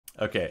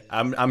Okay,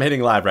 I'm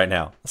hitting live right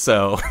now.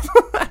 So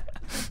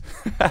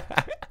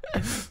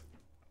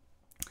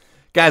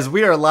guys,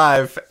 we are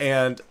live,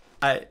 and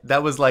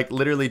that was like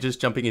literally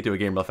just jumping into a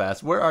game real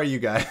fast. Where are you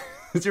guys?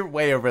 You're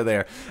way over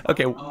there.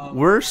 Okay,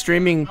 we're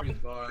streaming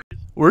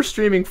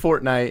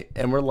Fortnite,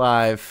 and we're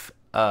live.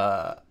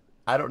 I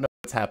don't know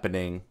what's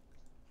happening.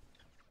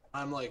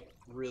 I'm like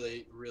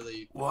really.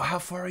 Well, how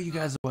far are you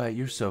guys away?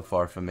 You're so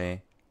far from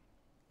me.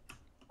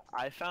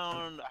 I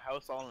found a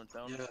house all on its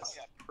own. Yes. I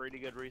got pretty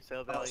good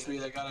resale value. Oh,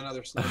 sweet, I got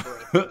another sniper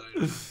rifle that I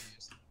didn't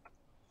use.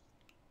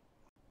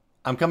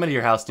 I'm coming to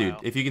your house, dude.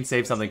 Wow. If you can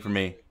save something for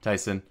me,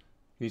 Tyson.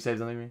 Can you save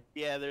something for me?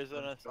 Yeah, there's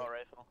an assault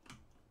rifle.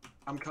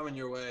 I'm coming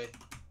your way.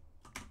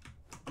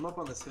 I'm up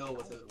on this hill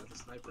with a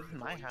sniper rifle.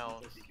 My house.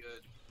 That'd be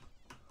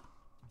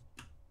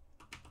good.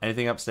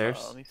 Anything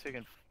upstairs? Let me see if I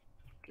can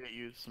get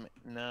you some.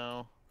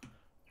 No,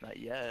 not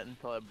yet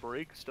until I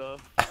break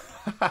stuff.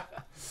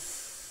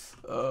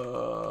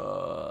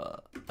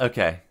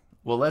 Okay.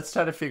 Well, let's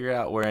try to figure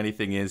out where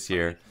anything is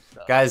here.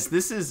 Guys,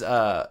 this is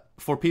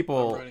for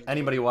people,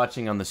 anybody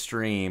watching on the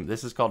stream,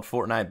 this is called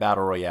Fortnite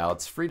Battle Royale.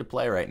 It's free to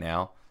play right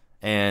now.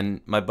 And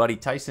my buddy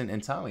Tyson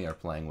and Tommy are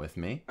playing with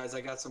me. Guys,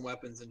 I got some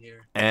weapons in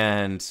here.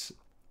 And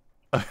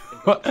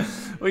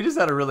we just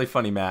had a really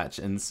funny match,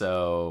 and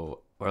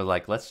so we're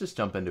like, let's just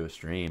jump into a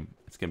stream.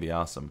 It's gonna be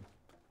awesome.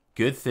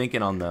 Good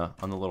thinking on the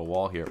little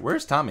wall here.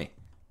 Where's Tommy?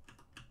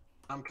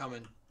 I'm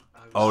coming.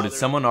 Oh, did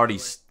someone already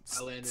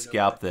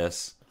scalp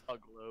this? A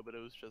glow, but it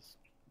was just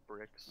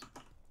bricks.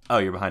 Oh,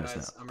 you're behind us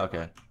Guys, now. I'm Okay,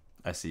 behind.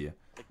 I see you.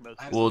 Like most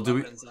I have Well, some do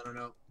we- weapons. I don't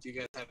know. Do you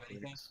guys have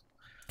anything?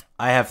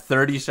 I have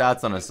 30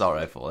 shots on an assault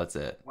rifle. That's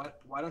it.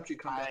 Why don't you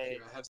come back here?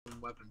 I have some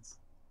weapons.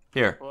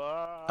 Here.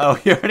 What? Oh,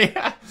 he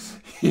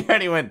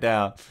already went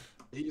down.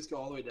 Did he just go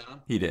all the way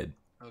down? He did.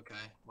 Okay,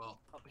 well.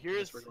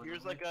 Here's we're going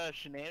here's that like a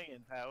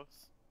shenanigans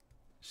house.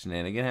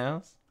 Shenanigan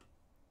house?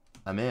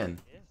 I'm in.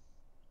 Yeah,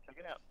 check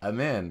it out. I'm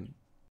in.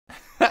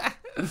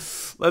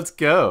 Let's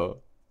go.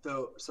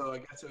 So I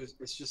guess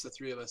it's just the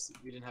three of us.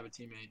 We didn't have a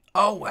teammate.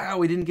 Oh, wow.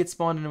 We didn't get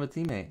spawned into a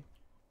teammate.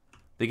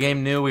 The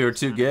game knew we were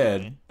too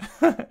good.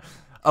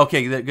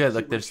 Okay, good.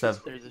 Look, there's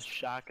stuff. There's a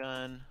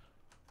shotgun.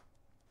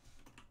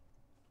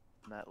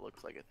 That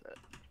looks like it's it.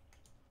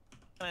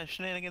 What kind of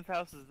shenanigans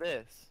house is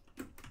this?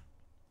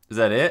 Is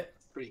that it?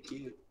 It's pretty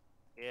cute.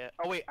 Yeah.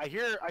 Oh wait, I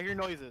hear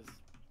noises.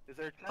 Is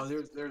there a chest? Oh,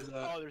 there's there's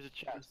a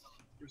chest.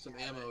 there's some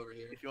ammo over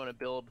here. If you want to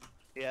build,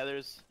 yeah,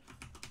 there's.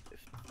 If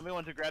somebody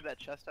wants to grab that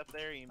chest up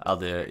there, you can I'll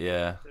do it,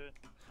 yeah. do it.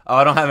 Oh,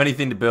 I don't have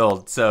anything to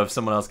build, so if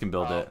someone else can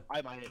build Oh, it.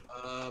 I might.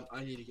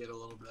 I need to get a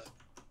little bit.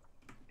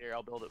 Here,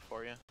 I'll build it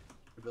for you.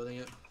 You're building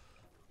it.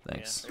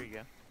 Thanks. Yeah, there you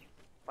go.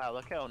 Wow,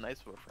 look how nice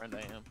of a friend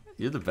I am.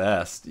 You're the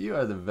best. You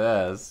are the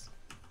best.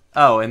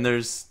 Oh, and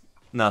there's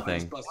I nothing.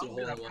 just busted a I'm hole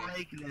in gonna the wall.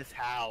 break this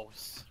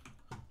house.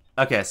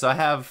 Okay, so I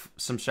have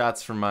some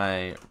shots from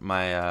my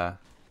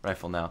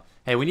rifle now.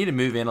 Hey, we need to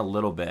move in a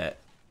little bit.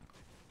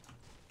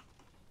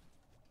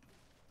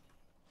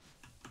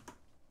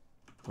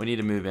 We need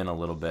to move in a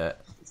little bit.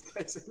 This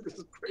guy's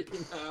just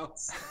breaking the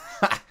house.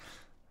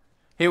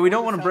 Hey, we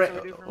don't What want to does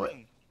break. that do for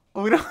me?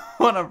 We don't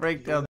want to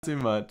break down too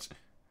much.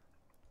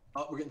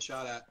 Oh, we're getting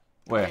shot at.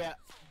 Where? Yeah,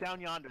 down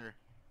yonder.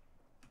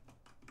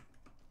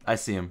 I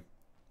see him.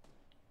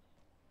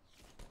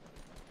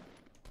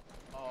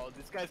 Oh,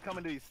 this guy's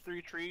coming to these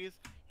 3 trees.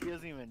 He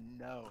doesn't even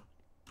know.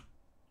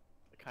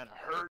 It kind of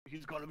hurt.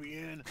 He's gonna be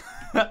in.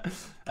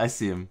 I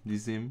see him. Do you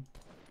see him?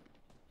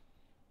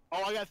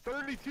 Oh, I got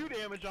 32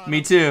 damage on Me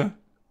him. too.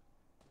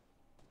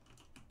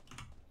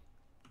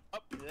 Oh,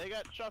 they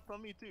got shots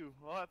on me too.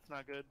 Well, that's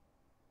not good.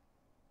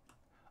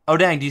 Oh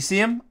dang! Do you see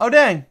him? Oh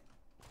dang!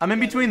 I'm in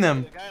Yeah, between there's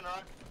them. a guy in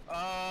rock.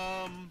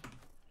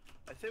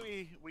 I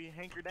say we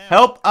hanker down.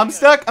 Help! I'm Yeah.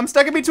 stuck. I'm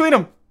stuck in between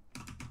them.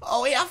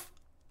 Oh yeah.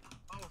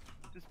 Oh,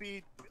 just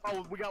be.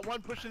 Oh, we got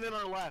one pushing in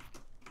on our left.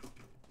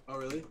 Oh,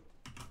 really?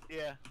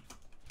 Yeah,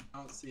 I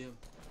don't see him.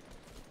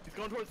 he's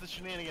going towards the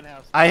shenanigan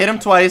house. I hit him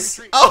twice.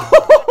 Retreat.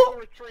 Oh!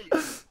 Retreat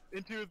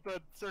into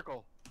the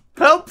circle.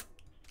 Help!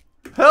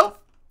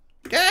 Help!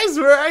 Guys,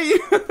 where are you?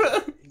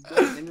 He's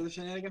going into the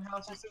shenanigan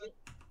house, you said?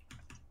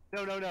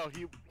 No.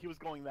 He was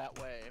going that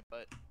way,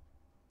 but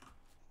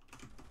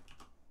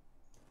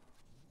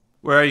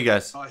Where are you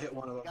guys? Oh, I hit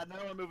one of them. got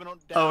another one moving on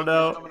down. Oh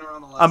no! Coming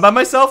around the left. I'm by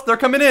myself. They're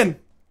coming in.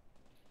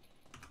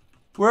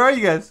 Where are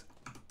you guys?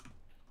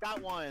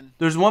 Got one.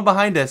 There's one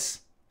behind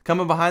us.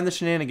 Coming behind the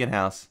shenanigan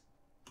house.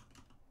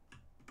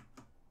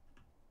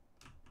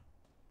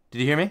 Did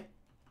you hear me?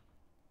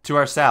 To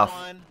our south.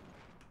 One.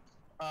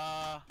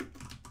 I'm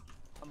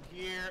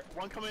here.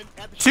 One coming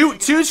at the Two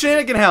shenanigan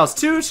shenanigan house.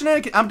 Two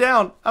shenanigan. I'm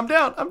down. I'm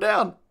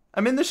down.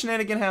 I'm in the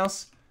shenanigan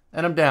house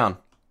and I'm down.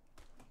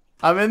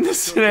 I'm in the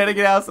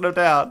shenanigan house and I'm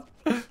down.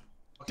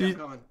 Okay, I'm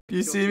coming. Do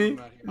you Kill see two me? of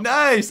them out here.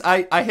 Nice.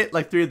 I hit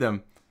like 3 of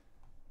them.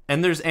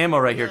 And there's ammo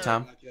right here,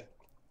 Tom. Gotcha.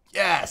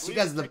 Yes, you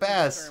guys are the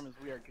best. term is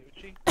we are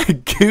Gucci.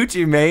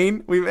 Gucci,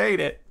 Maine. We made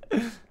it.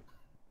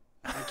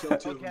 I killed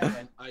two of Okay.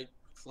 them. I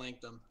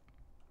flanked them.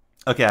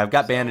 Okay, I've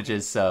got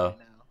bandages, so.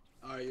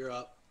 Alright, you're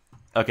up.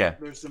 Okay.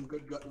 There's some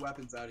good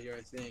weapons out here,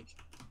 I think.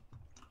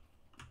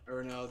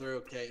 Or no, they're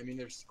okay. I mean,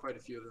 there's quite a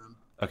few of them.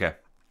 Okay.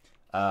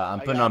 I'm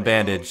I putting got on it.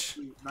 bandage.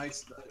 Oh,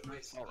 nice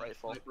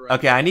rifle. sniper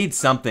Okay, I need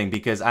something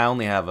because I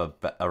only have a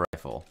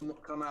rifle.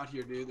 Come out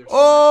here, dude. There's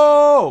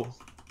Oh!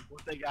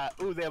 What they got?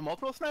 Ooh, they have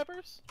multiple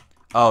snipers?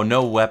 Oh,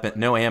 no weapon,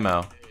 no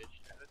ammo.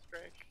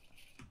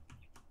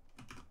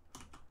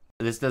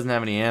 This doesn't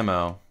have any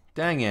ammo.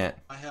 Dang it.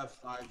 I have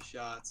 5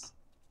 shots.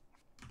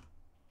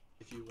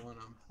 If you want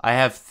them. I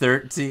have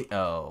 13.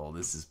 Oh,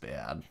 this is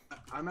bad.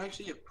 I'm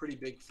actually a pretty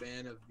big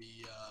fan of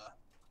the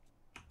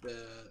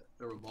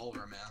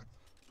revolver, man.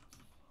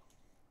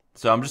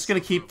 So I'm just gonna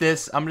keep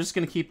this. I'm just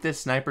gonna keep this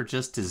sniper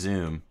just to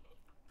zoom.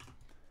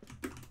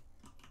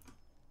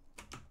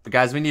 But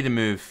guys, we need to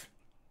move.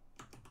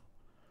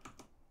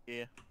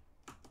 Yeah.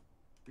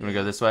 You wanna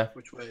go this way?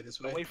 Which way? This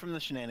way? Away from the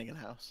shenanigan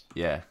house.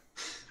 Yeah.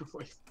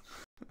 Wait.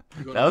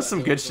 That was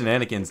some good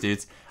shenanigans,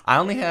 dudes. I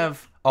only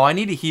have. Oh, I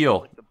need to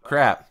heal.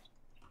 Crap.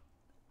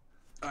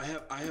 I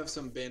have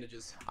some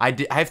bandages. I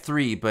have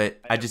 3, but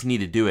I just need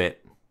to do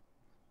it.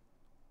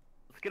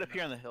 Let's get up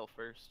here on the hill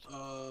first.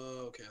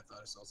 Okay. I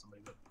thought I saw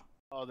somebody, but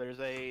Oh, there's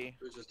a...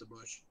 it was just a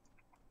bush.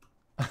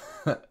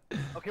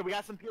 Okay, we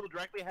got some people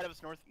directly ahead of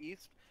us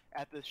northeast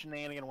at the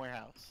shenanigan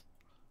warehouse.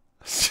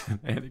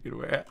 Shenanigan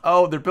where?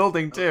 Oh, they're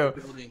building too.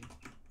 Building.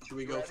 Should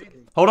we go?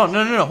 Hold on,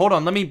 no, hold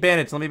on. Let me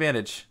bandage.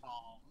 bandage.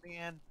 Oh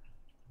man.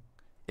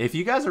 If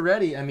you guys are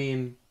ready, I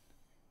mean,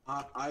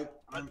 I'm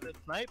The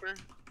sniper.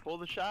 Pull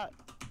the shot.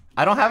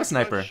 I don't have a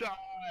sniper. Good shot.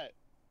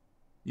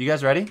 You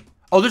guys ready?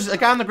 Oh, there's a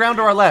guy on the ground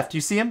to our left. Do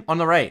you see him? On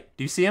the right.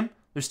 Do you see him?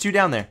 There's 2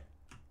 down there.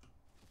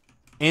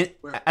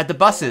 At the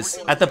buses.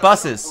 At the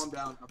buses. I'm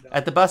down.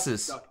 At the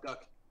buses.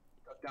 Duck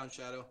down,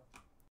 Shadow.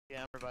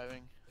 Yeah, I'm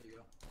reviving. There you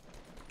go.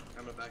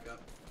 I'm gonna back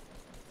up.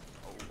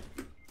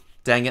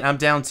 Dang it, I'm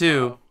down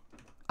too.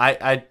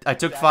 I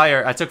took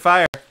fire. I took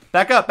fire.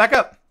 Back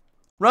up.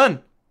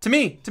 Run. To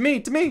me.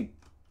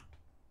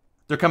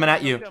 They're coming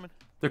at you.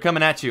 They're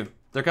coming at you.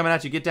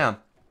 Get down.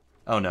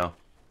 Oh no.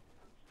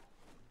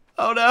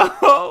 Where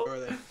are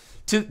they?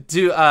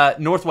 To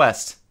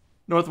northwest.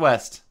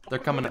 They're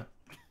coming up.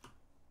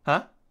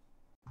 Huh?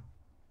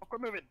 We're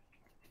moving.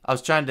 I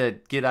was trying to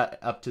get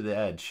up to the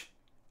edge.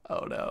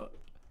 Oh no.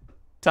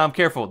 Tom,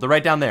 careful. They're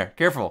right down there.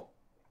 Careful.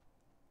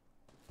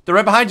 They're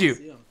right behind you.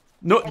 See 'em.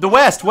 No, the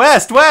west.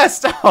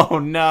 Oh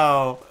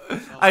no.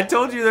 I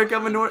told you they're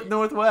coming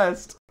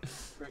northwest.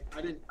 Frick,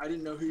 I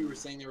didn't know who you were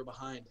saying they were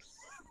behind.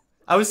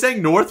 I was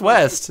saying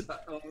northwest.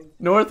 Um,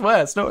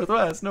 Northwest.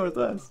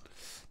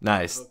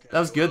 Nice. Okay, That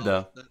was good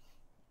well, though.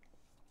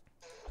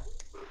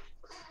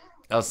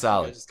 That was I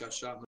solid. just got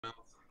shot in the mouth.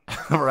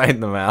 Right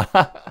in the mouth.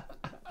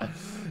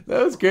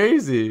 That was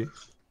crazy.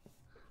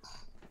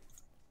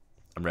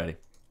 I'm ready.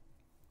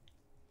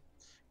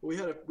 We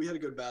had a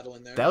good battle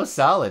in there. That was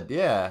solid.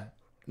 Yeah.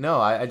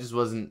 No, I just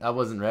wasn't. I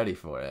wasn't ready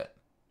for it.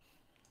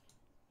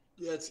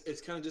 Yeah,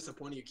 it's kind of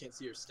disappointing you can't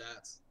see your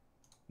stats.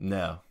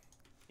 No.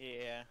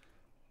 Yeah.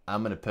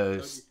 I'm gonna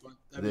post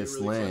That'd be this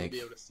really fun to link. be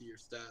able to see your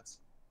stats.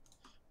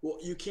 Well,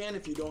 you can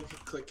if you don't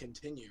click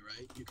continue,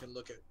 right? You can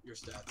look at your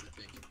stats, I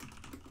think.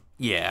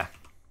 Yeah.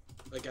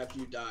 Like after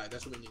you die,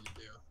 that's what we need to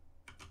do.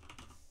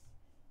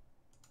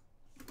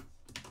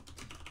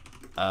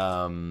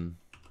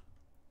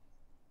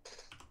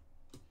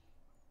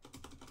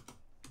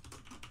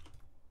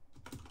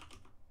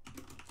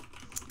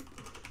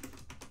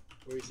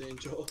 What were you saying,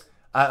 Joel?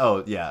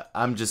 Oh yeah.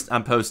 I'm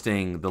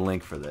posting the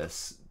link for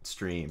this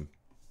stream.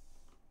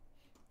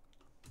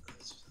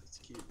 That's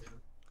cute, man.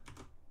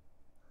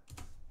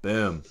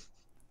 Boom.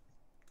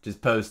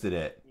 Just posted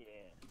it. Yeah.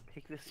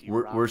 Take this.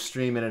 We're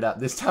streaming it up.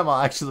 This time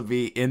I'll actually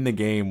be in the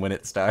game when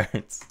it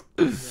starts.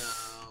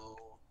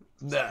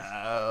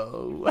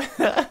 No.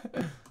 I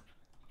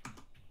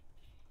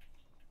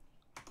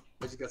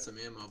just got some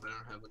ammo, but I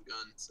don't have a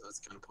gun, so that's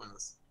kind of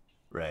pointless.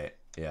 Right.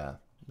 Yeah.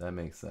 That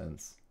makes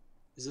sense.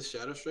 Is this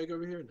Shadow Strike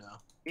over here? No.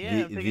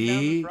 Yeah. I'm taking down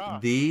this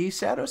rock. The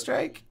Shadow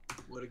Strike.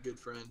 What a good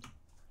friend.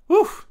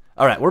 Whew.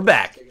 All right, we're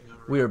back. Taking down a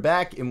rock. We are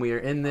back, and we are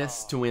in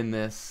this to win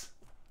this.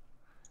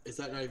 Is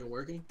that not even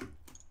working?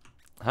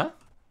 Huh?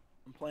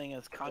 I'm playing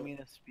as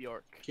Communist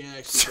Bjork. Can't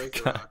actually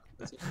break the rock.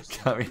 That's interesting.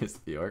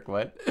 Communist Bjork.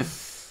 What?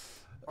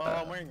 Oh,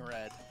 I'm wearing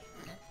red.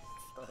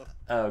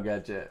 Oh,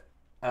 gotcha.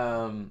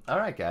 All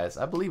right, guys.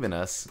 I believe in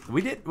us.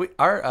 When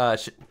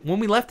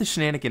we left the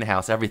shenanigan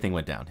house, everything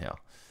went downhill.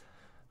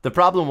 The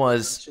problem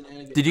was,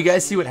 did you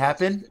guys see what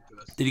happened?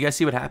 The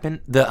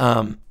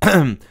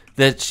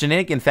the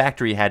shenanigan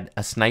factory had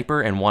a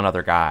sniper and one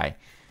other guy.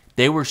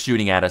 They were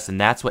shooting at us, and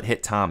that's what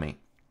hit Tommy.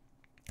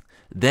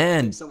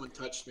 Then Someone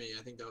touched me.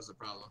 I think that was the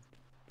problem.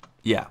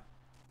 yeah,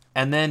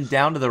 and then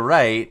down to the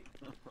right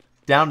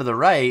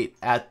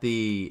at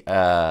the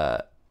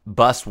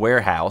bus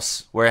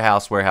warehouse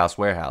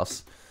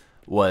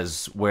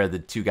was where the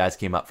 2 guys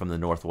came up from the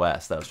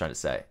northwest. That I was trying to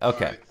say.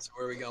 Okay. All right, so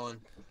where are we going?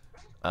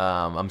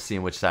 I'm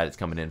seeing which side it's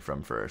coming in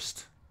from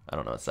first. I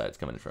don't know what side it's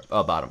coming in from.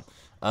 Oh, bottom.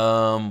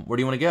 Where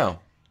do you want to go?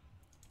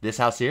 This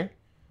house here?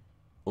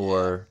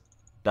 Or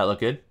that look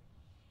good?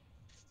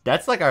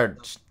 That's like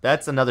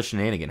that's another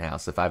shenanigan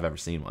house if I've ever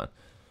seen one.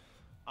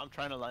 I'm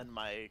trying to line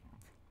my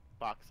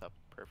box up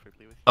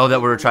perfectly with you. Oh,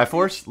 that we're a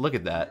Triforce? Look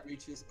at that.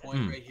 Reach this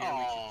point right here.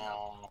 We should jump.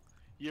 Oh,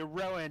 you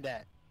ruined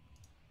it.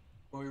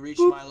 When we reach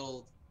Boop. my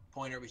little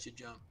pointer, we should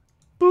jump.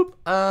 Boop.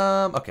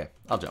 Okay.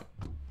 I'll jump.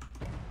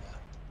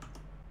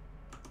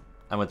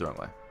 I went the wrong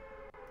way.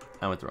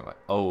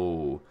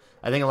 Oh.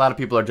 I think a lot of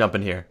people are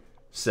jumping here.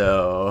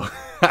 So.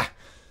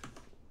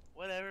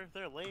 Whatever, if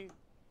they're late.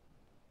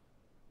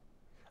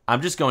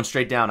 I'm just going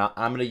straight down.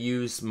 I'm going to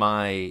use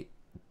my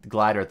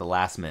glider at the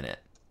last minute.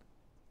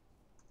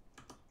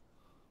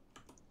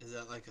 Is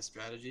that like a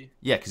strategy?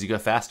 Yeah, because you go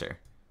faster.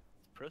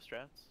 Pro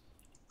strats.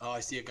 Oh, I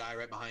see a guy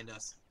right behind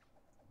us.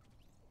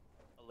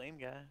 A lame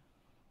guy.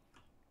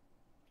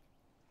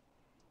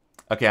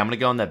 Okay, I'm going to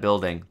go in that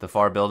building. The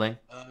far building.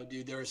 Oh,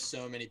 dude, there are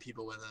so many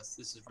people with us.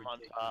 This is I'm on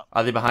ridiculous. top.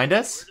 Are they behind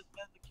Where us? does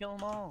that kill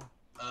them all?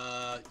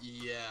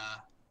 Yeah.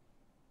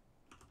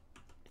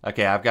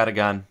 Okay, I've got a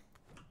gun.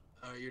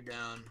 Oh, you're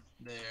down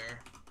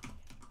there.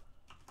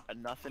 Got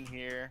nothing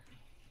here.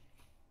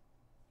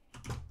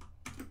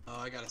 Oh,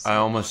 I got I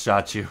almost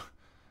shot you.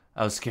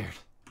 I was scared.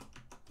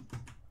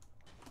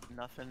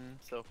 Nothing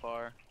so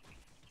far.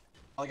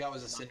 All I got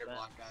was a cinder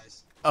block,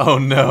 guys. Oh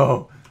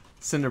no.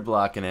 Cinder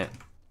blocking it.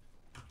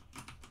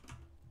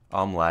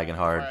 Oh, I'm lagging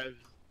hard. I have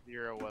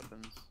 0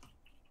 weapons.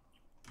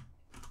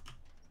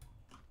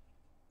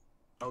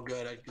 Oh,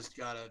 good. I just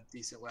got a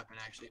decent weapon,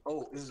 actually.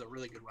 Oh, this is a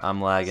really good weapon.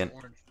 I'm lagging. It's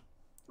orange.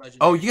 Oh,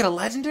 Legendary. you got a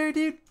legendary,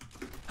 dude?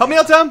 Help me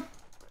out, Tom!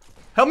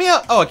 Help me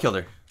out! Oh, I killed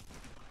her.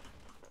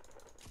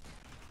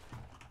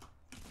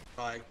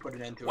 Oh, I put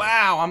an end to it.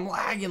 Wow, I'm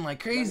lagging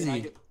like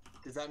crazy.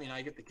 Does that mean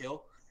I get the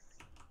kill?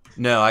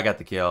 No, I got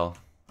the kill.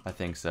 I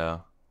think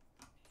so.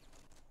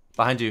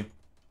 Behind you.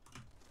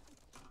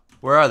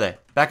 Where are they?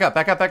 Back up,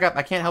 back up, back up.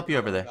 I can't help you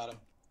over there. Got him.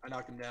 I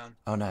knocked him down.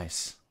 Oh,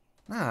 nice.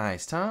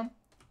 Nice, Tom.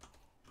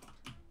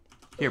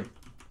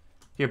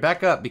 Here,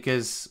 back up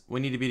because we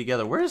need to be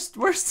together. Where's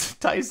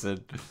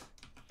Tyson?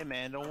 Hey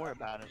man, don't worry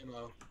about it.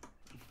 Ammo.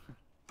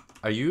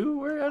 Are you?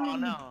 Where? Oh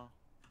no.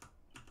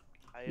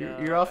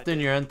 You're off doing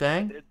your own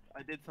thing?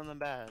 I did something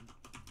bad.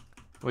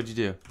 What'd you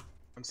do?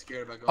 I'm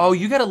scared about going. Oh,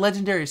 you got a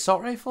legendary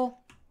assault rifle?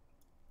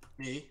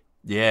 Me?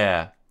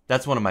 Yeah,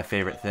 that's one of my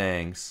favorite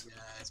things.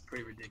 Yeah, it's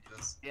pretty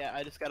ridiculous. Yeah,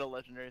 I just got a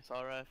legendary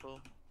assault rifle.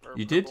 Or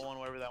You did? one,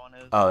 whatever that one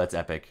is. Oh, that's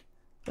epic.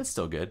 That's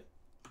still good.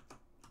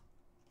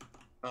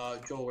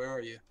 Joel, where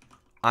are you?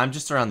 I'm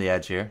just around the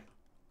edge here.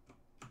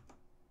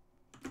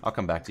 I'll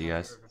come back to you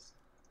guys.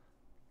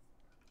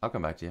 I'll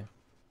come back to you.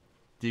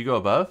 Do you go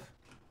above?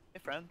 Hey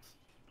friends.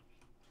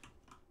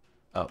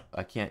 Oh,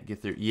 I can't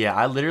get through. Yeah,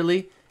 I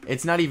literally,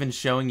 it's not even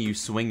showing you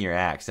swing your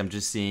axe. I'm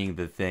just seeing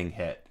the thing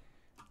hit.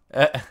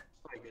 Not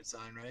a good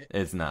sign, right?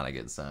 It's not a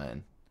good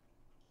sign.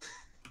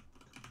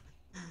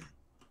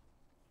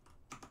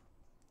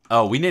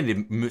 Oh, we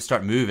need to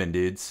start moving,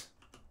 dudes.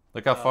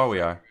 Look how far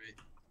we are.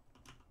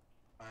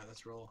 Alright,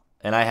 let's roll.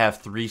 And I have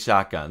 3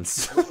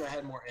 shotguns. I wish I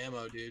had more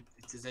ammo, dude.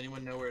 Does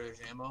anyone know where there's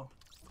ammo?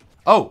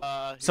 Oh,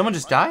 someone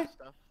just died?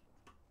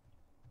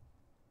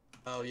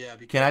 Oh, yeah.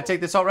 Can I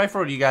take the assault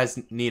rifle, or do you guys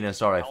need an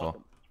assault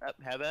rifle?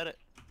 Have at it.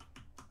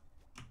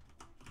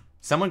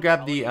 Someone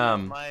grab the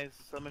My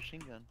submachine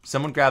gun.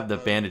 Someone grab the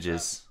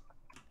bandages.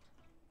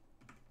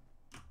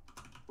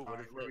 Ooh,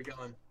 Alright, where are we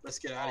going? Let's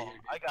get out of here,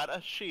 dude. I got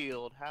a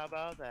shield. How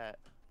about that?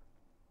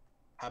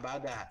 How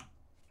about that?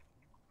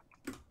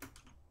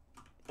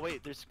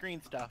 Wait, there's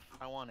screen stuff.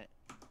 I want it.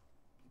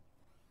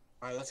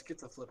 Alright, let's get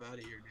the flip out of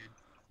here, dude.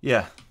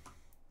 Yeah.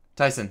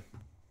 Tyson,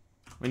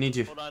 we need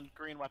you. Hold on,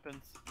 green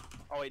weapons.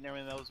 Oh wait, never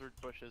mind. Those were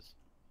bushes.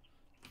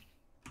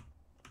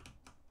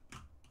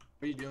 What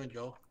are you doing,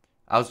 Joel?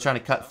 I was trying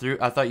to cut through.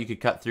 I thought you could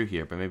cut through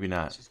here, but maybe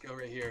Let's not. just go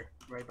right here,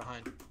 right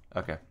behind.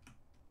 Okay.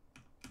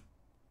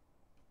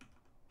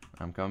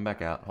 I'm coming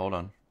back out. Hold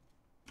on.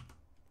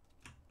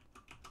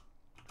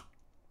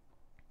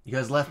 You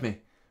guys left me.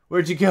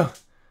 Where'd you go?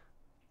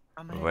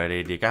 Where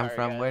did you come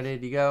from? Where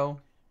did you go?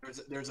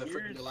 There's a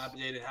freaking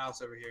dilapidated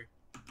house over here.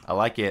 I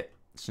like it.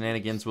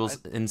 Shenanigans will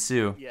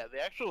ensue. Yeah,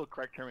 the actual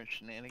correct term is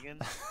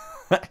shenanigans.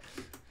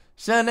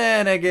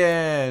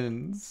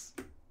 Shenanigans!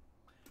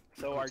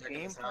 So our Checking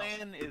game this out.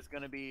 plan is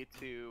going to be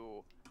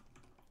to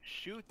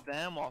shoot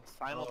them while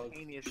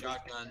simultaneously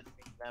shotgun.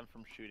 preventing them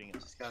from shooting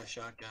us. Just got a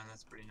shotgun.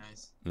 That's pretty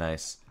nice.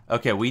 Nice.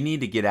 Okay, we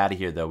need to get out of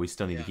here, though. We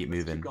still need to keep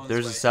let's keep moving. going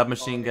There's a this way.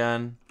 submachine Oh,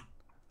 gun.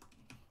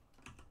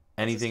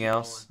 Anything keep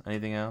else?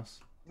 Anything else?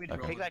 We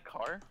Okay. take that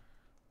car?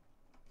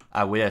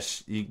 I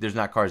wish. There's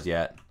not cars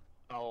yet.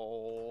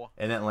 Oh.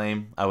 Isn't that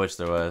lame? I wish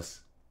there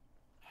was.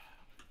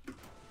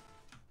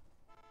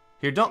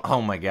 Here, don't.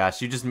 Oh my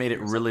gosh, you just made it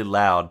really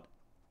loud.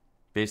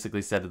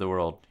 Basically said to the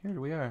world, here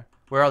we are.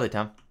 Where are they,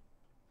 Tom?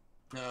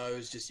 No, it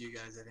was just you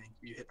guys, I think.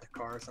 You hit the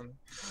car or something.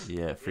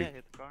 Yeah, freak. Yeah,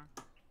 hit the car.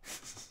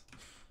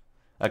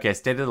 Okay,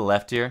 stay to the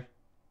left here.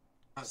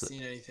 Not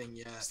seen anything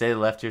yet. Stay to the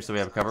left here so we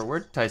have a cover.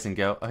 Where'd Tyson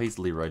go? Oh, he's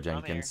Leroy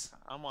Jenkins.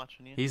 I'm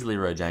watching you. He's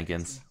Leroy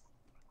Jenkins.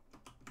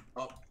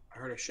 Oh, I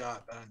heard a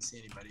shot, but I didn't see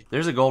anybody.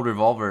 There's a gold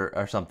revolver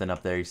or something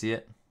up there. You see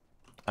it?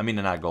 I mean,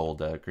 not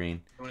gold,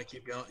 green. You want to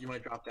keep going? You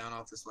want to drop down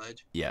off this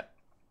ledge? Yeah.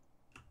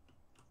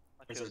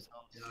 kills.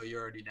 No,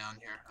 you're already down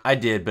here. I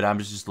did, but I'm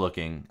just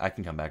looking. I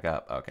can come back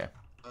up. Okay.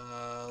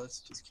 Let's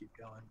just keep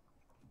going.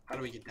 How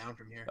do we get down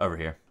from here? Over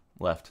here.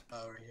 Left.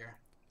 Oh, over here.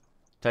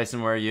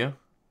 Tyson, where are you?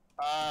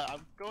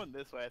 I'm going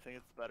this way. I think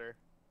it's better.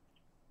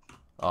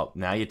 Oh,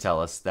 now you tell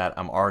us that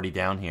I'm already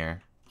down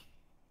here.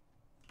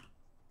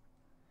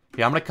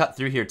 Yeah, I'm gonna cut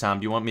through here, Tom.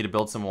 Do you want me to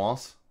build some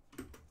walls?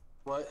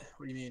 What?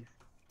 What do you mean?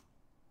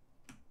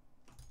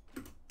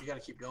 You gotta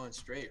keep going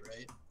straight,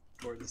 right?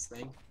 Toward this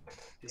thing.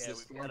 Is Yeah,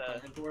 this we've one got a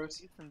coming for us?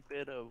 decent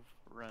bit of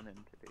running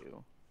to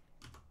do.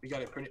 We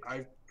gotta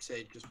I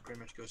say just pretty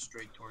much go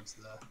straight towards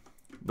the.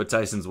 But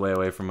Tyson's way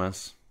away from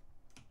us.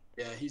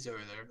 Yeah, he's over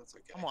there. That's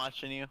okay. I'm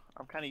watching you.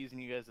 I'm kind of using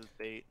you guys as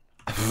bait.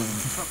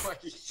 Oh my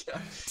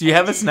God. Do you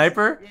have a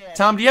sniper? Yeah.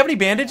 Tom, do you have any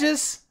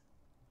bandages?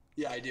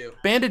 Yeah, I do.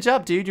 Bandage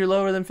up, dude. You're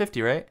lower than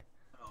 50, right?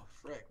 Oh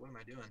frick! What am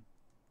I doing?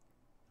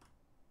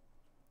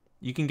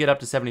 You can get up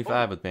to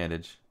 75 with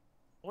bandage.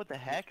 What the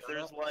heck?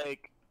 There's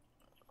like.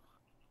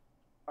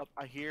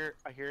 I hear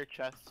a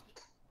chest.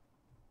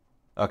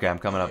 Okay, I'm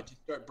coming I up.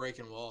 just start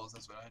breaking walls.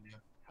 That's what I do.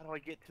 How do I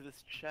get to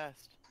this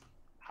chest?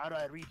 How do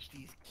I reach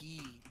these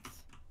keys?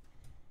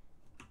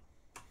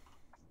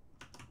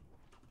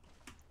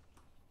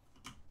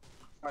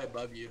 Probably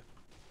above you.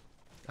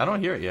 I don't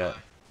hear it yet.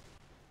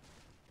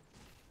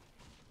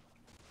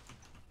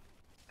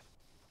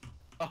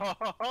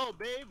 Oh,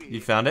 baby! You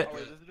found it? Oh,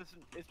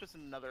 it's just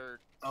another.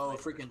 Oh,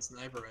 sniper. freaking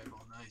sniper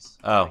rifle. Nice.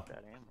 I Oh, like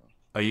that ammo.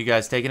 are you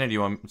guys taking it? Do you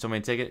want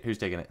somebody to take it? Who's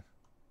taking it?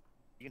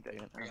 You can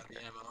take it. I got the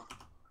ammo. All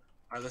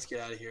right, let's get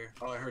out of here.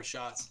 Oh, I heard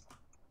shots.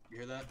 You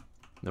hear that?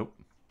 Nope.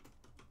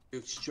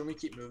 Dude, should we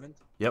keep moving?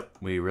 Yep,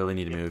 we really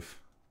need to move.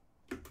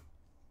 Can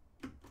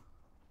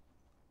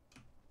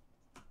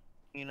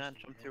you not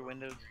jump through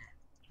windows?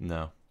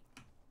 No.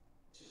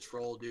 Just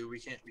roll, dude. We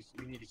can't.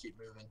 We need to keep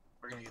moving.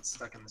 We're gonna get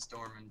stuck in the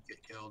storm and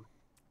get killed.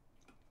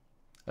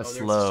 A there's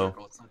slow,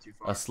 circle. It's not too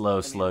far. a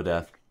slow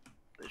death.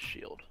 The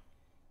shield.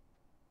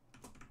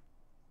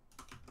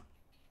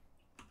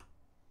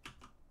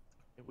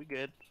 Yeah, we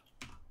good.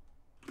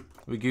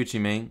 We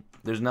Gucci, man.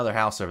 There's another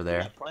house over We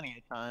there. got plenty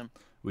of time.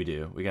 We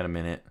do. We got a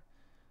minute.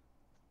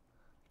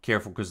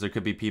 Careful, because there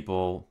could be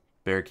people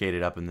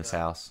barricaded up in this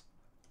house.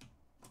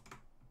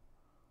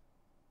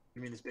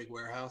 You mean this big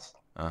warehouse?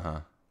 Uh-huh.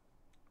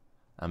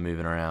 I'm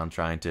moving around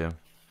trying to.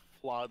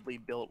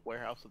 Flawedly built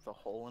warehouse with a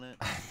hole in it.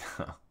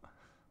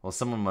 Well,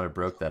 someone might have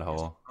broke that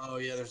hole. Oh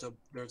yeah,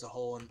 there's a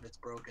hole and it's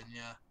broken.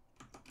 Yeah.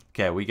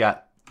 Okay, we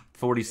got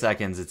 40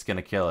 seconds. It's going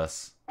to kill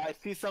us. I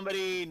see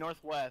somebody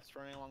northwest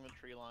running along the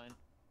tree line.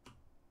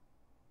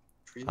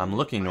 Tree I'm line?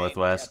 looking Right,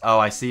 northwest. yeah. Oh,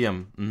 I see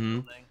them. Mm-hmm.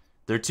 Building.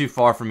 They're too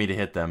far for me to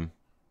hit them.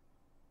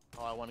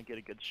 Oh, I want to get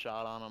a good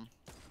shot on them.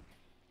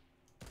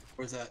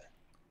 Where's that?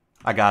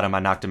 I got him. I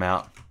knocked him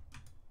out.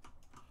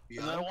 You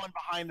There's got another him? one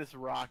behind this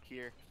rock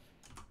here.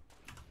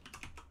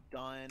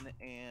 Done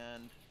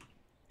and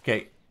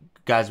Okay,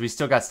 guys, we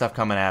still got stuff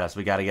coming at us.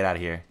 We got to get out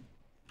of here.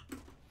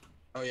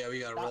 Oh yeah,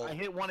 we gotta roll. I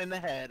hit one in the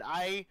head.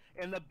 I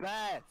am the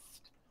best.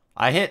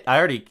 I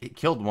already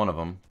killed one of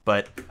them,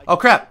 but... Oh,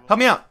 crap. Help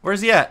me out. Where's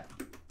he at?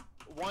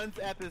 One's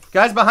at this.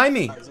 Guys, behind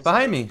me. Guys, let's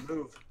Behind move, me.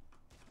 Move.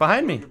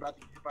 Behind me. You're about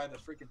to get hit by the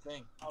freaking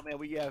thing. Oh man,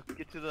 we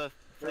get to the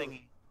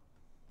thingy.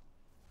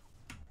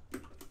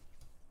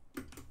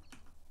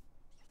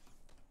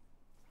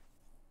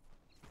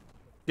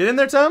 Get in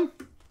there, Tom.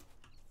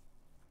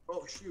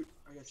 Oh shoot!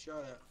 I got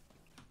shot at.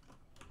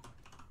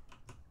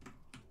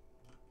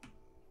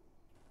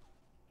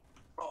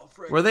 Oh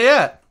frick! Where they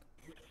at?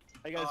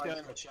 How you guys I doing?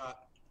 just got shot.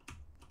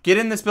 Get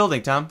in this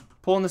building, Tom.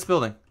 Pull in this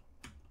building.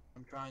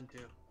 I'm trying to.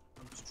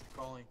 I'm just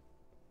calling.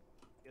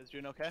 You guys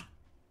doing okay?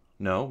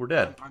 No, we're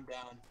dead. I'm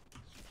down.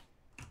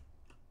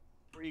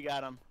 Where you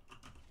got him?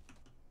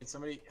 Can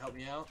somebody help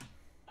me out?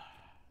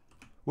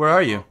 Where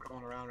are you? I'm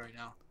crawling around right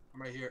now.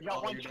 I'm right here. You got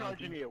Oh, one you're down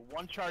charging too. you.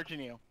 One charging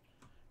you.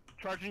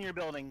 Charging your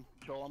building,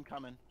 Joel. I'm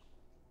coming.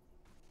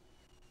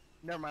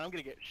 Never mind. I'm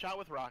gonna get shot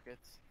with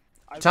rockets.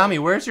 Tommy,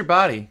 where's your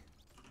body?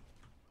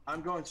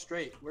 I'm going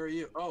straight. Where are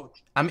you? Oh,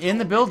 I'm in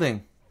the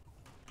building.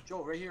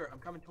 Joel, right here. I'm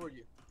coming toward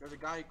you. There's a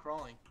guy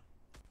crawling.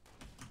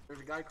 There's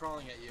a guy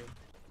crawling at you.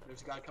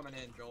 There's a guy coming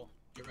in, Joel.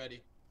 Get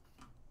ready.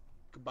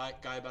 Goodbye,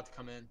 guy about to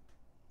come in.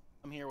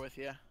 I'm here with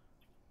you. I'm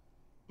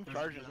There's-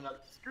 charging there's him. another-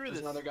 Screw There's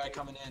this. another guy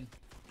coming in.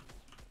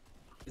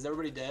 Is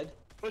everybody dead?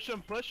 Push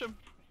him. Push him.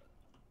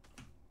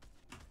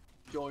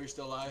 Joel, you're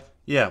still alive?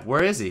 Yeah,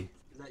 where is he?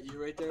 Is that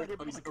you right there?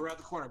 Oh, he's around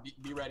the corner.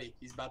 Be ready.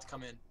 He's about to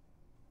come in.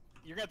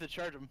 You're gonna have to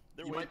charge him.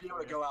 They're You might be waiting able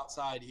for to you. go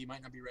outside. He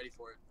might not be ready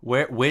for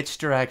it. Which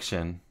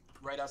direction?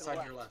 Right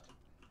outside your left.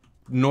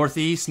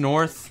 Northeast,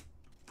 north?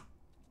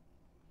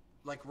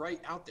 Like right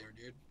out there,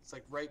 dude. It's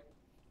like right.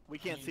 We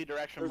can't see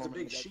direction. There's a when we're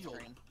in big the dead shield.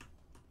 screen.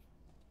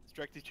 It's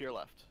directly to your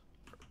left.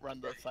 Run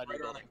the side of right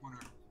your around building. that corner.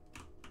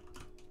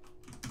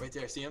 Right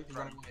there. See him? He's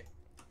running away.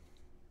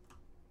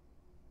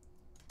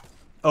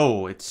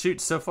 Oh, it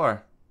shoots so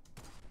far.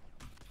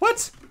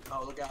 What?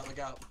 Oh, look out! Look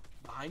out!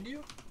 Behind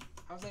you?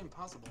 How's that even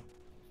possible?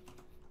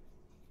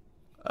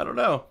 I don't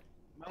know.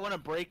 You might want to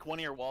break one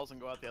of your walls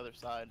and go out the other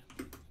side.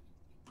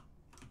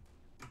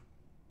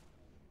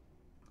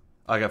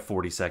 I got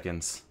 40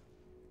 seconds.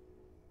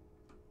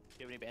 Do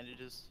you have any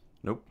bandages?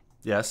 Nope.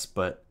 Yes,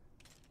 but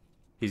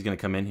he's gonna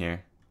come in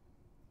here.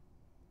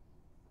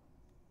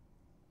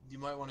 You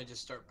might want to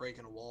just start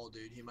breaking a wall,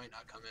 dude. He might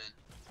not come in.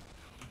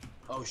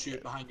 Oh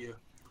shoot, behind you.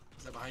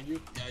 Is that behind you?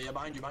 Yeah,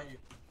 behind you, behind you.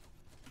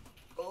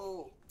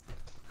 Oh.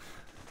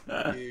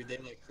 Dude, they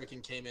like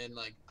freaking came in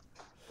like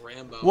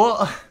Rambo.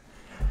 Well,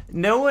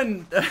 no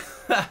one.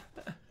 I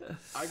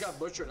got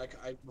butchered.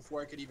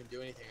 Before I could even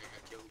do anything, I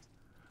got killed.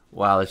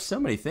 Wow, there's so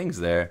many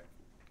things there.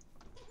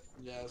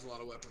 Yeah, there's a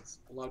lot of weapons.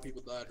 A lot of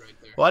people died right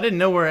there. Well, I didn't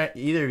know where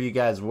either of you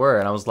guys were,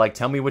 and I was like,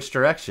 tell me which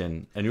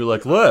direction. And you're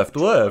like, left,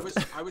 left.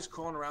 I was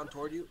crawling around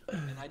toward you,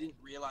 and I didn't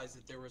realize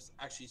that there was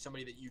actually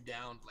somebody that you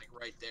downed, like,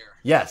 right there.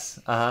 Yes,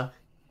 No.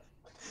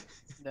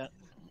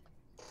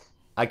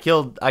 I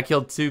killed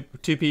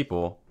two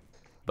people,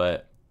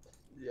 but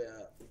Yeah.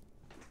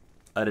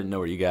 I didn't know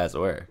where you guys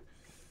were.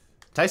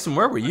 Tyson,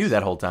 where were you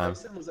that whole time?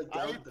 Tyson was, like,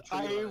 down at the tree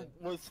I line.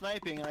 was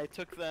sniping and I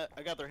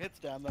got their hits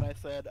down. Then I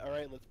said, all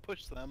right, let's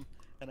push them.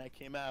 And I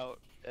came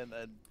out and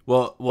then.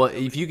 Well,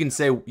 if you can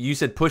say, you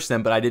said push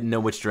them, but I didn't know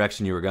which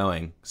direction you were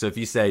going. So if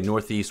you say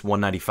northeast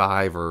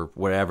 195 or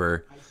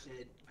whatever.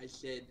 I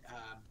said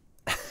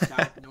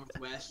south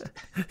northwest.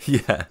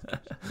 Yeah,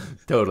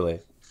 totally.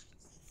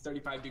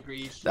 35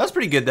 degrees. That was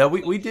pretty good though.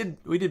 We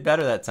did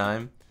better that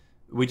time.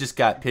 We just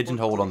got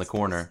pigeonholed on the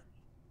corner.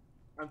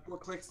 I'm 4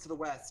 clicks to the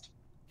west.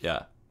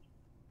 Yeah.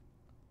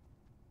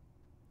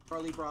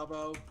 Charlie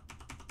Bravo.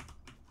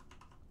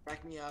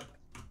 Back me up.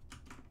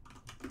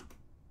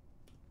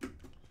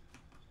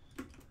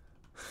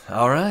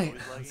 All right,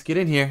 let's get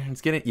in here.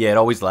 Let's get in. Yeah, it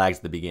always lags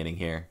at the beginning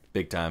here,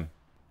 big time.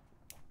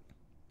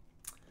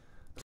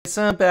 Play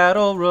some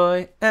battle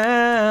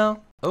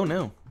royale. Oh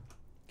no,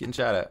 getting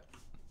shot at.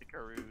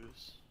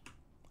 Dunkaroos.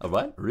 A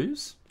what?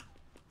 Ruse?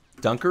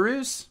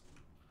 Dunkaroos?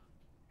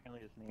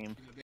 Apparently his name.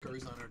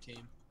 Victory's on our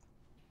team.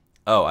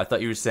 Oh, I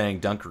thought you were saying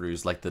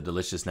Dunkaroos, like the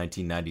delicious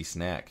 1990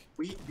 snack.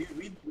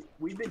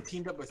 We've been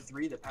teamed up with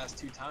 3 the past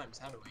 2 times,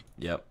 haven't we?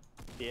 Yep.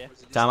 Yeah.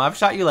 Tom, I've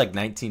shot you like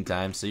 19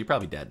 times, so you're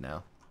probably dead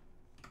now.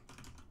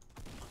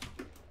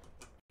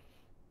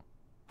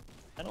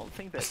 I don't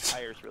think that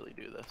tires really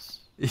do this.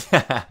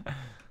 Yeah.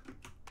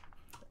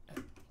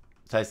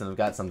 Tyson, I've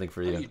got something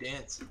for How you. do you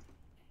dance?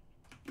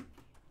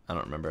 I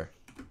don't remember.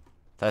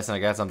 Tyson, I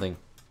got something.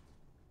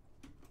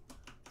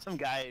 Some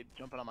guy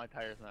jumping on my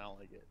tires and I don't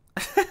like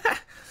it.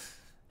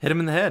 Hit him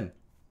in the head.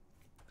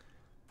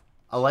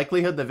 A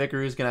likelihood that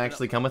Vicaroo's gonna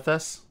actually come with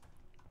us.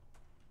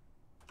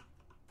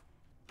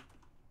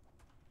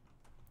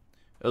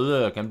 Oh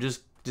look, I'm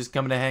just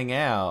coming to hang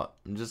out.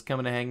 I'm just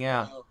coming to hang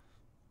out. Oh,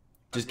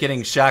 Just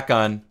kidding,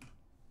 shotgun.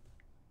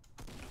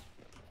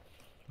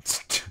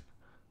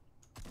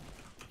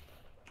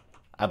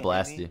 I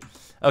blast you.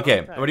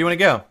 Okay, where do you want to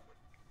go?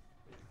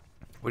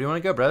 Where do you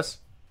want to go, bros?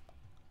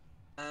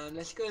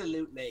 let's go to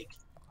Loot Lake.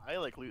 I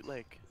like Loot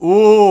Lake.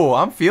 Ooh,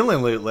 I'm feeling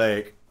Loot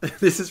Lake.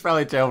 This is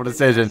probably a terrible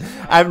decision.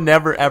 I've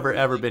never,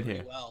 ever been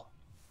here. Well,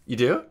 You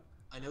do?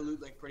 I know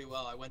Loot Lake pretty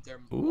well. I went there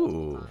Ooh.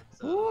 multiple times.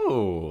 So.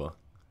 Ooh.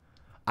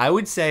 I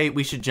would say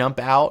we should jump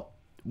out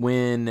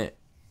when...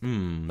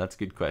 that's a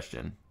good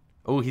question.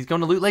 Oh, he's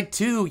going to Loot Lake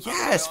too.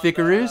 Yes,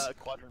 Vicaroos.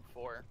 Quadrant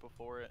 4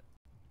 before it.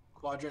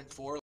 Quadrant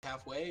 4, like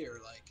halfway, or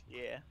like?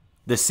 Yeah.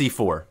 The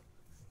C4.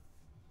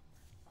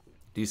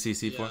 Do you see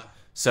C4? Yeah.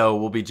 So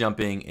we'll be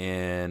jumping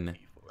in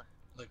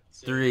Like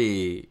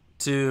 3,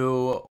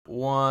 2,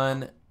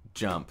 1,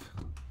 jump.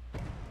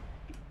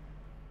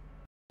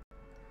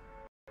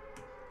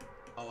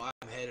 Oh,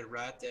 I'm headed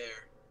right there.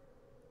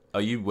 Oh,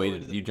 you Going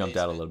waited. to the You jumped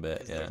out a basement, little bit.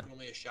 'cause Yeah. There's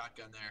only a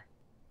shotgun there.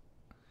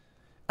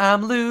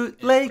 I'm Loot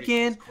It's pretty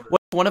Laking. close quarters.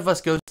 What if one of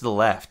us goes to the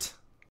left?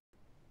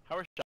 How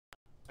are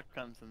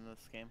shotguns in this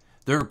game?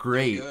 They're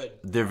great. Good.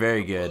 They're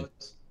very good.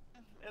 Close.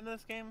 In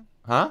this game?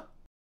 Huh?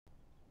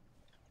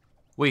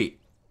 Wait.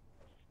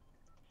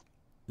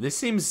 This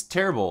seems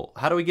terrible.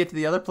 How do we get to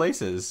the other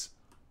places?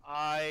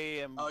 I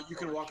am. Oh, you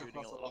can walk shooting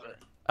across a the little water.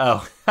 bit.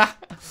 Oh.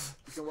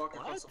 You can walk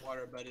across the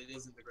water, but it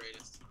isn't the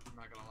greatest. I'm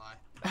not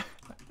gonna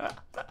lie.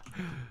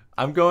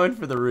 I'm going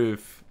for the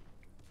roof.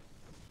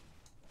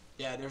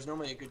 Yeah, there's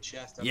normally a good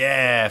chest. Up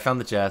Yeah, I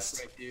found the chest.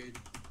 there. Right, dude.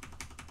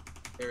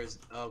 There is.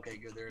 Okay,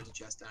 good. There is a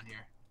chest down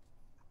here.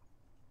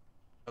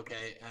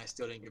 Okay, and I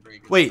still didn't get very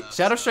good. Wait, stuff,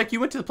 Shadow so- Strike, you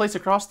went to the place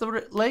across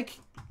the lake?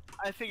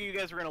 I figured you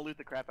guys were gonna loot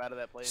the crap out of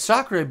that place.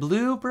 Sacre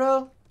Blue,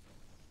 bro?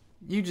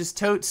 You just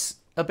totes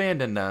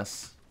abandoned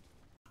us.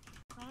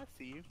 Oh, I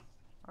see you.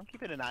 I'm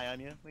keeping an eye on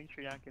you. Make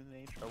sure you're not getting in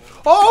any trouble.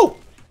 Oh!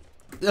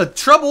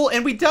 Trouble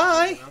and we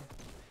die! What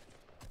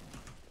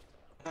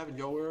happened,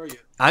 Joe? Where are you?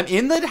 I'm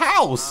in the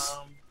house!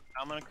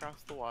 I'm gonna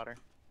cross the water.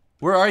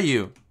 Where are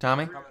you,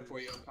 Tommy? I'm coming for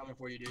you. I'm coming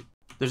for you, dude.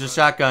 There's a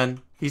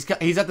shotgun. He's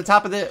at the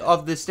top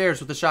of the stairs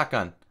with the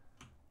shotgun.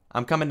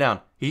 I'm coming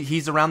down.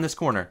 He's around this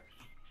corner.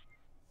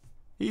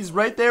 He's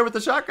right there with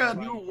the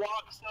shotgun. You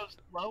walk so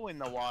slow in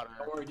the water.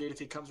 Don't worry, dude. If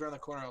he comes around the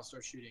corner, I'll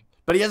start shooting.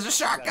 But he has a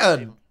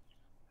shotgun.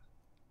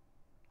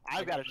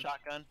 I've got a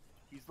shotgun.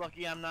 He's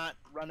lucky I'm not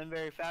running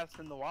very fast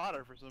in the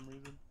water for some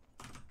reason.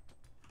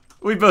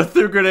 We both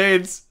threw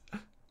grenades.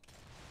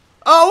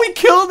 Oh, we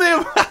killed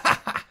him!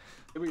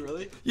 Did we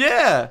really?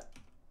 Yeah.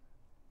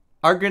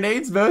 Our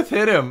grenades both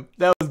hit him.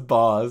 That was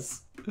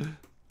boss.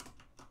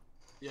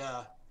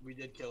 Yeah, we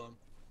did kill him.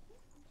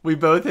 We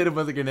both hit him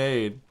with a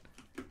grenade.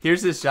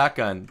 Here's his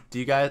shotgun. Do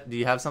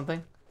you have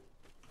something?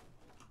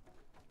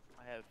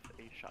 I have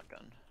a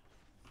shotgun.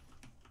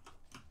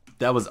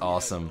 That was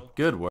awesome.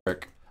 Good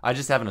work. I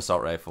just have an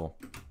assault rifle.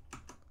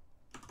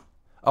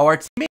 Oh, our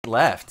teammate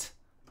left.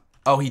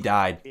 Oh, he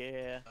died.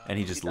 Yeah. And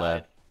he just died.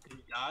 left. Did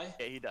he die?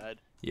 Yeah, he died.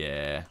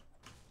 Yeah.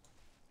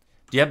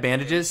 Do you have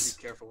bandages?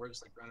 Be careful. We're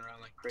just like running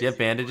around like crazy. Do you have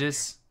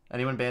bandages?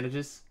 Anyone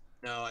bandages?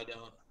 No, I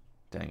don't.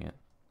 Dang it.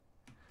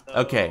 So,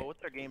 Okay.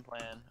 What's our game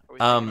plan? Are we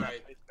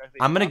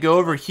I'm gonna go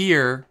over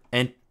here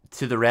and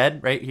to the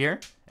red right here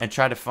and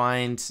try to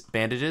find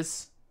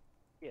bandages.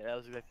 Yeah, that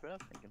was exactly what I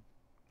was thinking.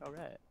 All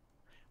right.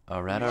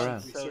 All right, all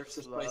right. We searched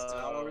this place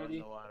out already?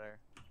 In the water.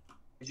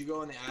 Did you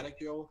go in the attic,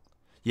 Joel?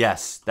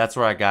 Yes, that's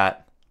where I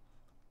got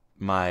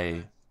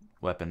my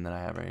weapon that I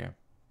have right here.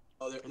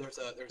 Oh, there's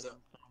a.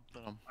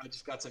 I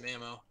just got some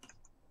ammo.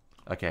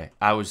 Okay,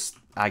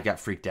 I got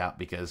freaked out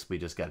because we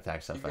just got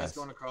attacked so You guys fast.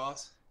 going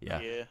across? Yeah.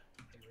 Yeah.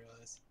 I didn't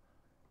realize.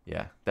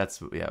 Yeah,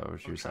 that's what you were I'm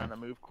saying. trying to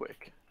move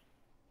quick.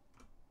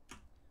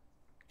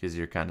 Because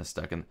you're kind of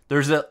stuck in.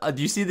 There's a.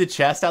 Do you see the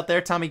chest out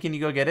there, Tommy? Can you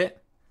go get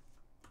it?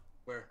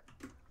 Where?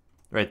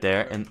 Right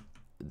there, Where? and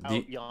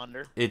Out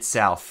yonder. it's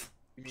south.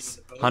 You mean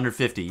the boat?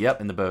 150.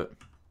 Yep, in the boat.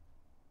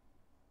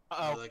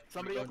 Uh-oh, like,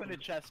 somebody we're opened a going-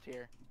 chest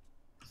here.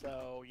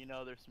 So, you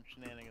know there's some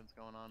shenanigans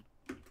going on.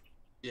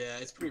 Yeah,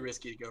 it's pretty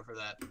risky to go for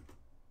that. I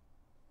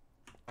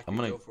I'm could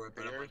gonna- go for it,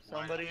 but I'm Here's like, why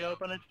somebody not?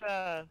 open a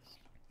chest.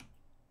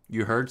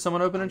 You heard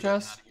someone open a I'm getting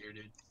chest? outta here,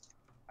 dude.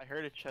 I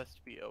heard a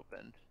chest be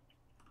opened.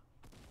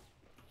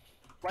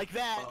 Like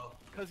that, Oh,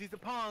 because he's a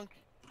punk.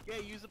 Yeah,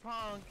 use a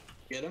punk.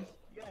 get him?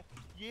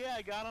 Yeah,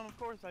 I got him. Of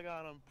course I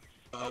got him.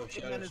 Oh, and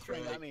Shadow then his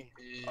friend got Strike me.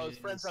 Oh, his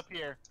friend's is- up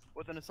here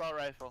with an assault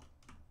rifle.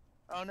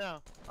 Oh no.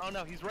 Oh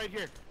no, he's right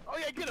here. Oh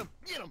yeah, get him.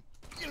 Get him.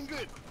 Get him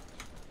good.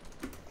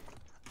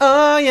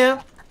 Oh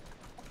yeah.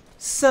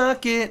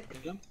 Suck it.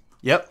 Get him?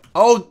 Yep.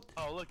 Oh,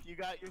 Oh look, you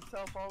got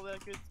yourself all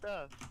that good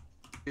stuff.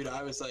 Dude,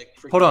 I was like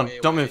freaking hold on. way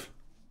Don't away. move.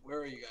 Where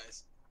are you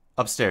guys?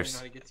 I don't know Upstairs.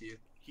 how to get to you.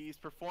 He's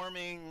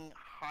performing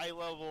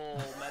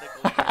high-level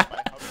medical care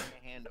by hovering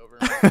a hand over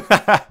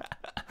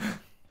me.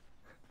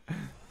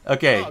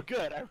 Okay. Oh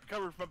good, I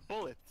recovered from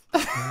bullets.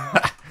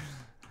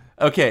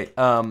 Okay.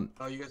 Oh,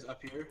 you guys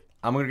up here?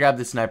 I'm gonna grab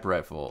the sniper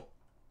rifle.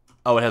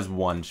 Oh, it has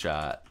one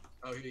shot.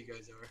 Oh, here you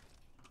guys are.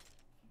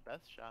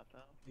 Best shot though.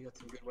 You got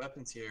some good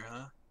weapons here,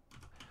 huh?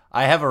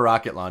 I have a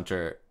rocket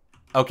launcher.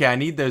 Okay, I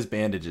need those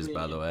bandages,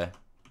 by the way.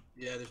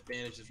 Yeah, there's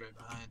bandages right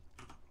behind.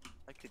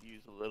 I could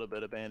use a little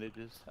bit of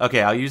bandages.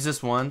 Okay, I'll use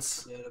this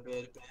once, A little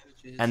bit of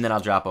bandages. and then I'll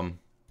drop them.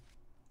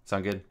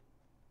 Sound good?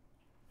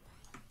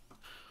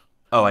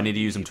 Oh, I need to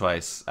use them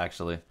twice,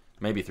 actually.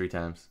 Maybe 3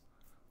 times.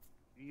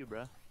 You,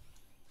 bruh.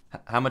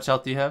 How much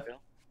health do you have?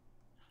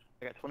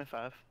 I got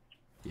 25.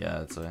 Yeah,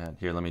 that's what I had.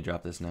 Here, let me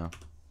drop this now.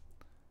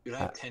 Dude, I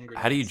have 10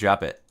 grenades. How do you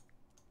drop it?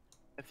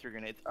 That's 3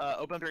 grenades.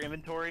 Open up your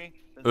inventory.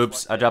 then Oops,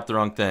 select I it. dropped the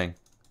wrong thing.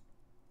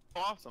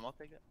 Awesome, I'll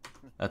take it.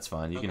 That's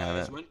fine, you Oh, can have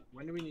guys, it.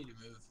 When do we need to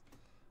move?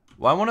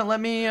 Why won't it let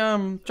me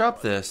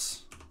drop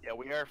this? Yeah,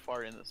 we are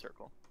far in the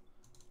circle.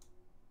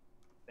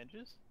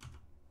 Benches?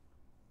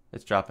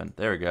 It's dropping.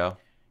 There we go.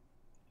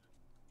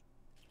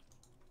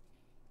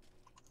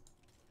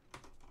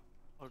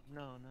 Oh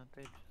no, not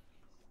benches.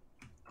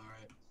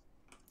 Alright.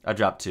 I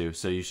dropped 2,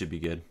 so you should be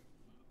good.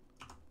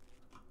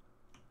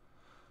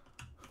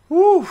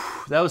 Woo,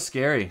 that was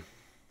scary.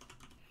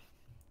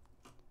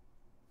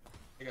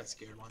 I got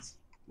scared once.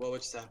 Well,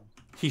 what just happened?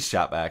 He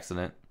shot by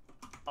accident.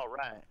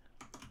 Alright.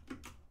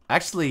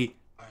 Actually,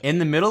 Alright. in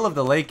the middle of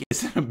the lake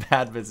is in a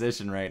bad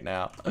position right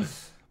now.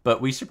 But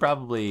we should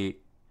probably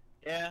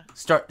Yeah.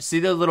 start.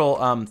 See the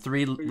little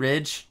 3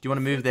 ridge? Do you want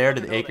to move there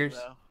to the Building, acres?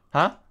 though.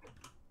 Huh?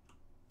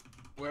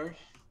 Where? Did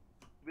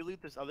we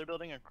loot this other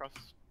building across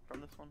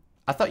from this one?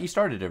 I thought you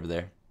started over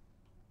there.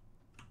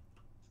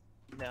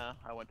 No,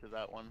 I went to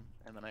that one,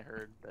 and then I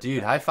heard that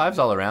Dude, high fives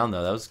all around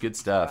though. That was good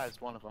stuff.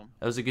 Guy's one of them.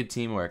 That was a good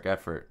teamwork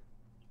effort.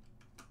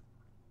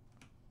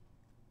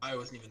 I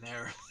wasn't even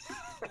there.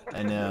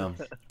 I know.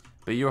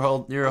 But you were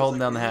holding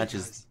down the "Where are you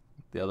hatches guys?"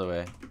 the other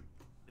way.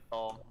 It's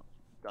all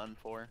done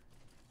for.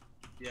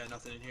 Yeah,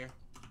 nothing in here.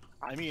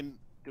 I mean,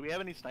 do we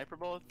have any sniper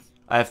bullets?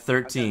 I have I've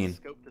got 13. a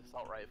scoped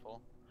assault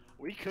rifle.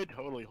 We could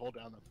totally hold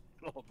down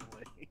the middle of the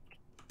lake.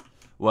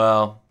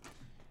 Well,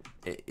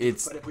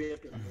 it's But if we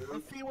have to move,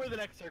 Let's see where the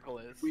next circle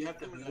is. if we have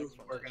to See where the move, next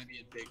one we're is. gonna be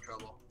in big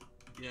trouble.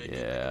 You know,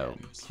 Yeah, huge we're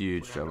gonna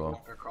have to trouble.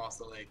 walk across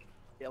the lake.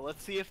 Yeah,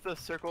 let's see if the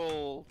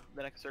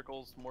next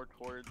circle's more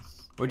towards.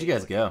 Where'd you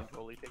guys we go? can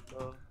totally take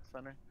the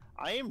center.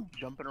 I am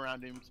jumping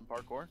around doing some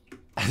parkour.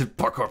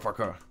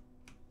 parkour.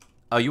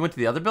 Oh, you went to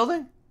the other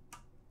building?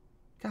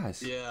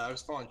 Guys. Yeah, I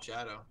was following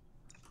Shadow.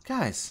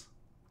 Guys.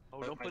 Oh,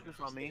 That don't might put be this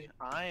on me. mistake.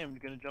 I am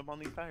gonna jump on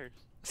these tires.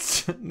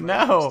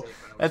 No.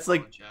 That's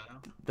like Following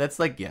Shadow. that's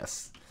like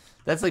yes.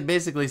 That's like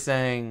basically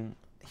saying,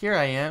 "Here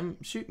I am,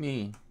 shoot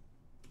me."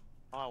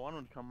 Oh, I want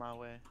him to come my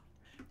way.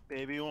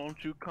 Baby,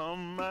 won't you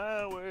come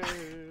my way?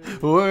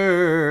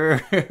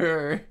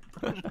 Word.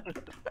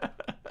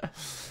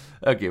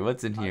 Okay,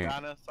 what's in I here?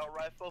 got an assault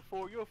rifle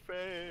for your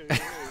face.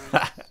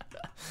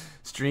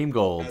 Stream Guys,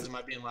 gold. am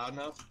I being loud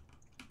enough?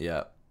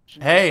 Yeah.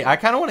 Hey, I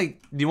kind of want to.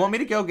 Do you want me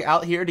to go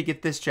out here to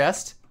get this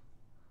chest?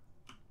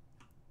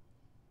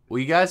 Will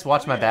you guys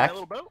watch my back?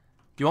 Little boat.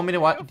 Do you want me to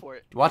Yeah, go for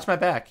it. watch my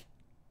back?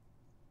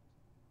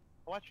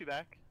 I'll watch you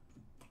back.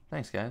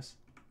 Thanks, guys.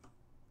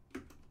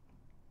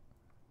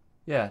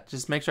 Yeah,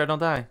 just make sure I don't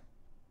die.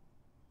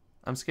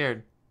 I'm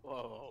scared.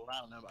 Whoa, I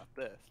don't know about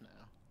this now.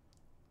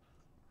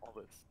 All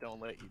this don't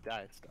let you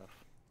die stuff.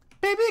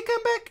 Baby,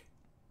 come back.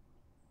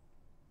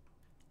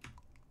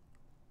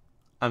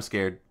 I'm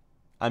scared.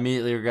 I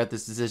immediately regret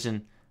this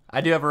decision.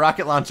 I do have a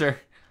rocket launcher.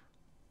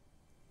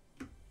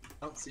 I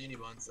don't see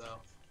anyone, so.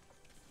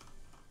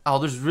 Oh,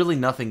 there's really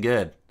nothing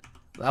good.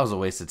 That was a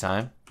waste of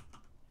time.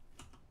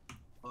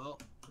 Well,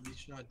 at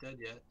least you're not dead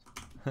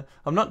yet.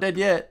 I'm not dead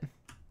yet.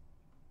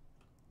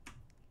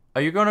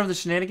 Are you going over to the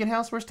shenanigan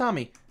house? Where's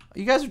Tommy?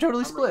 You guys are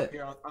totally split.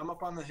 I'm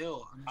up on the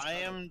hill. I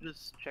am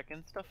just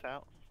checking stuff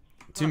out.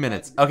 2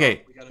 minutes.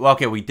 Okay. Well,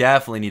 okay, we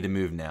definitely need to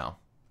move now.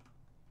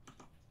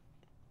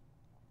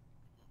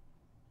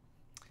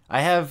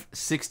 I have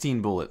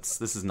 16 bullets.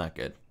 This is not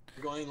good.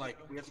 We're going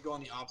we have to go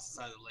on the opposite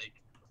side of the lake,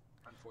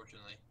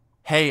 unfortunately.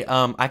 Hey,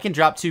 I can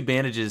drop 2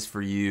 bandages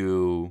for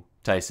you,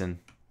 Tyson.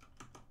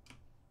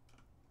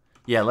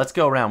 Yeah, let's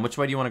go around. Which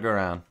way do you want to go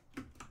around?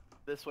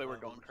 This way we're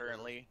going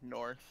currently,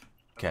 north.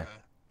 Okay.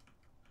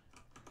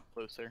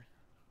 Closer.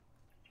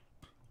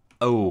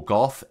 Oh,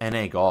 golf.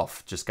 NA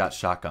golf just got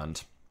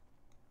shotgunned.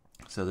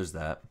 So there's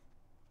that.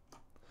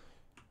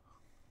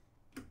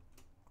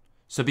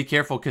 So be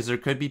careful because there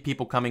could be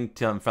people coming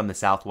from the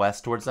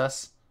southwest towards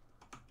us.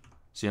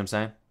 See what I'm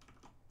saying?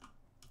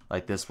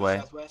 Like this way.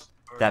 Southwest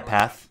or That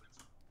path. northwest?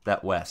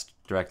 That west.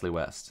 Directly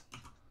west.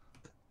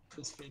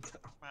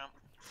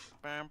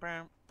 Bam,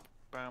 bam,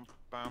 bam,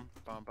 bam,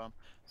 bam, bam.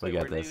 So We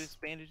got where do you this. use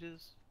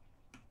bandages?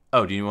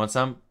 Oh, do you want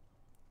some?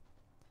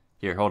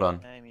 Here, hold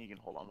on. I mean, you can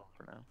hold on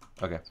for now.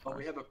 Okay. Well,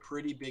 we have a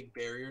pretty big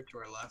barrier to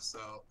our left, so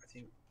I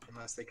think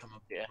unless they come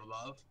up from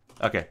above.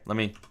 Okay, let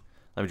me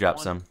drop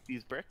Want some.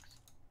 These bricks?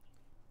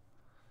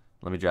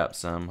 Let me drop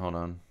some. Hold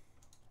on.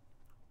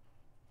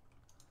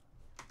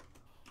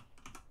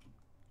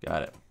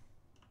 Got it.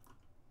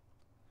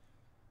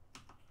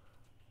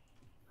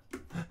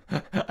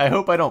 I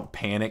hope I don't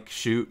panic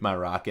shoot my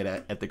rocket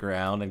at the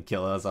ground and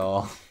kill us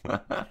all.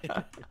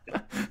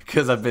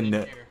 Because I've been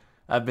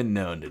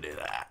known to do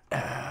that.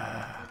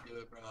 Don't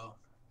do it, bro.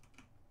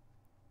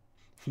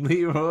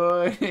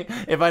 Leroy,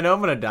 if I know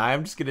I'm gonna die,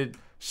 I'm just gonna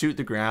shoot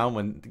the ground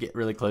when get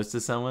really close to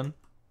someone.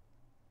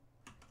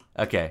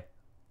 Okay.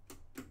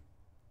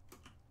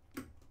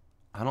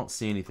 I don't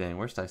see anything.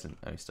 Where's Tyson?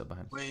 Oh, he's still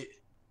behind. Wait.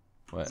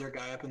 What? Is there a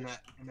guy up in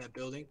that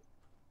building?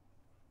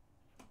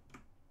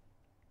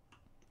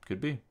 Could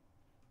be.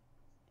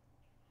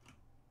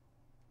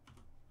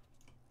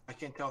 I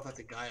can't tell if that's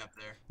a guy up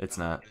there. It's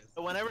I don't know not. if it is.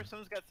 But whenever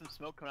someone's got some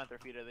smoke coming out their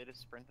feet, are they just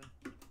sprinting?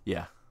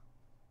 Yeah.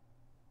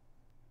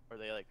 Or are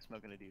they like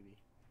smoking a doobie?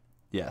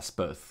 Yes,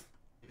 both.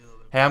 Maybe a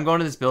little bit. Hey, I'm going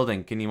to this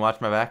building. Can you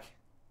watch my back?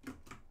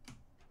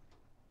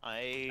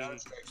 I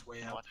Counter-Strike's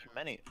way am out watching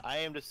many. I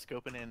am just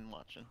scoping in and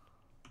watching.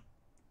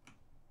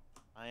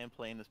 I am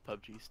playing this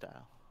PUBG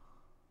style.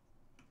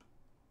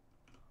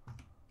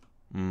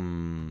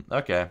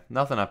 Okay.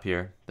 Nothing up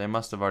here. They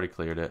must have already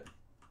cleared it.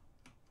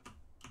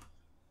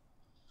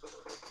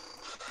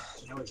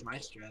 That was my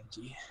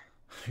strategy.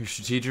 Your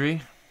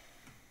strategy?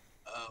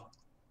 Oh.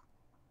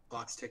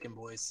 Clock's ticking,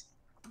 boys.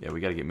 Yeah, we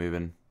gotta get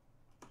moving.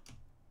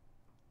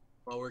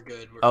 Well, we're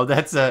good. Oh,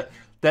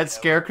 that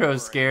scarecrow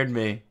scared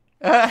me.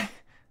 Yeah,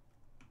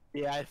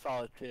 I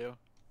saw it too.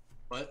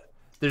 What?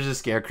 There's a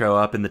scarecrow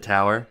up in the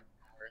tower.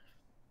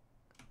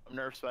 I'm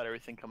nervous about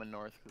everything coming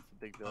north because it's a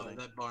big Oh, building.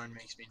 that barn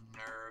makes me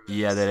nervous.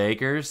 Yeah, that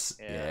acres.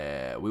 Yeah.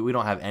 Yeah, we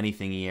don't have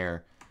anything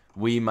here.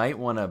 We might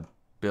want to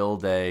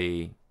build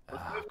a.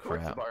 Let's move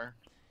towards the Crap. bar.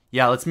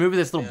 Yeah, let's move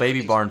this little Yeah, I baby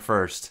think so. barn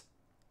first.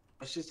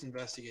 Let's just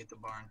investigate the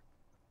barn.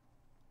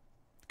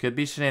 Could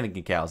be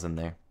shenanigan cows in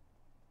there.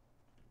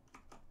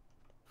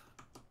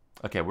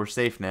 Okay, we're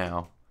safe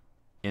now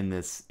in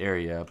this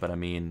area, but I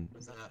mean,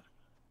 What's that?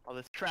 Oh,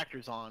 this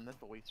tractor's on.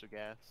 That's a waste of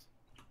gas.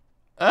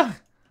 well,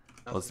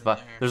 Nothing in there.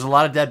 there's a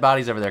lot of dead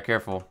bodies over there.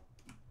 Careful.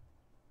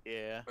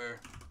 Yeah. Where?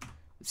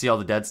 See all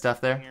the dead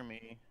stuff there? Hear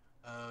me.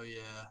 Oh, yeah.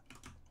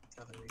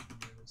 Definitely makes me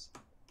nervous.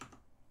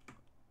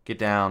 Get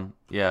down.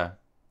 Yeah.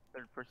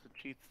 Third person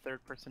cheats.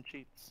 Third person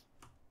cheats.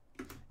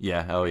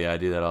 Yeah. Oh, yeah. I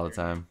do that all the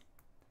time.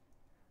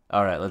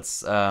 All right.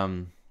 Let's. I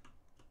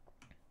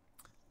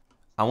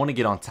want to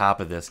get on top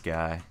of this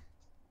guy.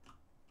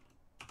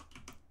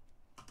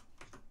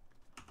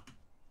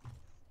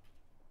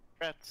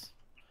 Strats.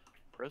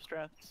 Pro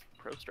strats.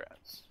 Pro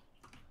strats.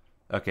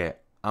 Okay.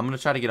 I'm gonna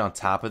try to get on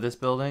top of this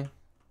building.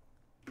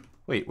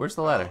 Wait, where's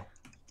the ladder?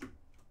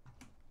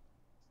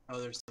 Oh,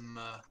 there's some,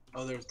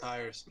 there's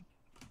tires.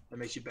 That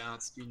makes you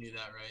bounce. You knew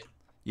that, right?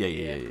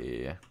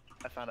 Yeah.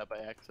 I found out by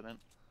accident.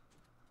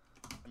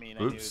 I mean,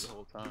 I knew Oops. the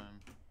whole time.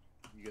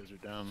 You guys are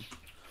dumb.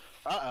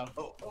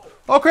 Uh-oh.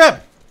 Oh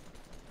crap!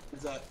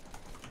 Who's that?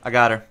 I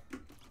got her.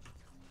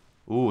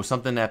 Ooh,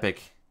 something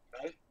epic.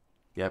 Got it?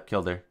 Yep,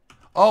 killed her.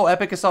 Oh,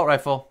 epic assault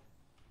rifle.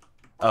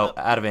 Oh,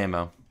 out of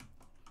ammo.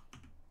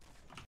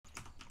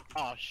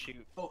 Oh,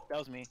 shoot. Oh, that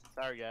was me.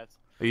 Sorry, guys.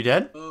 Are you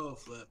dead? Oh,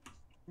 flip.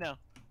 No,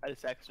 I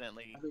just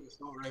accidentally I think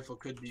assault rifle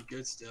could be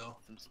good still.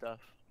 some stuff.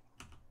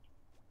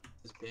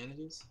 Just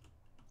bandages?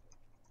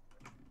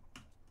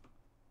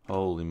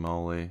 Holy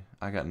moly.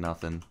 I got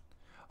nothing.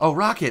 Oh,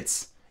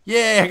 rockets!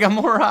 Yay, I got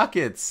more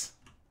rockets!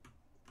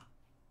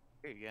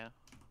 There you go.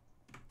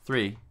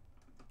 3.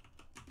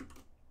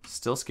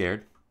 Still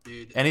scared.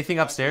 Dude. Anything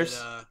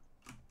upstairs?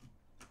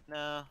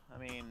 No, I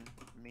mean,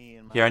 me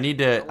and my... Here, I need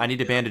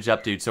to bandage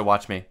up, dude, so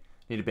watch me.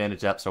 Need to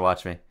bandage up, so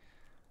watch me.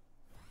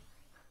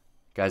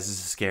 Guys, this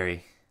is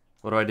scary.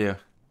 What do I do?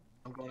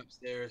 I'm going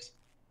upstairs.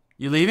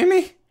 You leaving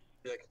me?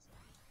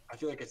 I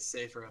feel like it's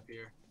safer up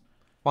here.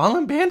 While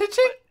I'm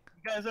bandaging?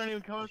 You guys aren't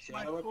even coming to my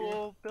Shadow up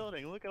cool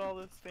building. Look at all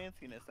this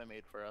fanciness I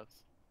made for us.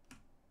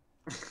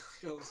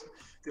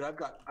 Dude, I've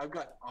got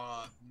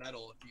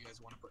metal if you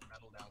guys want to put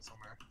metal down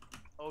somewhere.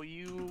 Oh,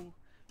 you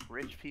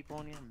rich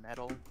people in your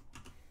metal.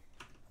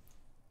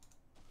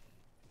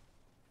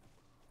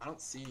 I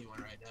don't see anyone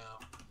right now.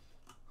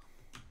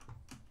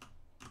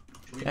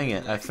 Dang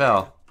it, I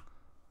fell.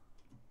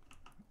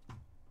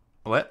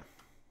 What?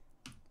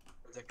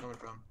 Where's that coming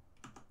from?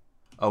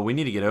 Oh, we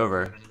need to get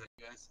over. Is that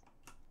you guys?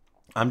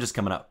 I'm just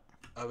coming up.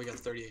 Oh, we got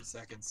 38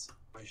 seconds.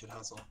 I should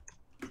hustle.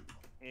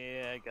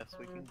 Yeah, I guess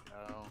we can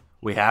go.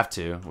 We have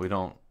to. We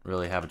don't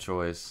really have a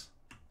choice.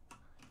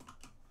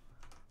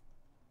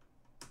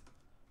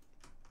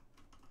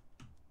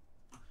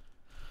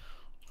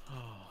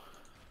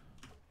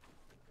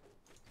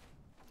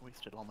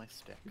 Wasted all my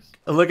sticks.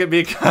 Look at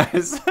me,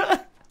 guys.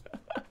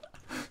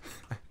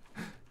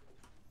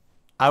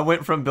 I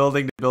went from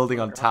building to building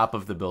on top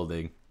of the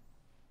building.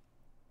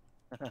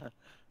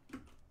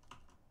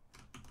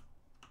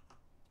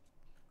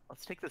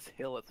 Let's take this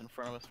hill that's in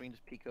front of us. We can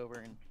just peek over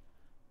and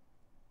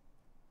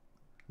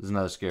There's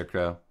another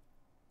scarecrow.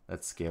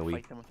 That's scary.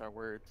 fight them with our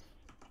words.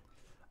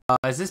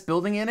 Is this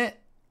building in it?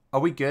 Are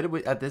we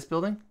good at this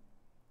building?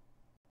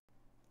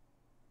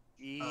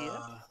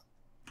 Yeah.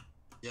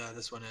 Yeah,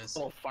 this one is.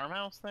 Little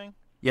farmhouse thing?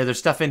 Yeah, there's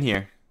stuff in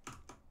here.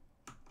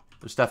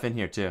 There's stuff in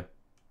here, too.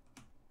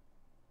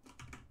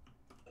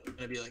 It's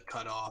gonna be like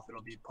cut off.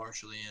 It'll be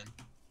partially in.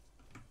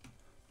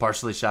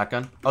 Partially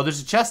shotgun. Oh,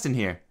 there's a chest in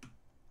here.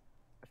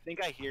 I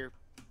think I hear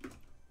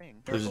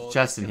thing. There's a Careful,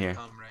 chest it's in gonna here.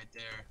 Come right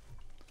there.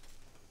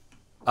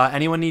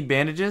 Anyone need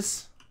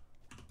bandages?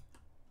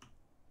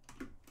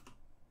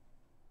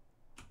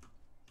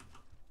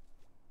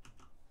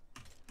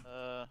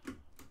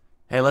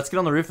 Hey, let's get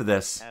on the roof of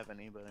this. Have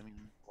any, but I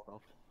mean,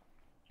 well.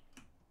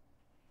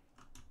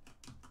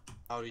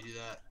 How do you do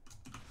that?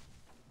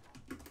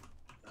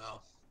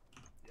 Oh,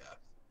 yeah.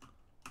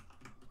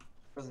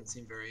 Doesn't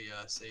seem very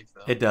safe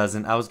though. It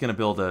doesn't. I was gonna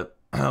build a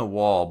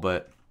wall,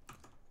 but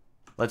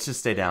let's just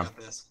stay I down. got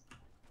this.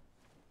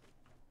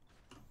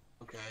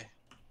 Okay.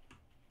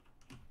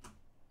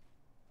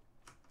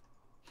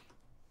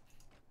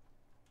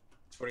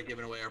 Sort of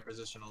giving away our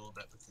position a little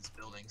bit with these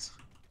buildings.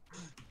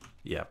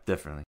 Yeah,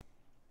 definitely.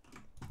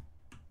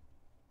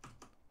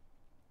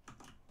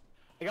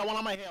 I got one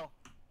on my hill.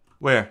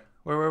 Where?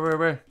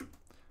 Where?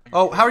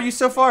 Oh, how are you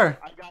so far?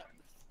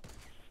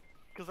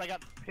 Because I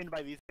got pinned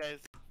by these guys.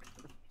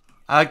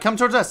 Come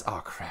towards us. Oh,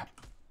 crap.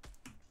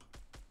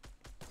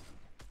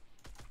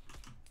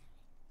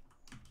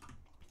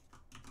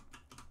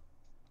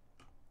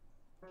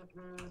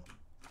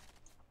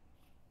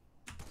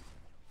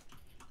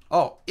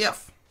 Oh,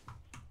 if.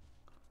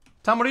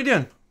 Tom, what are you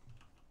doing?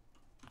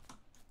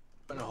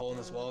 Putting a hole in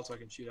this wall so I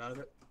can shoot out of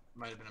it.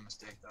 Might have been a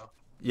mistake though.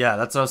 Yeah,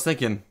 that's what I was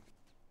thinking.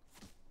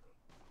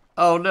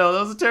 Oh no,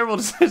 that was a terrible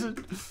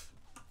decision.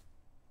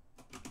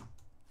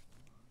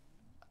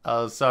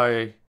 Oh,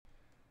 sorry,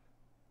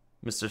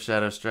 Mr.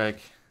 Shadow Strike.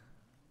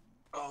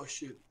 Oh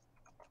shoot.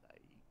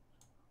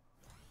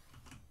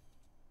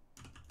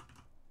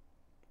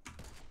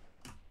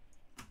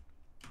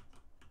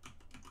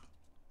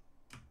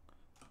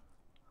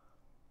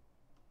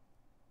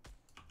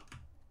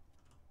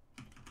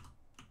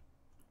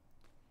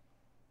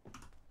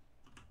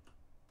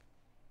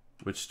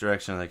 Which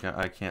direction are they going?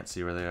 I can't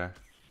see where they are.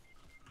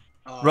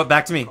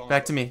 Back to me.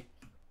 Back to me.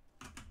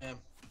 Damn.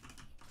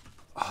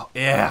 Oh,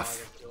 yeah.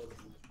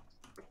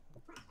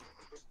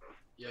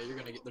 Yeah, you're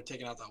gonna get. They're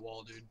taking out that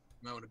wall, dude. You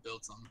might want to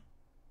build something.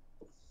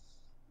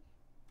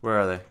 Where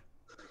are they?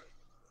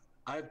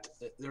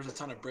 There's a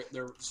ton of brick.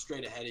 They're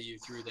straight ahead of you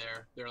through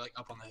there. They're like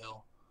up on the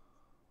hill.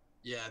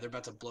 Yeah, they're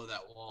about to blow that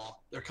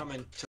wall. They're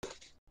coming to.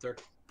 They're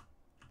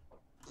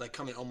like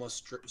coming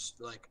almost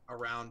like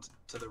around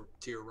to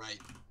your right.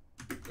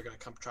 They're gonna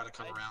try to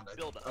come around.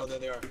 Oh, there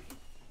they are. Did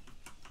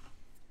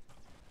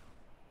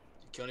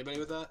you kill anybody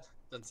with that?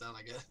 Doesn't sound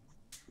like it.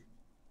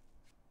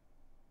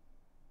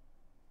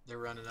 They're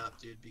running up,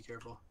 dude. Be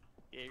careful.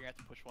 Yeah, you're gonna have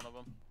to push one of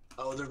them.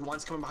 Oh, there's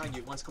one's coming behind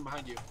you. One's coming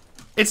behind you.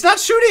 It's not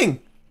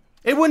shooting.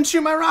 It wouldn't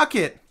shoot my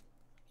rocket.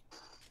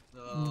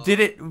 No.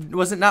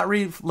 Was it not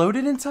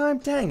reloaded in time?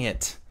 Dang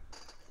it.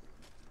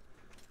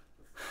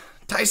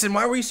 Tyson,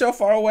 why were you so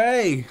far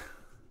away?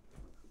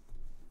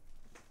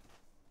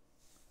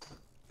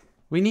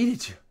 We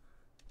needed you.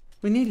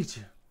 We needed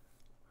you.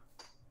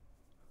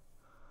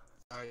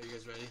 Alright, you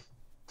guys ready?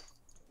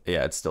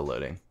 Yeah, it's still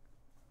loading.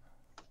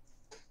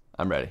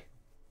 I'm ready.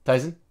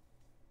 Tyson?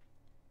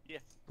 Yeah.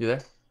 You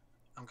there?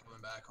 I'm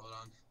coming back. Hold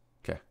on.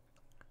 Okay.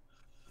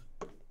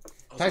 I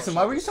was Tyson, also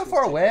why were you so supposed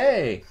far to-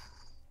 away?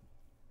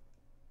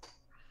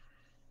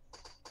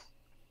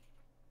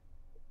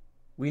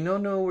 We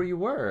don't know where you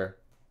were.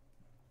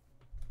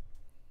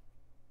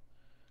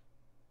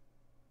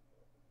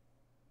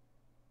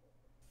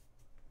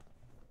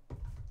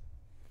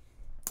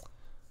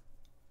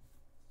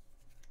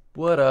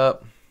 What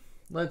up?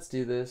 Let's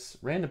do this.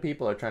 Random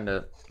people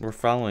were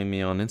following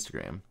me on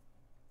Instagram.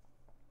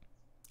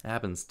 It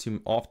happens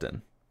too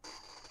often.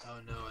 Oh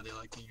no, are they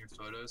liking your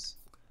photos?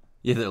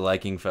 Yeah, they're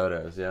liking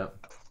photos, yeah.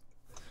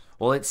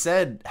 Well, it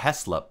said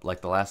Heslop,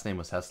 like the last name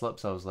was Heslop,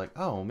 so I was like,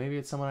 oh, maybe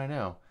it's someone I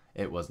know.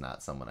 It was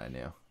not someone I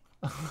knew.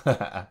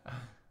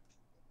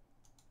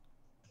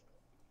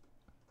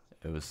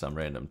 It was some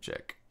random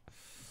chick.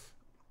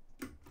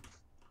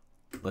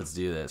 Let's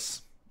do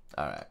this.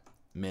 All right,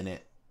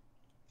 minute.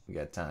 We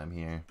got time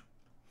here.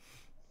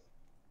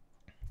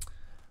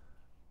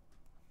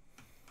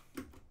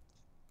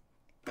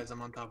 Guys,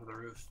 I'm on top of the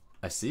roof.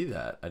 I see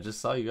that. I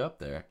just saw you up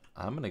there.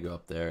 I'm gonna go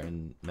up there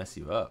and mess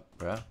you up,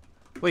 bro.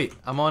 Wait,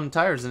 I'm on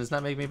tires and it's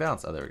not making me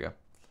bounce. Oh, there we go.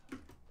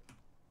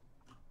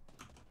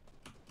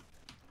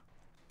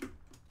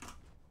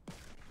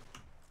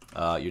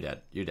 You're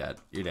dead. You're dead.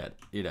 You're dead.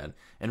 You're dead.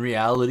 In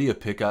reality, a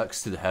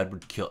pickaxe to the head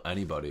would kill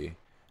anybody.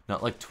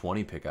 Not like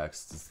 20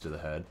 pickaxes to the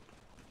head.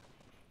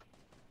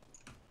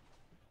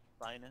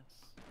 Linus,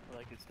 I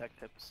like his tech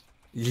tips.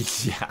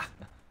 Yeah.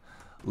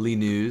 Lee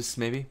News,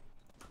 maybe?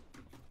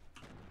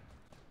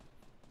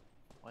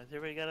 Why's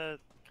everybody gotta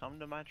come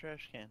to my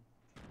trash can?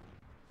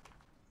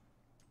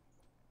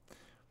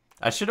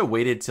 I should have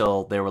waited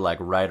till they were like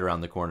right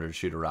around the corner to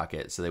shoot a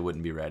rocket so they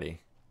wouldn't be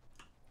ready.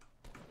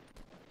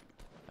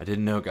 I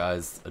didn't know,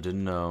 guys. I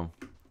didn't know.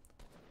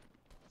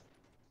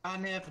 I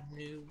never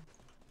knew.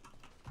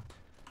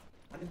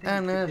 I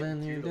never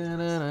knew.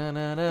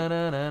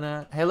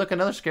 Da-na-na-na-na-na-na. Hey, look,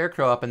 another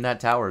scarecrow up in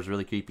that tower is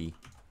really creepy.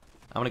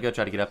 I'm gonna go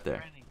try to get up there.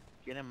 Brandon,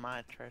 get in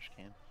my trash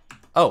can.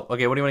 Oh,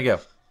 okay. Where do you want to go?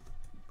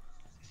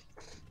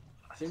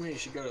 I think we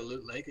should go to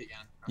Loot Lake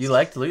again. You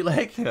liked Loot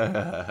Lake?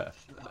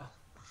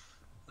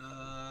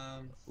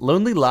 Um,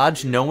 Lonely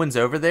Lodge, no one's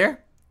over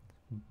there.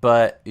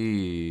 But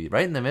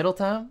right in the middle,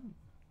 Tom?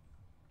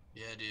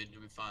 yeah, dude,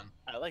 it'll be fun.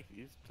 I like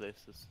these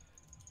places.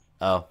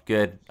 Oh,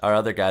 good. Our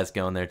other guy's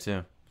going there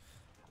too.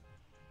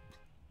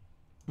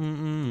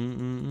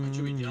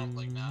 Should we jump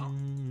like now?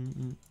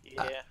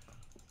 Yeah.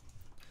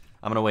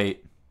 I'm gonna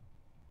wait.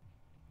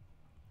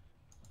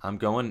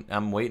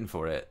 I'm waiting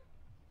for it.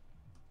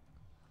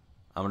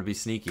 I'm gonna be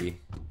sneaky.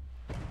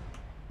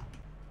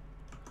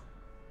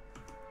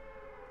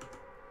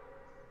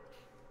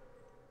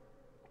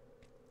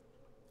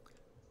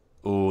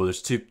 Oh,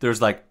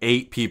 there's like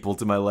 8 people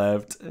to my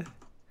left.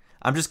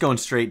 I'm just going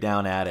straight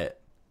down at it.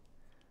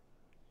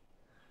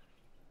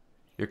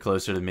 You're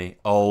closer to me.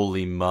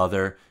 Holy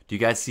mother. Do you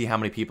guys see how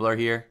many people are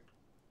here?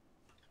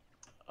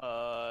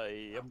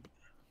 Yep.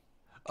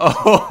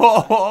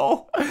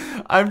 Oh,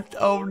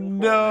 oh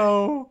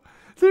no.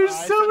 There's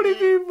so many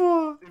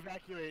people.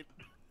 Evacuate.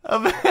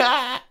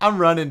 I'm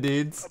running,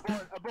 dudes.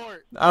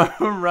 Abort.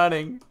 I'm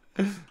running.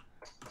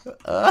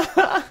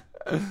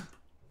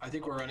 I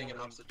think we're running in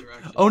opposite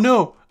directions. Oh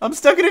no, I'm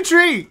stuck in a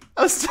tree.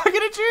 I'm stuck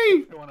in a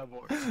tree. Don't wanna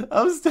abort.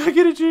 I'm stuck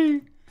in a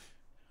tree.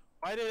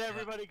 Why did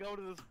everybody go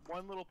to this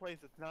one little place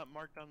that's not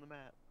marked on the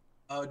map?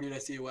 Oh, dude, I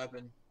see a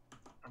weapon.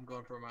 I'm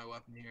going for my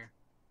weapon here.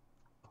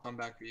 I'll come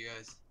back for you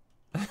guys.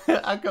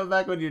 I'll come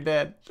back when you're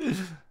dead. 9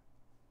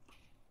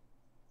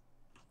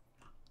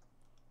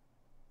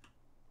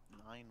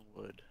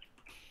 wood.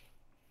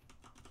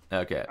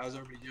 Okay. How's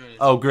everybody doing?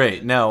 Oh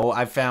great. No,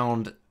 I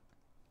found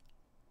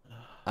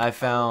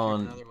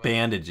another way.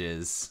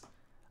 bandages.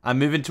 I'm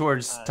moving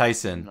towards I'm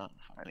Tyson. not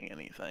finding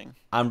anything.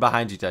 I'm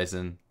behind you,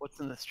 Tyson. What's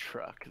in this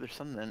truck? There's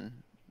something.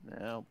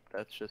 No,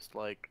 that's just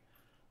like.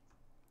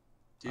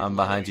 Dude, I'm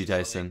light behind up you,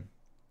 something. Tyson.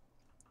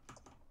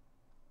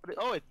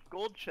 Oh, it's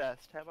gold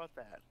chest. How about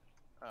that?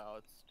 Oh,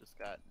 it's just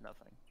got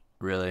nothing.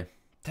 Really?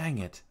 Dang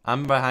it.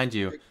 I'm behind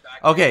you. Quick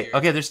back Okay, here.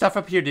 okay, there's stuff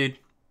up here, dude.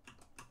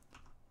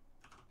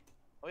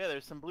 Oh yeah,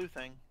 there's some blue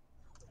thing.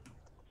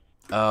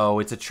 Oh,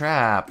 it's a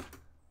trap.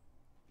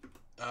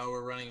 Oh,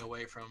 we're running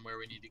away from where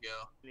we need to go.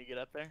 Can you get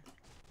up there?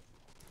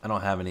 I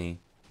don't have any Guys,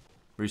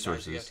 you have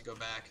resources. to go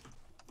back.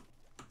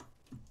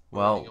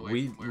 Well, running away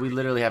we from where we we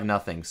literally have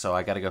nothing, so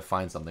I gotta go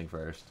find something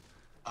first.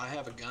 I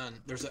have a gun.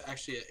 There's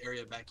actually an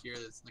area back here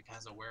that's like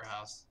has a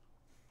warehouse.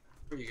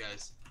 Where are you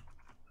guys?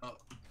 Oh,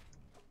 you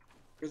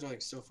guys are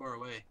like so far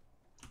away.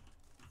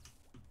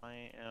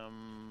 I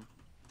am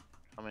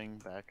coming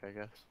back, I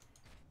guess.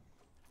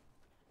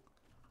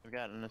 I've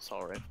got an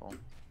assault rifle.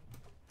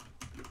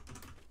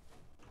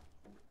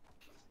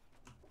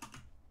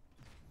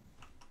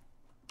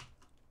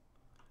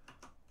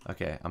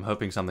 Okay, I'm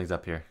hoping something's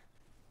up here.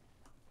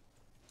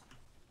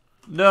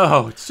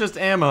 No, it's just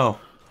ammo.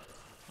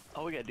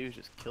 All we gotta do is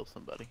just kill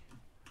somebody.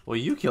 Well,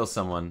 you kill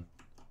someone.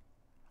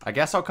 I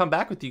guess I'll come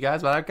back with you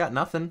guys, but I've got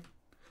nothing.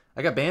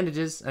 I got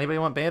bandages. Anybody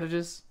want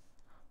bandages?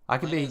 I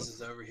can be. This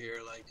is over here,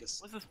 like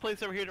just. What's this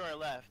place over here to our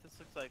left? This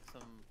looks like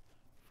some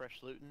fresh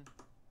looting.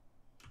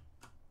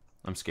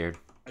 I'm scared.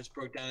 I just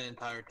broke down an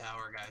entire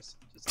tower, guys.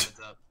 Just heads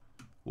up.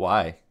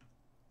 Why?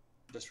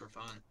 Just for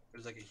fun.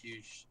 There's like a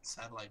huge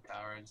satellite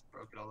tower. I just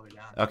broke it all the way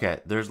down. Okay,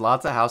 there's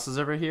lots of houses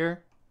over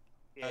here.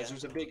 Yeah, Guys,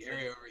 there's a big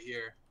area over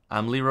here.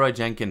 I'm Leroy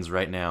Jenkins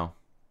right now.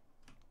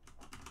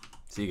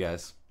 See you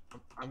guys.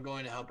 I'm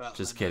going to help out.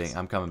 Just Linda's. kidding.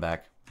 I'm coming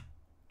back.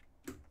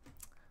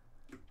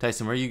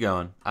 Tyson, where are you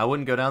going? I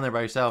wouldn't go down there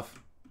by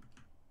yourself.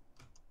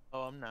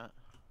 Oh, I'm not.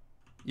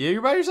 Yeah,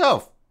 you're by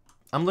yourself.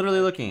 I'm literally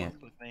looking at.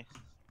 With me.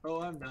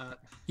 Oh, I'm not.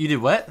 You did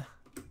what?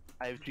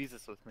 I have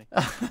Jesus with me.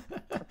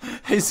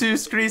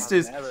 Jesus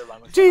Christus. I'm never by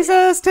myself.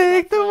 Jesus,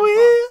 take the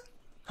wheel.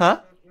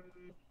 Huh?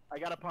 I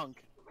got a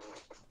punk.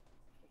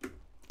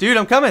 Dude,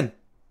 I'm coming.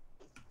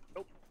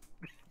 Do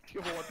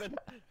you have a weapon?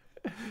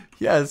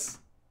 Yes.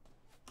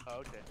 Oh,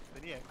 okay.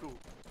 Then yeah, cool.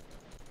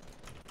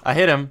 I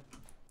hit him.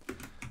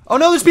 Oh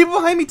no, there's people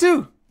behind me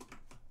too.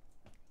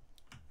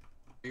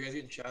 Are you guys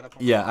getting shot up?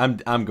 Yeah,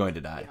 I'm going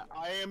to die. Yeah,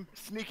 I am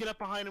sneaking up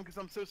behind him because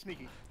I'm so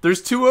sneaky.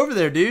 There's two over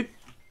there, dude.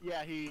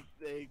 Yeah,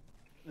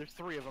 there's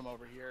 3 of them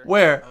over here.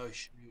 Where? Oh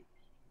shoot.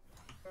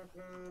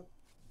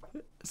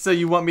 So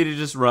you want me to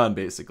just run,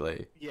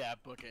 basically? Yeah,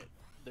 book it.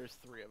 There's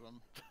 3 of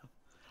them.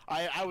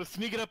 I was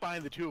sneaking up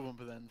behind the 2 of them,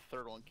 but then the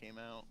 3rd one came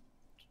out.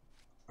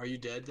 Are you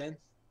dead then?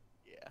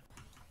 Yeah.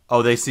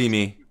 Oh, they see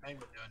me.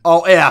 Penguin doing?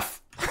 Oh,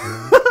 F.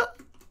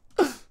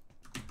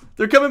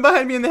 They're coming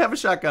behind me and they have a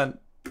shotgun.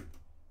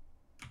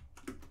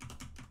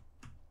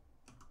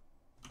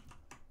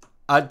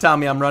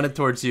 Tommy, I'm running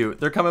towards you.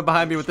 They're coming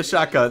behind me with a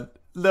shotgun.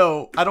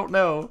 No, I don't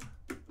know.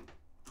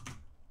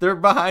 They're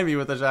behind me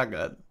with a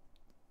shotgun.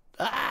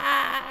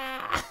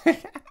 Ah!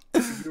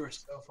 You were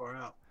so far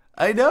out.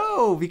 I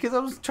know, because I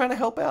was trying to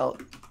help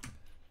out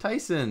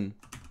Tyson.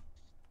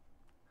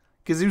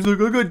 Because he was like,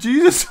 I got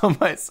Jesus on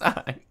my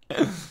side.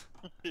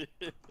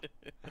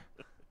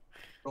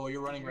 Oh,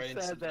 you're running right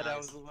into some Sad that I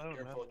guys. was alone.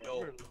 Careful, I Joel.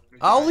 never-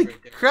 There's Holy guys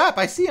right there. crap,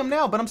 I see him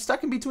now, but I'm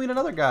stuck in between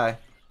another guy.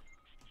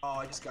 Oh,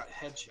 I just got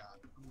headshot.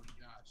 Oh my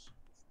gosh.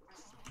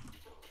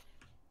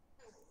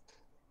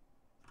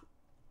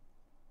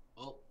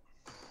 Well,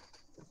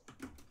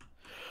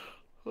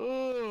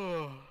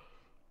 Oh.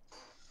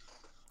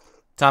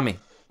 Tommy,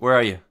 where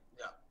are you?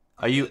 yeah.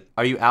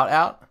 Are you out?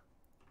 Out.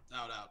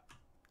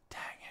 Dang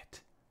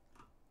it.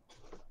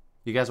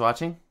 You guys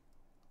watching?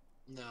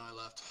 No, I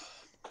left.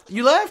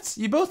 You left?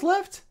 You both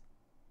left?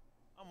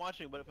 I'm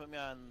watching, but it put me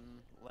on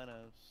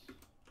Leno's.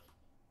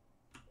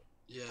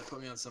 Yeah,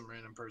 put me on some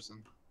random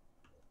person.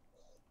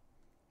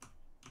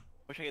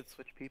 Wish I could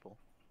switch people.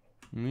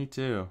 Me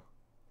too.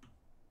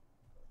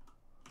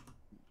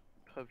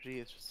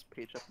 PUBG is just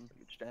page up and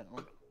page down.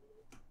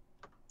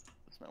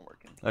 It's not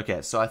working.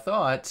 Okay, so I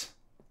thought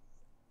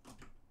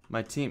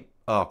my team...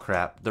 Oh,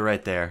 crap. They're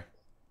right there.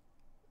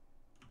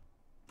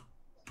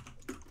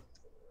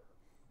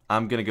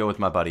 I'm going to go with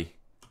my buddy.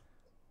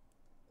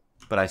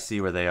 But I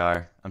see where they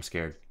are. I'm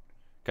scared.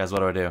 Guys, what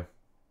do I do?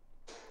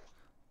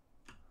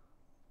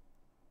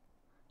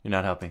 You're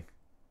not helping.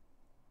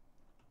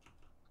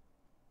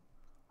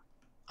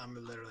 I'm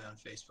literally on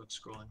Facebook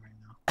scrolling right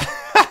now.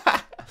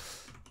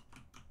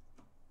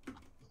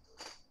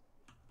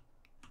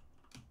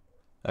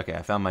 Okay,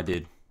 I found my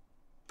dude.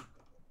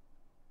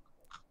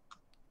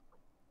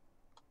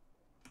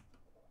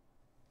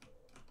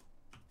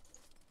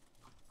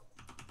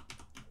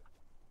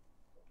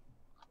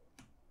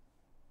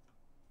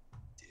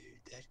 Dude,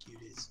 that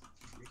dude is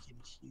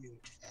freaking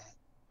huge, fat.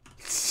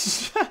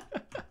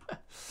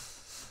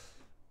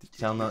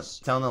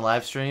 Telling the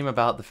live stream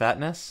about the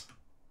fatness?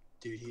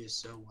 Dude, he is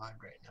so wide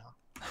right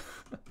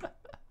now.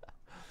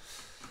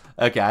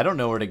 Okay, I don't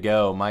know where to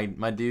go. My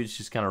dude's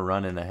just kind of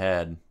running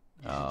ahead.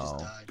 You should just Oh,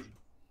 die, dude.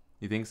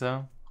 you think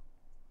so?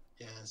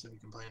 Yeah, so we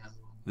can play another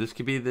one. This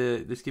could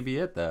be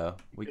it though.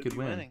 We could be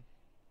win. winning.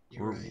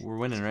 You're right. We're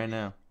winning right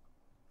now.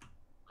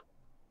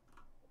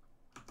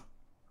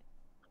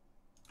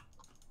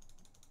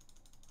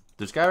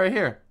 There's a guy right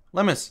here.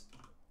 Lemus.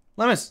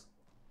 Lemus.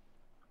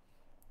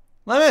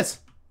 Lemus.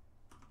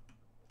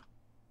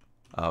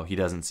 Oh, he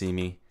doesn't see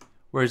me.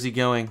 Where's he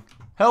going?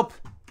 Help.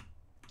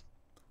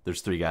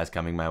 There's 3 guys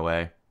coming my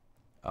way.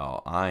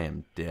 Oh, I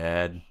am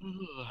dead.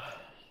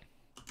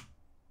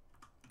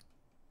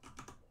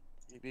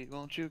 Baby,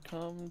 won't you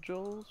come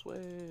Joel's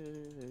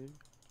way?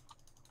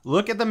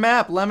 Look at the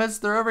map, Lemus.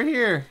 They're over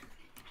here.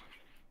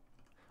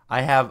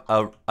 I have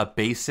a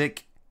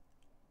basic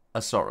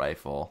assault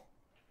rifle.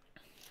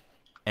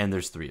 And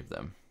there's 3 of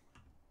them.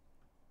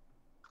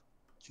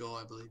 Joel,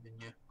 I believe in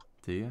you.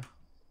 Do you?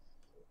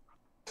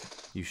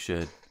 You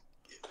should.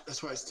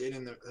 That's why I stayed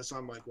in there. That's why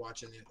I'm like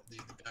watching the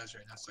guys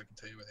right now, so I can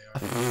tell you where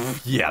they are.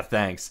 Yeah,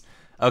 thanks.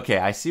 Okay,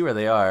 I see where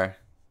they are.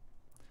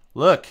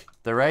 Look,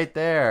 they're right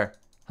there.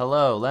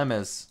 Hello,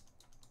 Lemus.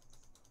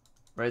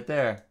 Right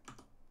there.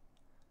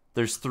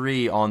 There's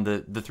 3 on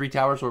the 3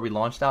 towers where we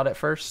launched out at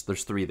first.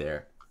 There's 3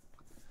 there.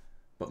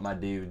 But my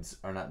dudes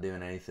are not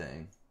doing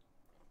anything.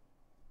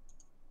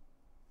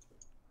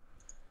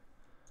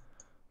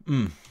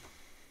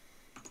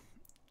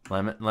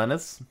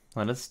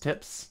 Lennis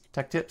tips,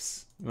 tech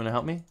tips. You want to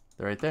help me?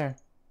 They're right there.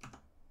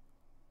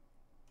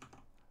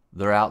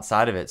 They're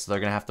outside of it, so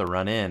they're gonna have to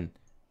run in.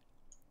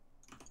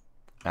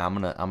 I'm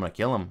gonna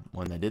kill them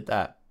when they did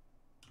that.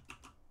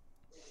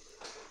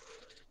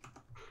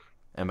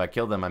 And by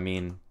kill them, I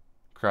mean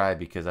cry,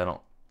 because I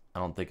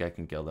don't think I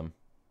can kill them.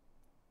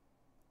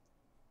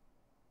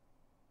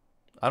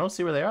 I don't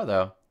see where they are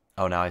though.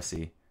 Oh, now I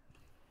see.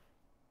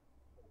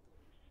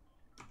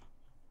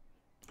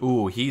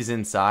 Ooh, he's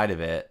inside of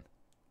it.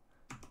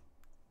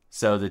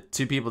 So the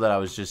 2 people that I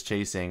was just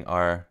chasing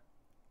are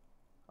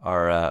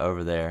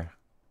over there.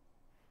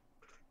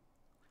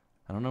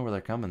 I don't know where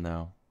they're coming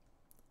though.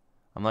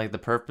 I'm like the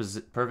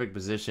perfect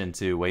position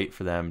to wait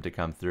for them to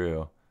come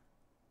through.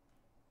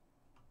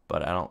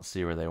 But I don't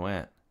see where they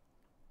went.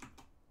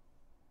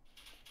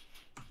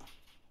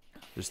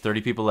 There's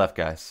 30 people left,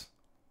 guys.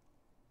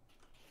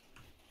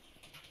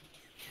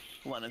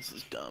 Lennis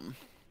is dumb.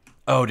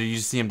 Oh, did you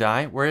see him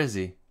die? Where is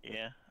he?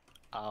 Yeah.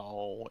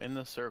 Oh, in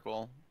the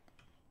circle.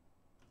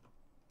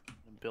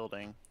 The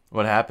building.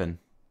 What happened?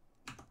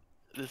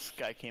 This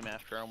guy came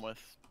after him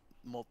with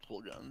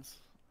multiple guns.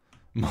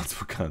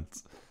 Multiple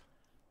guns.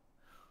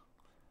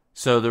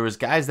 So there was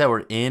guys that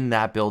were in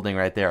that building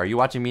right there. Are you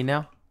watching me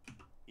now?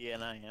 Yeah,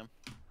 and I am.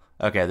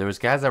 Okay, there was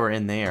guys that were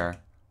in there.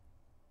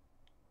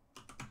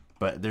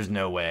 But there's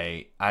no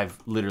way. I've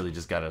literally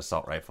just got an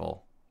assault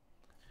rifle.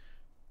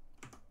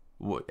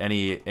 What,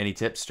 any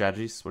tips,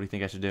 strategies? What do you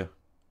think I should do?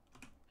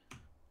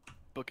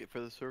 Book it for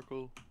the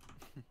circle.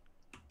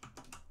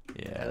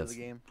 Yeah, Out of the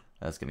game.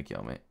 That's gonna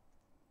kill me.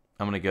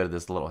 I'm gonna go to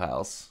this little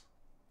house.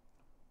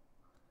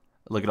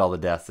 Look at all the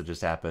deaths that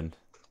just happened.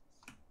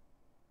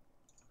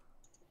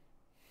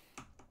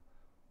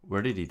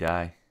 Where did he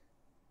die?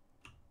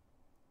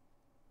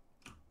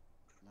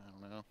 I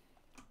don't know.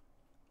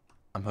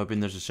 I'm hoping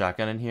there's a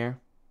shotgun in here.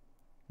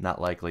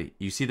 Not likely.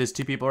 You see those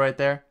 2 people right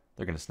there?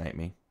 They're gonna snipe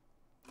me.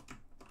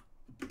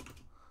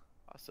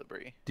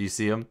 Possibly. Do you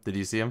see him? Did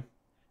you see him?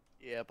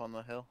 Yeah, up on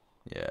the hill.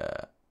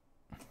 Yeah.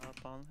 Up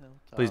on the hill.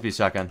 Please be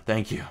shotgun.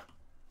 Thank you.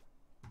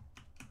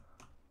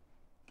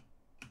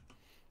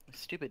 My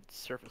stupid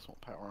surface won't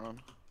power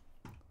on.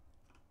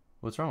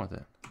 What's wrong with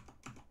it?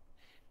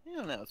 I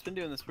don't know. It's been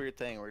doing this weird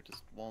thing where it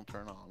just won't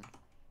turn on.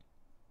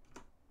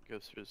 It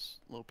goes through this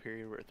little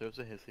period where it throws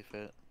a hissy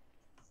fit.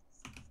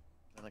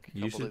 And like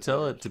You should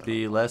tell it to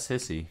be less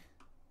hissy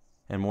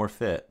and more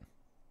fit.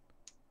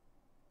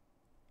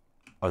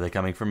 Are they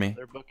coming for me?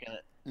 They're booking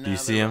it. Do you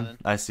see him? Running.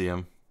 I see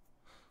him.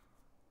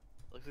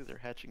 Looks like they're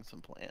hatching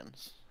some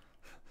plans.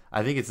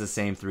 I think it's the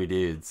same 3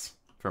 dudes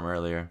from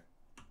earlier.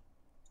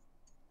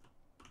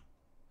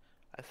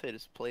 I say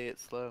just play it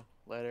slow.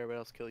 Let everybody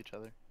else kill each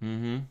other.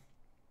 Mm-hmm.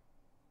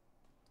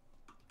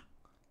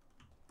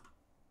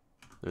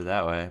 They're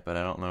that way, but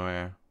I don't know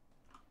where.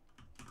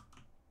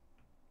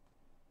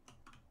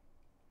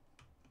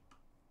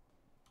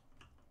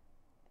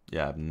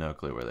 Yeah, I have no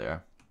clue where they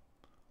are.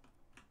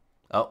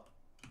 Oh.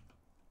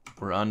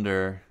 We're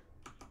under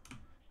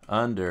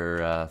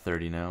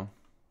 30 now.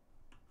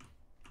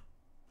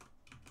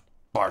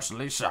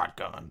 Partially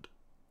shotgunned.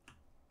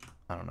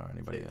 I don't know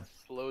anybody. As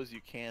slow as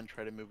you can,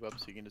 try to move up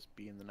so you can just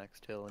be in the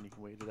next hill and you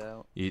can wait it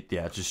out.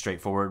 Yeah, just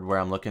straightforward where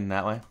I'm looking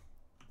that way.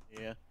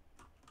 Yeah.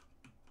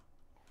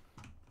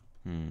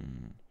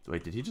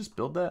 Wait, did he just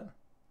build that?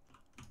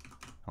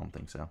 I don't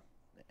think so.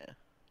 Yeah.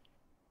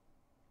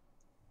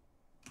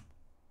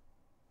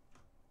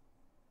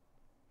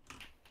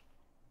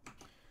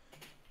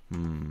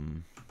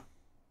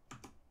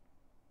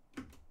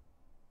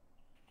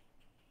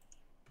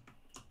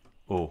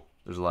 Oh,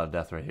 there's a lot of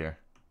death right here.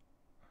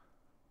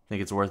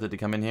 Think it's worth it to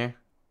come in here?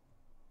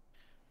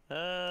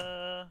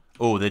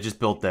 Oh, they just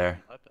built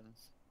there.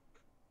 Weapons.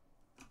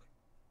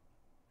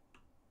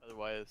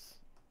 Otherwise,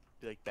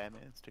 be like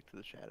Batman, stick to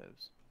the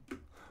shadows.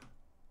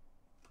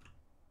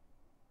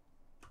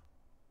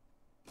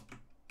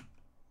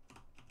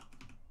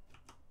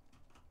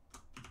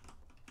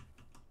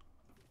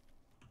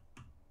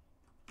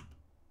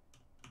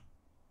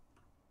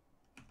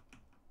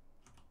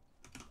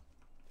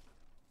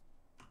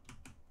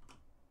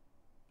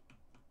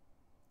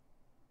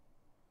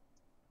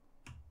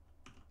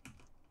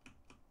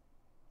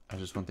 I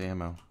just want the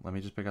ammo. Let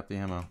me just pick up the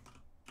ammo.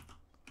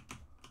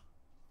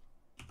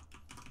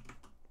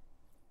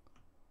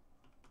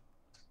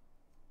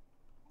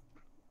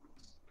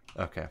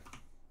 Okay.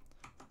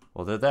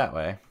 Well, they're that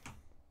way.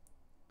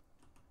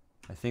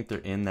 I think they're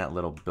in that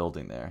little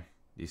building there.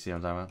 Do you see what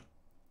I'm talking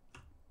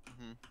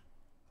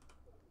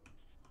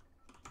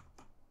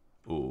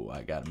about? Ooh,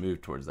 I gotta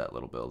move towards that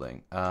little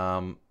building.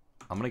 I'm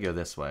gonna go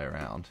this way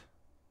around.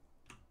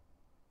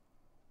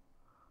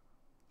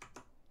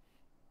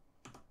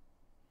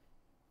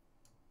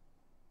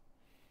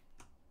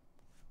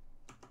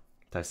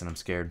 Tyson, I'm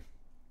scared.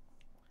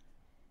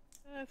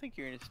 I think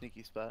you're in a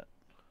sneaky spot.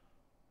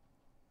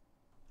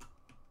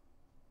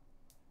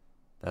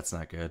 That's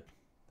not good.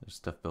 There's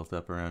stuff built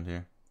up around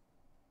here.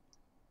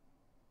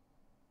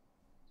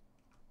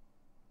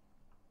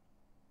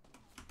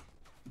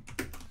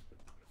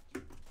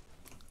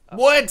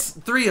 What?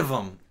 3 of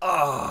them.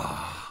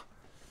 Oh.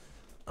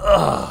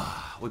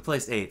 Oh. We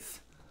placed 8th.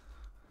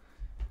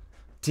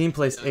 Team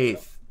placed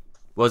 8th.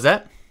 What was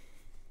that?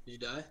 Did you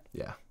die?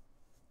 Yeah.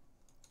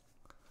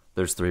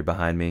 There's 3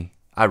 behind me.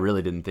 I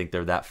really didn't think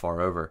they're that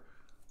far over.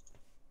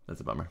 That's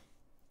a bummer.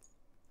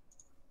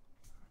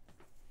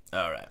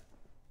 All right.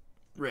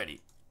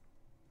 Ready.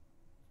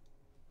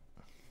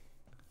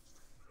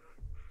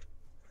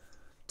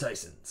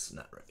 Tison's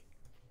not ready.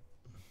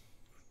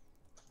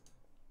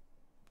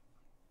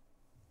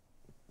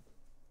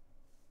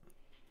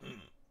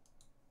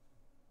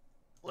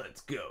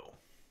 Let's go.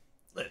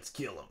 Let's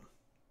kill him.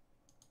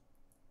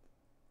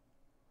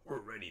 We're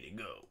ready to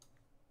go.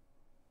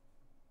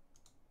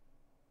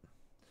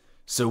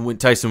 So when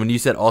Tyson, when you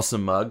said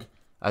awesome mug,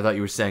 I thought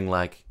you were saying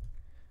like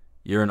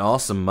you're an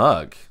awesome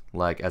mug,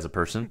 like as a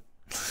person.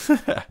 And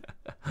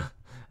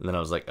then I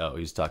was like, oh,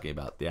 he's talking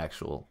about the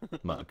actual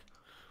mug.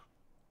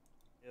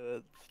 Yeah,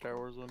 that Star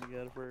Wars one you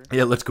got for.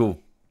 Yeah, let's go.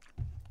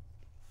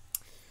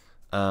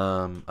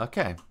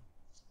 Okay.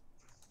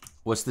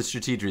 What's the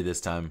strategy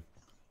this time?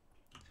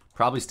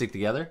 Probably stick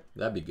together.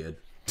 That'd be good.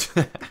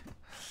 Yeah.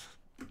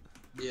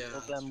 Kill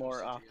them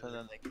more often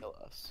than they kill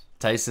us.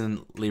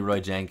 Tyson,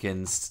 Leroy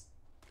Jenkins,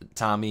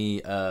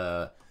 Tommy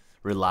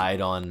relied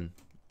on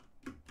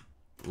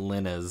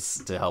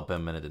Lena's to help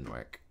him, and it didn't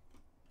work.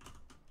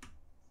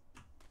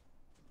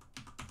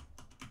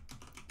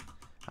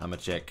 I'm a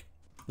chick.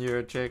 You're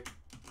a chick.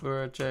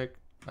 We're a chick.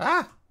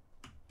 Ah!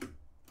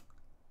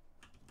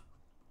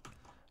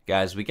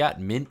 Guys, we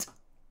got Mint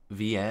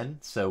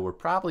VN, so we're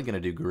probably going to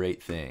do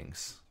great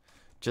things.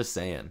 Just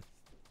saying.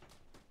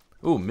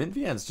 Ooh, Mint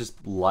VN's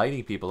just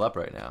lighting people up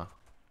right now.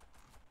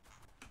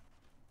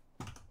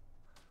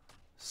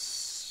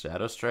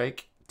 Shadow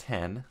Strike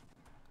 10.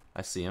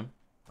 I see him.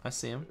 I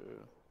see him.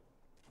 Boo.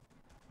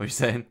 What are you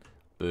saying?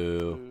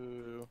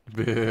 Boo.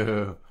 Boo.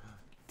 Boo.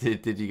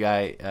 Did you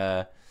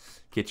guy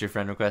get your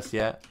friend request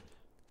yet?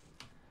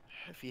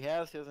 If he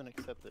has, he hasn't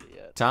accepted it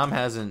yet. Tom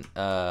hasn't.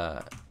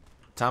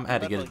 Tom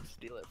had to get. Like,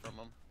 steal it from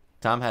him.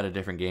 Tom had a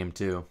different game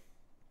too.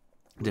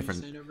 What are you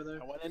saying over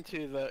there? I went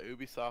into the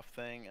Ubisoft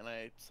thing and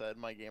I said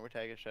my gamer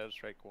tag is Shadow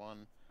Strike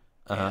 1,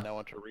 Uh-huh. and I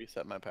want to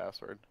reset my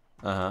password.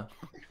 Uh-huh.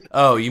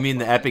 Oh, you mean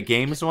the Epic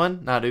Games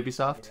one, not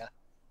Ubisoft?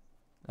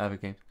 Yeah.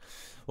 Epic Games.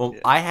 Well,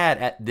 Yeah. I had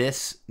at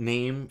this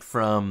name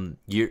from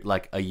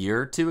like a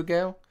year or 2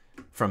 ago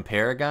from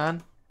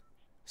Paragon,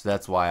 so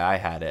that's why I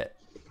had it.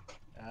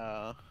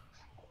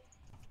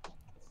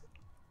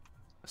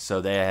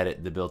 So they had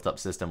it, the built-up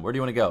system. Where do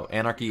you want to go?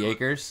 Anarchy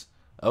Acres?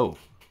 Oh.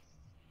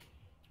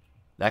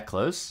 That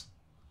close?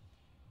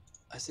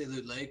 I say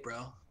Loot Lake,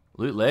 bro.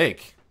 Loot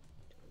Lake.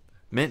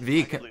 Mint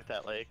V. I could loot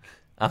that lake.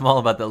 I'm all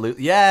about the loot.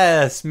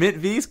 Yes! Mint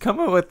V's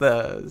coming with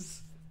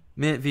us.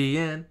 Mint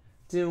VN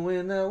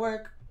doing the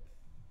work.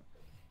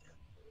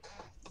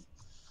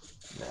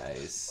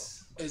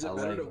 Nice. Is it I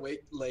better like to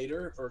wait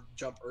later or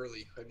jump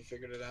early? Have you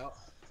figured it out?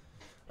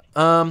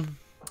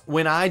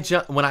 When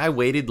I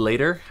waited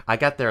later, I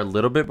got there a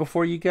little bit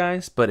before you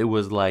guys, but it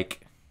was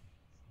like,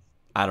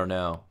 I don't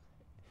know.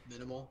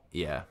 Minimal?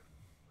 Yeah,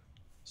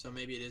 So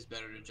maybe it is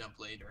better to jump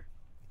later.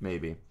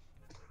 maybe.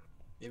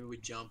 Maybe we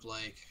jump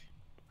like...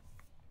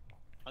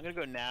 I'm gonna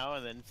go now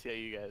and then see how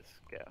you guys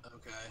go.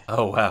 Okay.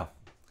 Oh, wow.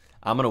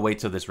 I'm going to wait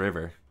till this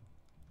river.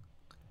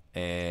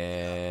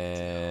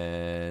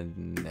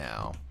 And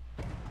now.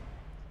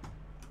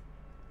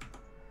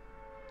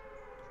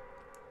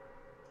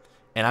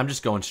 And I'm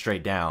just going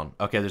straight down.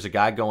 Okay, there's a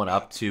guy going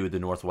up to the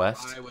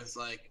northwest.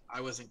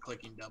 I wasn't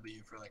clicking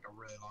W for like a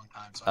really long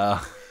time, so I'm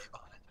way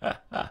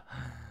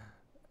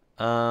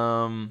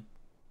behind.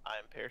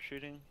 I'm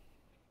parachuting.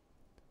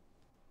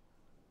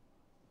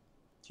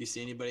 Do you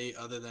see anybody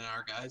other than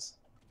our guys?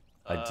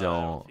 I I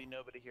don't. see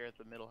nobody here at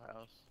the middle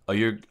house. Oh, are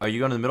you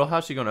going to the middle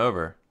house or are you going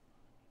over?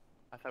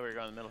 I thought we were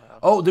going to the middle house.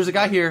 Oh, there's a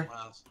guy here.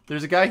 Wow.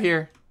 There's a guy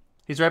here.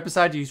 He's right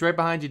beside you. He's right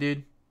behind you,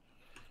 dude.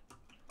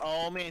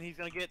 Oh man, he's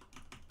gonna get.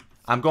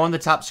 I'm going to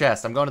the top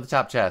chest. I'm going to the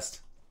top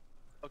chest.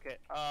 Okay,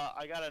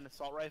 I got an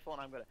assault rifle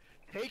and I'm gonna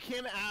take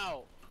him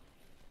out.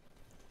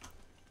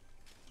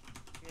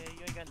 Yeah, you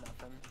ain't got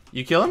nothing.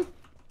 You kill him?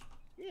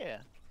 Yeah,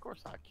 of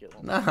course I kill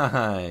him.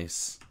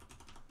 Nice.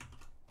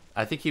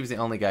 I think he was the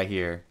only guy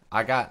here.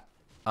 I got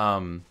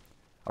a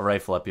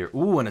rifle up here.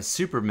 Ooh, and a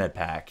super med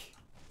pack.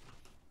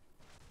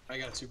 I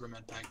got a super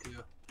med pack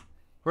too.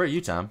 Where are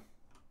you, Tom?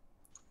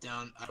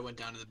 I went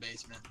down to the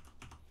basement.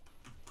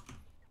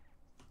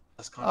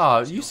 Oh,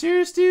 are you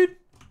serious, dude?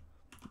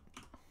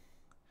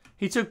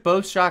 He took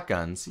both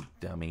shotguns, you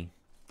dummy.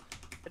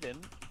 I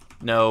didn't.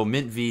 No,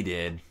 Mint V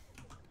did.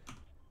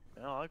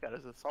 No, all I got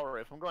is an assault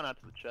rifle. I'm going out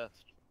to the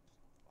chest.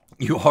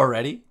 You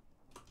already?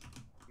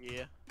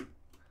 Yeah.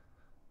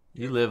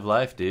 You live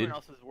life, dude. Everyone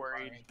else is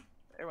worried.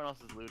 Everyone else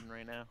is looting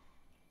right now.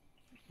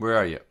 Where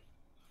are you?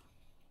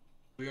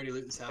 We already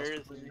loot this house. There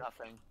is completely.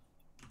 nothing.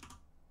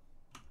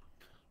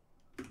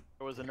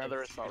 There was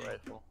another assault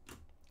rifle.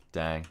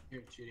 Dang.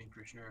 You're cheating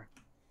for sure.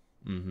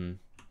 Mm-hmm.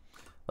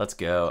 Let's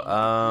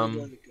go.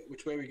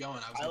 Which way are we going?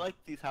 I like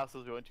these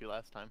houses we went to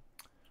last time.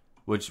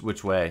 Which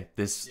way?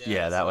 This?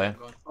 Yeah, that way.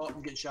 Oh,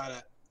 I'm getting shot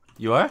at.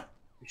 You are?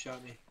 You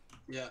shot me.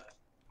 Yeah.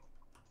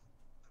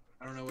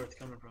 I don't know where it's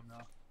coming from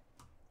though.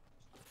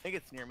 I think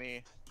it's near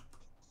me.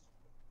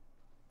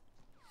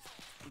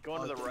 I'm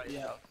going to the right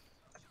house.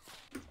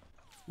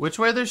 Which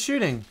way they're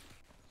shooting?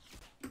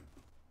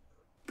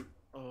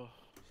 Oh.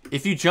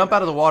 If you jump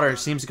out of the water, it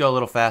seems to go a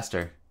little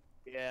faster.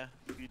 Yeah,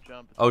 if you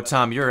jump. Oh,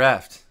 Tom, you're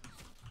effed.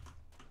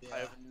 I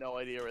have no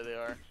idea where they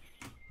are.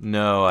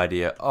 No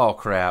idea. Oh,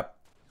 crap.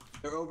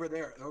 They're over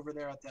there. They're over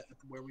there at that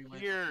where we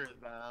went. Hear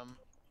them.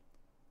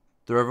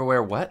 They're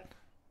everywhere. What?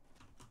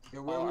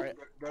 They're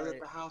they're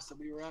at the house that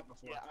we were at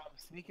before. Yeah, I'm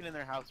sneaking in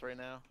their house right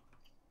now.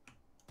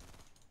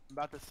 I'm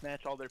about to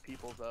snatch all their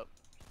peoples up.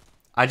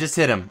 I just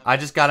hit him. I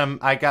just got him.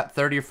 I got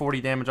 30 or 40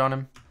 damage on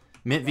him.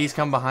 Mint V's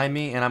come behind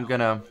me, and I'm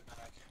gonna...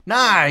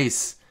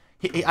 Nice!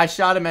 I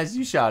shot him as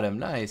you shot him.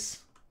 Nice.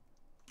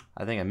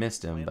 I think I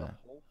missed him, but...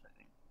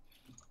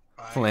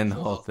 Playing the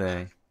whole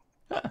thing.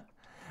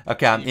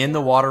 Okay, I'm in the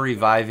water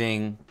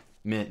reviving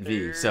Mint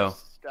V, so...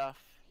 stuff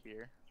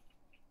here.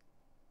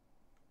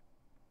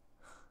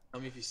 Tell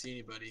me if you see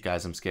anybody.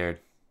 Guys, I'm scared.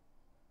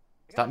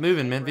 Stop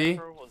moving, Mint V.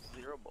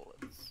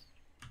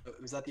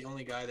 Was that the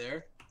only guy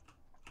there?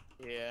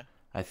 Yeah.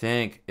 I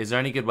think. Is there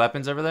any good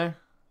weapons over there?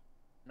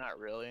 Not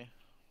really.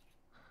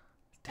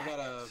 I got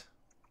a...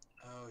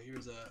 Oh,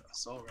 here's a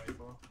assault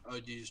rifle. Oh,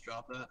 did you just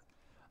drop that?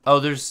 Oh,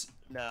 there's...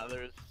 No,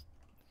 there's...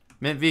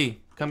 Mint V,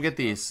 come get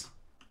these.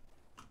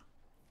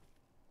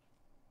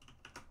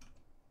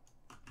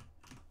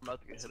 I'm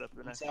about to get hit up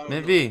the next.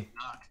 Mint V.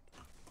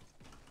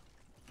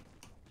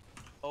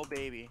 Oh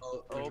baby.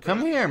 Oh,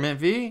 Come here, Mint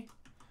V.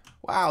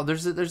 Wow,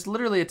 there's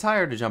literally a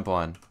tire to jump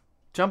on.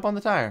 Jump on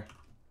the tire.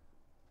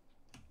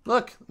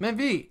 Look, Mint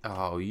V.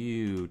 Oh,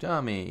 you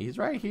dummy. He's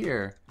right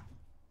here.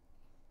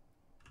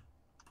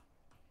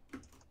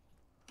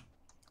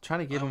 Trying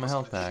to give him a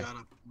health pack. Shot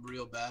up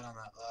real bad on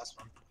that last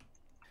one.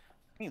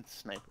 I need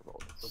sniper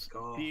bullets. Let's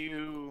go.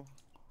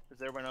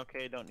 Is everyone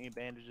okay? Don't need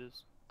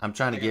bandages? I'm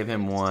trying to give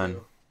him one.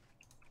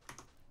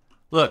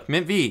 Look,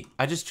 Mint V,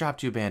 I just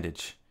dropped you a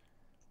bandage.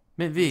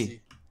 Mint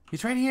V,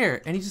 he's right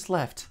here, and he just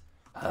left.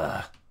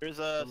 There's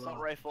a assault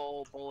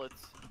rifle,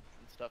 bullets,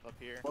 and stuff up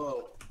here.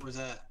 Whoa, where's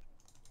that?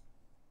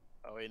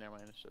 Oh wait, never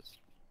mind. It's just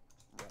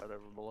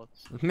whatever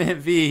bullets. Mint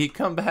V,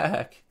 come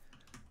back.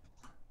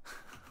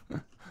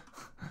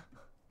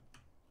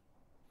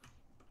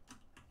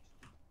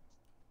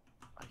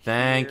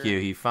 Thank you.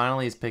 He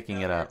finally is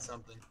picking it up.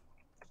 Something.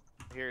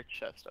 I hear a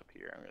chest up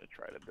here. I'm gonna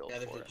try to build. Yeah,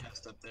 there's for a it.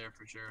 chest up there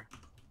for sure.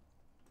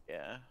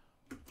 Yeah.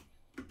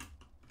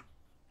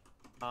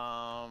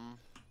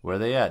 Where are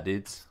they at,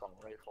 dudes? Assault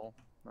rifle.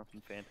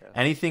 Nothing fantastic.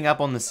 Anything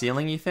up on the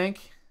ceiling, you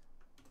think?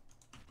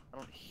 I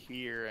don't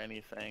hear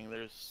anything.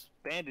 There's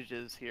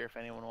bandages here if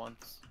anyone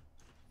wants.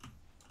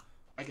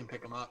 I can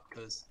pick them up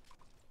because.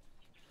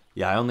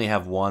 Yeah, I only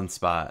have one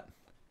spot.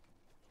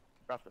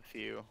 Dropped a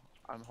few.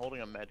 I'm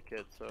holding a med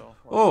kit, so.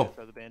 Oh.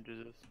 The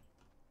bandages.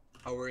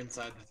 Oh, we're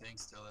inside the thing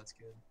still. That's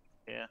good.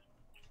 Yeah.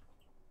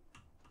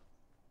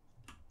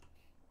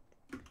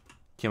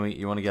 Can we?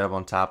 You want to get up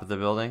on top of the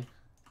building?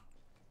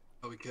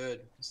 Oh, we could.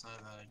 It's not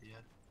a bad idea.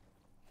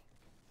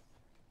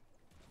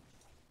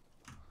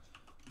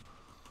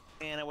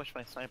 Man, I wish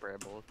my sniper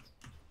had bullets.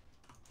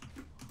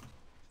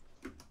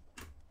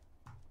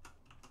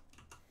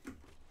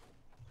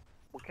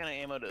 What kind of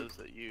ammo does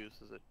it use?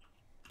 Is it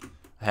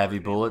Heavy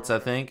bullets, I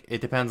think. It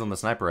depends on the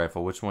sniper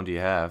rifle. Which one do you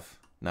have?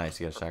 Nice,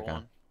 you got a shotgun.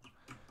 one?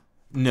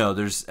 No,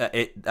 there's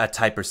a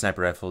type of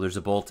sniper rifle. There's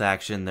a bolt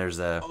action. There's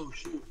a. Oh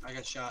shoot! I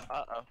got shot.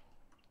 Uh-oh.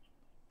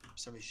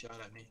 Somebody shot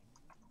at me.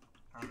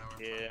 I don't know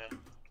where. Yeah.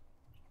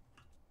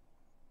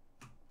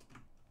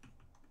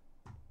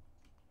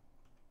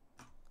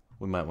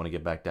 We might want to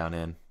get back down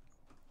in.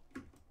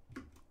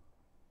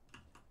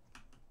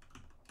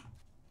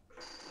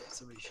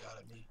 Somebody shot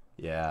at me.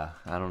 Yeah,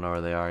 I don't know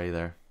where they are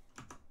either.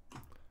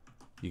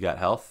 You got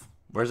health?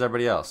 Where's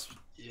everybody else?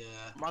 Yeah.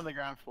 I'm on the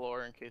ground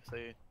floor in case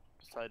they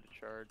decide to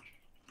charge.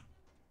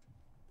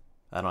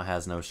 I don't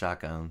has no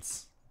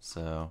shotguns,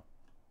 so.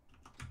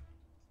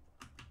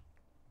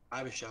 I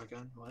have a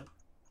shotgun. What?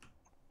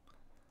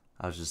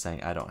 I was just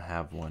saying I don't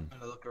have one. I'm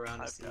gonna look around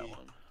and I've see. got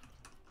one.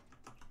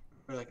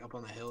 We're like up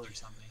on the hill or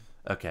something.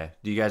 Okay.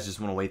 Do you guys just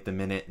want to wait the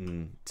minute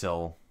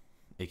until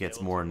it gets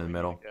Yeah, more let's in the see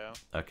where middle?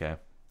 we go. Okay.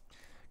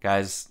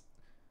 Guys,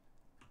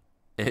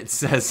 it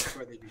says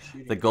Where they'd be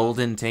shooting the from.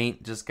 golden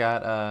taint just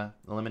got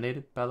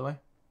eliminated, by the way.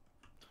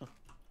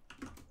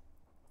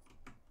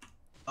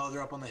 Oh,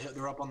 they're up on the hill.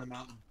 They're up on the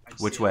mountain. I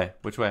just Which see way?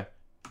 Which way?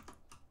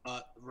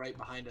 them. Right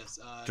behind us.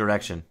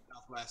 Direction.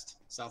 Southwest.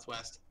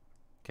 Southwest.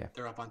 Okay.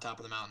 They're up on top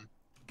of the mountain.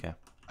 Okay.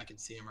 I can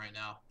see them right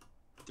now.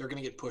 They're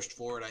gonna get pushed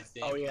forward, I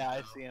think. Oh yeah,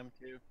 I see him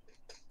too.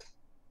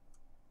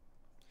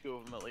 Two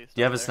of them at least.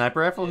 Do you have a up there. sniper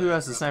rifle? Who Yeah,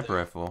 has a they're up sniper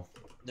there. rifle?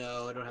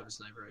 No, I don't have a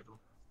sniper rifle.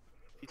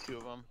 See two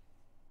of them.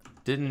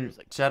 Didn't There's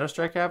like- Shadow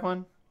Strike have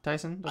one?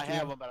 Tyson? I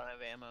have one, but I don't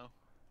have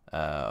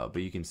ammo.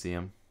 But you can see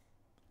him.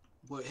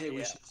 Well, hey,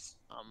 Yeah.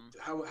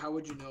 how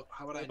would you know?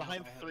 How would I know?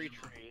 Behind if I had 3 ammo?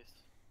 trees.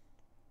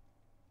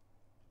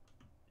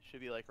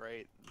 Should be like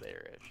right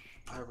there-ish.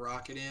 I have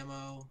rocket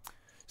ammo.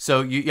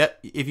 So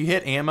if you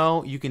hit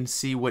ammo, you can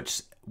see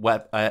which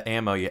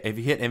ammo. If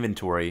you hit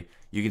inventory,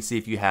 you can see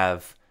if you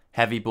have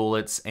heavy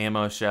bullets,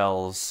 ammo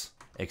shells,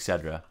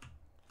 etc.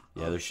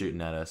 Yeah, they're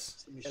shooting at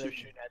us. Let me Yeah, they're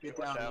shooting at you. Get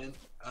Watch down, out. man.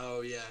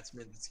 Oh yeah, it's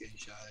Mint that's getting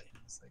shot at.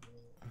 It's like,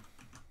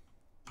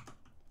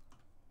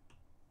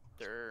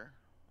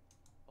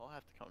 They'll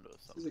have to come to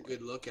us. this is a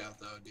good lookout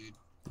though, dude.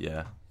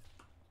 Yeah.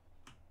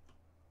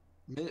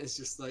 Mint is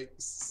just like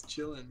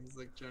chilling. He's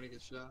like trying to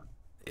get shot.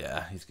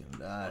 Yeah, he's gonna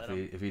die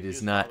if Just he's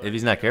follow not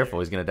them careful.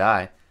 He's gonna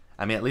die.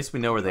 I mean, at least we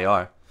know where they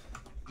are.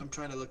 I'm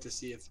trying to look to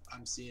see if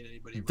I'm seeing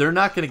anybody. They're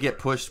not gonna get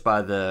pushed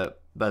by the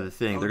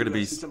thing. They're gonna dude,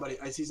 be.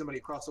 I see somebody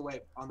across the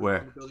way on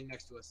Where? on the building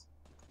next to us.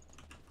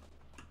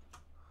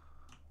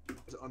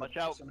 Watch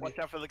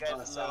out for the guys on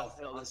the in the south,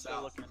 hill. on the They're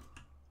south. looking.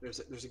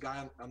 There's a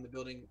guy on the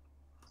building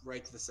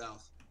right to the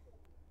south.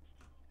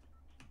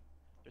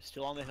 They're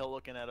still on the hill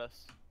looking at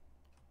us.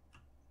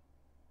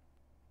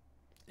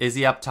 Is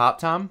he up top,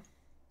 Tom?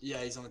 Yeah,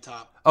 he's on the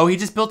top. Oh, he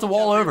just built a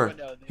wall over.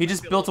 He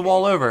just built a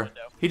wall over.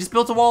 He just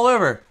built a wall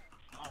over.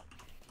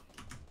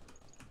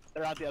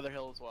 They're out the other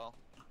hill as well.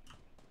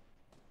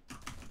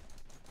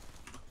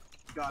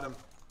 Got him.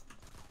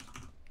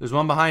 There's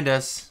one behind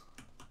us.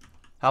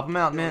 Help him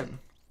out, Mint.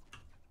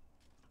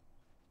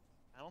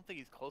 I don't think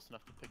he's close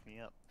enough to pick me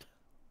up.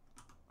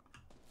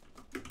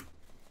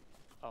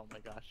 Oh my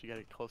gosh, you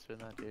gotta get closer than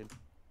that, dude.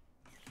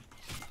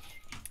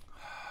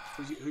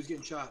 Who's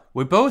getting shot?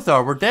 We both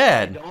are. We're I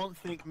dead. don't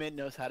think Mint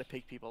knows how to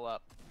pick people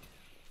up.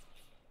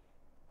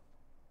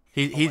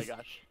 He, Oh my he's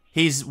gosh.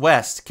 he's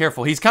west.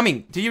 Careful. He's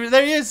coming. Do you?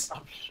 There he is.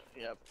 Oh,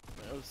 yep.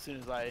 As soon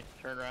as I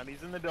turn around,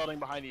 he's in the building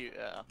behind you.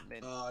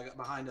 Mint. I got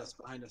behind us.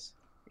 Behind us.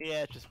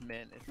 Yeah, it's just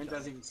Mint. It's Mint just-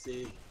 doesn't even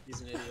see.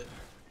 He's an idiot.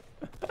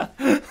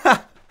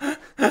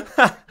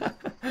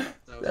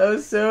 That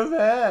was so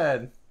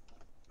bad.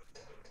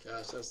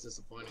 Gosh, that's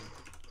disappointing.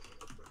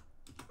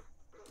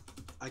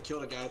 I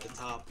killed a guy at the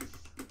top,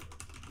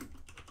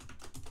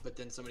 but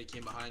then somebody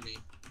came behind me.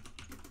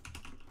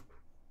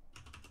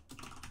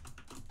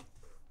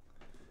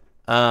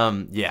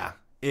 Yeah.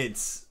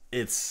 It's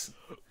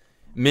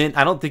Mint.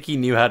 I don't think he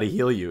knew how to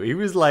heal you. He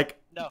was like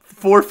No.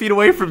 4 feet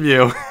away from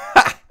you.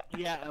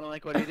 Yeah, and I'm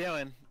like, what are you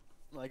doing?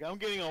 I'm like, I'm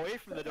getting away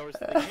from the door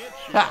so they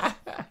can't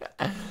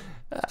shoot.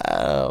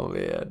 Oh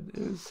man,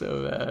 it was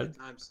so bad.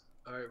 Times.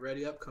 All right,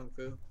 ready up, Kung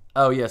Fu.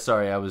 Oh yeah,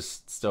 sorry, I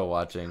was still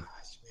watching.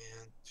 Gosh,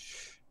 man.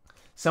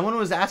 Someone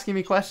was asking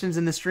me questions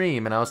in the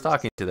stream, and I was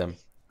talking to them.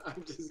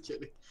 I'm just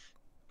kidding.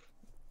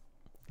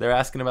 They're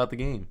asking about the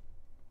game.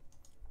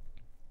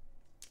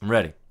 I'm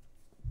ready.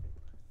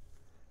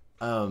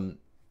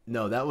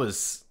 No, that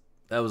was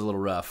a little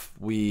rough.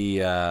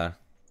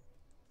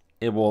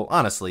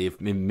 Honestly, if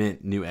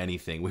Mint knew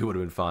anything, we would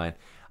have been fine.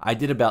 I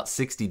did about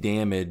 60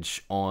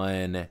 damage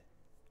on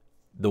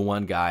the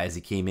one guy as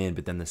he came in,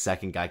 but then the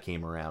second guy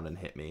came around and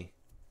hit me.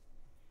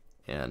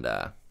 And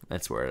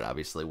that's where it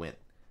obviously went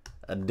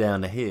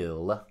down the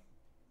hill.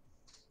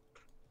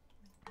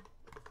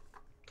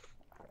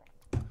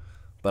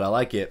 But I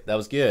like it. That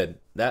was good.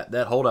 That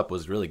hold up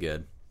was really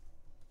good.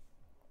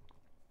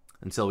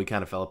 Until we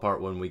kind of fell apart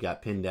when we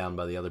got pinned down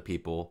by the other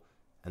people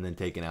and then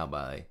taken out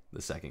by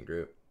the second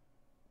group.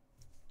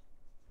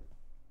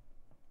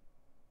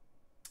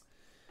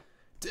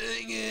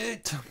 Dang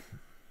it.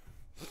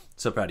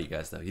 So proud of you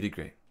guys, though. You did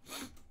great.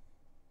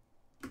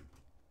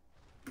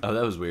 Oh,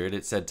 that was weird.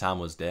 It said Tom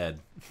was dead.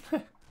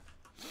 It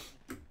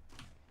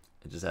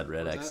just had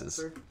red X's.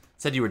 It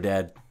said you were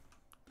dead.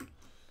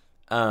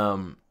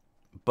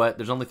 But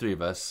there's only 3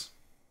 of us.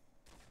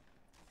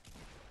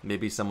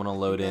 Maybe someone will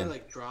load in.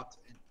 Like dropped.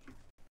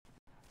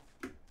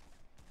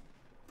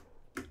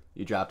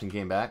 You dropped and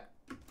came back?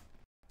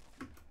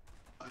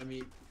 I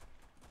mean,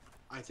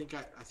 I think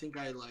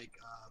I like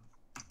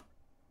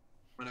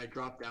when I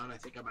dropped down, I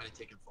think I might have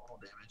taken fall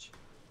damage.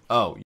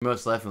 Oh, you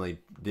most definitely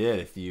did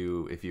if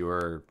you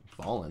were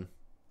falling.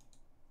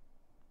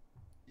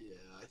 Yeah,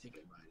 I think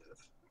I might have.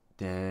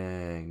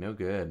 Dang, no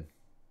good.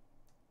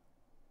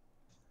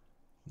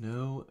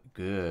 No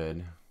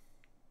good.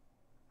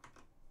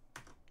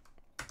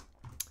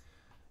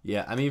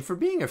 Yeah, I mean, for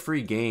being a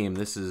free game,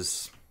 this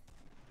is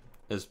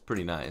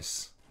pretty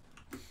nice.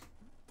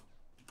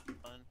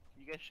 Fun.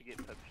 You guys should get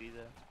PUBG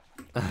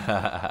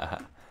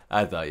though.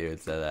 I thought you would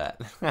say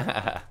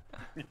that.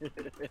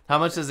 How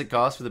much does it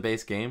cost for the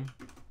base game?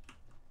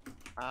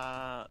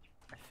 I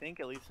think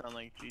at least on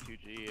like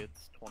G2G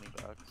it's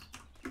 $20.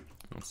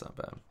 That's not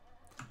bad.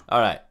 All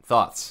right,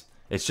 thoughts.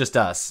 It's just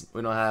us.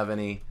 We don't have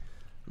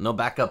no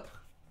backup.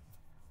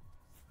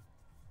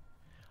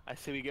 I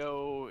say we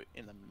go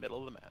in the middle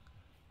of the map.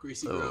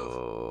 Greasy Grove.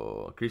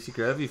 Oh, Greasy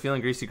Grove. You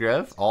feeling Greasy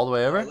Grove all the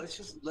way over? Let's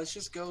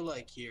just go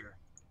like here.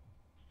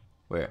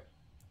 Where?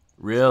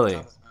 Really?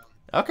 Top of the mountain.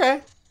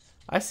 Okay.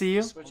 I see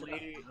you. Switch it up.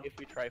 Only if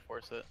we try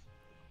force it.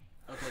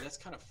 Okay, that's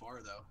kind of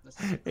far though.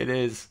 That's It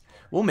is.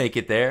 We'll make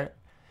it there.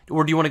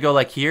 Or do you want to go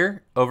like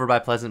here, over by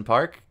Pleasant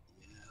Park,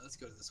 yeah, let's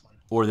go to this one.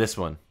 or this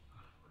one?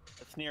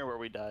 It's near where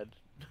we died.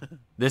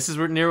 This is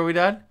near where we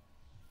died.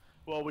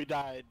 Well, we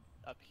died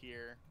up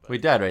here. But... We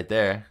died right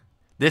there.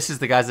 This is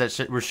the guys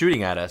that were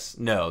shooting at us.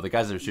 No, the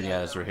guys that were shooting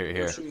at us were here.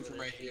 We're shooting from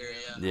right here.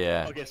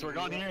 Yeah. Yeah. Okay, so we're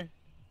going here.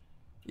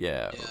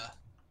 Yeah. Yeah. All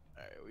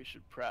right, we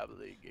should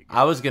probably get.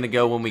 I was gonna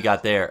go when we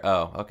got there.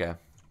 Oh, okay.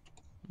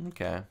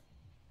 Okay.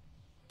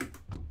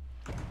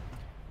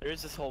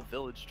 There's this whole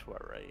village to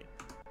our right.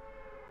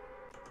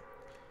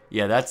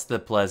 Yeah, that's the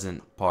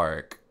Pleasant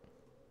Park.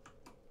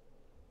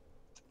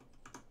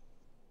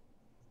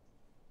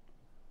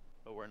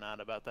 But we're not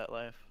about that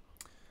life.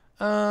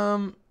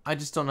 I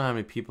just don't know how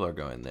many people are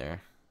going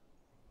there.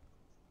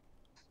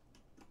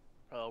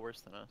 Probably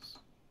worse than us.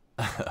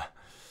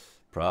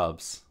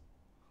 Probsly.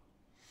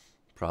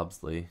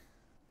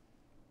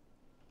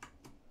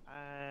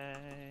 I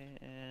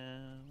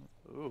am.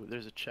 Ooh,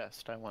 there's a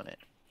chest. I want it.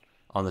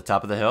 On the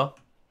top of the hill?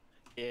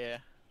 Yeah.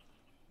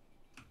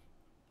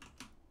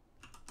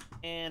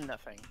 And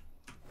nothing.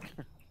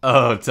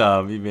 Oh,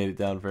 Tom, you made it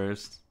down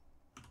first.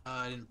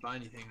 I didn't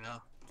find anything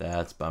though.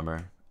 That's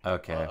bummer.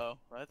 Okay. Uh-oh,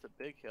 that's a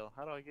big hill.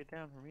 How do I get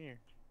down from here?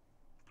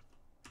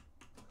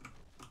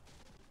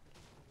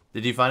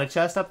 Did you find a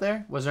chest up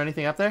there? Was there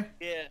anything up there?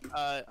 Yeah,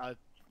 a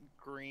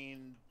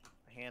green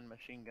hand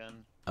machine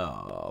gun.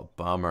 Oh,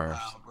 bummer.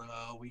 Wow,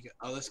 bro.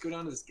 Let's go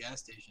down to this gas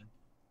station.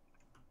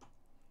 What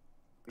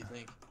do you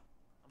think?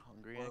 I'm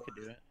hungry. I could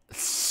do it.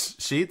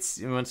 Sheets?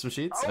 You want some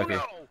sheets? Oh Okay.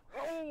 no!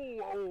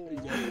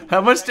 Oh. How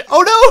much?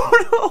 Oh no!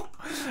 No!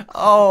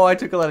 Oh, I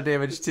took a lot of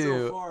damage It's so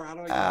too. far. How do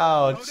I get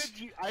How Ouch. did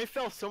you? I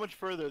fell so much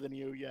further than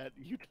you. Yet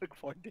you took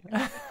 4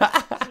 damage.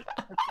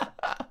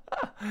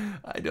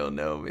 I don't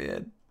know,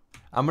 man.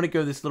 I'm gonna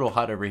go this little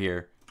hut over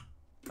here.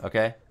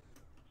 Okay.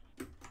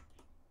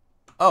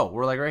 Oh,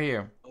 we're like right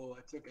here. Oh,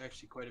 I took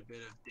actually quite a bit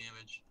of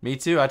damage. Me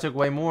too. I took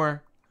way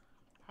more.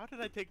 How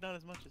did I take not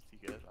as much as you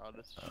guys? Oh,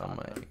 this Oh my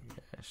shotgun.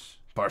 gosh.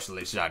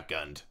 Partially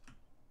shotgunned.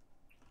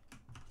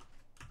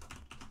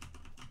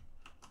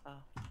 Oh.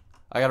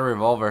 I got a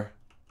revolver.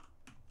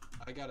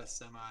 I got a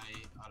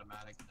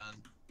semi-automatic gun.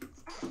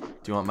 Do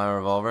you want my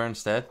revolver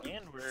instead?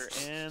 And we're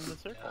in the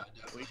circle.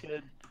 Yeah,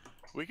 definitely.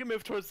 We could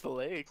move towards the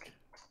lake.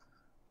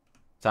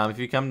 Tom, if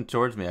you come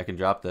towards me, I can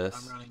drop this.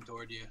 I'm running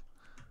toward you.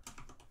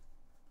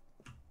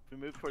 If we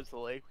move towards the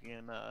lake, we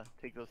can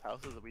take those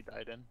houses that we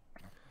died in.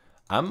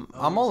 I'm Oh,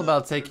 all there's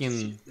about there's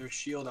taking. There's a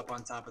shield up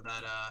on top of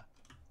that.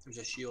 There's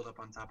a shield up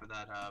on top of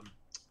that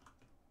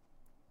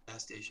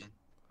gas station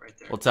right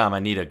there. Well, Tom, I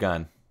need a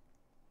gun.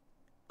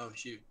 Oh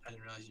shoot! I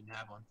didn't realize you didn't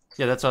have one.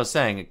 Yeah, that's what I was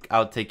saying.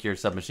 I'll take your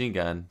submachine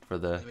gun for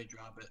the. Let me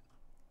drop it.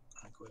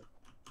 I quit. Does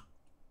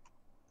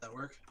that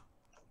work?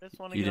 Just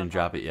wanna You get on didn't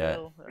drop top of it the yet.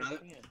 hill. Got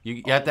it? You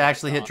have to my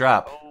actually hit gosh.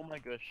 drop. Oh my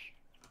gosh.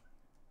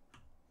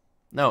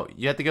 No,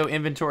 you have to go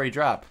inventory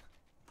drop.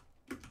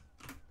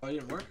 Oh, it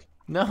didn't work.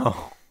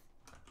 No,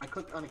 I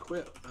clicked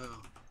unequip.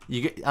 Oh,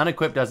 you get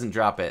unequipped doesn't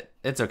drop it.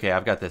 It's okay.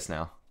 I've got this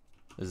now.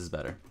 This is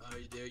better. oh,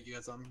 you do. You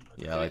got something?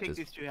 Okay. Yeah, I Let me like take this.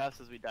 these 2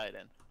 houses we died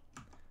in.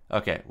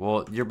 Okay,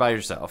 well, you're by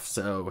yourself,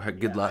 so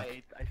good Yeah, luck.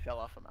 I fell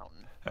off a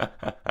mountain.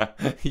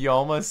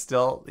 You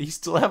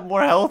still have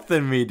more health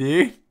than me,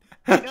 dude.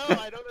 No,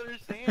 I don't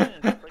understand.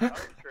 It's like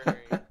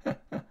arbitrary.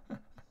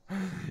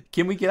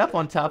 Can we get up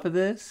on top of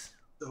this?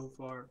 So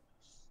far.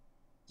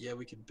 Yeah,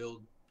 we could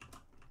build.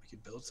 We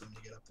could build something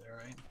to get up there,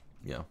 right?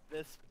 Yeah.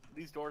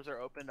 These doors are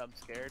opened. I'm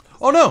scared.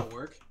 Oh no! Does that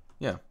work?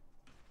 Yeah.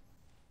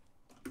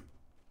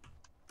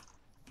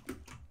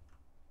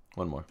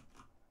 One more.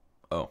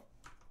 Oh.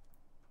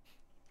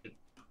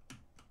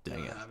 Dang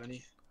Do it. I have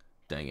any?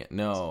 Dang it.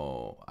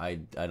 No, I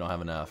don't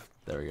have enough.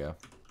 There we go.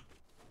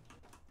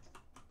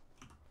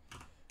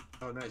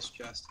 Oh, nice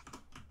chest.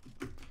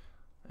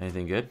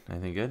 Anything good?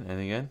 Anything good?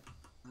 Anything good?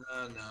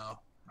 No,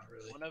 not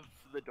really. One of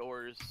the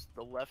doors,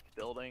 the left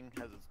building,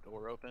 has its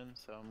door open,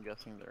 so I'm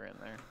guessing they're in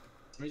there.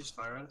 Somebody just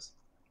fire at us?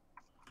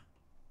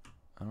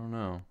 I don't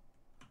know.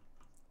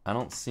 I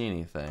don't see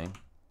anything.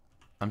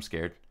 I'm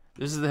scared.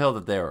 This is the hill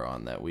that they were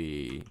on that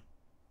we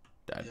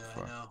died Yeah,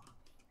 before. I know.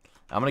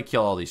 I'm gonna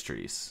kill all these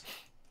trees.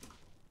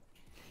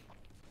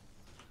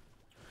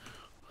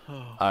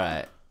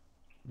 Alright.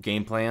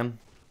 Game plan.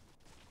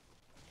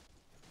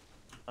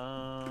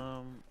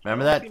 Remember I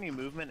that? don't see any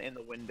movement in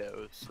the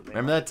windows. So they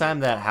Remember might that time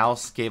that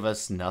house gave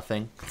us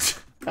nothing?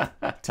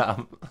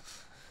 Tom.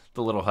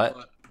 The little hut.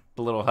 What?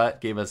 The little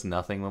hut gave us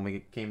nothing when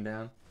we came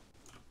down.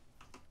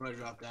 I'm gonna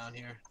drop down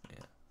here.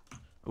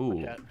 Ooh.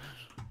 Yeah.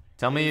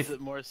 Tell me It's if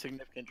a more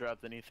significant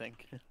drop than you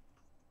think.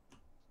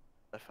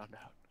 I found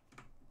out.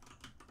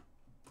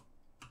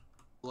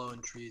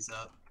 Blowing trees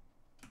up.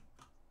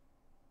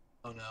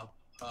 Oh no.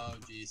 Oh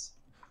jeez.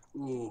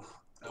 Ooh.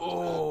 that was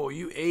Oh,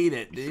 you ate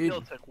it, You dude.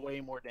 still took way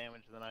more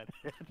damage than I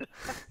did. bad.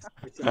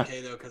 It's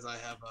okay though, cause I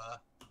have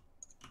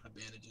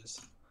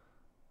bandages.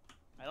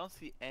 I don't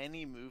see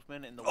any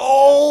movement in the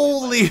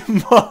Holy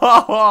mo!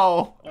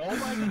 Oh my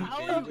god! How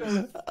are you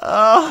Bandages.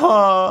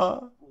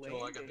 Oh.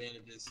 So I I got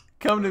bandages.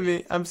 Come to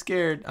me. I'm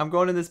scared. I'm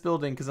going in this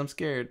building because I'm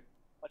scared.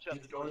 Watch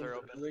out, the doors are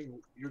open.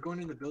 You're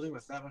going in the building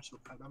with that much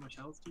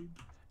health, dude?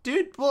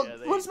 Dude, well, Yeah,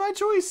 what's my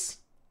choice?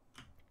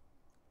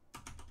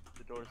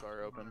 The doors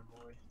are open.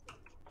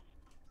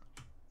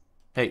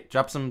 Hey,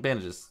 drop some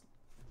bandages.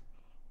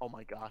 Oh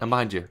my gosh. I'm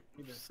behind you.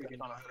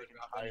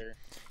 Higher.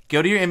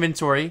 Go to your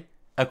inventory,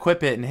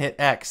 equip it, and hit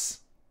X.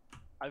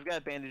 I've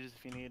got bandages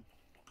if you need.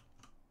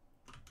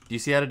 Do you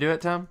see how to do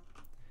it, Tom?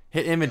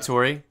 Hit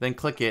inventory, then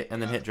click it,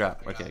 and then hit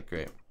drop. Okay,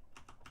 great.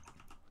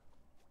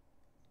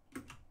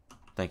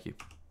 Thank you.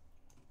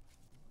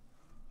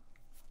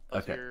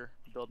 How's Okay. your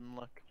building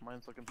look?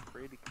 Mine's looking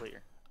pretty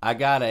clear. I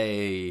got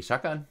a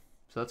shotgun,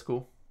 so that's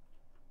cool.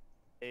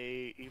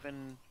 They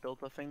even built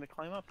a thing to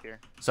climb up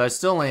here. So I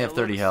still only have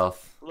 30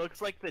 health.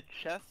 Looks like the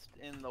chest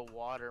in the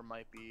water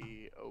might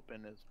be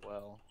open as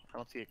well. I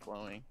don't see it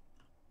glowing.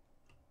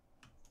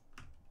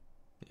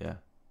 Yeah.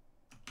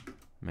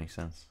 Makes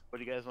sense. What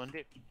do you guys want to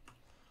do?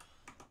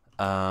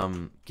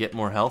 Get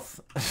more health.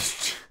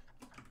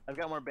 I've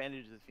got more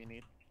bandages if you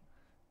need.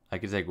 I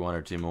could take 1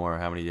 or 2 more.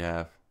 How many do you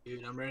have?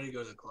 Dude, I'm ready to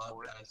go to the club,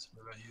 guys.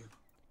 What about you?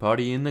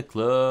 Party in the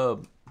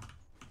club.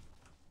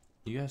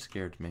 You guys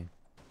scared me.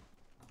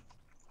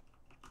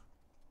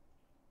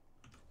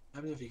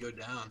 What happens if you go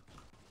down?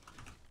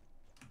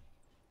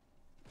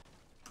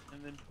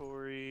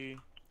 Inventory,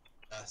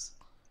 Yes.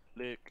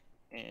 click,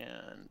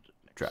 and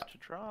X Drop. to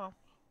draw.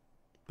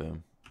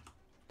 Boom.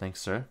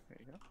 Thanks, sir. There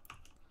you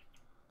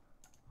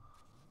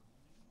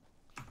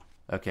go.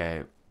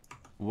 Okay.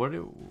 What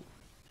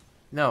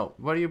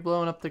are you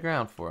blowing up the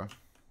ground for?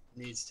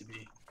 Needs to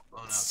be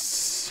blown up.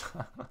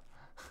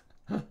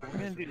 What we're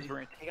gonna do is we're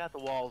gonna take out the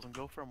walls and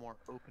go for a more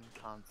open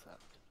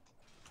concept.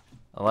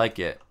 I like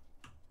it.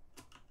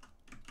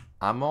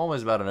 I'm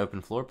always about an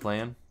open floor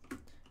plan.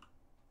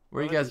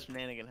 Where you What about guys? the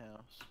Shenanigan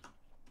house?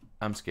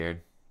 I'm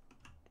scared.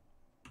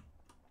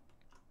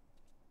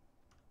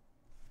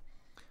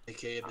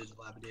 AKA the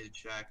dilapidated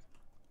shack.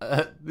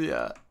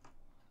 Yeah.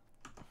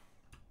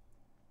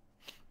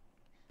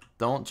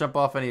 Don't jump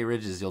off any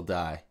ridges, you'll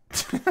die.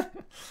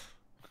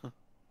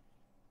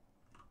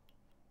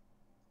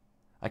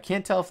 I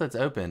can't tell if that's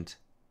opened.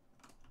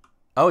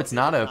 Oh, it's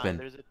not open.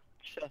 There's a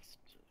chest.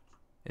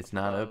 It's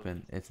not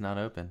open. It's not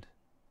opened.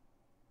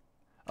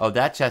 Oh,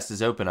 that chest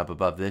is open up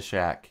above this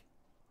shack.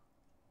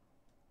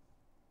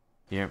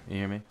 You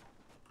hear me?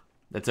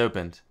 That's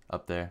opened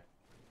up there.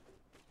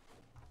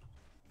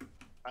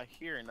 I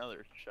hear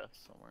another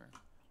chest somewhere.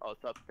 Oh,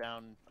 it's up,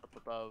 down, up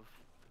above.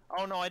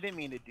 Oh no, I didn't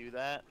mean to do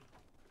that.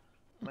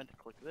 I meant to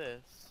click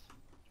this.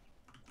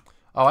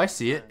 Oh, I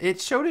see it. It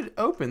showed it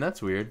open.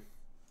 That's weird.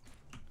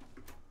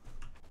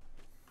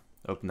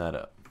 Open that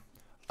up.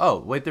 Oh,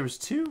 wait, there was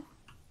 2?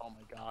 Oh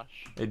my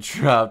gosh. It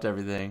dropped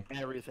everything.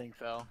 Everything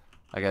fell.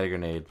 I got a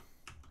grenade.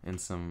 And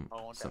some Oh,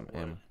 I want some that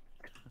ammo. wood.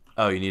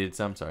 Oh, you needed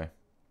some? Sorry.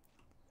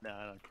 No,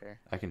 I don't care.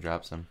 I can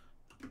drop some.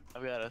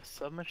 I've got a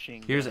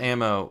submachine gun. Here's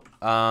ammo.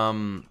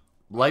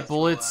 Light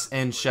bullets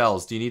and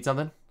shells. Do you need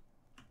something?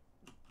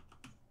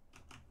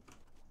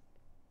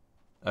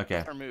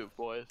 Okay. Or move,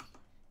 boys.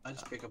 I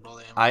just pick up all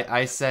the ammo.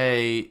 I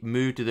say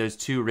move to those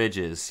 2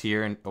 ridges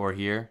here or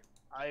here.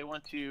 I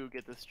want to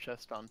get this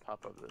chest on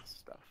top of this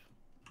stuff.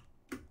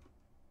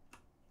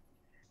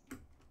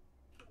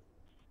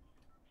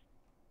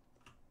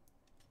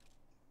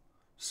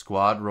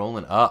 Squad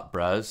rolling up,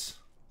 bruz.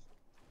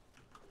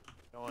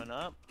 Going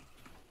up.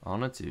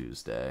 On a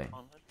Tuesday.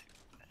 On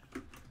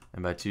the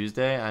And by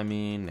Tuesday, I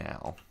mean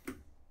now.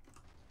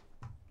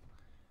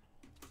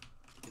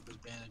 Get those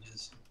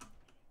bandages.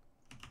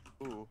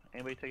 Ooh,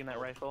 anybody taking that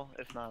rifle?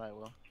 If not, I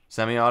will.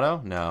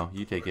 Semi-auto? No,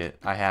 you take it.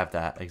 I have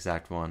that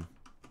exact one.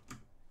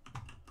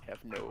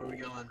 Have no. Where are we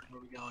going? Where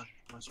are we going?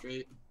 Going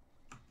straight?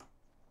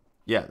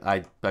 Yeah, I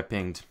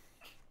pinged.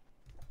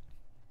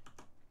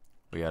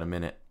 We got a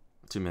minute.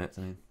 2 minutes,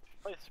 I mean.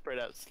 Let's spread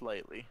out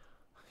slightly.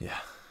 Yeah.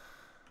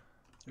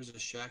 There's a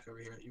shack over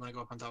here. You want to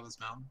go up on top of this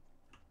mountain?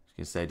 I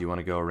was gonna say, do you want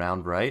to go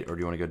around right or do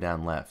you want to go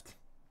down left?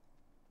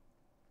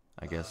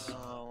 I guess.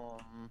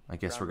 I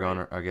guess we're going.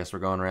 right. I guess we're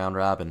going round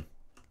robin.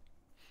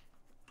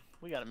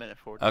 We got a minute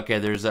for it. Okay,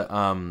 there's a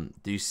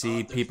Do you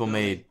see there's people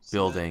made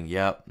building. building?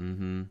 Yep.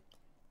 Mm-hmm.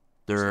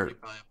 There Somebody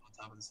probably up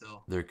on top of this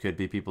hill. there could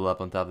be people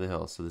up on top of the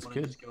hill, so this Want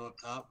to could just go up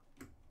top?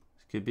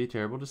 be a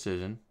terrible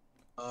decision.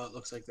 It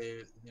looks like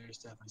there's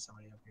definitely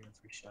somebody up here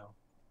for show.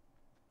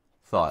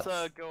 Thoughts?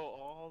 Let's go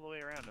all the way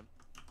around him.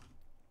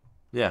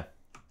 Yeah,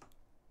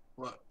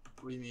 What?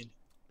 What do you mean?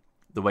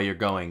 the way you're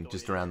going, The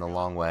just way around the you're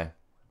long way.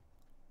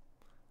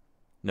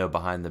 No,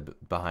 behind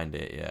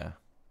it. Yeah.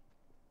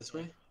 This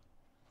way?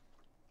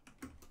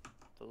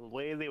 The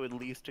way they would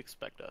least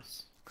expect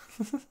us.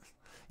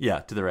 Yeah,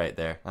 to the right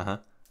there. Uh huh.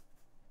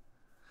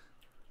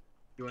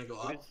 You want to go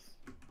Let's,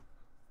 up?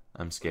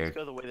 I'm let's scared.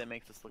 go the way that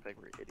makes us look like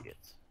we're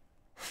idiots.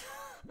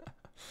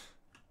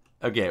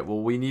 Okay,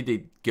 well we need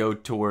to go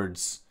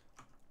towards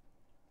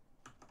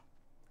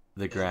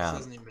the Yeah, ground.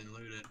 This hasn't even been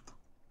looted.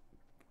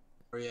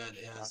 Or yeah,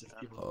 it has. There's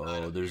people that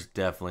died Oh, up there's here.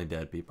 definitely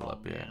dead people Oh,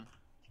 up here. man.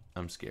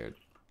 I'm scared.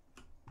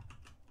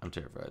 I'm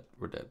terrified.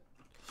 We're dead.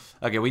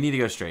 Okay, we need to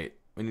go straight.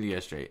 We need to go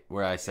straight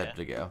where I said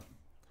to go.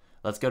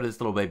 Let's go to this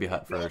little baby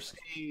hut first.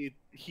 A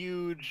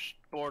huge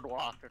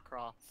boardwalk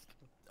across.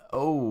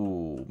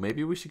 Oh,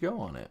 maybe we should go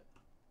on it.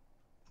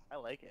 I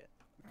like it.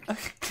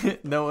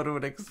 No one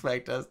would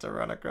expect us to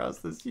run across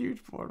this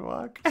huge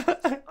boardwalk.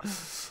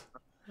 Best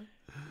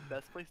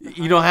place to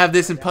You don't have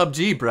this in hide.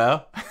 PUBG,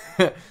 bro.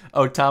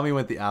 Oh, Tommy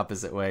went the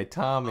opposite way.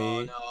 Tommy.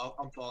 Oh no,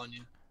 I'm following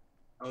you.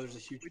 Oh, there's a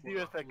huge. We do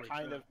have to Holy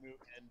kind crap. of move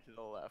into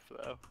the left,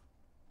 though.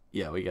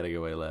 Yeah, we gotta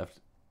go way left.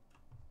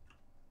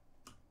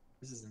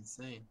 This is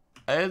insane.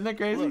 Isn't that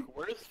crazy? Look,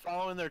 we're just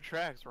following their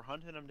tracks. We're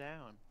hunting them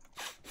down.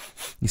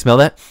 You smell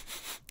that?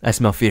 I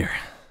smell fear.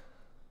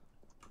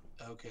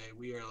 Okay,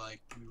 we are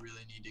like, we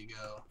really need to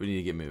go. We need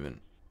to get moving.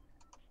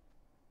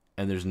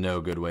 And there's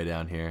no good way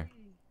down here.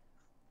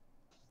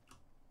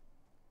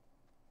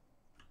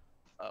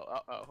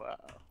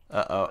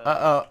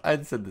 Uh-oh.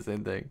 I said the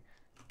same thing.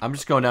 I'm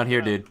just going down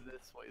here, dude.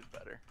 This way is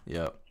better.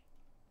 Yep.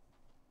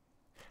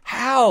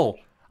 How?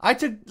 I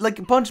took like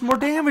a bunch more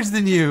damage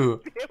than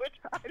you.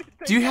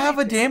 Do you have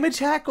a damage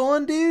hack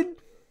on, dude?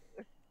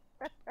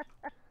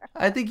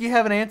 I think you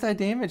have an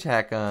anti-damage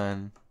hack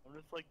on. I'm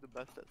just like the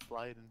best at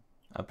sliding.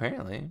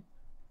 Apparently.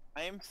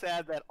 I am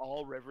sad that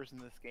all rivers in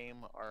this game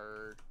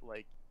are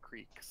like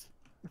creeks.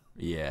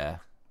 Yeah.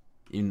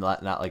 Even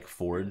not like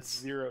fords.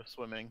 Zero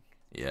swimming.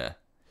 Yeah.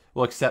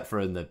 Well, except for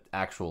in the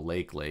actual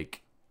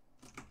lake.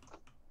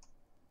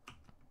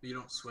 You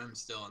don't swim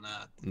still in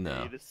that.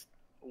 No. You just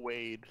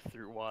wade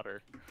through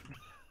water.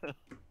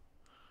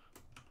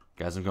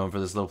 Guys, I'm going for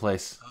this little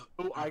place.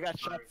 Oh, I got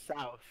shot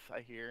south,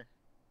 I hear.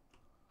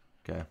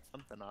 Okay.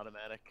 Something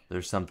automatic.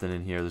 There's something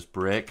in here. There's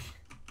brick.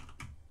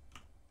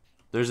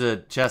 There's a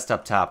chest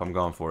up top. I'm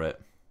going for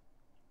it.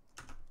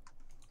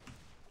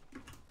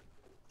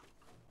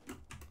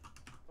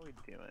 What are we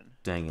doing?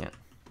 Dang it.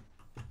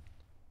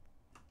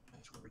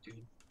 That's what we're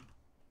doing.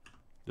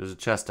 There's a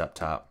chest up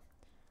top.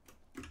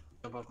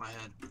 Above my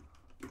head.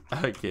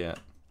 I can't.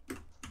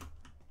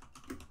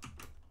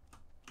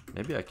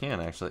 Maybe I can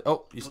actually.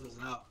 Oh, you... What is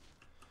that?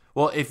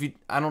 Well, if you,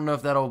 I don't know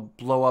if that'll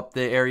blow up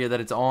the area that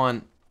it's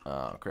on.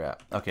 Oh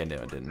crap. Okay, no,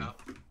 it didn't. No.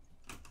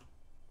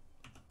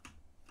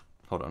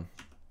 Hold on.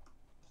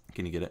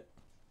 Can you get it?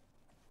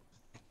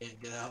 I can't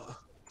get out.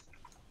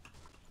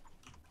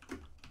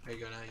 There you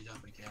go. Now you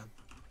definitely can.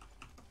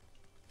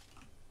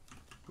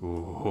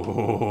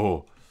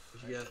 Ooh.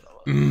 Did you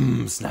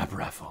get Sniper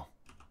rifle.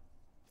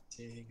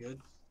 see anything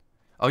good?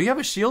 Oh, you have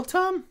a shield,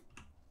 Tom?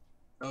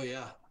 Oh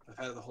yeah, I've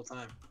had it the whole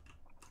time.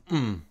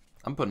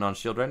 I'm putting on a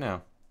shield right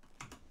now.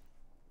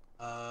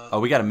 Oh, Oh,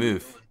 we gotta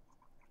move.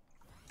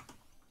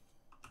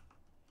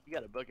 You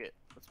gotta book it.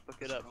 Let's book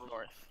it up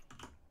north.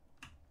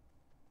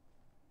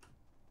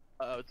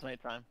 Uh oh, it's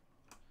nighttime.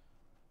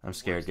 I'm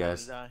scared, We're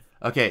guys. starting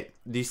Okay,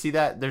 do you see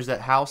that? There's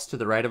that house to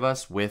the right of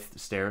us with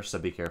stairs, so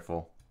be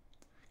careful.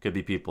 Could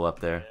be people up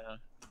to there. die. Yeah.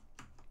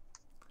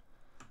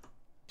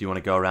 Do you want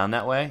to go around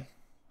that way?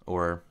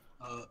 Or...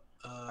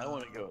 I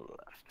want to go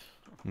left.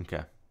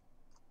 Okay.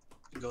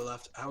 Go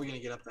left. How are we gonna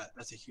get up that?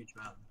 That's a huge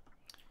mountain.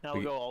 Now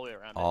we'll go all the way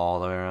around All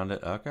the way around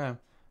it? Okay.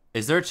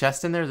 Is there a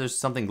chest in there? There's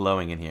something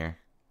glowing in here.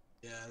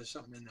 Yeah, there's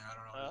something in there. I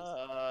don't know.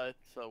 What it is.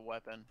 It's a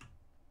weapon.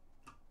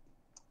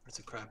 It's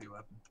a crappy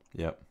weapon.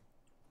 Yep.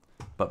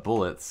 But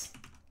bullets.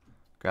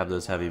 Grab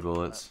those heavy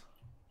bullets.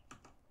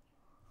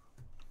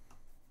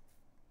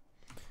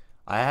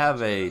 I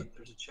have a...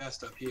 There's a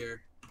chest up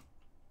here.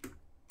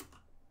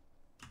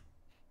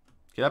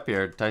 Get up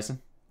here, Tyson.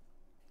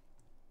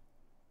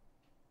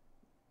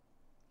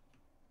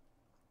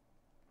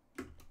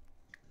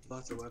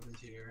 Lots of weapons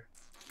here.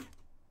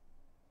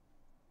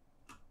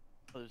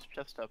 Oh, there's a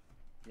chest up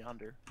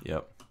yonder.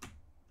 Yep.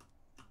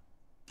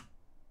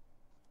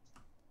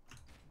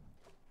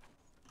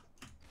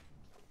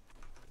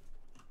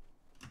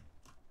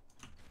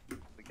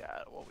 We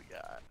got what we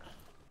got.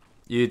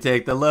 You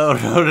take the low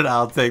road and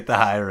I'll take the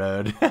high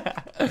road.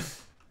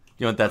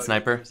 You want that Oh,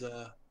 sniper? there's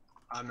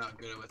I'm not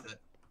good with it.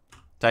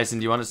 Tyson,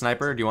 do you want a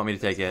sniper or do you want me to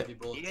take There's it? heavy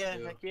bullets, Yeah,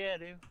 too. heck yeah,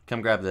 dude.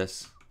 Come grab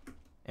this.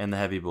 And the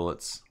heavy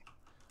bullets.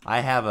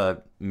 I have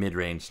a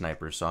mid-range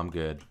sniper, so I'm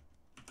good.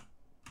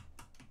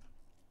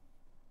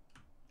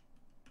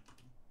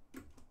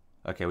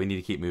 Okay, we need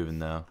to keep moving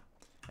though.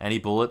 Any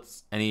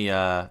bullets? Any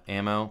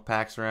ammo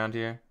packs around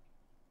here?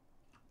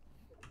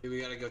 Hey, we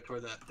gotta go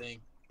toward that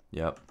thing.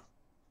 Yep.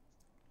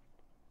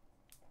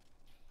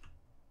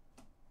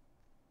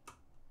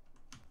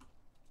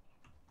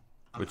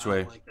 Which I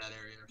way? don't like that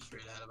area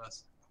straight ahead of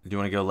us. Do you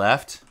want to go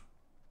left?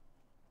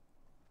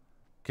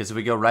 Because if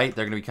we go right,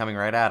 they're going to be coming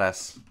right at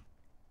us.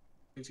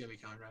 Who's gonna be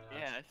coming right at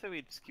Yeah, us? I say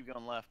we just keep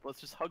going left.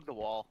 Let's just hug the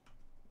wall.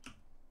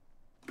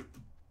 I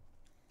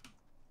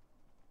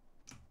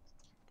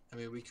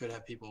mean, we could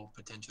have people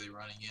potentially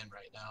running in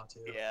right now too.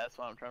 Yeah, that's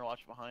why I'm trying to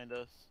watch behind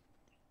us.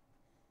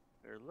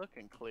 They're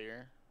looking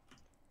clear.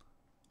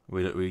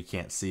 We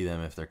can't see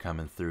them if they're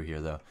coming through here,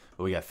 though.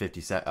 But we got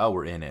 50 seconds. Oh,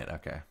 we're in it.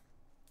 Okay.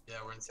 Yeah,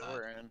 we're inside.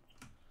 We're in.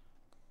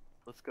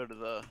 Let's go to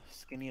the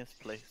skinniest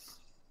place.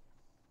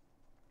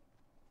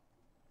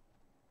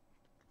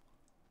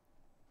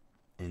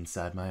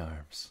 inside my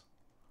arms.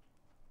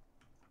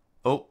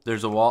 Oh,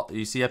 there's a wall.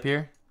 You see up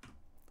here?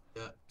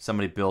 Yeah.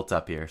 Somebody built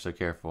up here, so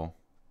careful.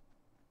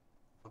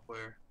 Up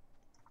where?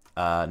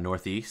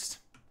 Northeast.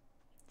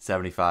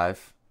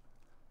 75.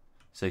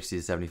 60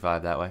 to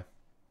 75 that way.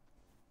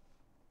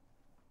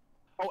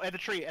 Oh, at the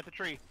tree, at the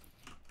tree.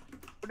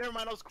 Oh, never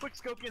mind, I was quick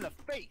scoping in the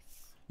face.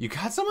 You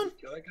got someone?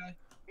 Kill that guy?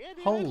 Yeah,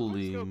 dude,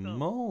 Holy I quick scoped him.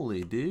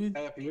 moly, dude.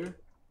 Guy up here?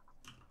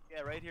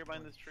 Yeah, right here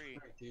behind this tree.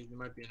 Alright, dude, there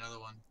might be another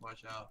one.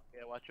 Watch out.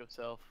 Yeah, watch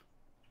yourself.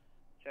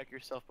 Check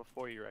yourself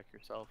before you wreck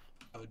yourself.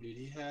 Oh, dude,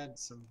 he had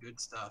some good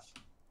stuff.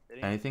 Did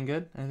he? Anything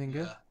good? Anything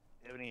good? Yeah.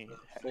 Do you have any The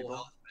heavy full bull?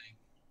 health thing.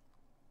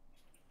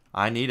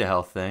 I need a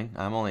health thing.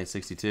 I'm only at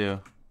 62.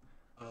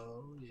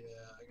 Oh, yeah,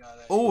 I got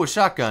it. Oh, a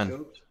shotgun.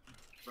 Scoped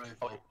rifle.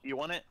 Oh, you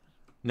want it?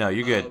 No,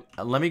 you're good.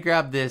 Let me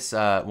grab this,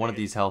 one of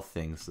these health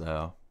things,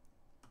 though.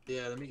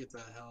 Yeah, let me get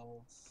that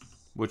health.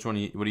 Which one?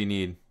 What do you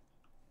need?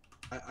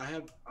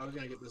 I was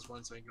gonna get this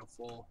one so I can go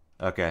full.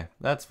 Okay,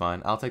 that's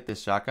fine. I'll take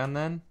this shotgun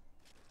then.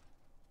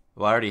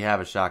 Well, I already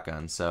have a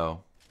shotgun,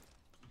 so...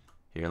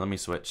 Here, let me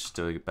switch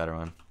to a better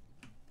one.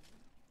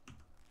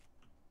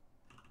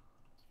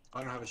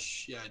 I don't have a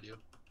yeah, I do.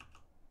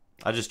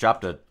 I just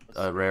dropped a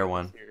rare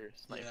one. Here,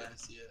 sniper. Yeah, I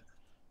see it.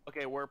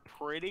 Okay, we're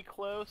pretty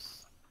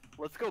close.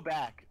 Let's go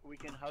back. We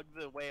can hug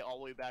the way all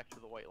the way back to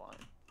the white line.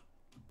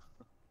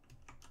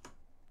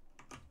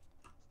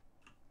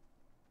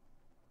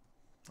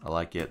 I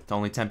like it.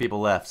 Only 10 people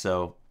left,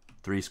 so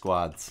 3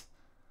 squads.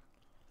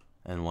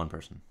 And 1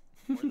 person.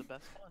 We're the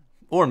best one.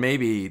 Or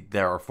maybe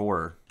there are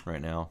 4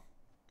 right now.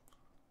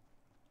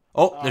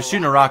 Oh, they're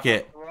shooting a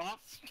rocket. rocket.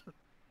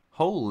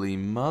 Holy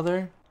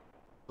mother.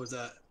 What was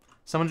that?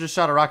 Someone just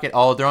shot a rocket.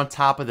 Oh, they're on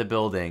top of the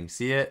building.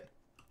 See it?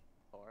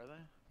 Oh, are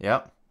they?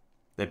 Yep.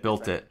 They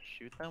built Does that it.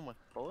 Shoot them with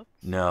bullets?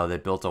 No, they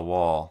built a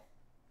wall.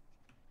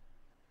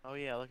 Oh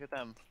yeah, look at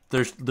them.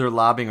 They're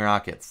lobbing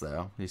rockets,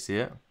 though. You see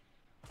it?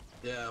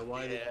 Yeah,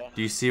 why did Yeah.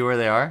 Do you see where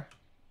they are?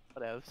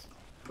 What else?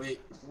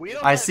 Wait, We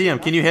don't I have see them.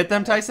 Can you hit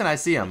them, Tyson? I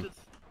see them.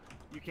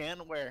 You can?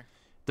 Where?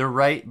 They're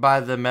right by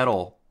the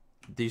metal.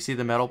 Do you see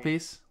the metal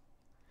piece?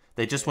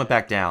 They just went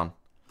back down.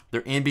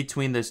 They're in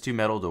between those 2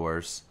 metal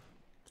doors.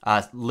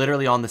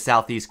 Literally on the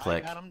southeast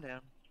click. I got them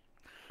down.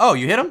 Oh,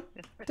 you hit them?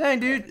 Dang,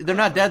 dude. They're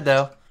not dead,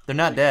 though. They're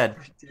not dead.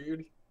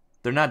 dude.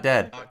 They're not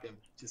dead. Knock him.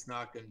 Just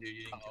knock him, dude.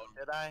 You didn't kill Oh, him.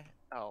 did I?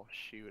 Oh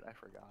shoot, I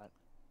forgot.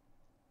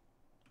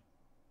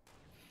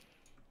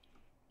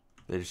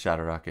 They just shot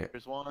a rocket.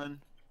 There's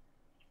one.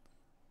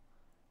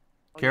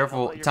 Oh, yeah,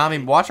 Careful. don't let Tommy,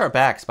 your watch our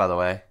backs, by the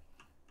way.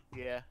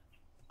 feet- Yeah.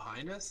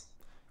 Behind us?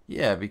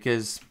 Yeah,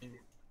 because...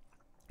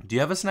 Do you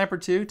have a sniper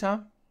too,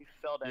 Tom? He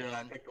fell down. Yeah,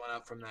 I picked one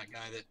up from that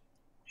guy that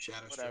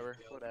Shadow Whatever,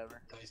 Strike killed.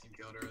 whatever. Tyson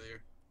killed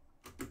earlier.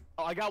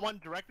 Oh, I got one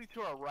directly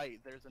to our right.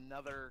 There's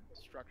another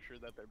structure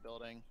that they're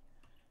building.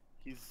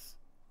 He's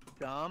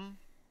dumb.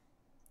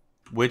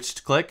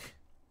 Which click?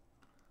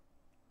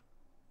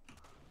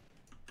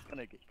 He's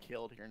gonna get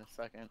killed here in a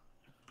second.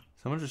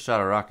 Someone just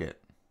shot a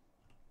rocket.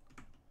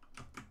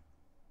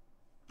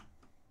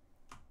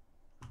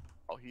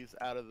 Oh, he's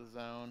out of the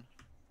zone.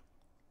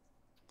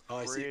 Oh,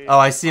 I see. Oh,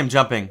 I see him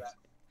jumping.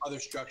 Other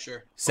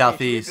structure.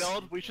 Southeast. Okay, should we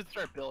build? We should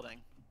start building.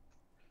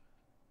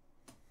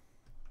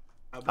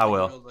 How about I we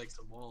will. Build, like,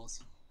 some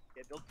walls.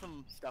 Yeah, build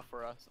some stuff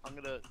for us. I'm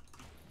gonna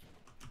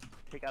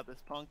take out this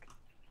punk.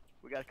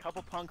 We got a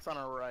couple punks on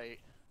our right.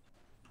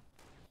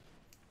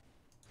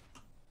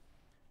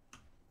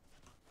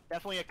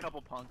 Definitely a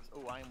couple punks.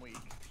 Oh, I am weak.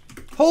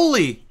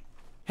 Holy!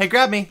 Hey,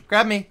 grab me.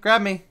 Grab me.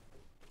 Grab me.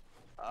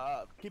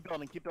 Keep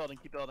building, keep building,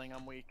 keep building.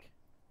 I'm weak.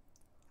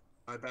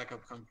 I back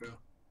up Kung Fu.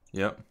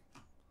 Yep.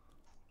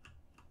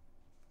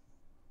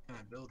 Can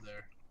I build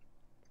there?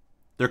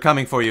 They're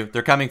coming for you.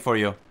 They're coming for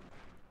you.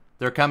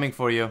 They're coming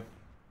for you.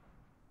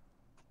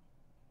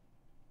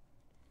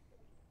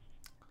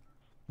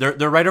 They're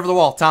right over the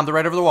wall. Tom, they're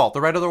right over the wall.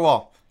 They're right over the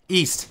wall.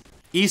 East.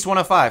 East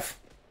 105.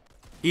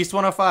 East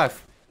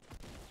 105.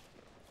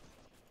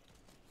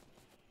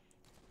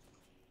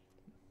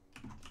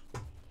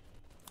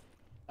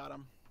 Got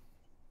him.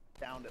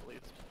 Downed at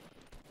least.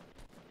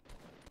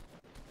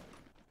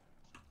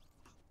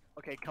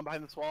 Okay, come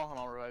behind this wall and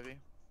I'll revive you.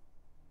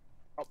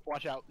 Oh,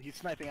 watch out. He's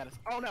sniping at us.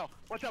 Oh no!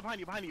 Watch out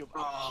behind you, behind you.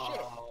 Oh,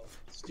 shit. Oh,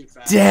 it's too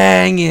fast.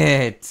 Dang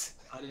it!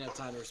 I didn't have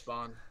time to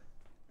respond.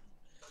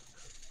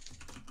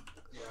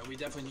 Yeah, we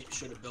definitely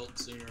should have built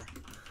sooner.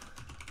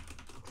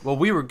 Well,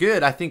 we were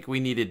good. I think we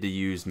needed to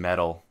use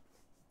metal.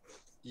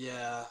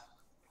 Yeah.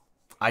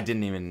 I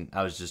didn't even...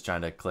 I was just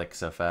trying to click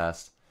so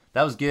fast.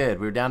 That was good.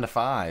 We were down to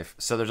 5.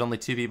 So there's only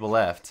 2 people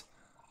left.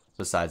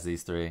 Besides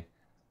these 3.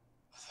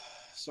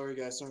 Sorry,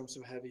 guys. Sorry I'm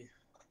so heavy.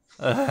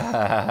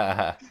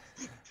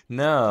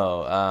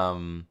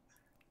 No.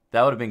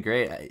 That would have been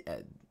great.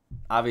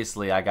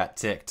 Obviously, I got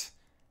ticked.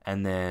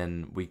 And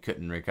then we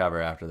couldn't recover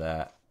after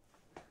that.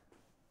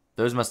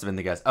 Those must have been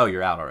the guys. Oh,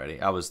 you're out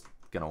already. I was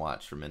going to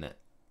watch for a minute.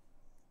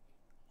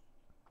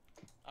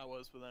 I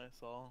was, but then I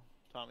saw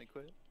Tommy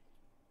quit.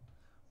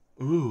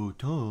 Ooh,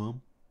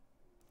 Tom.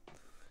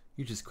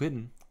 You just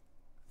quitting.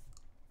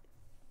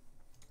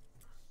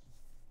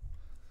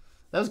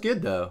 That was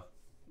good though.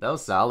 That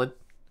was solid.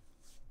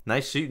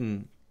 Nice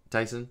shooting,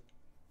 Tyson.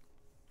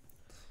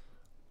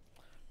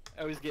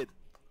 I always get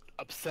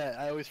upset.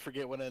 I always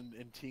forget when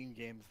in team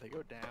games they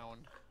go down.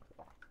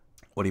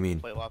 What do you mean?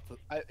 Play lots of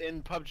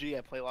in PUBG.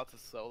 I play lots of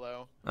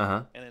solo.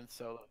 Uh-huh. And in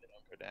solo they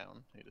don't go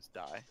down. They just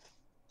die.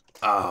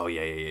 Oh,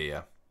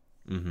 yeah.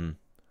 Mm-hmm.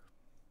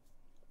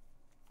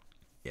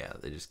 Yeah,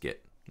 they just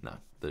get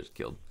they're just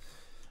killed.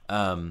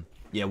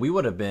 Yeah, we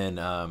would have been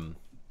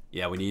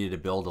yeah, we needed to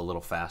build a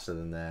little faster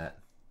than that.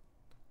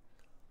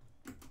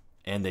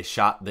 And they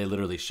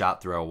literally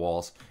shot through our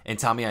walls. And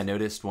Tommy, I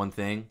noticed one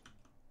thing.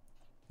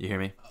 You hear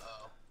me?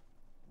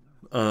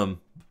 Uh-oh.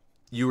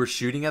 You were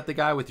shooting at the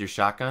guy with your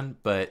shotgun,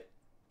 but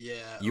Yeah,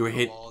 you were the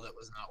hit. wall that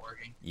was not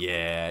working.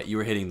 Yeah, you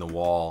were hitting the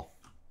wall.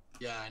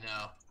 Yeah, I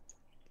know.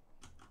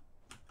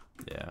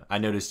 Yeah, I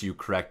noticed you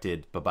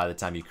corrected, but by the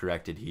time you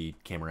corrected, he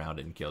came around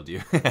and killed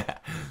you.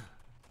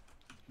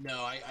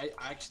 No, I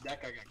actually,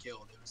 that guy got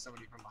killed. It was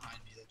somebody from behind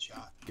me that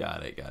shot.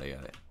 Got it.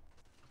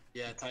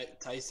 Yeah,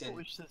 Tyson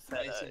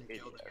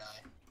killed the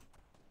guy.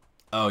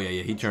 Oh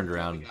yeah, he turned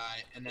around.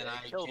 Guy, and then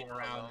I came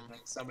around and then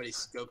somebody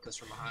scoped us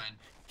from behind.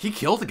 He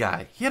killed the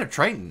guy. He had a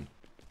Triton.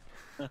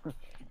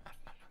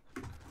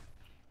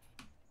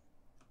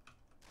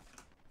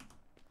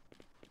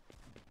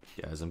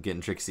 Guys, I'm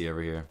getting tricksy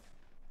over here.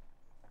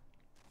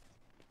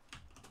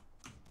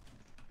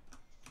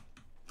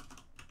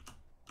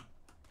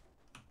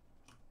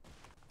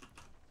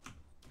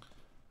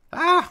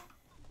 Ah!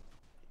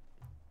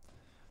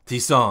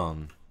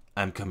 Tison,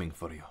 I'm coming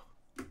for you.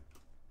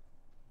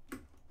 I'm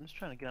just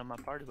trying to get on my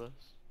party bus.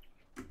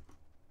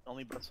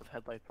 Only bus with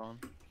headlights on.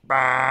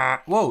 Bah!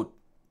 Whoa,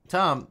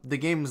 Tom, the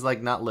game's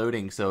like not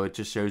loading, so it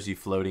just shows you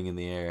floating in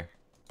the air.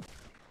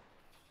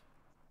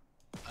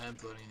 I am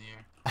floating in the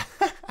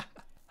air.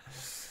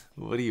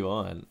 What are you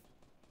on?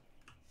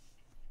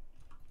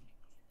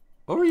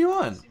 What were you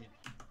on?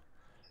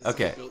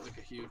 Okay. Built like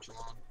a huge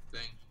long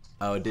thing.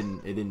 Oh, it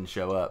didn't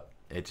show up.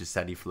 It just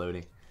said you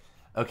floating.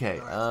 Okay.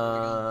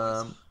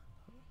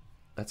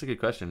 That's a good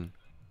question.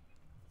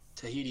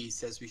 Tahiti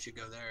says we should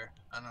go there.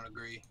 I don't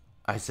agree.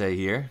 I say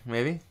here,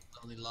 maybe.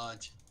 Lonely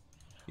Lodge.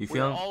 You We're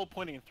feeling? all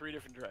pointing in 3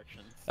 different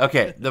directions.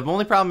 Okay. The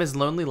only problem is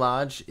Lonely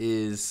Lodge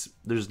is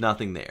there's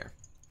nothing there.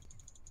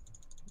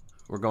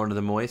 We're going to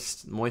the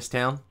moist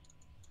town,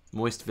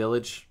 moist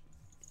village.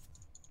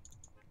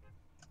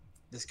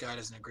 This guy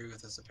doesn't agree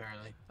with us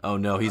apparently. Oh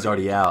no, he's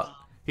already out.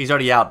 He's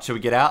already out. Should we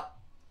get out,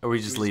 or we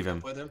just leave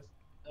him? With him?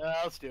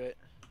 Let's do it.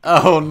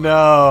 Oh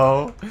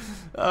no!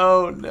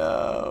 Oh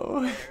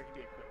no!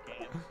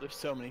 There's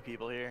so many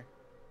people here.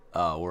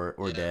 Oh, we're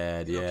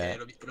dead. Okay,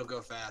 Yeah. it'll go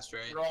fast,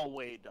 right? They're all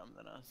way dumb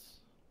than us.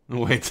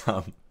 Way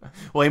dumb.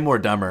 Way more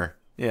dumber.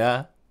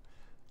 Yeah.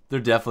 They're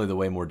definitely the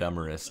way more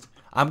dumberest.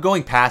 I'm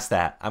going past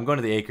that. I'm going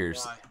to the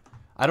acres. Why?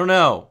 I don't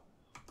know.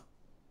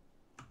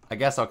 I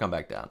guess I'll come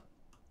back down.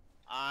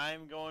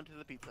 I'm going to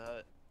the Pizza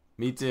Hut.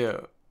 Me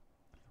too.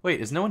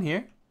 Wait, is no one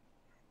here?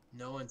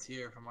 No one's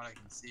here from what I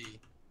can see.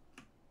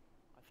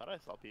 I thought I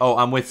saw people. Oh,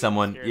 I'm with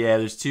someone. Yeah,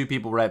 there's 2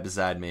 people right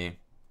beside me.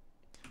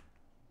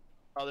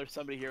 Oh, there's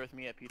somebody here with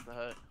me at Pizza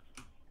Hut.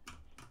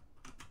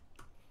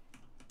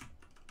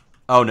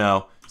 Oh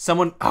no.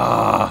 Someone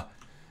Oh,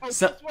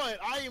 guess what?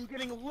 I am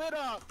getting lit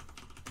up.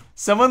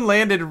 Someone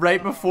landed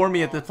right before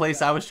me at the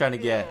place I was trying to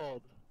get.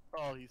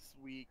 Oh, he's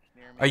weak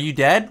near me. Are you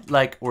dead?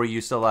 Like, or are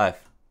you still alive?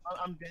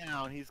 I'm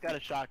down. He's got a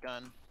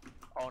shotgun.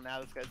 Oh,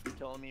 now this guy's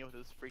killing me with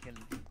his freaking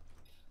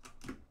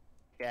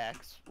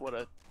axe. What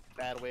a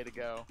bad way to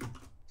go.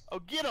 Oh,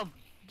 get him!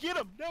 Get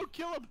him! No,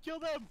 kill him! Kill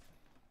them!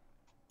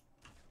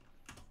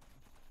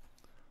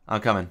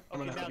 I'm coming. I'm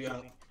gonna help you out.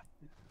 Tommy.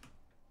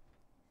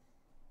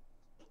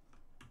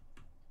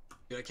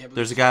 Dude, I can't believe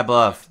There's a guy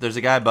above. There's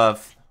a guy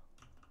above.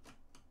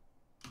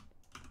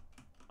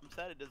 I'm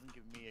sad it doesn't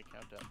give me a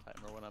countdown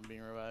timer when I'm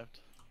being revived.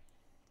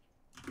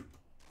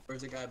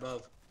 Where's the guy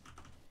above?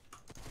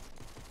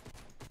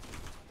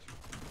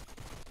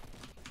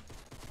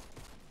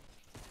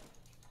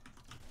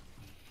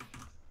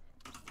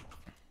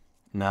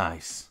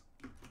 Nice.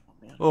 Oh,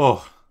 man.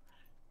 Oh.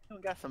 We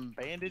got some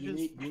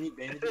bandages. You need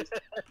bandages?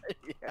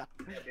 Yeah.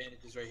 I got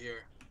bandages right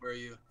here. Where are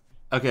you?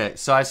 Okay,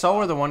 so I saw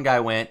where the one guy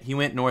went. He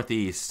went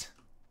northeast.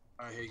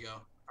 Alright, here you go.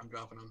 I'm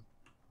dropping him.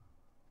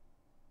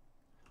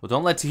 Well,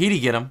 don't let Tahiti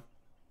get him.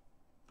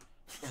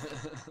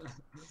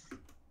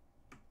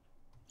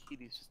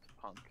 Kitty's just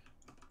a punk.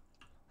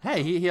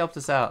 Hey, he helped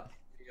us out.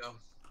 Here you go.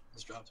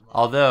 Just dropped him off.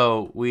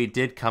 Although, we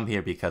did come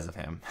here because of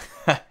him.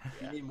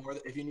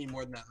 If you need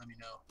more than that, let me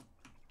know.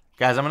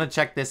 Guys, I'm going to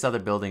check this other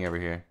building over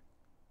here.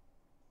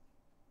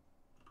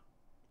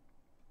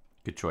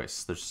 Good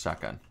choice. There's a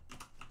shotgun.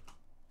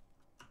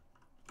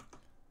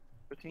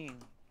 15.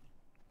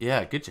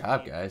 Yeah, good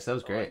job, guys. That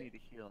was I great. need to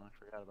heal. I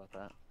forgot about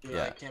that. Dude,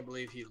 Yeah. I can't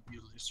believe you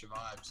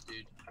survived,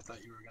 dude. I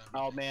thought you were gonna be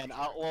Oh man,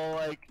 well,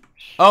 like.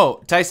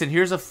 Oh, Tyson,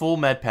 here's a full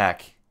med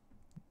pack.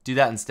 Do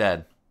that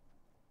instead.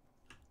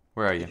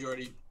 Where are you? Did you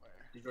already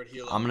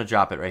heal up? I'm going to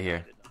drop it right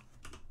here.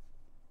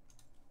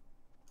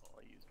 Well,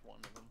 I used one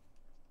of them.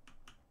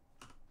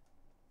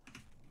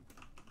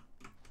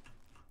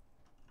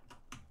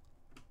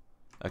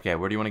 Okay,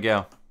 where do you want to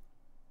go?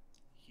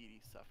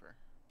 Heedy suffer.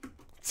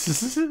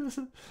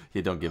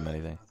 Yeah, don't give him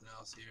anything. Nothing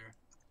else here.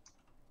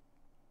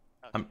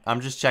 Okay.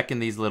 I'm just checking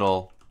these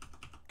little.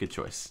 Good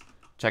choice.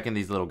 Checking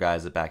these little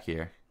guys at back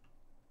here.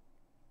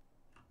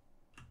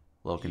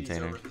 Little He's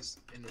container. over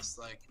in this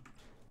like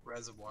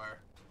reservoir.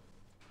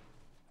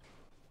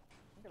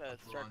 I'm gonna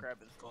start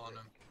grabbing some Calling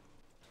him.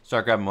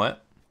 Start grabbing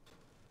what?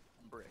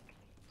 brick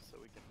so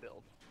we can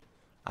build.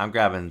 I'm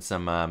grabbing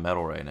some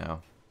metal right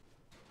now.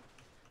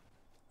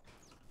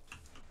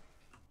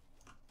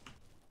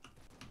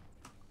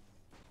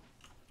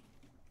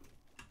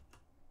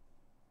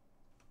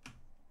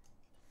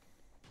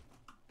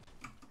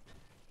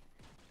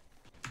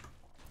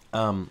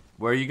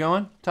 Where are you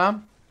going,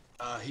 Tom?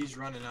 He's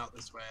running out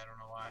this way. I don't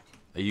know why.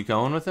 Are you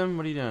going with him?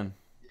 What are you doing?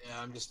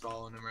 Yeah, I'm just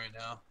following him right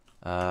now.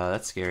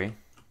 That's scary.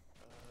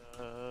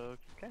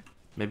 Okay.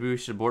 Maybe we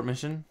should abort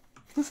mission?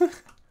 Alright,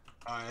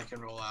 I can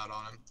roll out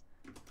on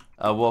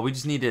him. Well, we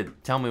just need to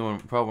tell me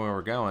probably where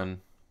we're going.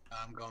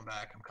 I'm going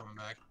back. I'm coming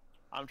back.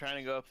 I'm trying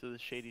to go up to the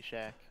shady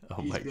shack.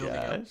 Oh He's my building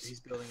gosh. Up, he's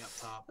building up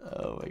top.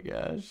 Oh my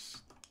gosh.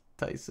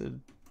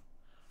 Tyson.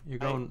 You're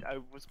going... I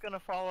was gonna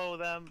follow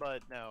them,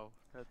 but no.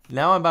 That's...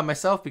 Now I'm by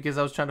myself because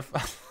I was trying to...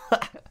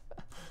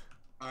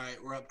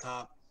 Alright, we're up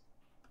top.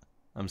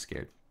 I'm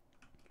scared.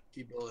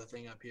 He built a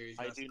thing up here. He's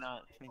I got do some-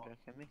 not think I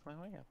can make my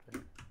way up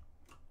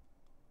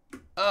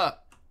there.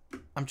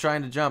 I'm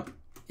trying to jump.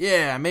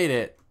 Yeah, I made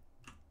it.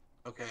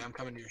 Okay, I'm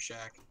coming to your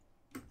shack.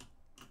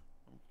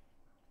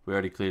 We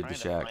already cleared Trying the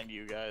to shack. find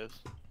you guys.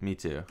 Me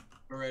too.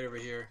 We're right over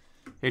here.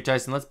 Here,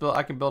 Tyson, let's build...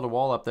 I can build a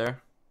wall up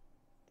there.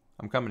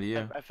 I'm coming to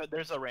you.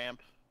 There's a ramp.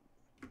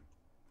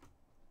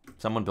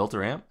 Someone built a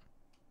ramp?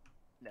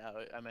 No,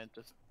 I meant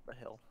just a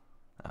hill.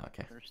 Oh,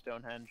 okay. Or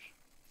Stonehenge.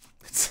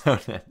 So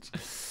neat.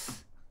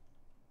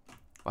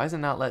 Why is it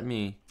not letting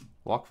me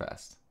walk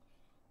fast?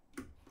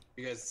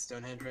 You guys at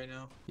Stonehenge right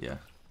now? Yeah.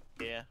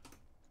 Yeah,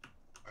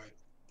 Alright,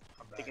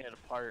 I'm back. taking it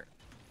apart.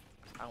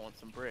 I want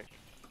some brick.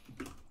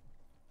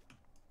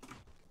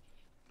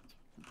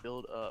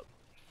 Build up.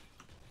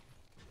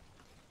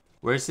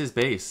 Where's his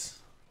base?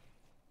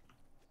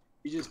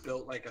 He just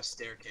built like a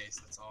staircase,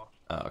 that's all.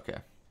 Oh, okay.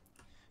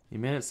 You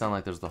made it sound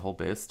like there's the whole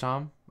base,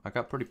 Tom. I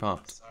got pretty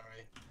pumped. Sorry.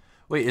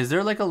 Wait, is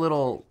there like a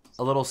little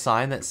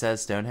sign that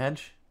says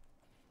Stonehenge?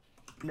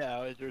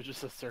 No, there's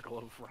just a circle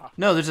of rock.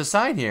 No, there's a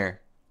sign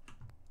here.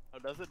 Oh,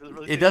 does it? Does it,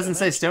 really It doesn't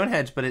say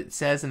Stonehenge, but it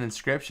says an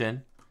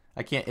inscription.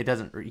 I can't. It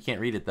doesn't. You can't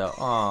read it though.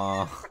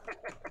 Aw.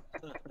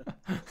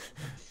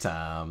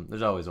 Tom,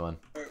 there's always one.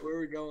 Alright, where are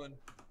we going?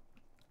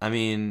 I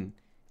mean,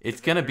 it's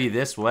gonna be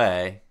this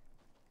way,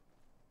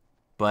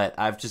 but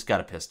I've just got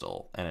a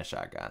pistol and a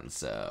shotgun.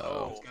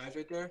 So Those guys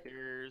right there?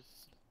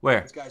 Here's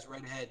where? Those guys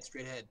right ahead,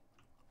 straight ahead.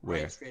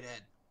 Where? Right, straight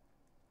ahead.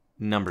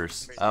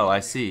 Numbers. Oh, I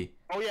see.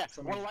 Oh yeah,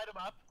 Somebody- wanna light them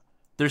up?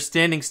 They're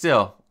standing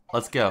still.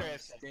 Let's go. Okay.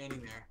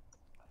 Standing there.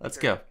 Let's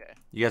go. Okay.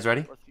 You guys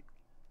ready?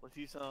 Let's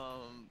use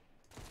some.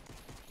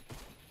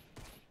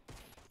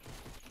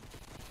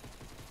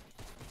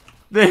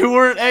 They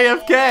weren't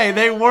AFK.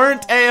 They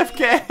weren't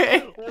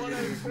AFK. What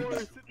a poor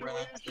Just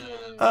situation.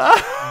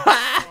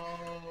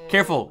 wrecked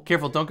Careful,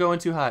 careful. Don't go in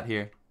too hot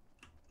here.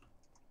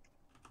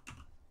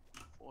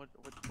 What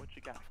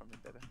you got from me,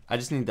 baby? I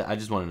just need. I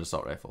just want an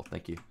assault rifle.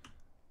 Thank you.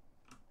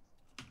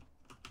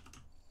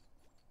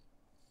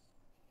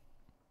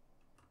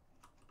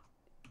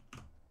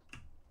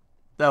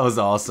 That was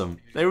awesome.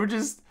 They were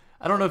just.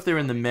 I don't know if they were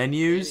in the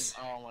menus.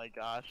 Oh my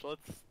gosh,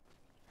 let's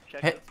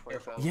check Hey, this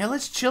place out. yeah,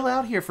 let's chill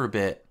out here for a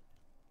bit.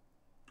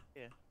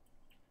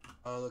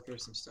 Oh, look,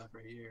 there's some stuff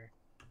right here.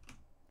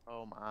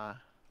 Oh my.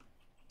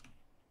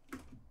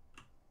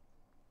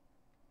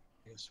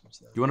 What's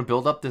that? You want to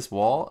build up this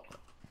wall?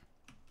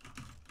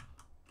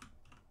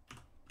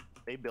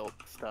 They built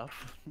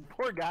stuff.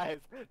 Poor guys.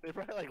 They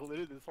probably like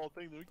looted this whole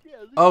thing. They're like,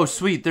 yeah. Oh,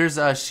 sweet. There's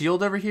a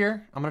shield over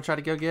here. I'm gonna try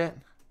to go get.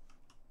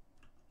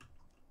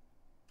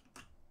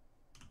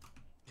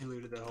 He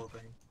looted that whole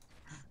thing.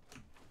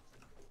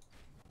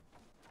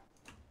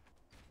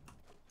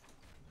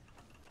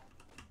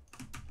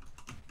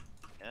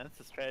 Yeah, that's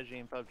the strategy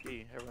in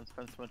PUBG. Everyone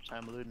spends so much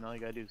time looting. All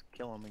you gotta do is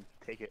kill them and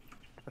take it.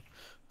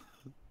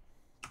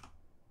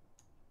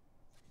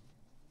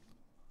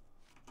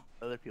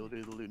 Other people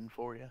do the looting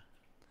for you.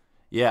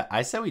 Yeah,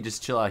 I said we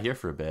just chill out here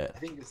for a bit. I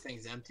think this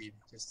thing's emptied.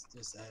 Just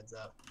a heads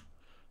up.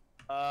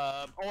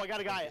 Oh, I got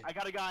a guy. I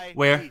got a guy.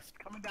 Where? East,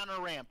 coming down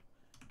a ramp.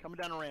 Coming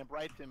down a ramp,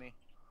 right to me.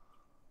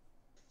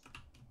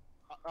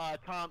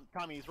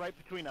 Tommy, he's right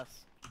between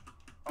us.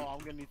 Oh, I'm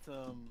gonna need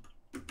some.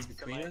 He's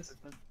between us?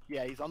 assistance.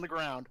 Yeah, he's on the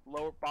ground,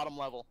 bottom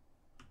level,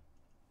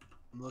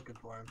 I'm looking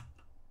for him.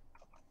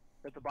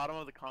 at the bottom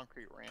of the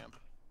concrete ramp.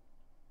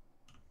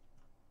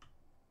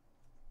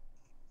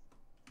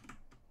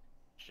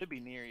 Should be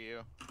near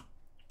you.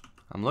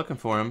 I'm looking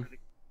for him.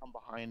 I'm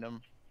behind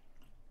him.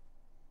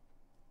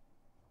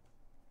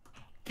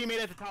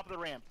 Teammate at the top of the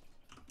ramp,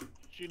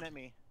 shooting at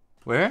me.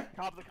 Where?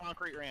 Top of the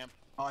concrete ramp.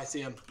 Oh, I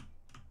see him.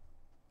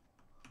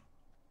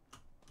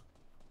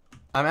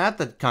 I'm at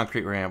the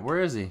concrete ramp. Where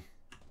is he?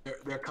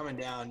 They're coming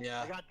down,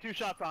 yeah. I got 2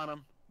 shots on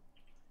him.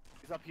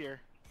 He's up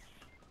here.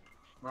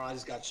 Bro, I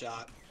just got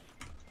shot.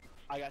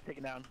 I got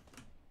taken down.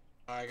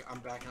 Alright, I'm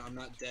back now. I'm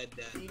not dead.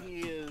 He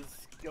is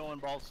going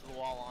balls to the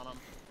wall on him.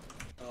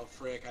 Oh,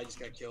 frick. I just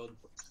got killed.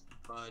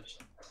 Fudge.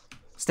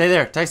 Stay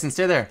there, Tyson.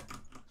 Stay there.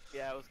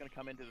 Yeah, I was gonna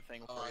come into the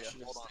thing for Oh, I you. should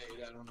have Hold on.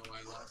 stayed. I don't know why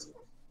I lost it.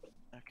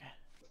 Okay.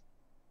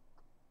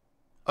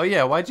 Oh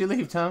yeah, why'd you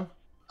leave, Tom?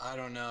 I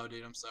don't know,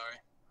 dude. I'm sorry.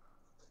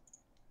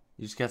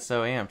 You just got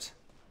so amped.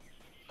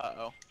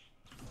 Uh-oh.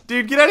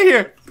 Dude, get out of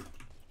here!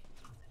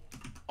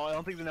 Oh, I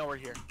don't think they know we're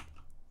here.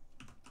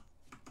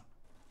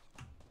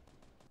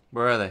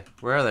 Where are they?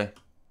 Where are they?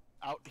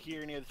 Out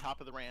here near the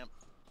top of the ramp.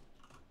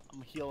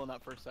 I'm healing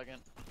up for a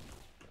second.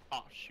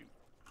 Oh, shoot.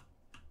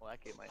 Well,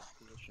 that gave my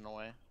position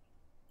away.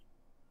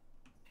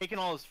 Taking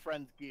all his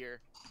friend's gear.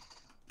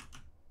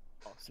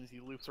 Oh, since he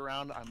loops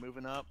around, I'm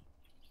moving up.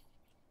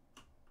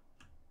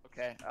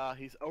 Okay,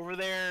 he's over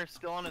there,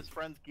 still on his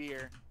friend's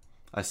gear.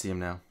 I see him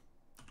now.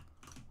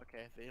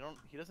 Okay,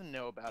 he doesn't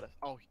know about us.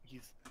 Oh,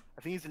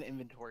 I think he's in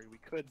inventory. We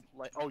could,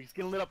 like, oh, he's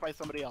getting lit up by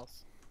somebody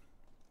else.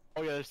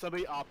 Oh yeah, there's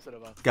somebody opposite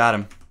of us. Got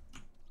him.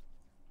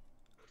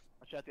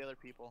 Watch out the other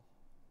people.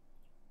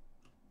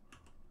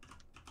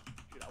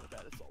 Shoot out with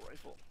that assault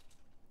rifle.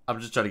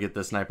 I'm just trying to get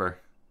the sniper.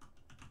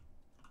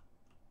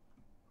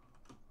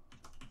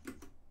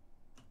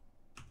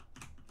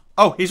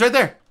 Oh, he's right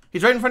there.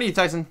 He's right in front of you,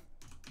 Tyson.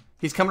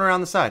 He's coming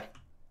around the side.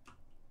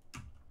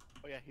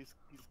 Oh yeah, he's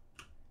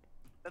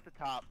at the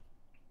top.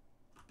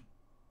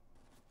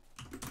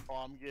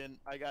 Oh,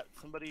 I got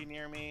somebody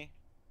near me,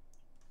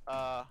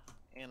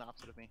 and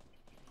opposite of me.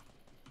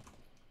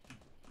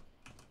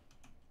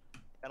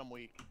 Got him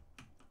weak.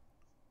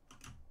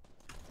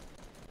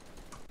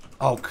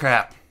 Oh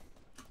crap.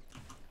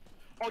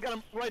 Oh, I got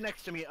him right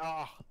next to me.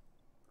 Oh.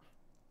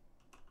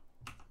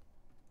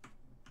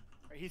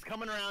 He's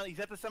coming around. He's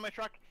at the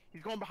semi-truck.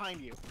 He's going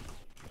behind you.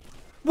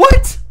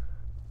 What?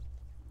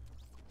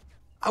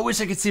 I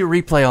wish I could see a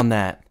replay on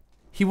that.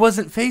 He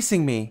wasn't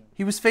facing me.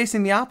 He was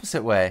facing the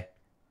opposite way.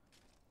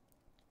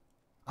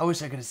 I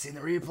wish I could have seen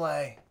the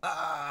replay.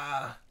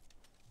 Ah.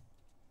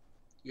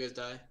 You guys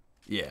die?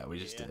 Yeah, we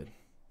just did.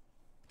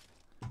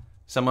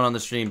 Someone on the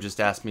stream just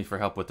asked me for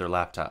help with their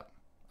laptop.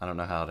 I don't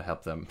know how to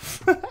help them.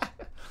 I'm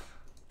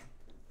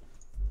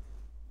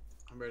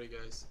ready,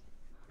 guys.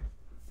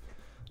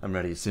 I'm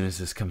ready as soon as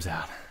this comes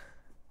out.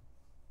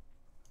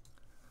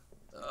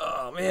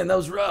 Oh, man, that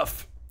was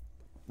rough.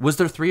 Was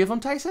there 3 of them,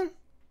 Tyson?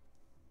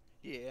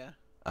 Yeah.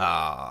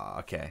 Ah,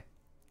 okay.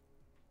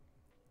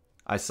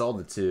 I saw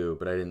the 2,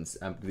 but I didn't.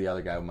 The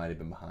other guy might have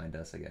been behind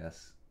us, I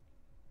guess.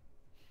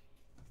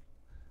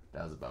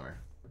 That was a bummer.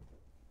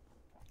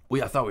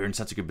 I thought we were in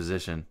such a good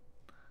position.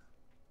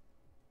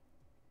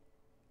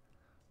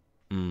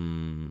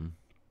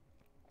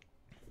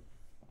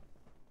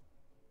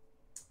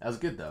 That was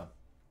good though.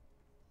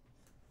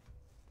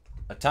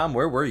 Tom,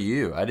 where were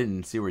you? I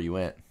didn't see where you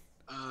went.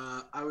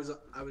 I was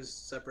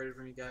separated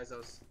from you guys. I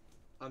was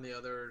on the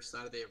other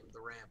side of the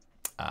ramp.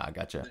 Ah,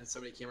 gotcha. And then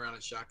somebody came around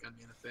and shotgunned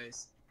me in the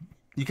face.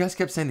 You guys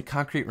kept saying the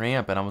concrete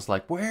ramp, and I was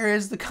like, where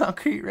is the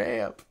concrete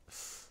ramp?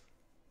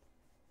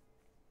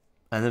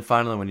 And then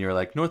finally, when you were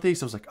like,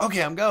 northeast, I was like,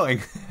 okay, I'm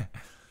going.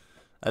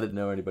 I didn't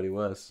know where anybody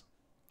was.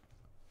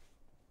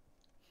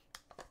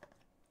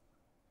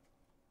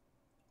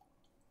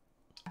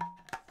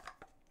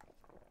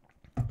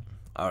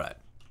 All right.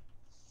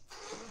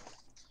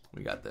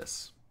 We got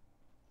this.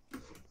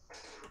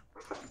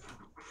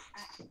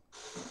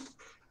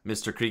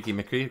 Mr. Creaky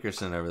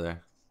McCreakerson over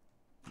there.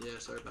 Yeah,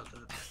 sorry about that.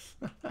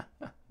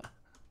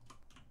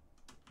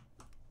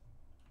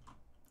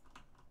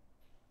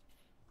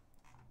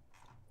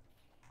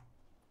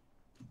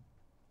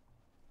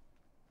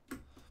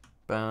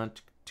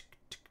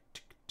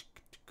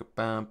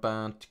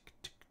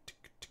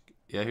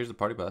 Yeah, here's the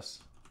party bus.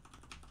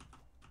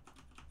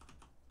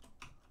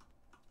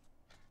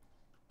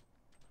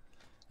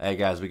 Hey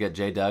guys, we got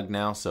J Doug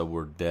now, so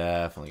we're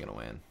definitely gonna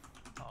win.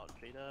 Oh,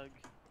 J Doug.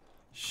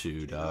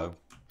 Shoo, dog.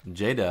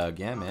 J Doug,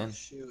 yeah, man.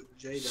 Shoot,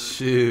 J Doug.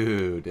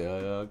 Shoo,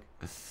 dog.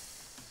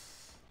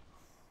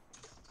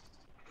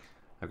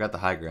 I've got the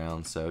high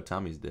ground, so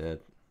Tommy's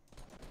dead.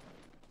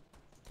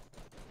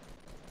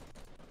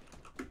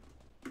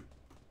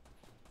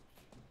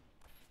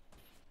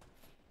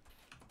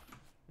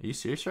 Are you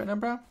serious right now,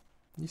 bro? Are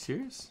you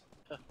serious?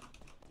 I'm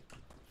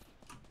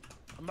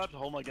about to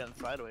hold my gun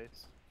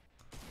sideways.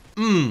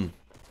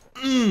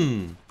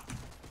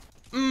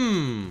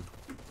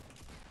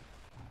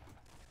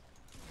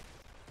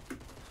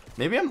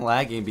 Maybe I'm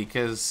lagging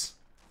because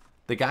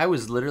the guy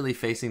was literally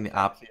facing the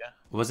op. Yeah.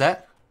 What was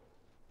that?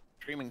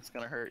 Streaming's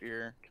gonna hurt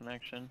your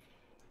connection.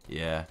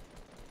 Yeah.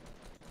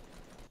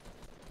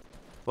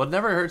 Well, it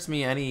never hurts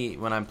me any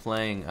when I'm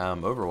playing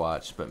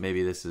Overwatch, but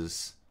maybe this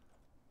is...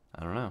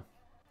 I don't know.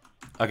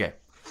 Okay.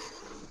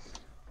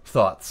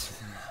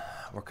 Thoughts.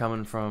 We're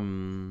coming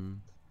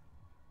from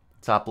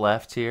top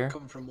left here.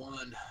 Coming from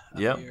one.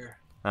 Yep. Here.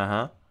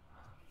 Uh-huh.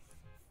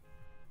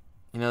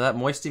 You know, that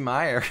Moisty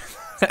Meyer.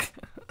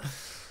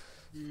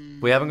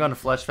 We haven't gone to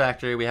Flesh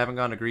Factory. We haven't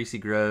gone to Greasy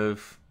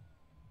Grove.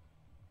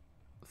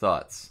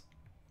 Thoughts?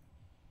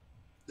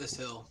 This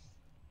hill.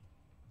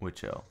 Which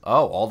hill?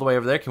 Oh, all the way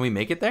over there. Can we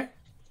make it there?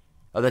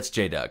 Oh, that's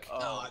J-Doug.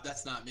 No,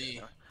 that's not me.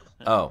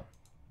 Oh.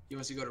 He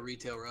wants to go to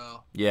Retail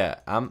Row. Yeah,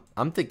 I'm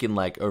thinking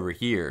like over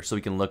here so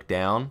we can look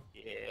down.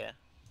 Yeah.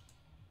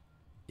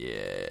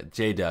 Yeah,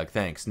 J-Doug,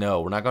 thanks. No,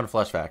 we're not going to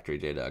Flush Factory,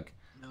 J-Doug.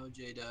 No,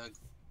 J-Doug.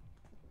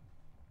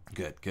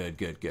 Good.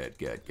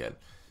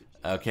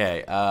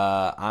 Okay,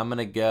 I'm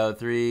gonna go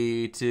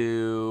 3,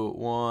 2,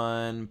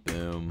 1,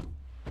 boom.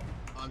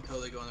 I'm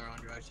totally going the wrong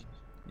direction.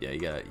 Yeah, you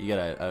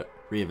gotta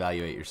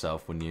reevaluate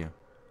yourself when you.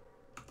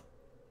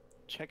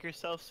 Check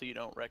yourself so you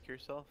don't wreck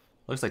yourself.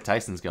 Looks like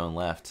Tyson's going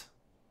left.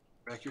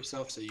 Wreck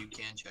yourself so you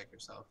can check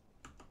yourself.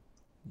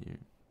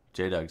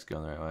 J-Doug's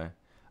going the right way.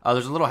 Oh,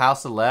 there's a little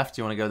house to the left.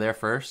 You want to go there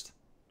first?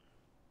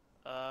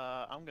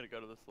 I'm gonna go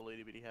to this little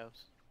itty bitty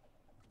house.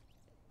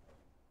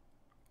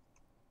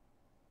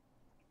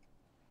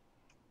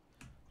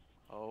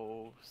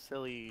 Oh,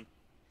 silly.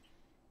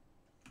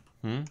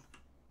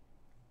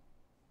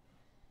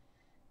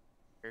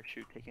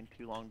 Parachute taking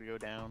too long to go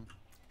down.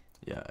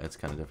 Yeah, it's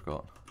kind of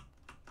difficult.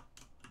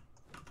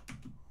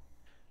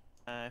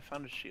 I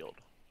found a shield.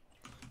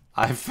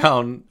 I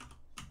found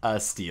a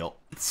steel.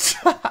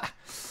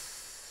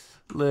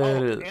 And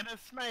a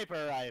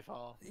sniper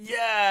rifle.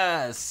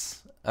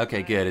 Yes.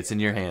 Okay, good. It's in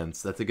your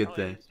hands. That's a good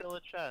thing. There's still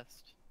a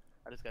chest.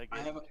 I just gotta get.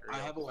 I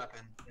have a weapon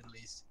at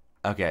least.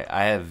 Okay,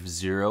 I have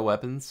 0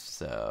 weapons,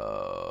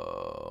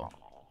 so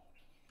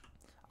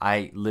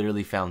I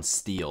literally found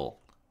steel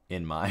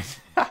in mine.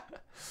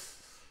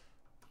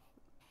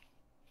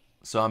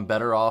 So I'm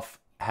better off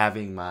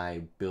having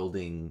my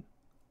building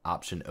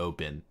option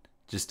open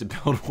just to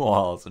build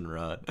walls and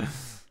run.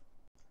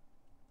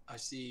 I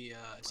see.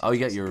 Oh, you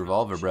got your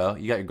revolver, bro.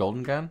 You got your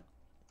golden gun?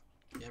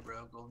 Yeah,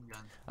 bro, golden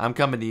gun. I'm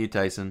coming to you,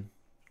 Tyson.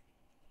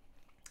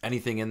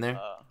 Anything in there?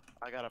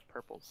 I got a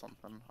purple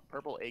something. A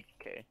purple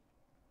AK.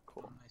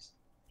 Cool. Oh, nice.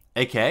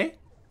 AK?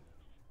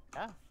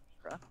 Yeah,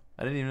 bro.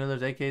 I didn't even know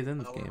there's AKs in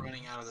this We're game.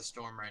 running out of the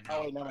storm right now.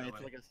 Oh, wait, no, by the it's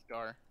way. like a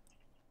scar.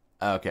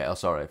 Okay,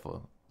 assault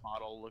rifle.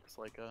 Model looks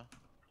like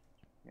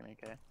an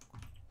AK.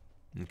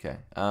 Okay.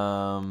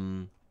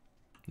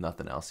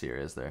 Nothing else here,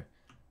 is there?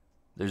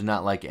 There's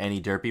not like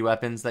any derpy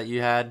weapons that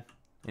you had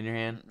in your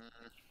hand?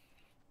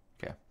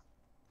 Okay.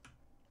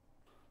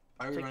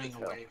 Why are we Take running this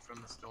hill. away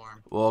from the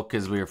storm? Well,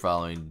 because we were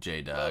following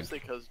J-Doug. Mostly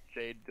because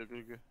Jade.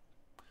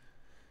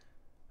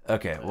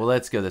 Okay, well,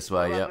 let's go this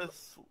way. What about Yep.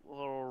 this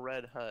little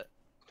red hut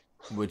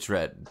Which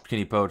red? Can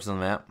you poach on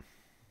the map?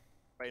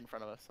 right in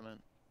front of us? I mean,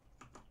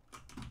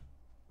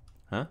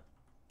 Huh?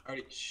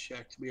 Already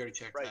checked. We already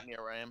checked right that. near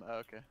where I am. Oh,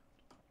 okay.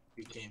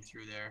 We came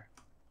through there.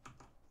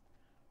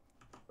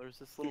 There's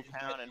this little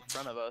town in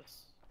front of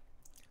us.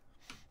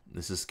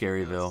 This is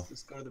Scaryville.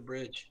 Let's go to the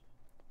bridge.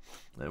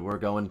 We're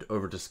going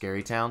over to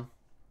Scary Town.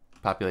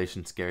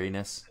 Population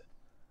scariness.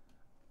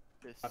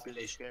 This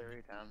Population. is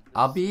scary town.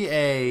 I'll be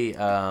a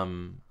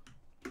Um,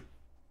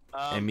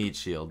 meat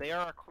shield. They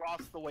are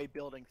across the way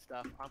building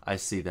stuff. I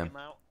see them.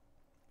 Out.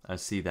 I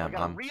see I them.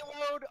 gotta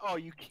reload. Oh, are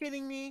you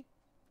kidding me?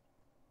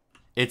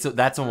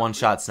 That's a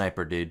one-shot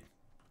sniper, dude.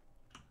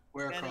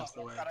 We're Man, across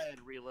the I way. thought I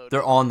had reloaded.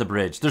 They're on the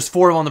bridge. There's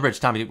 4 of them on the bridge.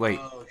 Tommy, wait.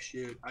 Oh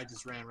shoot! I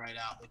just ran right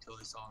out. They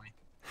totally saw me.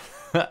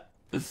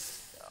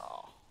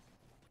 Oh.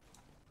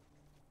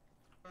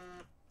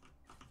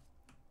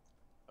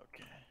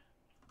 Okay.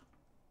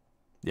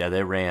 Yeah,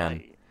 they ran.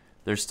 Right.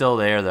 They're still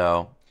there,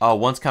 though. Oh,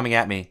 one's coming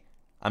at me.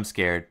 I'm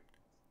scared.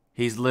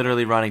 He's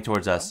literally running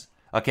towards us.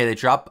 Okay, they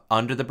drop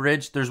under the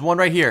bridge. There's one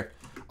right here.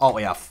 Oh,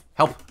 yeah.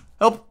 Help.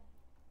 Help.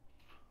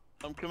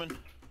 I'm coming.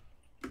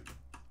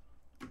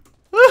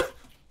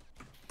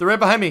 They're right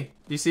behind me.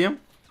 Do you see him?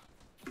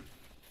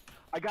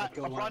 I got Let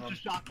go a one of bunch of them.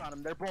 shots on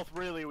them. They're both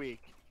really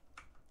weak.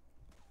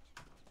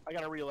 I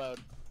gotta reload.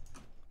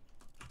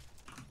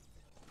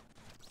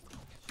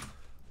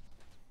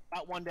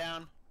 Got one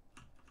down.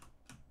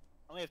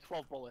 I only have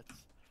 12 bullets.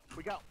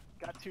 We got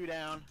 2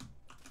 down.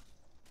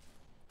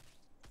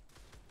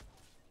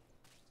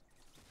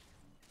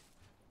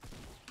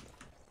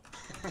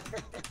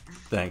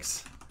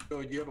 Thanks.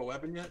 So, do you have a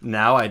weapon yet?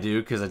 Now I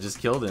do, because I just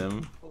killed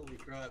him. Holy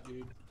crap,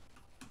 dude!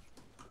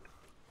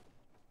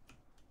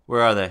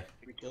 Where are they?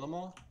 Did we kill them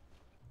all?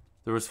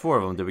 There was 4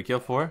 of them. Did we kill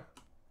 4?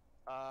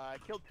 I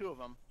killed 2 of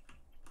them.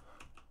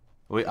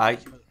 Wait,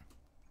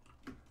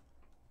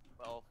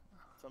 Well,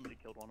 somebody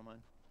killed one of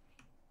mine.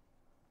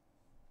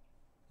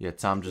 Yeah,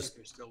 Tom I feel just... like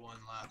there's still one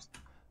left.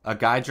 A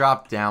guy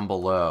dropped down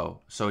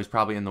below, so he's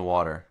probably in the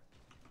water.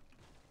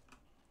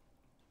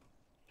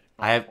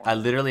 I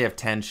literally have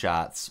 10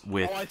 shots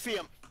with... Oh, I see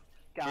him.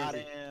 Got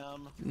Where is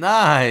him.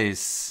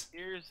 Nice!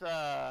 Here's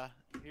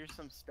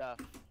some stuff.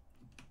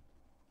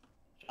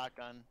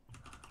 Shotgun.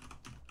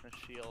 A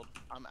shield.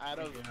 I'm out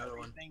of Maybe another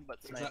one. everything but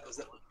Is sniper.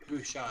 that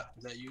who shot?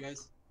 Is that you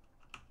guys?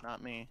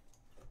 Not me.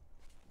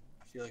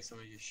 I feel like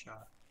somebody just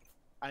shot.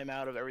 I'm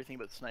out of everything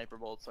but sniper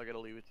bolts, so I gotta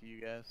leave it to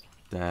you guys.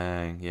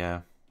 Dang,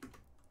 yeah.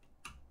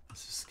 This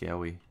is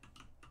scary.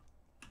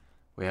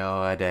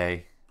 Well, a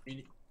day.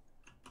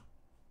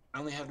 I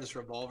only have this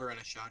revolver and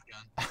a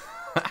shotgun.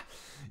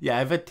 Yeah, I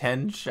have a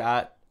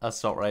 10-shot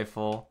assault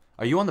rifle.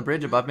 Are you on the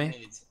bridge above me?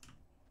 Grenades.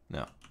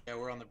 No. Yeah,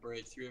 we're on the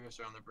bridge. 3 of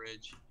us are on the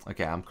bridge.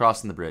 Okay, I'm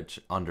crossing the bridge.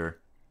 Under.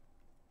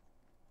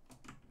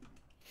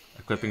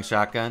 Equipping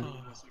shotgun. 3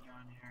 of us are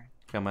down here.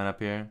 Coming up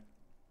here.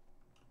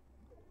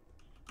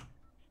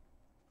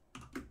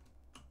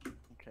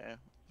 Okay,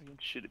 we can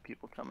shoot at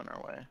people coming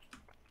our way.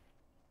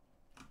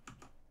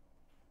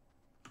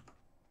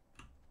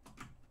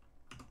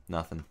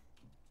 Nothing.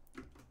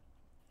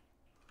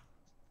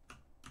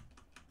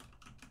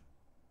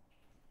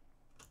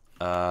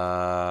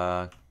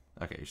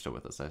 Okay, you're still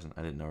with us, Tyson.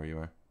 I didn't know where you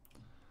were.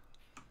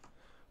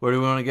 Where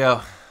do we want to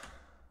go?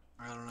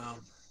 I don't know.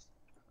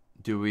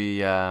 Do we,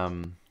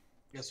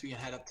 Guess we can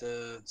head up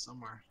to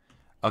somewhere.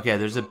 Okay,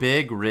 there's a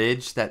big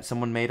ridge that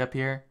someone made up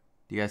here.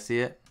 Do you guys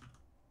see it?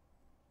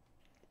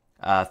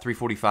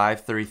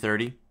 345,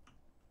 3030.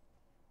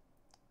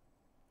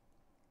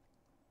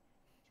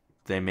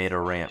 They made a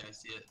ramp. Yeah, I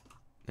see it.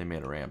 They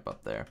made a ramp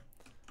up there.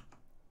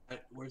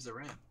 Where's the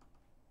ramp?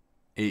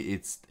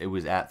 It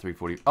was at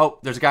 340. Oh,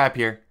 there's a guy up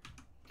here.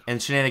 In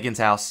Shenanigans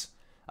house.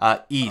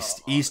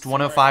 East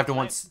 105 to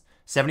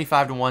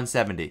 175 to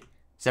 170.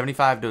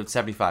 75 to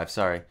 75,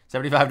 sorry.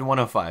 75 to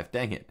 105.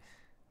 Dang it.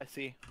 I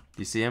see. Do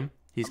you see him?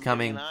 He's I'm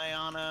coming. keeping an eye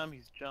on him.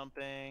 He's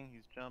jumping.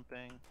 He's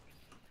jumping.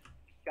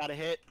 Got a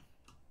hit.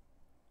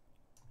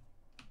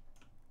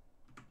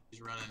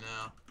 He's running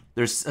now.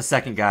 There's a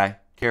second guy.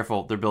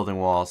 Careful, they're building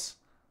walls.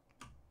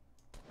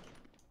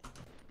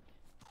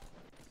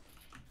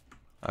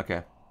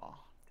 Okay. Oh,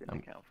 didn't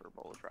account for a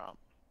bullet drop.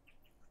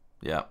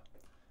 Yeah.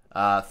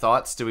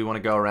 Thoughts? Do we want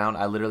to go around?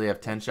 I literally have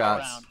 10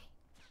 shots. Around.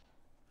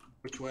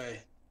 Which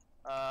way?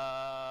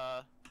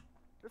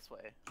 This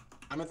way.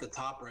 I'm at the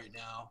top right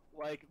now.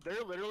 Like,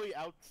 they're literally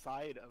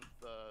outside of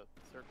the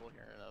circle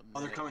here in a minute.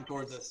 Oh, they're coming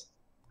towards us.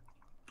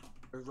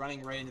 They're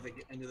running right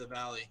into the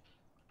valley.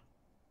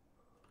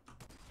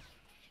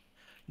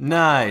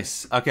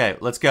 Nice. Okay,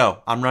 let's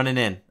go. I'm running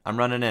in.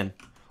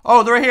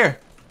 Oh, they're right here.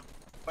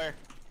 Where?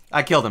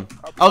 I killed him.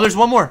 Oh, there's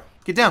one more.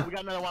 Get down. We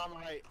got another one on the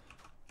right.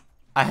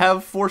 I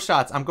have 4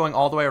 shots. I'm going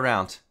all the way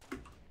around.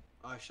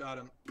 Oh, I shot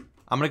him.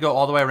 I'm going to go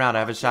all the way around. I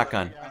have a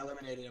shotgun. I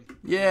eliminated him.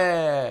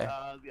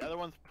 Yeah. The other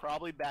one's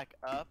probably back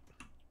up.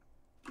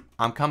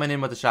 I'm coming in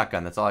with a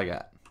shotgun. That's all I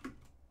got.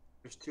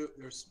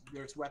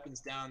 There's weapons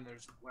down.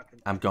 There's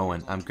weapons. I'm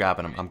going. I'm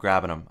grabbing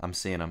them. I'm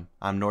seeing them.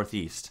 I'm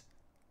northeast.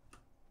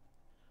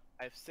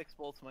 I have 6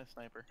 bullets in my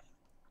sniper.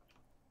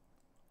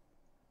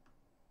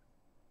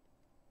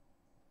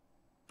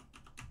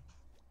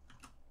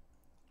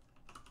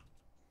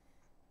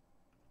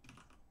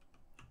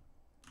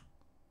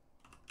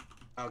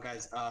 Oh,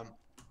 guys, I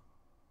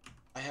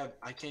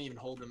can't even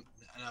hold them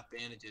enough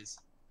bandages.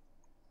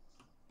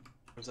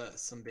 There's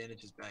some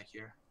bandages back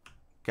here.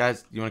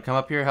 Guys, you want to come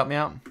up here? Help me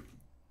out?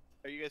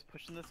 Are you guys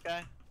pushing this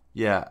guy?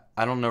 Yeah,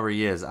 I don't know where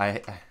he is.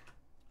 I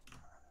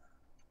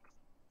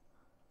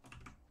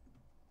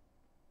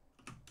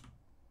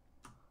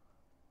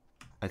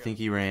think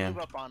he ran.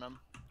 Move up on him.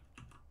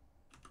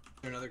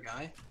 Is there another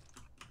guy?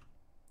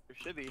 There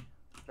should be.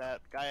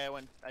 That guy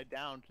I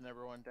downed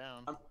never went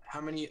down.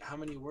 How many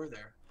were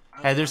there?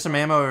 Hey, there's some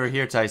ammo over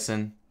here,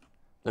 Tyson.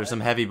 There's some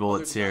heavy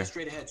bullets here.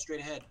 Straight ahead.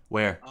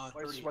 Where?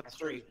 30, What at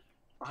street? 30.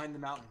 Behind the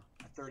mountain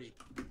at 30.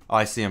 Oh,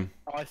 I see him.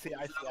 Oh, I see.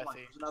 There's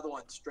another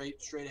one straight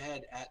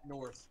ahead at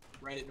north.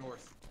 Right at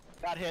north.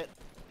 Got hit.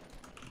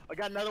 I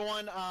got another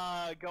one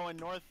going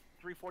north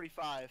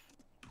 345.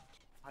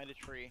 Behind a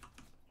tree.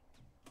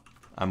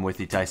 I'm with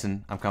you,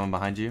 Tyson. I'm coming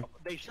behind you.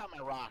 They shot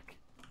my rock.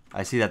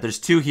 I see that. There's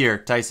 2 here.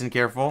 Tyson,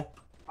 careful.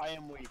 I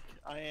am weak.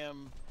 I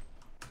am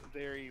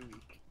very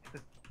weak.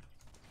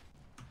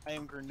 I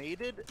am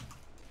grenaded.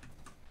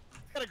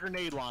 It's got a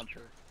grenade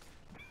launcher.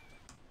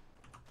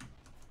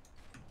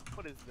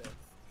 What is this?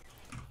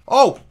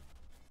 Oh!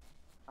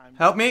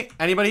 Help me.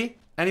 Anybody?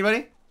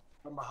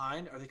 From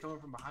behind? Are they coming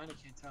from behind? I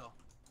can't tell.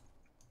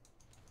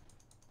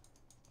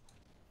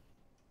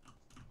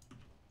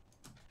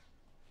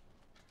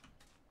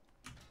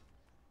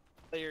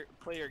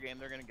 Play your game.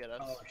 They're gonna get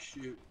us. Oh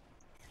shoot!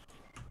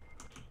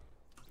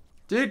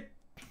 Dude.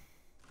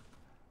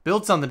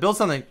 Build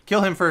something.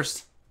 Kill him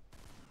first.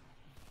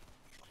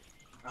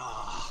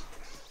 Ah.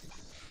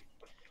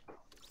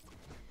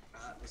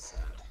 That was sad.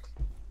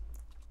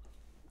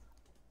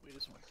 We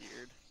just weren't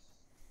geared.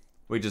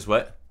 We just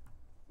what?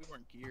 We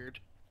weren't geared.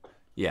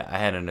 Yeah, I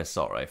had an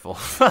assault rifle.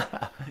 I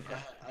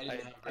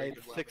didn't have I very had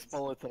good 6 weapons.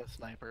 bullets and a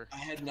sniper. I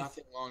had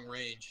nothing long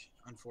range,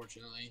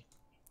 unfortunately.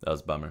 That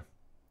was a bummer.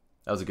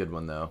 That was a good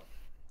one, though.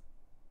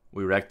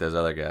 We wrecked those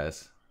other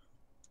guys.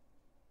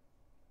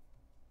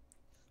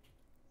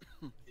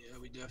 Yeah,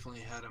 we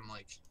definitely had them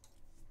like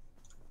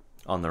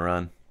On the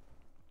run.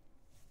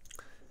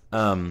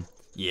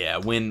 Yeah,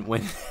 when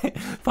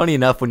funny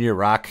enough, when your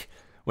rock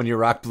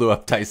blew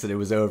up, Tyson, it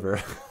was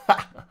over.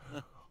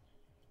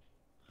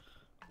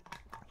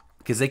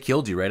 Because they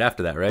killed you right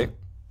after that, right?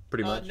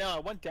 Pretty much. No, I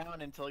went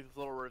down into like this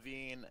little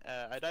ravine.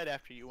 I died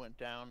after you went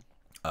down.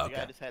 Oh, The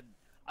guy okay.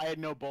 I had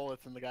no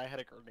bullets, and the guy had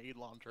a grenade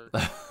launcher.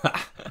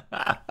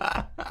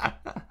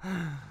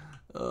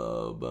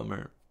 Oh,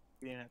 bummer.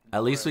 You didn't have to At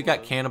know least where we it got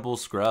was. cannibal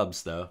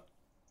scrubs, though.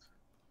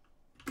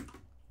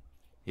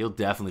 He'll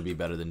definitely be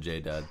better than J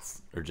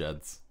Duds or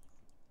Juds.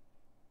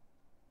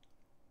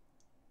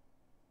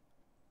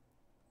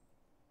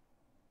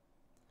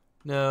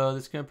 No,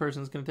 this kind of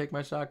person's gonna take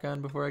my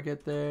shotgun before I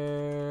get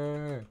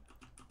there.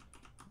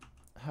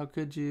 How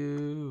could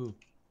you?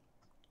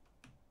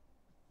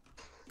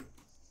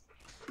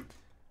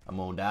 I'm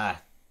gonna die.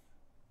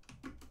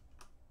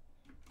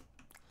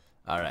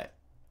 All right.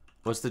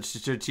 What's the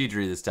strategy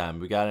this time?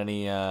 We got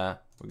any? We're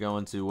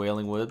going to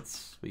Wailing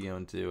Woods. We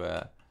going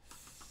to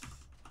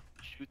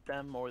shoot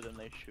them more than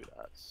they shoot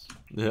us.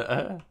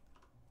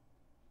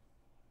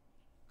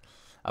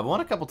 I've won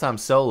a couple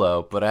times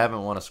solo, but I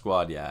haven't won a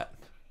squad yet.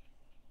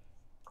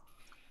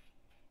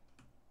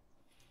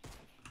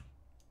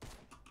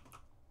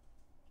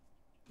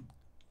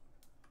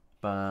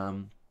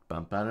 Bum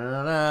bum ba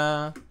da da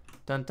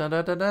dun dun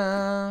da da da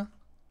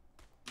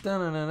dun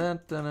dun dun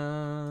dun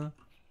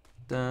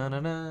dun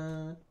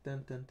dun dun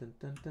dun dun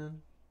dun dun.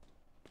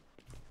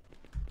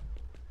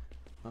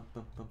 Bum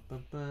bum bum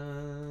bum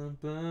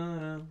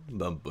bum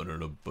bum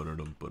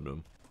bum bum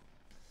bum.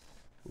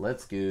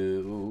 Let's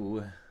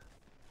go.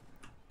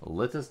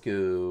 Let us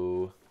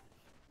go.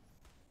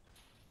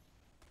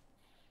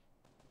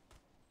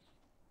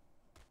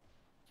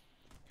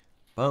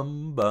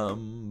 Bum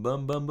bum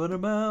bum bum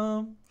bum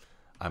bum.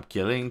 I'm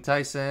killing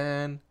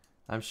Tyson.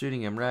 I'm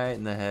shooting him right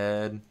in the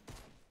head.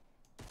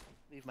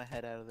 Leave my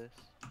head out of this.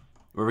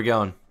 Where we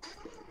going?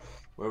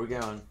 Where we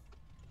going?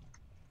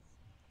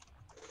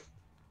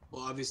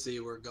 Well, obviously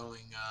we're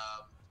going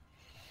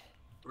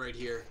right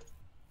here.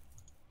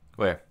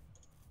 Where?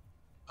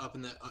 Up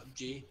in the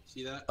G.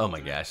 See that? Oh my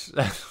gosh.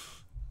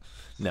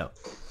 No.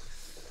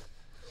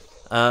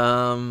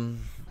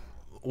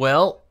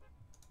 Well,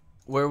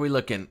 where are we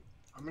looking?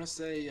 I'm gonna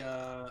say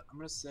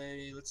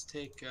let's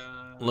take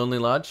Lonely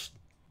Lodge?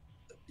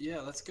 yeah,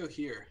 let's go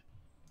here.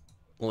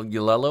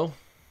 Yellow?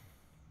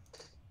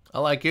 I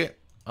like it.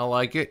 I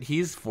like it.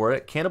 He's for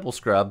it. Cannibal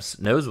Scrubs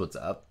knows what's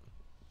up.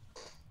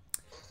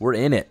 We're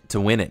in it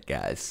to win it,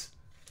 guys.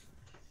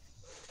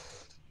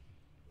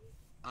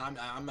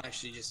 I'm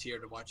actually just here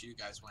to watch you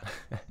guys win.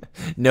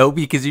 No,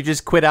 because you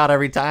just quit out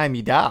every time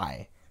you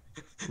die.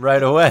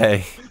 Right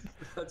away.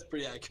 That's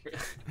pretty accurate.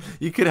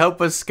 You could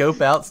help us scope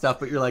out stuff,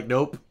 but you're like,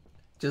 nope.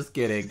 Just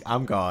kidding.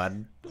 I'm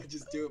gone. I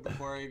just do it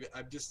before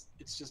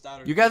it's just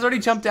out of. You guys already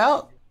jumped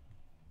out?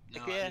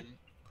 No, Yeah. I didn't.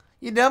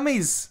 You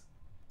dummies.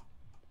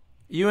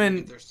 You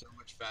and They're so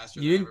much faster.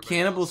 you than and everybody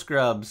Cannibal else.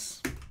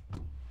 Scrubs.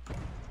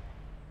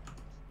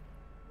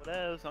 What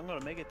else? I'm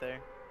gonna make it there.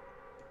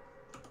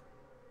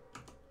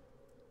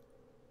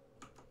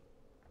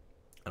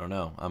 I don't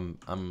know.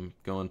 I'm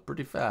going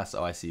pretty fast.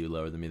 Oh, I see you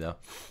lower than me though.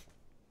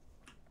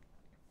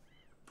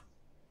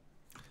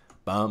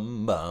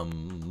 Bum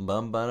bum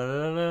bum ba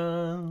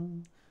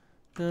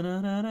da da da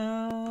da da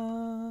da.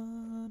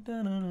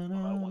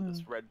 Oh, I want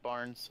this red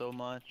barn so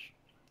much.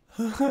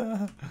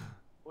 I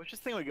was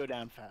just thinking we go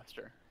down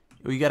faster.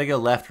 We gotta go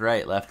left,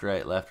 right, left,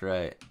 right, left,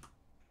 right.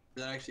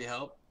 Does that actually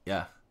help?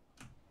 Yeah.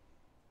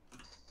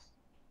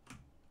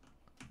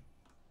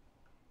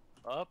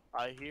 Up,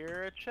 I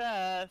hear a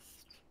chest.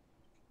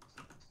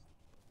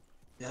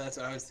 Yeah, that's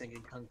what I was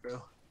thinking. Kung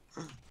Fu.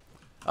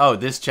 Oh,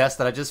 this chest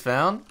that I just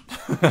found?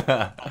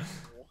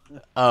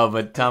 Oh,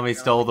 but Tommy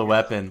stole the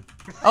weapon.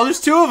 Oh, there's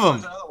two of There's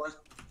them. another one.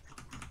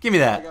 Give me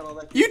I that. got all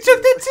that You good took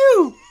shit. that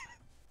too.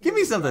 Give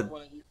me something.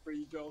 One for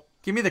you, Joel.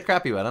 Give me the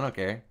crappy one. I don't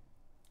care.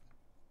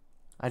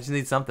 I just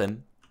need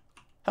something.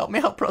 Help me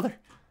out, brother.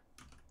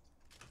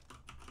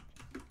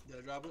 Did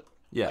I drop it?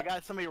 Yeah. I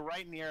got somebody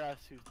right near us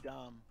who's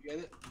dumb. You get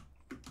it?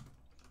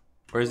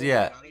 Where's he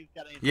at? He's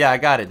got a- Yeah, I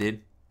got it,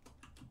 dude.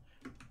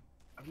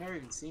 I've never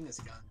even seen this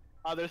gun.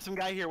 Oh, there's some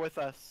guy here with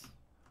us.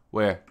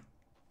 Where?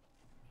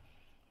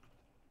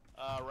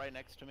 Right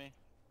next to me.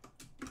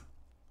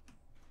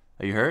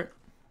 Are you hurt?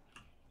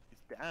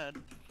 He's dead.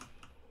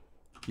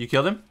 You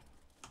killed him?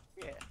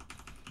 Yeah.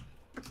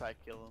 I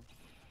kill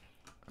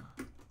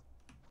him.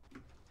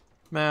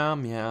 Meow,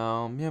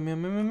 meow, meow, meow,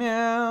 meow, meow,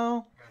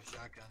 meow. Got a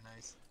shotgun,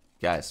 nice.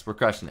 Guys, we're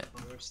crushing it.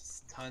 Well,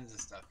 there's tons of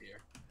stuff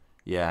here.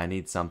 Yeah, I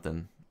need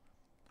something.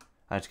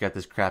 I just got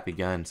this crappy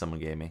gun someone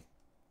gave me.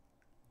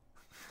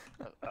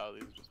 Oh,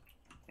 these are just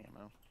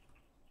ammo.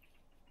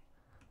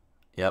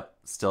 Yep,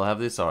 still have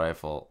the assault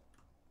rifle.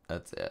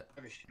 That's it.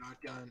 I have a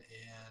shotgun,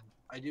 and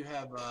I do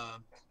have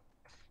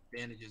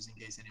bandages in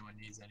case anyone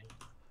needs any.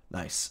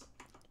 Nice.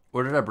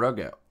 Where did our bro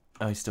go?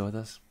 Oh, he's still with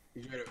us?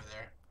 He's right over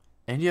there.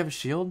 And you have a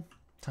shield?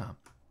 Tom,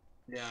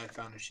 Yeah, I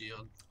found a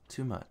shield.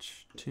 too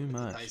much. Too It's a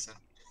much. Tyson.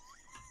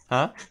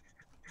 Huh?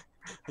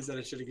 I said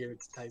I should have gave it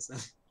to Tyson.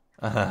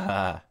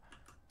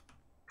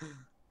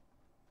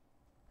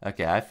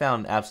 Okay, I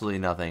found absolutely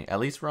nothing. At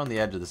least we're on the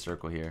edge of the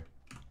circle here.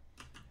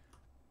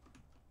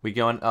 We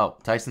going? Oh,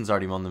 Tyson's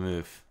already on the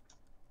move.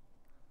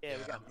 Yeah,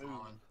 we got I'm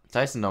moved. on.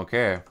 Tyson don't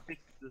care. Fix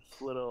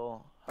this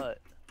little hut.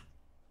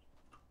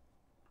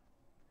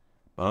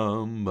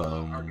 Bum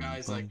bum. Our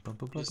guy's bum, like bum,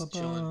 bum, bum, just bum,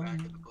 chilling back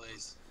bum. at the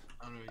place.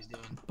 I don't know what he's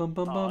doing. Bum,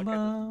 bum, Oh, I bum, got this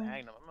bum.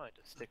 Magnum. I'm going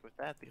to stick with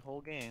that the whole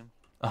game.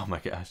 Oh my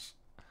gosh.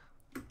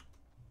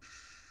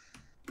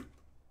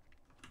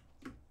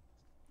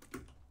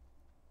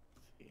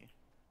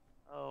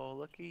 Oh,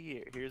 looky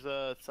here. Here's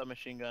a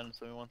submachine gun.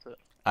 Somebody wants it.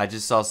 I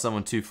just saw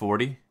someone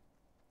 240. Do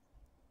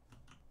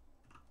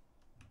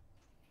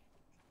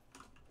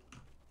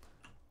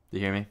you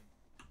hear me?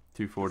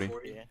 240.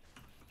 240?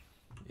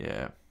 Yeah.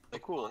 Yeah.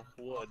 Like Cool. On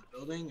Wood. the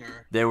building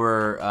or? They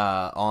were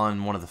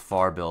on one of the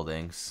far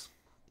buildings.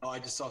 Oh, I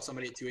just saw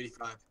somebody at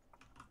 285.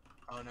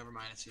 Oh, never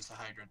mind. It's just a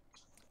hydrant.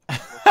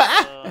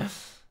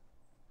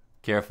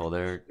 Careful,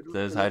 those It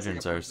looks like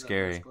hydrants a are person at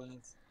scary. first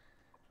glance.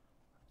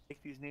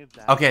 Take these noobs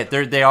out. Okay,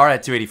 they are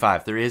at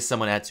 285. There is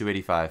someone at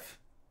 285.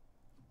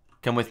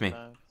 Come with me.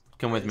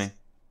 Come with me.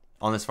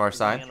 On this far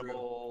side.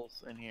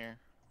 Cannibals in here.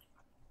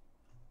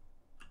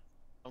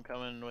 I'm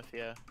coming with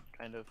you,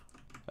 kind of.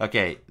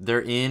 Okay,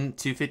 they're in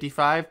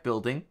 255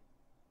 building.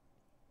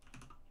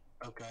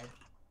 Okay.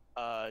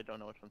 I don't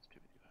know which one's 255.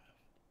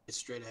 It's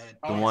straight ahead.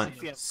 The Oh, one, I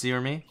see him. see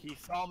me? He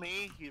saw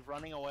me. He's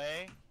running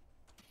away.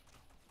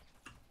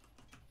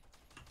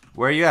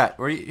 Where are you at?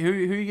 Who are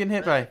you getting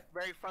hit by?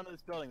 Very front of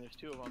this building. There's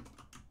two of them.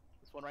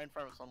 This one right in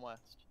front of us on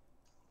west.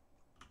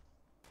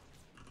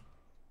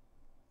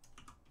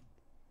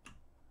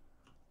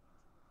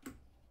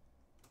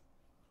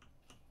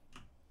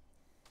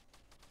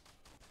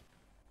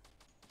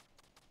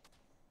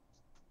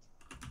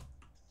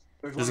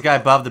 There's a guy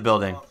above the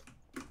building.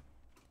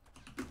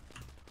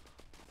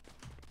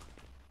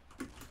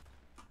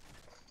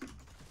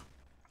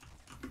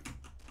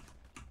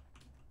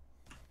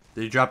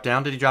 Did he drop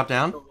down? Did he drop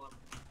down?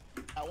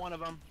 Got one of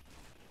them.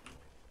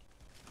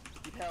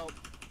 Need help.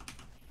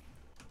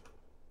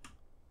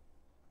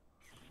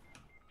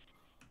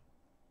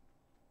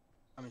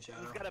 I'm in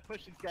shadow. Just gotta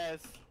push these guys.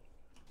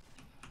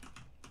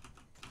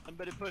 I'm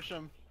better push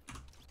them.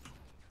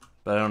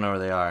 But I don't know where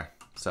they are,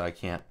 so I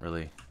can't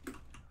really.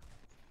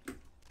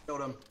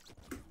 Killed him.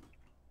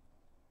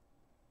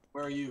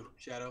 Where are you,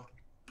 Shadow?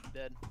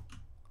 Dead.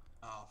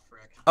 Oh,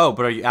 frick. Oh,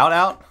 but are you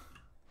out?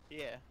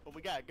 Yeah, but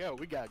we gotta go.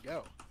 We gotta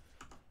go.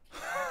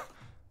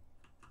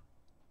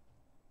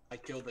 I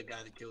killed the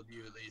guy that killed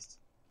you, at least.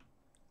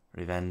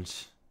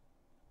 Revenge.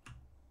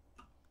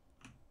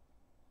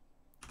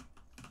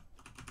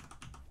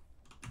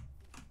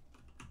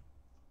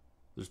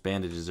 There's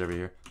bandages over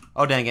here.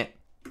 Oh, dang it.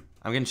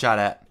 I'm getting shot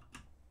at.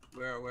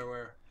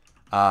 Where?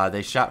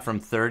 They shot from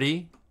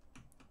 30.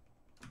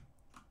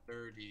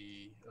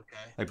 30.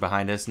 Okay. Like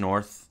behind us,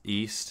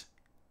 northeast.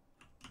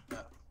 Yeah.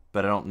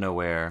 But I don't know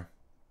where.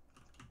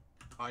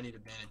 Oh, I need to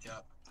bandage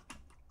up.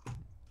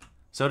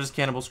 So does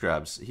Cannibal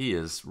Scrubs. He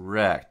is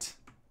wrecked.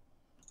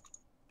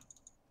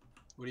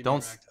 What do you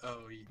Don't mean wrecked?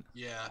 Oh,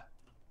 yeah.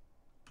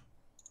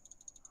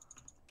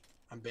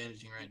 I'm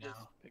bandaging right He just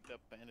now. Picked up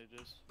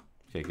bandages.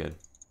 Okay, good.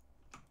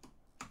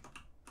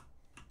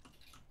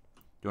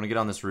 Do you want to get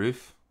on this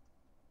roof?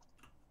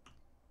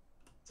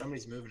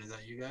 Somebody's moving. Is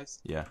that you guys?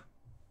 Yeah.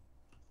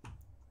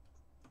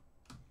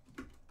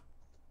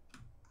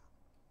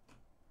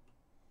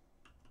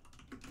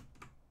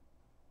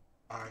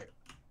 Alright.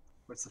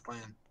 What's the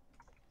plan?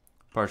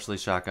 Partially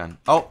shotgun.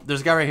 Oh,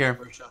 there's a guy right here.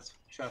 Where shots?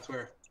 Shots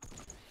where?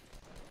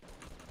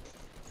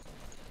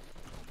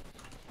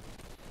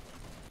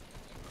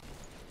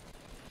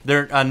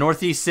 They're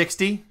northeast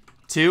 60.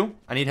 2.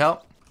 I need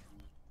help.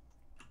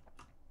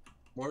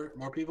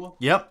 More people?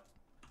 Yep.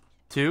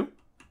 2.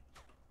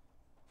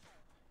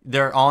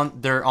 They're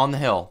on the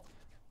hill.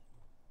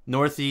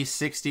 Northeast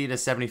 60 to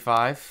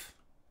 75.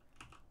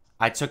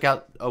 I took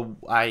out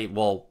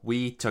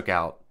we took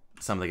out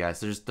some of the guys.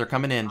 They're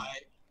coming in. I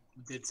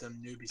did some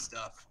newbie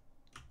stuff.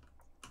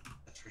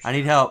 That's for sure. I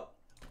need help.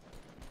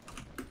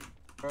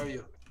 Where are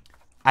you?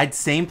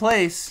 Same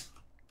place.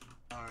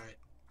 Alright.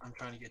 I'm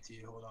trying to get to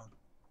you. Hold on.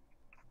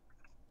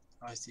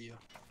 Oh, I see you.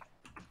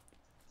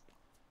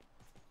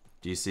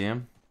 Do you see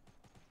him?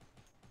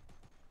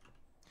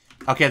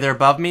 Okay, they're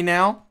above me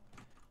now.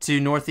 To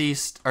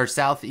northeast or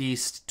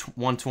southeast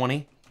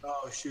 120.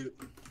 Oh, shoot.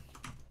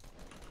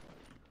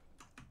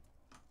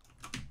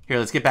 Here,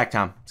 let's get back,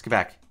 Tom. Let's get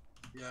back.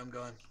 Yeah, I'm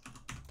going.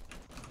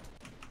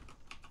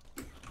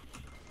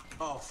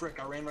 Oh, frick.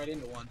 I ran right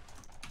into one.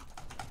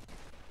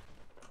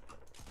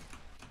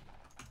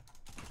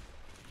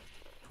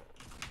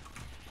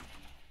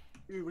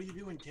 Dude, what are you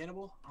doing,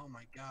 Cannibal? Oh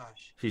my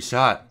gosh. He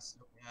shot. So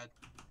bad.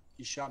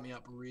 He shot me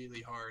up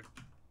really hard.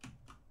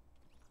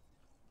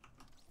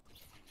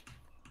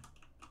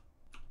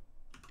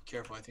 Be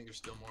careful, I think there's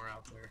still more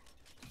out there.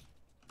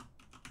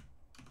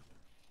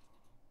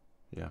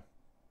 Yeah.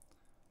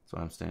 That's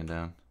why I'm staying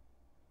down.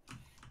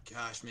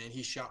 Gosh, man,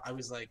 he shot. I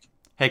was like,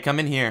 Hey, come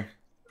in here.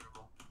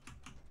 terrible.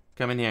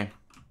 Come in here.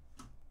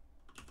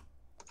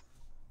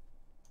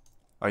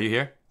 Are you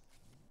here?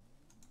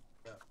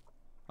 Yeah.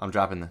 I'm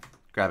dropping the.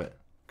 Grab it.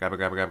 Grab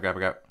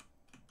it.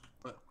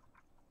 What?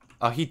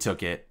 Oh, he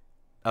took it.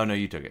 Oh, no,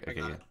 you took it. I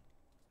Okay, got good. it.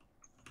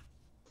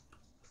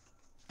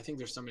 I think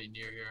there's somebody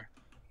near here.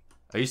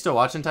 Are you still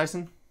watching,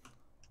 Tyson?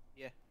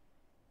 Yeah.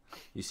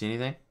 You see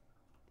anything?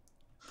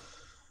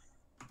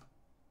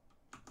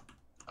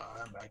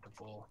 I'm back to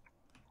full.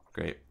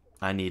 Great.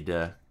 I need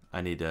to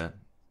Oh, we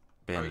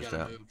bandage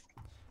gotta up. move.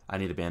 I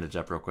need to bandage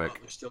up real Oh, quick.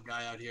 there's still a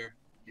guy out here.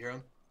 You hear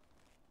him?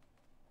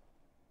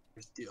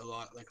 There's a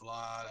lot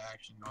of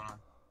action going on.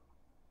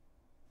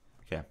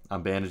 Okay,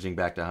 I'm bandaging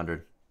back to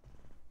 100.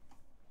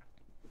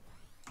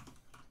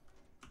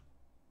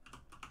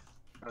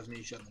 That was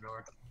me shutting the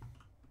door.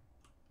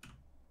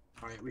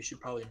 Alright, we should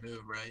probably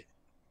move, right?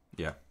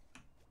 Yeah.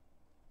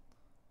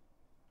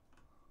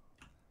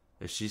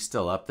 Is she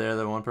still up there,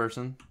 the one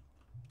person?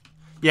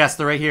 Yes,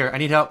 they're right here. I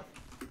need help.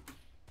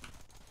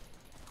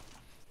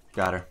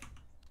 Got her.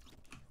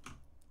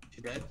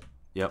 She dead?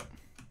 Yep.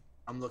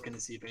 I'm looking to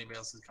see if anybody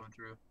else is coming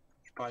through.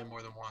 There's probably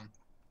more than one.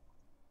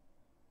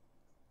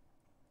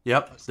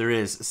 Yep, there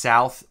is.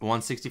 South,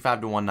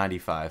 165 to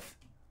 195.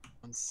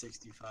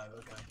 165,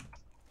 okay.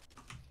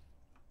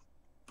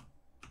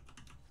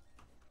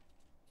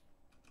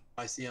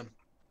 I see them.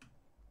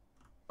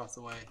 Across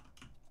the way.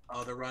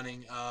 Oh, they're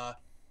running.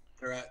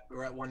 We're at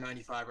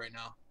 195 right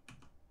now.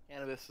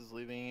 Cannabis is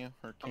leaving you,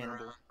 or Coming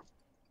cannibal.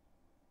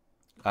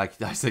 around.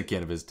 I said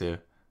cannabis too.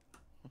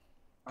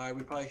 Alright,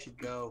 we probably should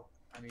go.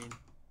 I mean,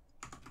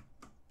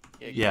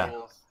 Yeah.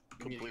 Cannibal's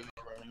we need to completely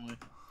go. running away.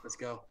 Let's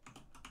go.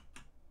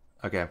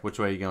 Okay, which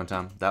way are you going,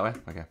 Tom? That way?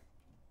 Okay.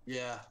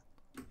 Yeah.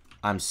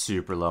 I'm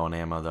super low on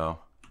ammo, though.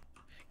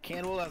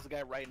 Cannibal has a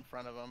guy right in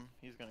front of him.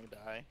 He's gonna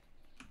die.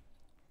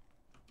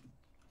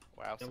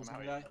 Wow, That was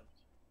somehow gonna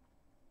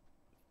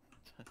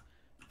he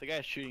The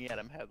guy shooting at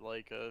him had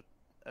like a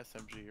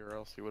SMG, or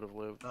else he would have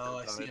lived. Oh,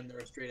 or I see died. them.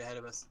 They're straight ahead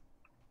of us.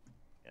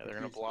 Yeah, they're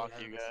gonna He's block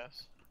straight you ahead of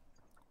us.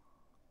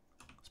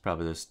 guys. It's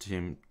probably this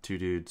team, two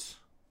dudes.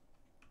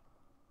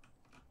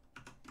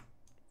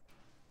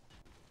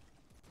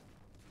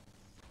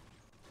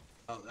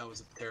 Oh, that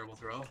was a terrible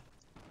throw.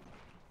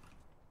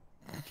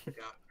 Yeah,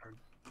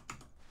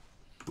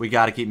 We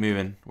gotta keep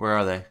moving. Where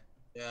are they?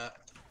 yeah.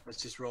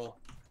 Let's just roll.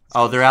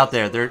 Oh, they're out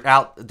there. They're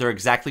out. They're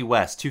exactly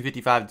west.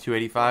 255 to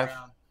 285.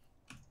 Around.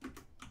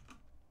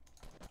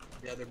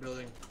 Yeah, they're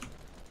building.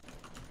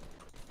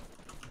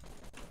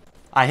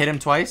 I hit him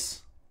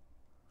twice.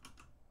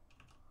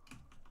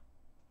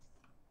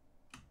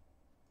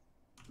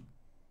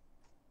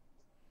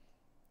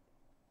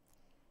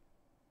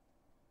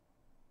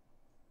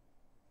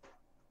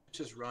 Let's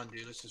just run,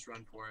 dude. Let's just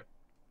run for it.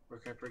 We're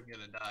freaking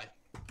gonna die.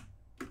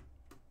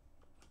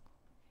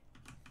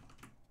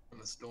 From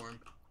the storm.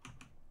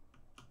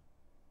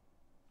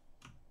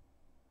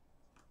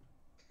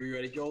 Are you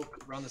ready, Joel?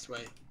 Run this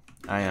way.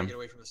 I am. Get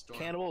away from the storm.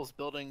 Cannibal is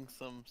building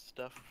some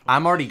stuff.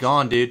 I'm already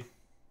gone, dude.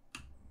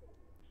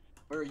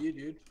 Where are you,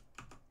 dude?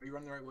 Are you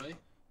running the right way?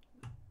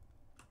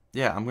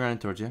 Yeah, I'm running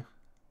towards you.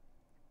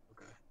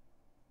 Okay.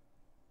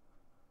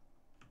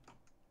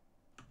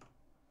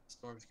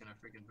 Storm's gonna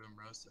freaking boom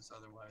roast us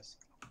otherwise.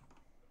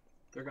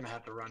 They're gonna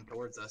have to run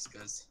towards us,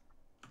 cause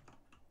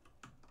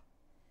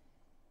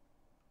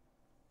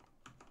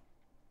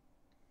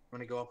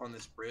wanna go up on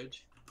this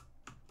bridge?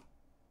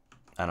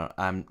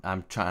 I'm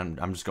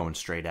just going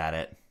straight at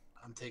it.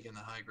 I'm taking the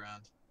high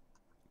ground.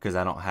 Because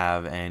I don't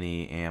have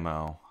any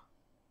ammo.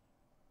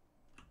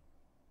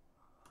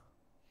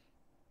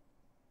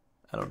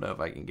 I don't know if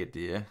I can get to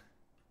you.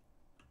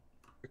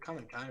 They're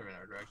coming kind of in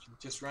our direction.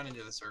 Just run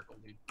into the circle,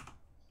 dude.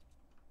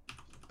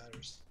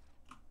 Matters.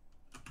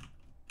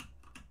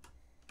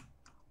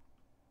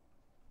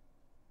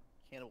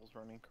 Cannibal's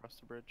running across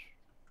the bridge.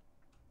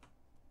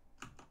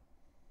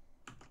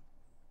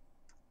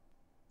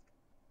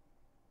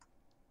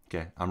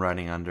 Okay, I'm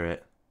running under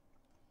it.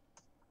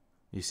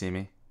 You see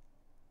me?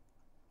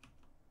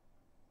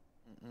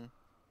 Mm-mm.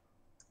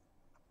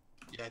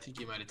 Yeah, I think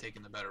you might have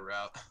taken the better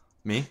route.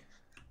 Me?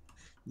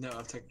 No,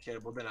 I've taken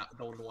Cannibal,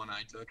 the one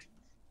I took.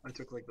 I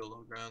took like the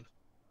low ground.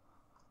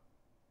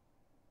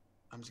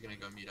 I'm just gonna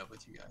go meet up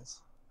with you guys.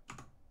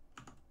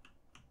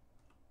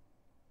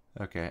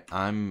 Okay,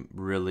 I'm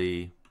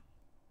really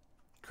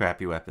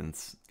crappy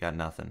weapons. Got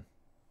nothing.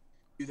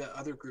 Dude, that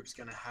other group's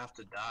gonna have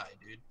to die,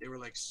 dude. They were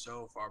like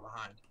so far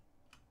behind.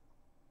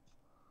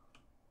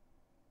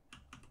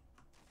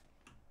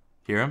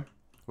 Hear him?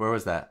 Where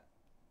was that?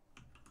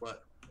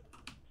 What?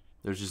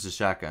 There's just a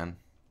shotgun.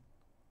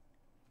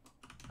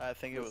 I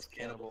think it was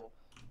Cannibal.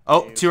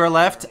 Oh, to our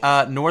left,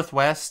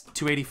 northwest,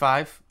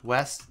 285.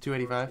 West,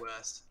 285.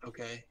 West.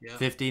 Okay, yeah.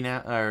 50 now,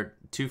 or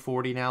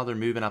 240 now. They're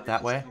moving up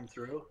that way. Come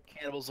through.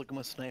 Cannibal's looking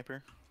with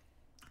sniper.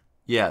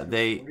 Yeah,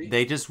 240?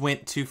 they just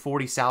went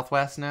 240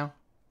 southwest now.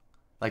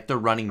 Like they're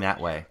running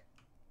that way.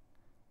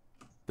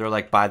 They're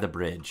like by the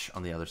bridge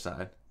on the other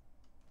side.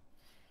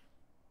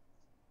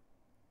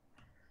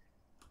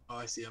 Oh,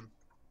 I see them.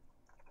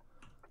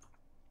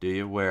 Do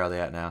you? Where are they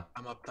at now?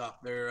 I'm up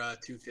top. They're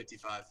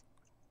 255.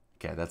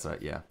 Okay, that's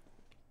right. Yeah.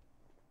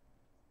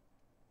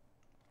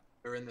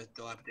 They're in the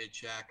dilapidated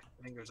shack.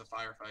 I think there's a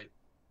firefight.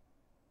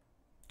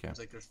 Okay. Seems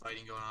like there's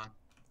fighting going on.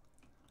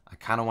 I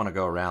kind of want to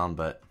go around,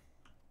 but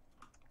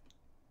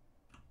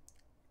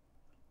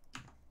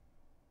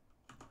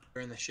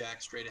They're in the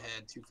shack straight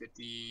ahead.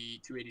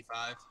 250,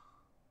 285,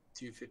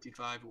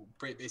 255.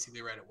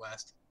 Basically right at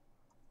west.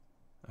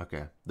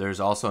 okay. There's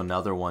also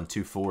another one,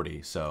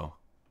 240. So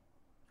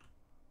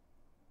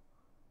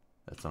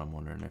that's what I'm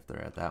wondering if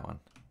they're at that one.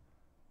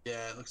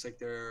 Yeah, it looks like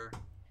they're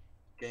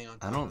getting on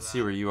top I of don't that.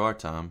 see where you are,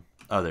 Tom.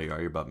 Oh, there you are.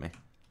 You're above me.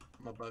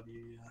 I'm above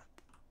you, yeah.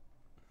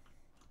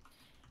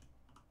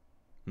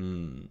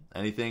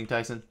 Anything,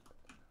 Tyson?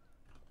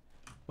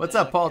 What's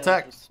Yeah, up, Paul Caleb's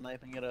Tech? just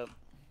sniping it up.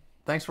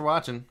 Thanks for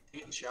watching.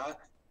 Getting shot?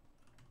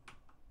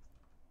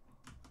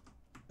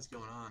 What's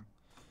going on?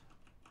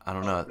 I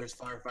don't know. There's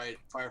firefight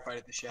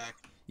at the shack.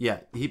 Yeah,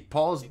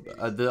 Paul's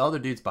the other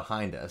dude's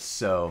behind us,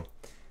 so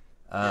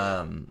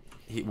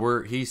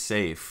he's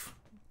safe.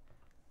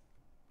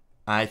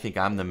 I think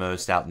I'm the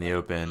most out in the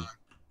open.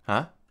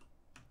 Huh?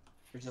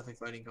 There's definitely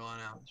fighting going on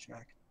out in the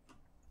shack.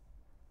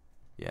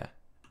 Yeah.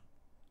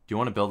 Do you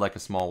want to build like a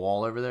small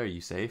wall over there? Are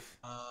you safe?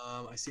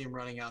 I see him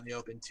running out in the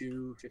open.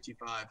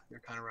 255. They're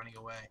kind of running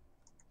away.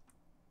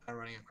 Kind of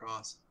running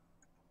across.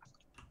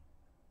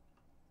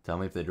 Tell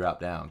me if they drop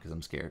down, because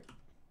I'm scared.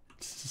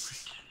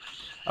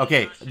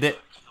 Okay,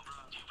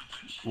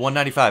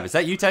 195. Is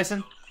that you,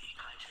 Tyson?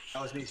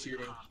 That was me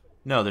shooting.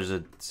 No, there's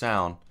a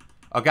sound.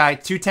 Oh, guy,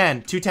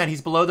 210. 210.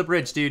 He's below the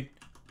bridge, dude.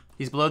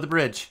 He's below the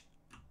bridge.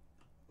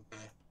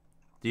 Okay.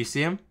 Do you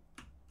see him?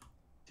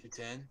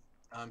 210.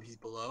 He's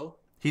below.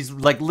 He's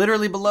like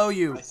literally below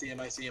you. I see him.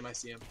 I see him. I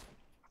see him.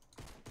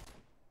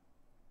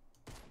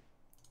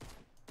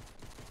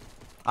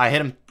 I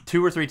hit him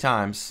 2 or 3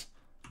 times,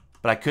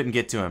 but I couldn't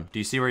get to him. Do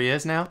you see where he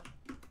is now?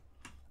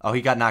 Oh,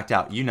 he got knocked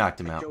out. You knocked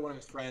him I out. killed one of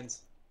his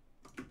friends.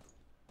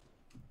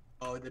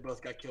 Oh, they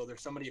both got killed.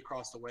 There's somebody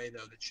across the way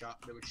though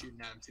that was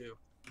shooting at him too.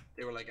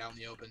 They were like out in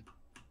the open.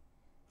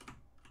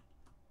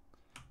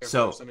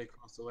 So somebody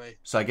across the way.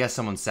 So I guess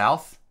someone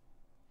south?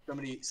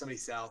 Somebody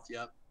south,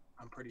 yep.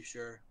 I'm pretty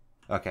sure.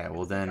 Okay,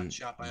 well then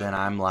I'm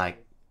I'm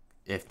like,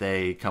 if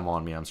they come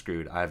on me, I'm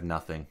screwed. I have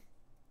nothing.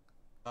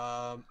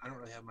 I don't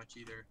really have much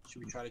either.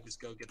 Should we try to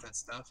just go get that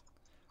stuff?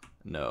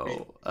 No. Wait,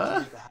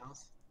 somebody at the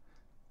house?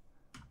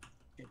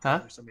 Huh?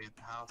 There's somebody at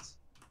the house.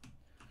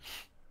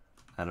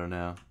 I don't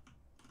know.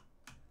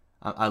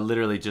 I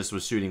literally just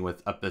was shooting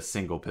with a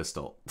single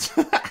pistol.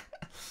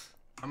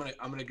 I'm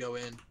gonna go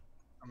in.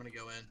 I'm gonna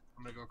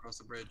go across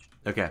the bridge.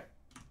 Okay.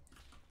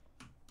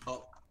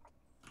 Oh,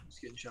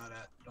 just getting shot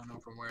at. Don't know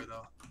from where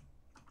though.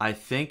 I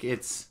think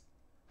it's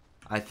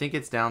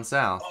down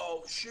south.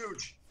 Oh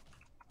shoot!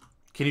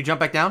 Can you jump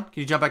back down? Can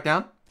you jump back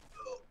down?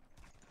 Oh.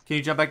 Can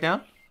you jump back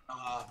down?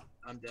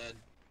 I'm dead.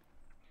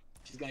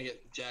 She's gonna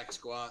get jack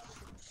squat.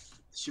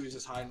 She was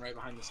just hiding right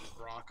behind this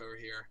rock over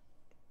here.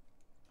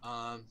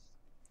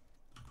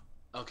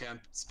 Okay, I'm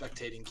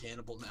spectating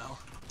Cannibal now.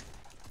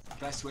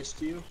 Can I switch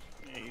to you?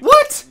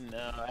 What?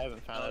 No, I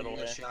haven't found it You got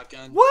away. a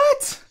shotgun?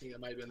 What? I think that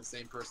might have been the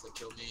same person that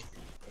killed me.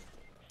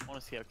 I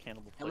want to see how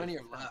Cannibal How plays. many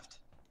are left?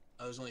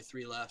 Oh, there's only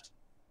 3 left.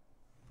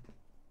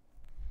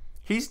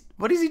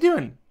 What is he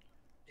doing?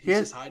 He's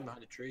just hiding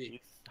behind a tree.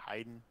 He's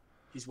hiding.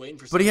 He's waiting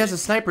for. But he has a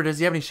sniper. Does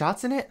he have any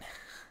shots in it?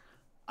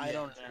 I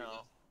don't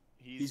know.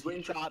 He's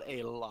waiting for. shot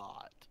a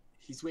lot.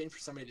 He's waiting for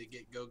somebody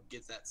to go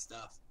get that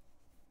stuff.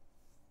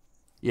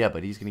 Yeah,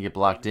 but he's gonna get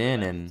blocked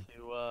in, and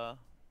I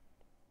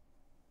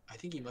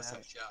think he must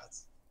have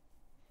shots.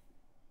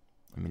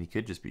 I mean, he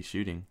could just be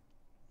shooting.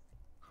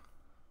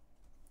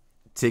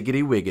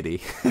 Tiggity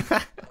wiggity.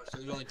 So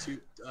there's only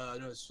 2. No,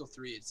 there's still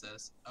 3. It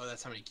says. Oh,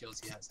 that's how many kills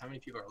he has. How many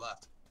people are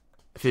left?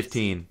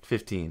 15.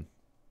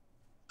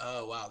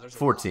 Oh wow, there's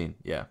 14.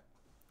 Yeah.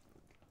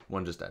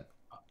 One just died.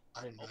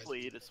 I didn't know.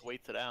 Hopefully he just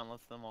waits it out and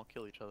lets them all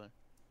kill each other.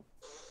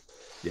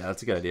 Yeah,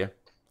 that's a good idea.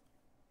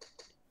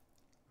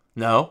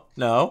 No.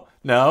 Oh.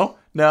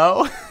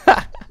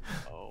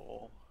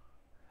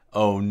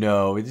 Oh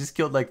no, it just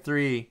killed like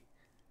 3.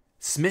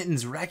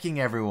 Smitten's wrecking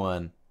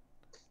everyone.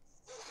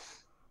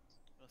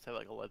 Must have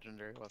like a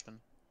legendary weapon.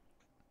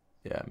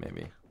 Yeah,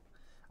 maybe.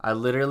 I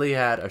literally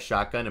had a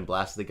shotgun and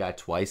blasted the guy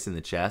twice in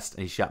the chest,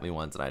 and he shot me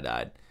once and I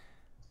died.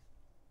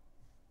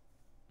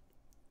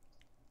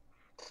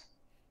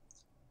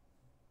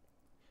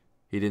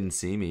 He didn't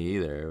see me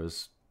either. It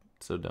was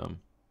so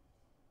dumb.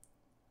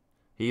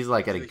 He's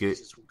like at a good... He's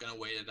just gonna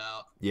wait it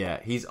out.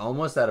 Yeah, he's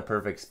almost at a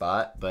perfect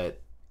spot,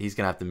 but he's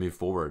gonna have to move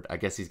forward. I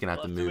guess he's gonna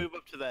have to move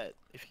up to that.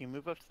 If you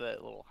move up to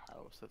that little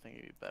house, I think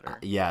it'd be better.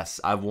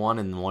 Yes, I've won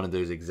in one of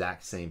those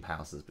exact same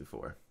houses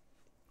before.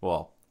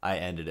 Well, I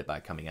ended it by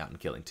coming out and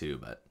killing 2,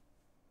 but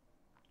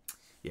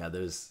yeah,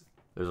 those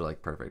are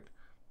like perfect.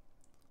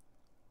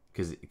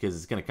 Because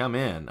it's gonna come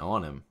in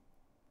on him.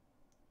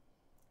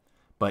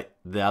 But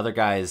the other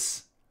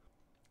guy's,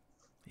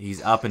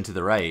 he's up and to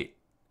the right.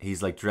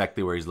 He's like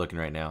directly where he's looking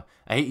right now.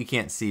 I hate you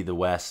can't see the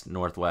west,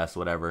 northwest,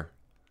 whatever,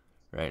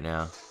 right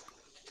now.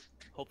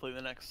 Hopefully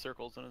the next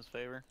circle's in his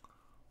favor.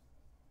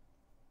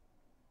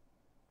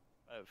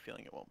 I have a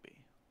feeling it won't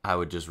be. I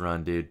would just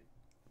run, dude.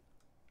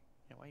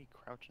 Yeah, why are you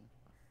crouching?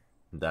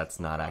 That's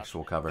not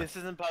actual cover. This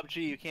isn't PUBG.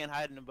 You can't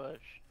hide in a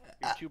bush.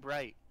 You're too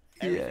bright.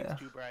 Everything's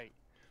too bright.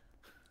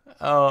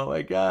 Oh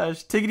my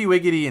gosh. Tiggity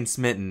Wiggity and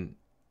Smitten.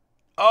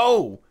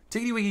 Oh!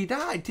 Tiggity Wiggity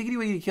died. Tiggity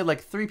Wiggity killed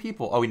like 3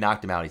 people. Oh, he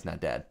knocked him out. He's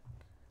not dead.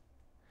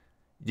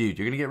 Dude,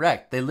 you're gonna get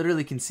wrecked. They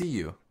literally can see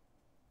you.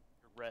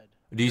 You're red.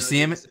 Do you see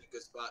him? He's in a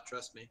good spot,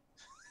 trust me.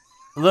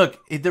 Look,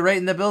 they're right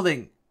in the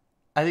building.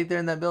 I think they're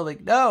in that building.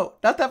 No,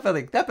 not that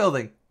building. That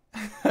building.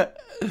 Yeah,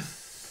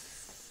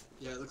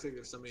 it looks like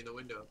there's somebody in the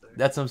window up there.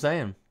 That's what I'm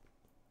saying.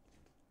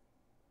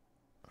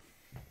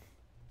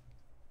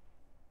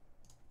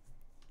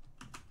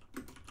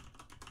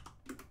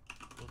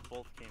 Those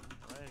both came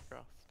right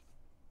across.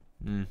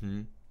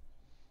 Mm-hmm.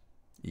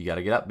 You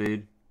gotta get up,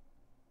 dude.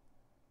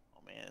 Oh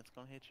man, it's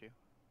gonna hit you.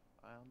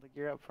 I don't think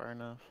you're up far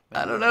enough.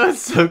 I don't know.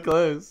 It's so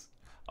close.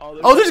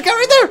 Oh, There's a guy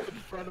right there.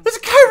 There's a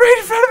guy right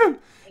in front of him.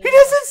 He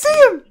doesn't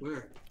see him.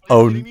 Where?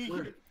 Oh,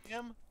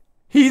 him?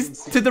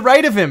 he's to the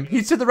right of him.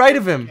 He's to the right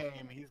of him.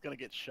 He's gonna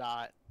get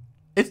shot.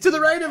 It's to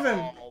the right of him.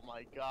 Oh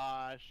my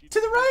gosh. To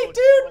the right,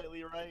 dude.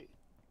 Slightly right.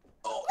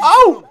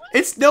 Oh,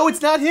 it's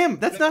not him.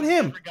 That's not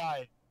him. Different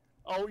guy.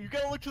 Oh, you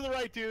gotta look to the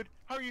right, dude.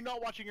 How are you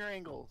not watching your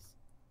angles?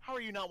 How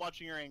are you not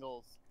watching your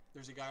angles?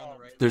 There's a guy on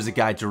the right. There's a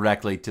guy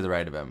directly to the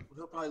right of him.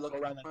 He'll probably look Go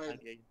around probably- that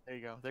side gate. There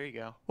you go. There you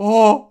go.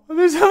 Oh,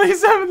 there's only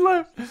 7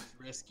 left.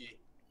 risky.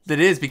 That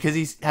is because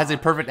he has a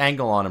perfect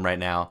angle on him right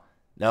now.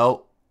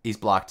 No, he's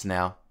blocked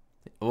now.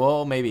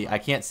 Well, maybe. I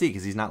can't see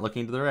because he's not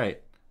looking to the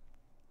right.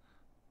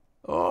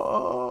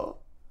 Oh.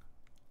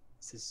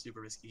 This is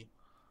super risky.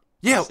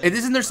 Yeah,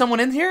 isn't there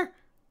someone in here?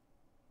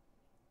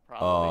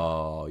 Probably.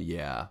 Oh,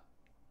 yeah.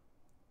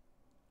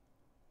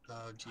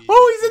 Oh, geez.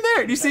 Oh, he's in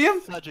there. Do you see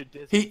him? Such a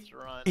distance He to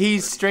run.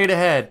 he's straight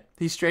ahead.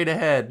 He's straight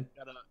ahead.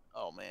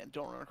 Oh man,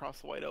 don't run across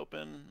the wide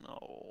open.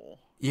 Oh.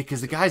 Yeah,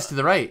 because the guy's to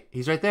the right.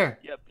 He's right there.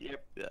 Yep.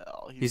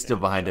 Oh, He's still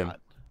gonna behind get him. shot.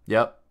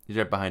 Yep, he's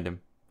right behind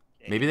him.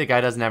 Dang. Maybe the guy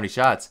doesn't have any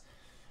shots.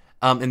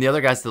 And the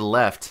other guy's to the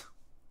left.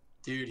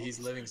 Dude, he's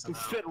living Just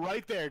somehow. sit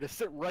right there. Just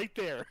sit right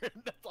there.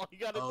 That's all you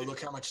gotta Oh, do.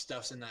 look how much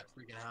stuff's in that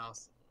freaking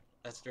house.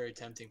 That's very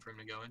tempting for him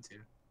to go into.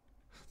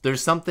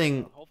 There's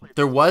something. Hopefully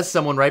There was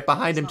someone right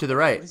behind him to the What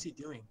right. is he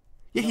doing?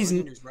 Yeah, he's.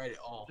 Not who's right at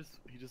all.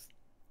 He just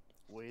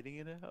waiting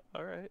it out.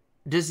 All right.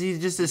 Does he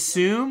just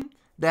assume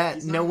that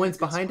He's not no in a one's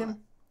good behind spot.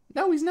 him?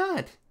 No, he's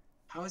not.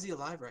 How is he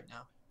alive right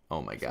now?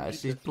 Oh my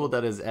gosh, he he just- pulled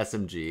out his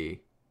SMG.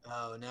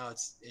 Oh, now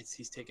it's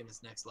he's taking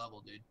this next level,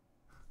 dude.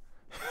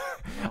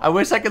 I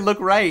wish I could look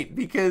right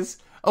because.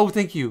 Oh,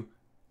 thank you.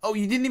 Oh,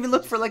 you didn't even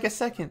look for like a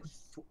second.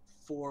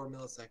 4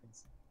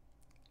 milliseconds.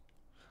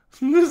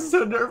 This is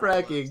so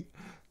nerve-wracking.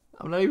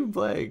 I'm not even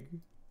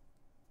playing.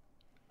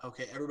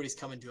 Okay, everybody's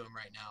coming to him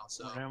right now.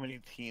 So I wonder how many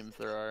teams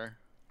there are.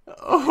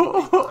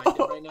 everybody's behind him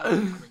Oh. right now. They're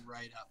coming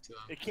right up to him.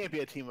 It can't be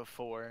a team of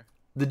 4.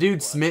 The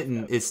dude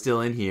Smitten is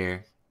still in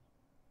here.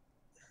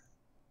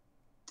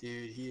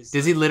 Dude, he is.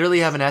 Does he literally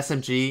have an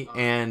SMG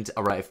and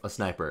a rifle, a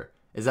sniper?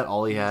 Is that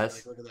all he he's has?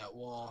 Like, look at that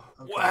wall.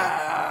 Okay.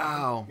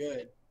 Wow.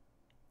 Good.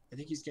 I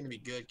think he's gonna be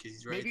good because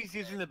he's right. Maybe he's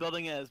using the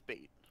building as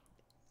bait.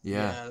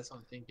 Yeah. That's what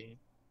I'm thinking.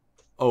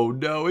 Oh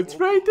no, it's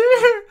right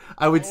there.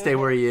 I would stay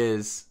where he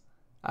is.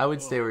 I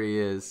would stay where he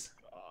is.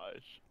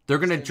 Gosh. They're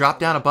gonna drop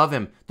down above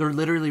him. They're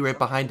literally right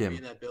behind Somebody's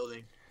him. In that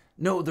building.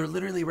 No, they're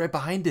literally right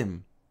behind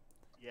him.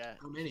 Yeah.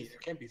 How many? There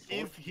can't be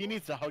 4. He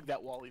needs to hug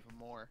that wall even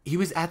more. He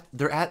was at.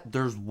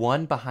 There's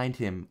one behind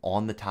him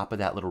on the top of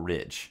that little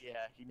ridge. Yeah.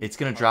 he needs It's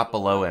to gonna hug drop the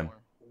wall below him. more.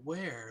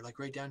 Where? Like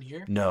right down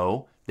here?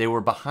 No, they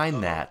were behind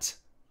Oh. that.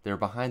 They were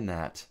behind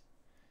that.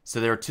 So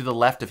they were to the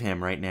left of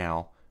him right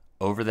now,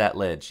 over that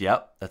ledge.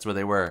 Yep, that's where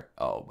they were.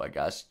 Oh my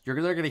gosh, they're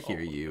gonna hear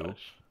Oh my you.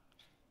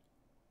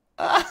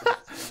 gosh.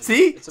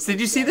 See? It's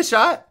Did you see guy. the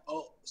shot?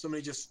 Oh,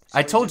 somebody just.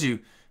 I somebody told just- you.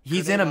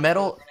 He's grenade in a launching,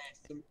 metal.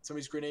 grenade.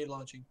 Somebody's grenade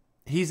launching.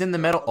 He's in the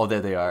metal. Oh,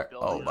 there they are.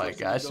 Oh my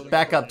gosh.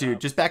 Back up, dude.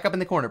 Just back up in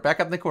the corner. Back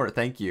up in the corner.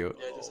 Thank you.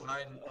 Yeah, just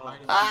hide. Hide.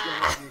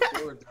 Ah. He's gonna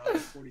move forward now.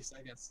 40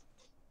 seconds.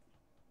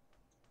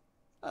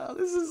 Oh,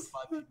 this is.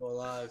 5 people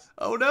alive.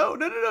 Oh no!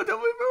 No! Don't move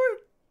forward.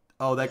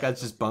 Oh, that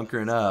guy's just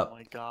bunkering Oh up.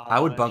 my god. I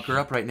would bunker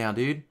up right now,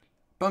 dude.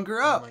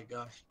 Bunker Oh up. my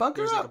gosh.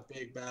 Bunker There's up. like a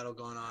big battle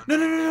going on.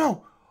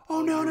 No!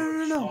 Oh no!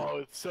 Oh,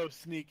 it's so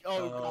sneaky.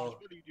 Oh, gosh, Oh.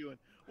 what are you doing?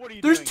 What are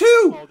you There's doing?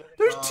 two! Oh,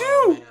 There's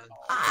Oh, two! man.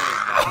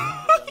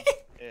 Ah.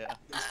 Yeah.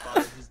 He's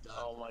fired. He's done.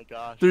 Oh my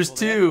gosh. There's Well,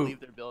 they have to two. leave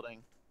their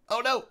building.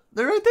 Oh no!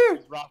 They're right there.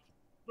 Rock.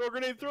 Throw a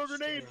grenade! Throw a Straight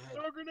grenade! ahead.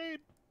 Throw a grenade!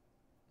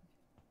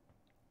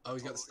 Oh,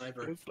 he's got the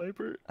sniper. A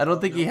sniper. I don't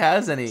Oh, think he no.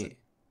 has any.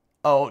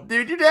 Oh,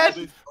 dude, you're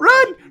dead! Oh,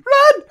 Run!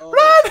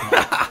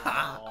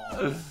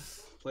 Oh. Run!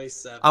 Place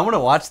 7. I want to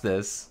watch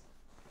this.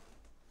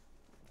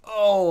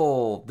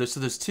 Oh,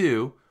 there's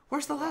two.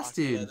 Where's the last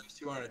Yeah, dude? there's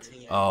 2 on a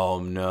team. Oh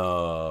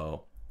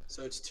no.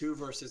 So it's 2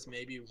 versus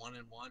maybe 1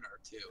 and 1 or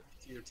 2.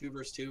 It's either 2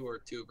 versus 2 or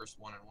 2 versus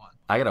 1 and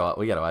 1.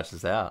 We gotta watch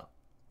this out.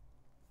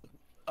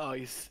 Oh,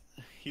 he's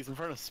in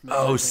front of Smith.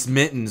 Oh, I think.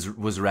 Smitten's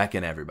was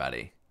wrecking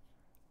everybody.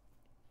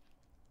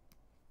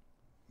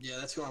 Yeah,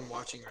 that's who I'm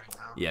watching right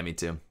now. Yeah, me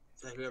too.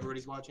 Is that who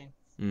everybody's watching?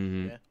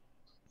 Mm-hmm. Yeah.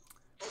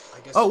 I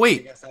guess. Oh I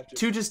wait, guess after-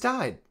 2 just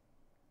died.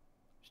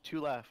 There's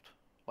 2 left.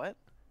 What?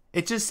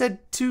 It just said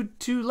two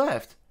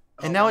left,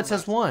 and Oh, now one it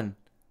says left. 1.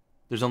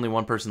 There's only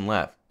 1 person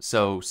left.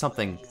 So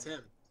something. It's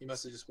him. He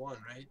must have just won,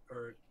 right?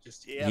 Or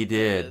just. Yeah, He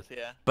there it did. is,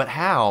 yeah. But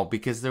how?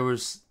 Because there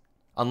was,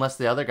 unless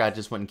the other guy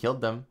just went and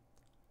killed them.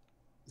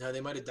 No, they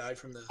might have died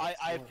from the. I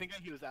storm. think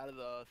he was out of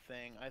the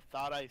thing. I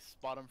thought I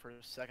spotted him for a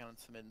second on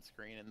Smith's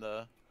screen, and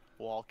the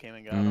wall came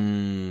and got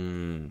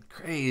him.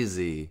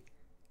 Crazy.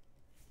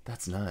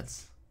 That's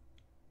nuts.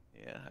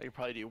 Yeah, I could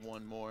probably do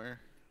one more.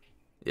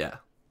 Yeah,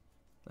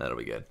 that'll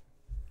be good.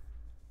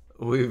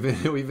 We've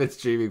been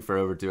streaming for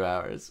over 2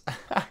 hours.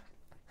 I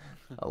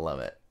love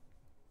it.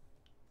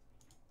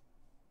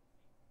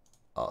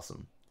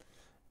 Awesome.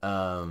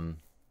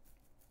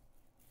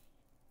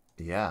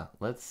 Yeah,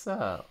 let's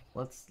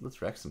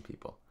wreck some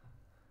people.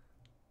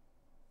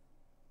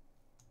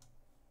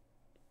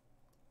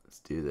 Let's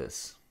do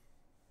this.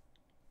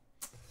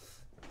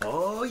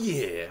 Oh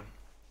yeah.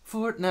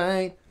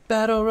 Fortnite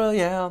Battle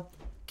Royale,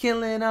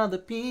 killing all the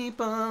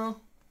people.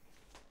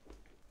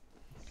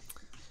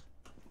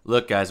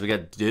 Look, guys, we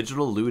got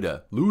digital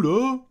Luda.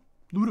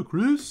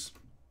 Ludacris.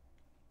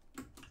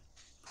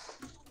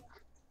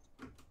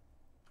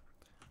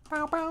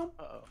 Bow bow.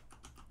 Uh-oh.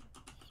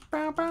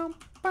 Bow bow.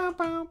 Bow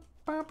bow.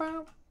 Bow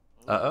bow.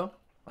 Uh-oh.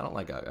 I don't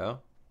like uh-oh.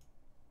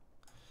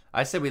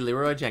 I said we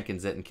Leroy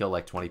Jenkins it and kill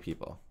like 20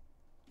 people.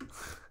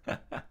 And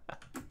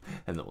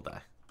then we'll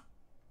die.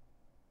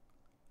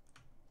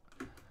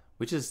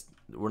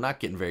 We're not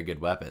getting very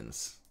good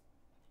weapons.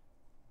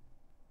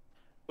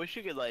 Wish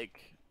you could,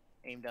 like,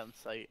 aim down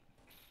sight.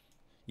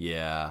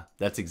 Yeah,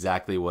 that's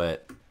exactly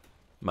what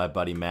my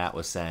buddy Matt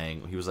was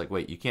saying. He was like,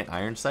 wait, you can't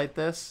iron sight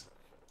this?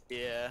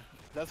 Yeah,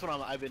 that's what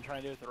I've been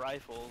trying to do with the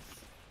rifles.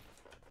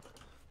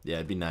 Yeah,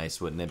 it'd be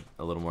nice, wouldn't it?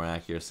 A little more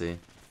accuracy.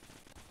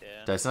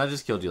 Yeah. Tyson, I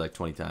just killed you like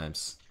 20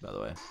 times, by the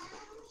way.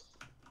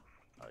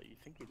 Oh, you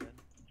think you did?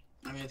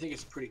 I mean, I think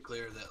it's pretty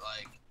clear that,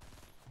 like,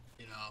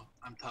 you know,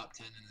 I'm top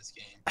 10 in this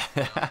game.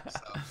 You know,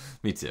 so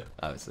Me too,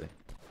 obviously.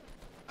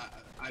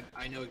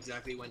 I know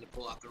exactly when to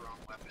pull out the wrong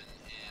weapon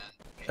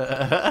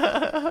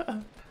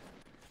and.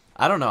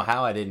 I don't know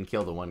how I didn't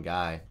kill the one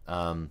guy.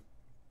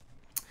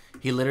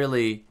 He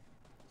literally,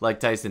 like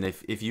Tyson,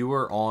 if you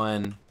were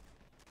on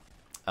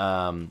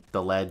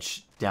the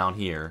ledge down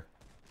here,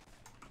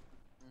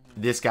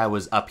 this guy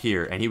was up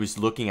here and he was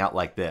looking out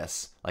like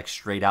this, like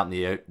straight out in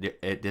the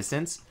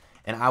distance,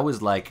 and I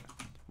was like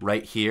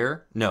right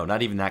here. No,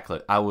 not even that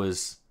close. I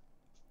was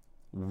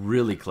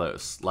really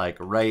close, like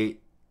right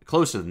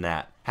closer than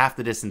that, half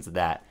the distance of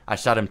that. I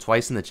shot him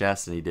twice in the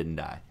chest and he didn't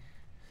die.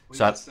 What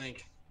So do you guys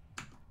think?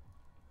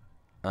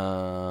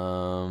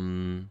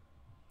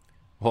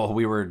 Well,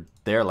 we were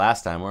there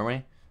last time, weren't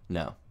we?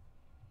 No.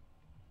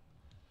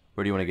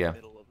 Where do you want to go?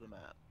 Middle of the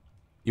map.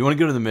 You want to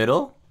go to the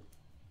middle?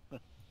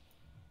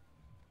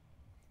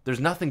 There's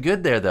nothing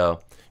good there, though.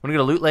 You want to go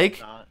to Loot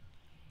Lake? Not.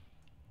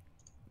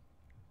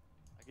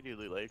 I could do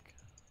Loot Lake.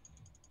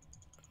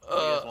 What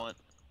do you guys want?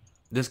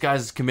 This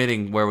guy's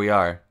committing where we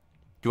are.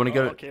 Do you want to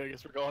go to... Okay, I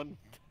guess we're going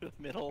to the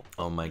middle.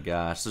 Oh my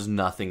gosh, there's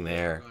nothing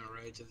there. Going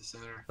right to the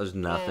center. There's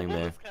nothing we'll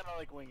there. just kind of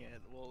like wing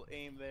it. We'll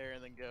aim there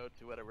and then go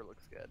to whatever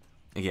looks good.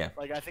 Yeah.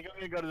 Like, I think I'm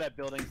going to go to that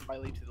building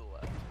slightly to the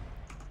left.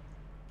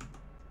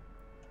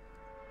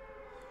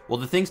 Well,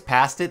 the things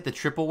past it, the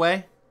triple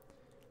way,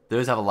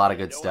 those have a lot of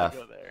good Don't wanna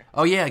stuff. go there.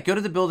 Oh yeah, go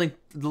to the building,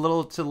 the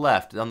little to the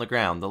left, on the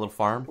ground, the little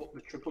farm.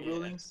 The triple Yeah.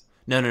 buildings?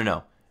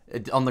 No.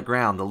 On the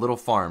ground, the little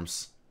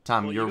farms.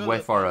 Tom, Well, you're you go to way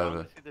the far farm, over.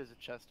 obviously there's a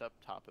chest up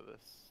top of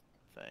this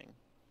thing.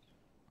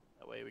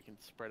 That way we can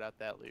spread out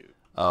that loot.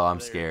 Oh, I'm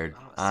There. scared. I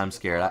don't see I'm the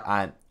scared.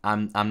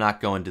 farm. I'm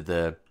not going to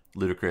the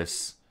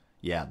ludicrous.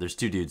 Yeah, there's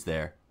 2 dudes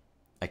there.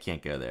 I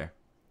can't go there.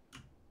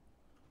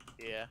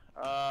 Yeah.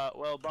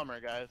 Well, bummer,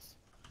 guys.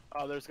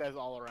 Oh, there's guys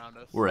all around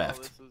us. We're So effed.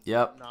 this is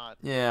Yep. Not.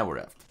 Yeah, we're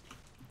effed.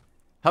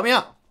 Help me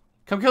out.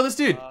 Come kill this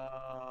dude.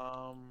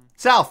 I'm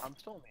South.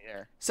 still in the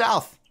air.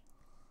 South.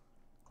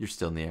 You're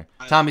still in the air.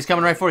 Tommy's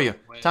coming right for you.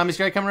 Wait. Tommy's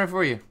right coming right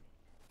for you.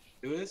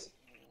 Who is?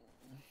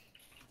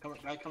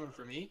 Guy coming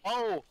for me?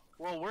 Oh,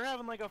 well, we're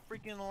having like a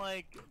freaking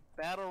like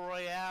battle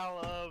royale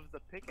of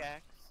the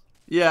pickaxe.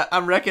 Yeah,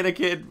 I'm wrecking a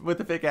kid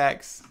with a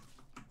pickaxe.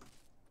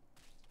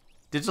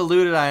 Digital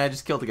loot and I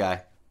just killed the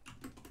guy.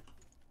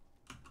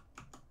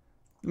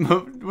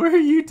 Where are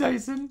you,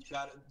 Tyson?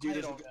 Shot it. Dude, I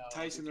there's don't know.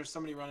 Tyson, there's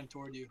somebody running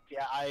toward you.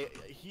 Yeah,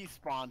 he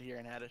spawned here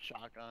and had a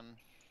shotgun,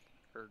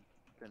 or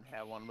didn't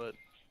have one, but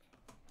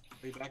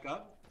Are you back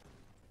up?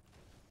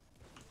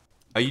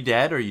 Are you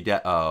dead or are you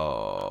dead?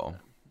 Oh.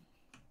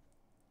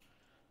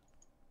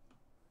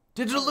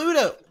 Digital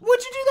Luda!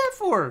 What'd you do that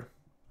for?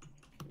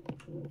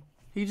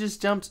 He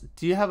just jumped.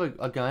 Do you have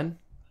a gun,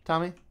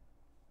 Tommy?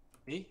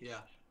 Me? Yeah.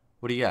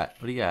 What do you got?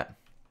 What do you got?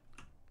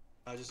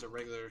 Just a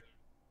regular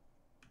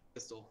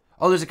pistol.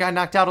 Oh, there's a guy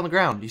knocked out on the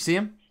ground. You see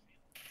him?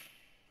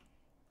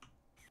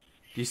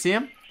 Do you see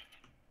him?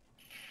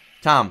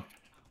 Tom.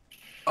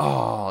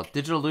 Oh,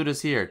 Digital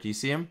Luda's here. Do you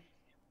see him?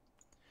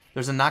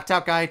 There's a knocked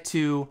out guy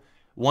to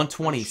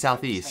 120 I just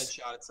southeast.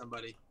 headshot at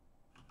somebody.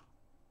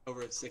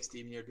 Over at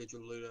 60 near Digital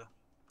Luda.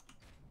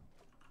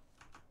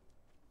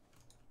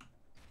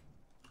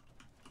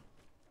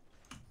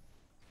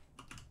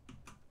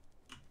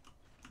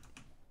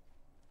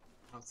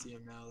 I don't see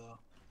him now though.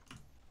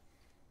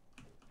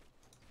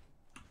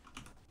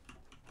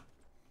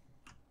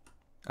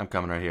 I'm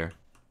coming right here.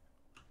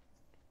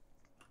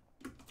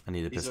 I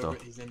need a He's pistol.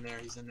 he's in there.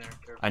 He's in there.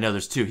 Careful. I know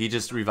there's 2. He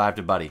just revived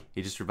a buddy.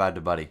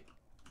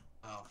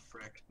 Oh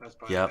frick! That's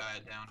probably Yep. the guy I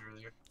downed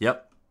earlier.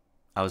 Yep.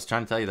 I was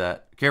trying to tell you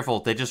that. Careful,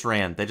 they just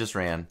ran.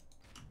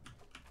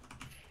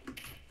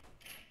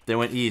 They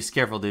went east.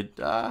 Careful, dude.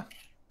 Alright,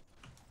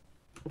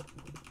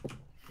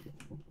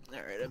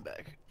 I'm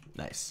back.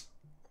 Nice.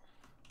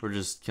 We're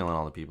just killing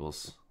all the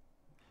peoples.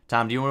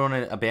 Tom, do you want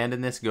to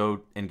abandon this?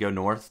 Go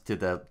north to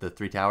the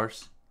 3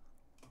 towers.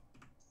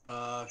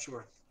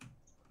 Sure.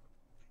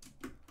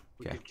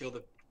 We Okay. could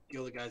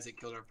kill the guys that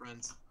killed our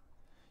friends.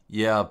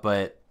 Yeah,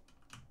 but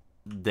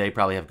they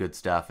probably have good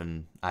stuff,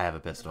 and I have a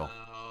pistol.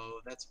 No,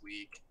 that's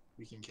weak.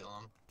 We can kill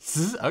them.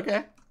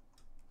 Okay.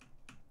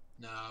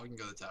 No, we can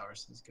go to the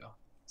towers. Let's go.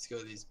 Let's go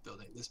to these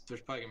buildings.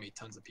 There's probably gonna be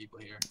tons of people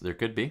here. There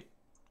could be.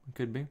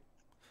 Could be.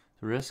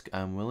 It's a risk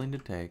I'm willing to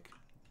take.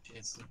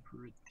 Chances are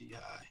pretty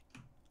high.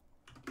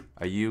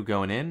 Are you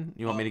going in?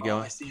 You want me to go?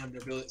 I see them.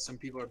 They're building. Some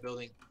people are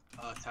building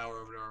a tower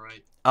over to our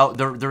right. Oh,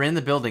 they're in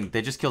the building.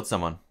 They just killed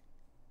someone.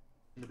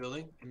 In the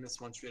building? In this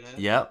one straight ahead?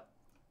 Yep.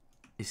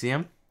 You see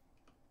him?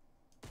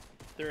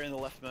 They're in the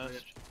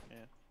leftmost.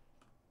 Yeah.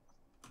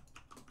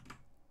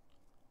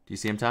 Do you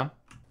see him, Tom?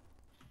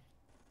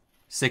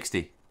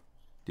 60.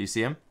 Do you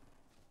see him?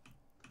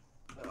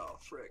 Oh,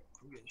 frick.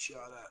 I'm getting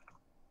shot at.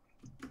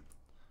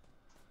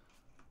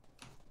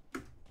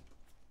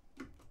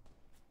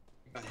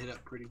 Got hit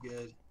up pretty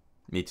good.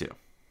 Me too.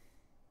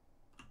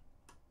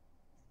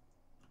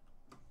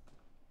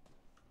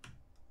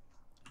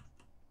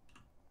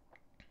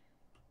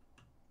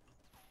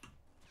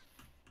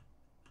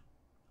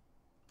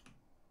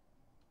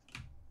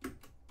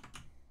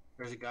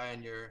 There's a guy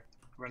on your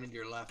running to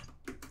your left.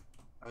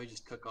 Oh, he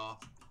just took off.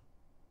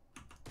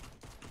 You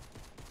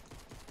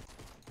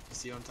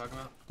see what I'm talking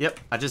about? Yep.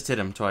 I just hit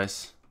him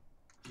twice.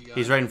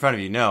 He's it? right in front of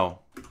you. No.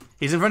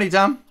 He's in front of you,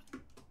 Tom.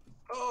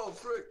 Oh,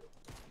 frick.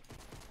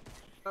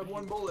 I have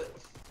 1 bullet.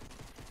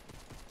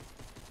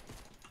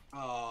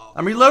 Oh.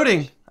 I'm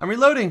reloading. I'm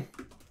reloading.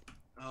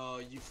 Oh,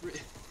 you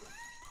frick.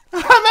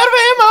 I'm out of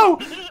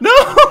ammo.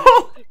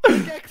 No.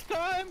 Next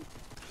time.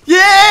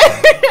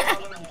 Yeah.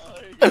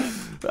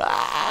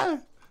 Ah.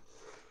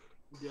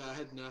 Yeah, I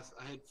had nothing.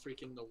 I had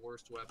freaking the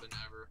worst weapon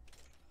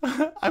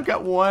ever. I've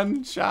got 1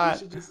 You shot.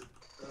 should just...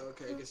 Oh,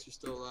 okay, I guess you're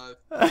still alive.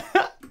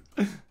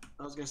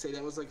 I was gonna say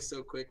that was like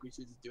so quick. We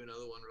should just do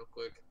another one real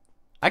quick.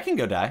 I can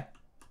go die.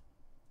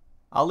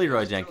 I'll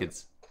Leroy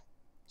Jenkins.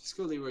 Just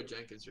go Leroy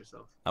Jenkins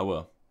yourself. I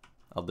will.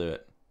 I'll do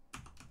it.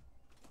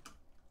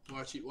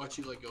 Watch you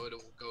like go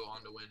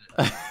on to win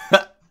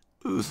it.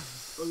 Oh,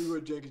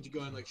 Leroy Jenkins, you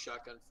go and like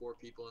shotgun 4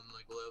 people and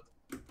like live.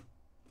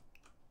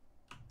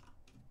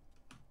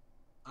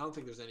 I don't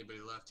think there's anybody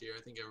left here.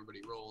 I think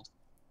everybody rolled.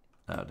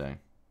 Oh, dang.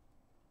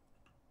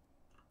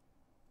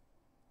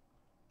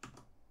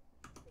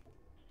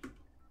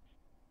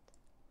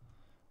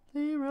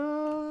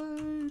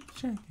 Leroy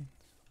Jenkins.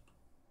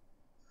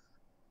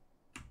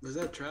 Was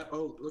that trap?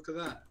 Oh, look at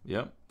that.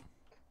 Yep.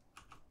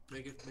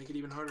 Make it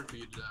even harder for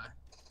you to die.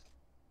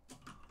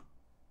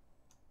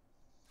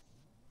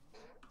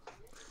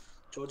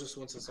 Joel just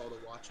wants us all to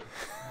watch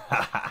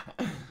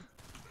him.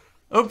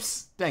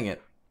 Oops. Dang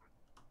it.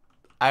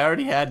 I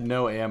already had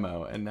no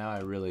ammo, and now I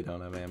really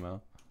don't have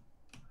ammo.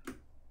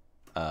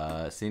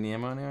 See any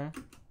ammo anywhere?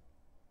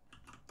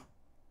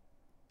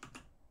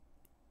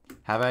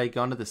 Have I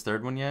gone to this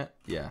 3rd one yet?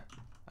 Yeah.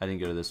 I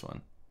didn't go to this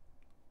one.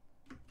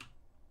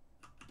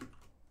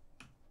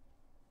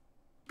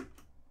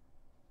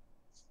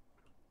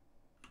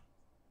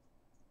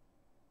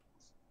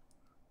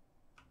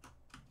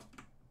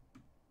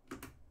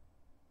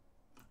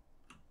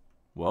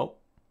 Well,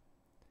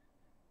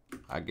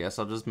 I guess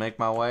I'll just make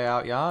my way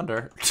out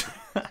yonder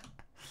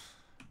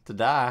to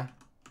die.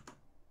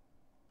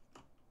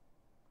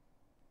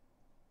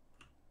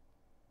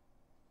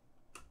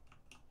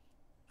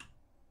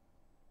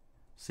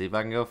 See if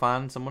I can go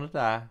find someone to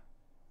die.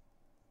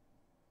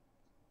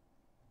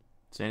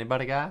 See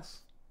anybody, guys?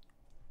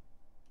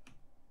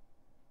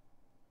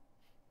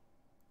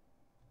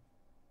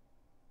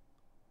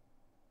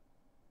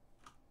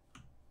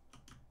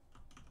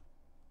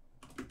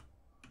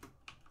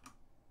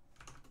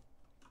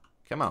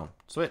 Come on,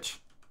 switch.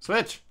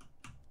 Switch!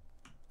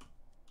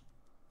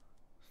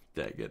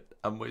 Dang it.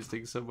 I'm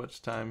wasting so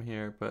much time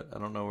here, but I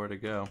don't know where to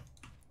go.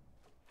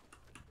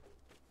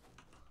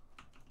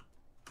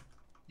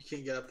 You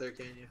can't get up there,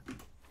 can you?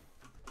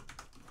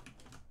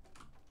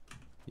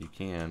 You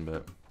can,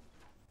 but...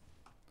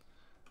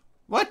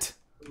 What?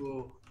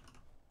 Ooh.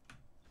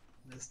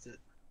 Missed it.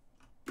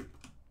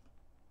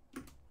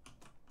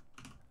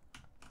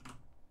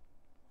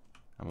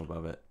 I'm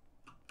above it.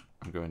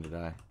 I'm going to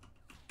die.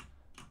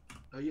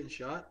 Oh, you getting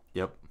shot?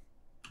 Yep.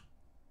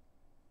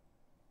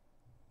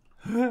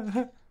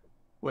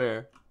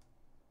 Where?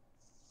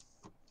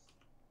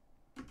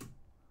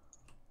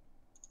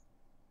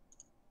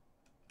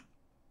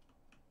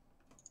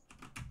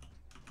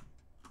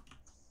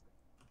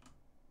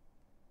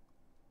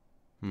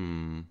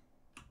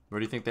 Where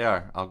do you think they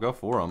are? I'll go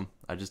for them.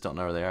 I just don't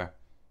know where they are.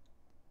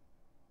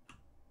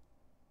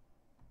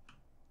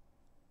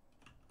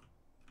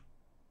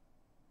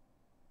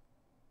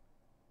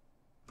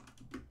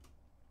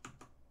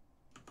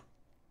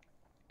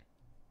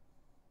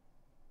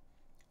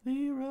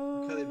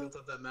 Leroy. Look how they built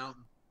up that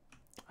mountain.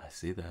 I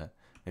see that.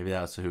 Maybe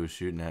that's who was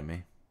shooting at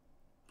me.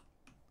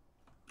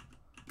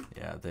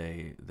 Yeah,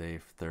 they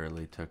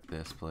thoroughly took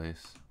this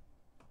place.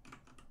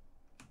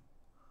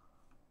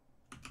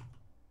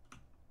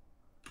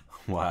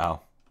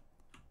 Wow.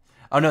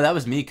 Oh no, that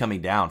was me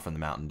coming down from the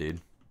mountain,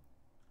 dude.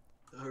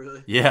 Oh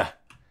really? Yeah.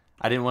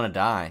 I didn't want to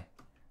die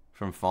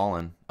from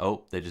falling.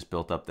 Oh, they just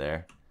built up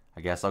there.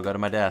 I guess I'll go to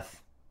my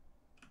death.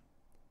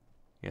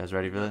 You guys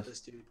ready for You got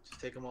this? dude.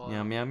 Just take them all Meow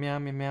out. meow meow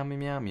meow meow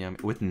meow meow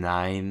with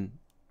 9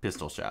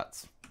 pistol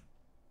shots.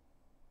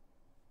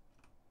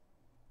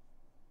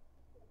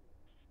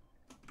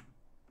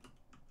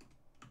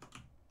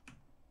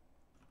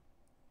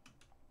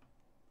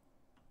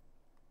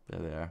 There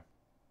they are.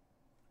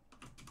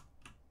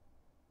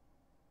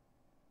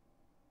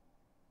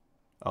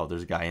 Oh,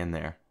 there's a guy in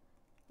there.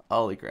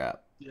 Holy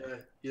crap. Yeah,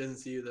 he doesn't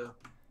see you though.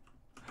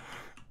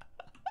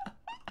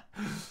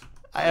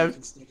 I You have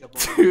can sneak up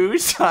on 2 him.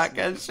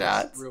 shotgun Sneak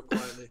up shots. real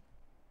quietly.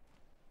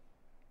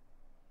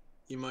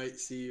 He might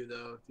see you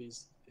though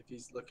if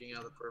he's looking out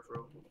of the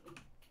peripheral.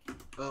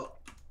 Oh,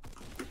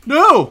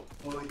 No!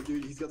 oh,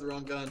 dude, he's got the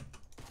wrong gun.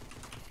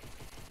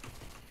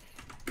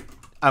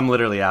 I'm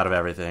literally out of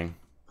everything.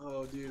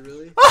 Oh, dude,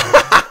 really?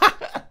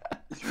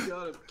 You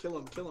got him. Kill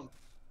him. Kill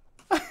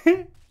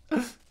him.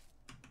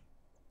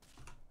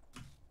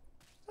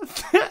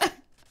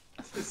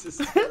 This is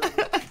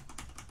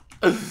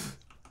terrible.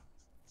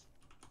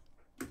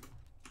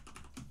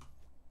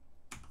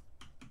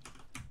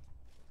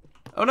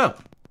 Oh no.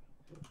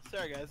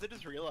 Sorry guys, I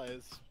just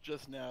realized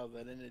just now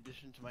that in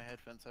addition to my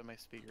headphones, I have my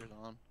speakers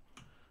on.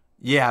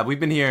 Yeah, we've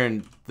been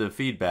hearing the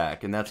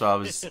feedback, and that's what I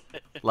was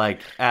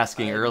like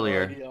asking I had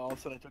earlier. No idea. All of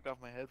a sudden, I took off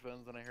my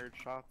headphones and I heard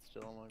shots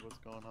still. I'm like, what's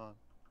going on?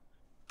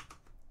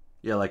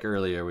 Yeah, like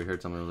earlier we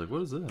heard something. I was like,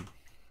 "What is that?"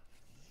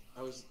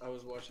 I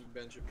was watching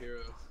Ben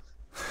Shapiro.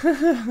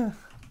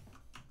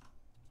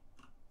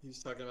 He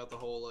was talking about the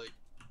whole like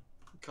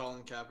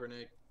Colin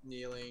Kaepernick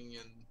kneeling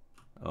and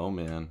Oh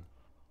man.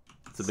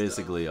 So stuff.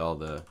 basically all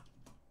the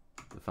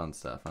fun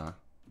stuff, huh?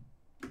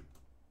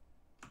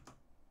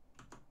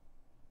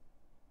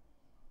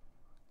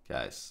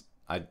 Guys,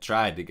 I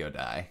tried to go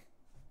die.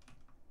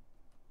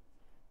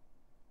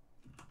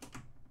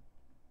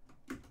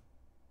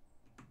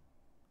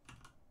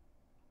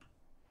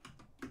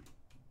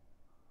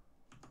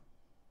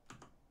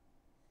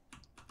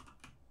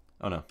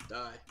 Oh no.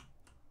 die.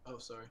 Oh,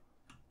 sorry.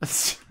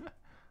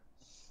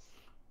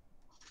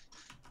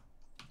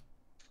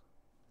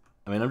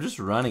 I mean, I'm just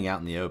running out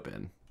in the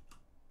open.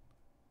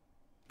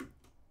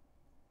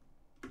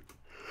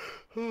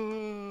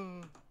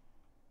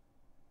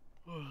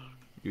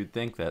 You'd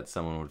think that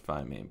someone would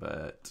find me,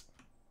 but...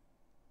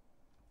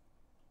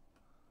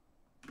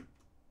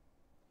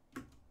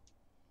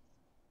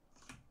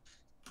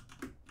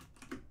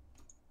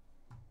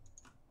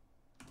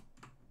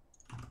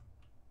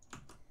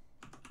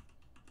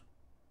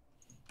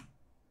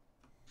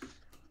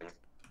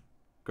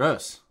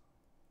 Gross.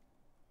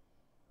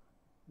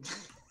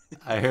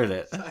 I heard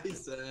it.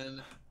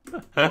 Tyson.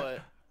 What?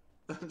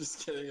 I'm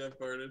just kidding. I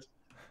farted.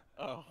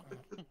 Oh.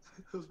 I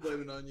was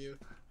blaming on you.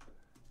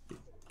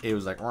 It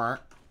was like, "Wah."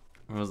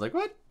 I was like,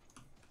 what?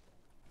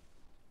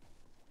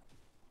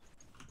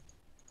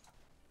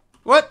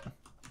 What?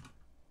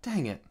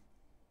 Dang it.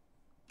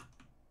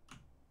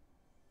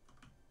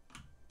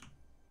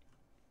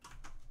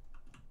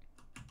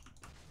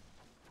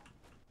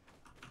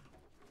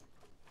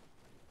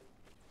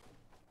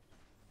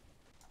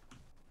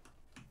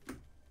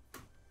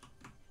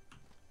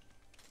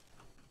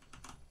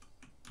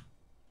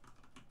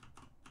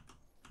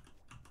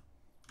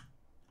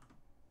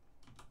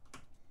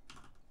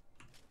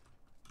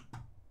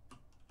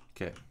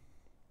 Okay.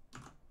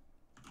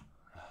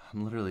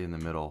 I'm literally in the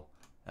middle.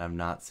 I've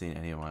not seen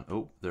anyone.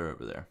 Oh, they're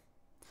over there.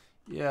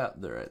 Yeah,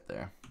 they're right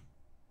there.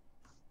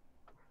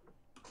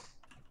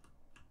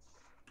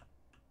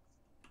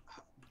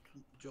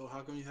 Joel,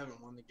 how come you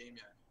haven't won the game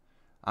yet?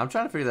 I'm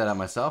trying to figure that out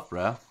myself,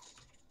 bro.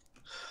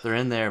 They're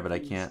in there, but I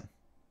can't.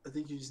 I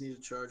think you just need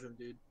to charge them,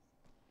 dude.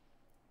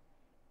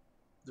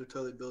 They're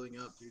totally building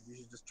up, dude. You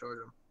should just charge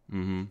them.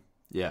 Mm-hmm.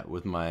 Yeah,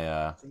 with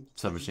my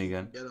submachine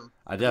gun. Get them.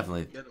 I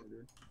definitely. Get them,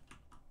 dude.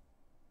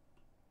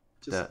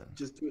 That-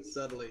 Just do it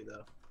subtly,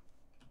 though.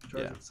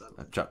 Charge Yeah, it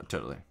subtly.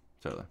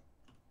 totally.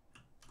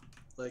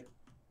 Like,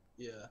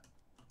 yeah.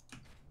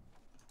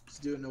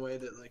 Just do it in a way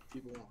that like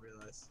people won't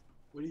realize.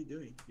 What are you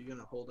doing? You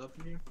gonna hold up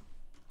in here?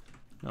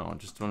 No, I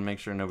just want to make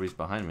sure nobody's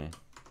behind me.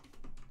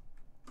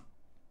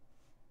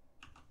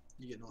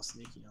 You getting all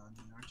sneaky on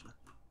me, aren't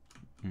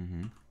you?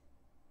 Mm-hmm.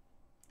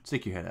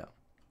 Stick your head out.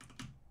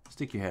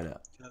 Stick your head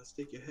out. Gotta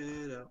stick your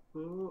head out.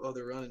 Oh,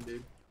 they're running,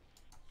 dude.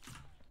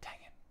 Dang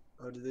it.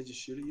 Oh, did they just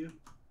shoot at you?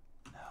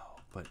 No,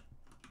 but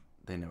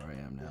they know where I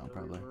am They now, know where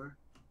probably. you are?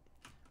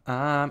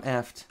 I'm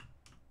effed.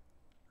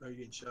 Are you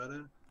getting shot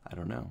at? I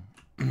don't know.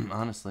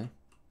 Honestly.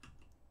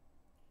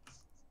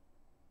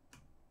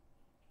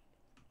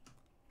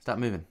 Stop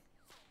moving.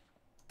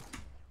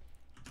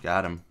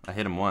 Got him. I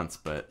hit him once,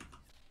 but...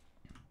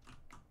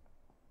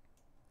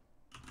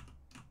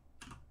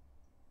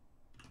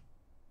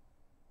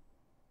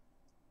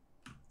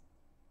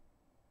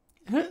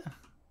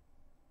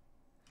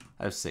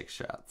 I have 6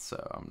 shots, so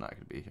I'm not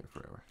gonna be here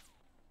forever.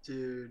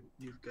 Dude,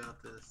 you've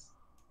got this.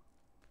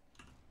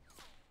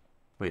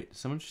 Wait, did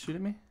someone shoot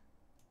at me?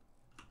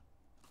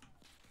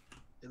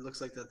 It looks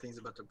like that thing's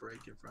about to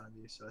break in front of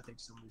you, so I think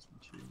somebody's been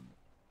shooting.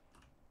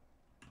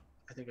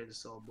 I think I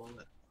just saw a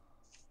bullet.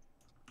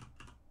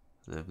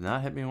 They've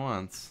not hit me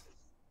once.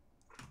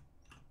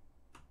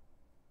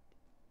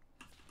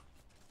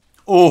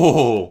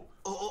 Oh!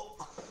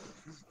 Oh!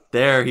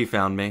 There, he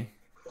found me.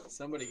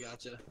 Somebody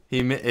gotcha.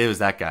 It was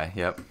that guy.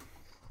 Yep.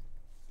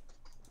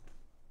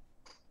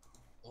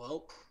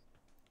 Well.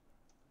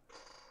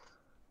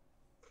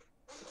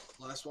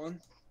 Last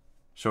one.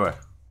 Sure.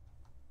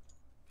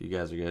 You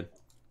guys are good.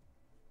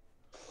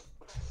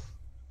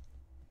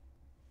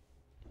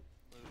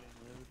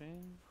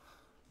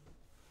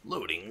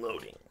 Loading.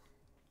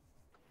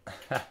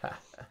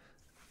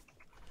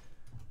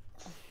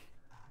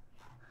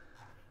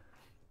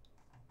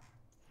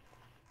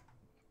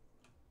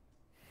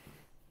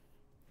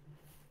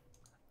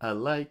 I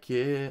like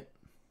it.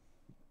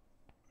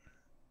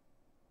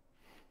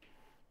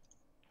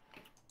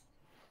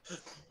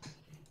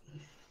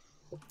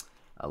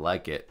 I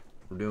like it.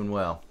 We're doing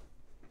well.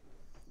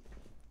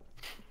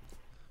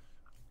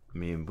 I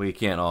mean, we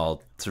can't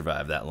all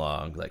survive that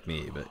long like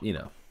me, but you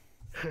know.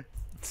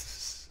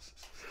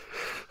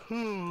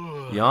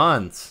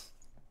 Yawns.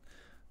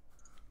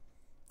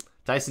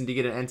 Tyson, did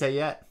you get an Entei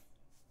yet?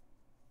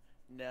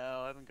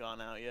 No, I haven't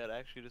gone out yet. I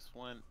actually just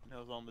went. I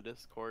was on the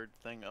Discord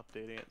thing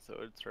updating it, so it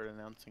would start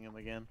announcing him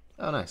again.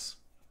 Oh, nice.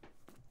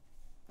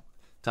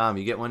 Tom,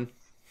 you get one?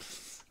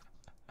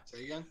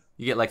 Say again?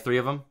 You get like 3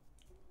 of them?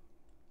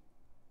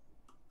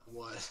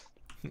 What?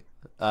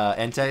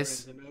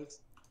 Enteis?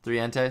 3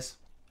 Enteis?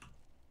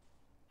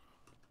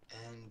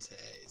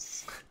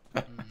 Entes.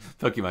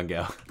 Pokemon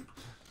Go.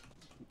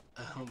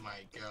 Oh my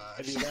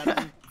Have you gosh.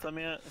 gotten some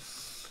yet?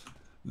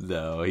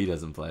 No, he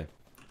doesn't play.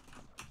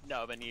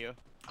 No, been you.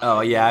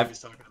 Oh, yeah, I I've- was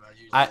talking about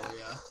you. I-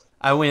 Yeah.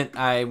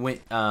 I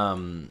went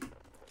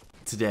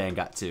today and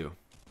got 2.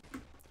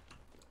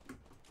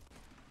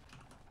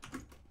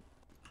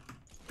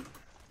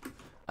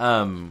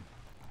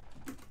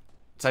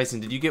 Tyson,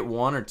 did you get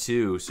 1 or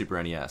 2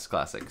 Super NES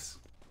classics?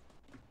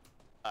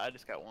 I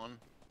just got one.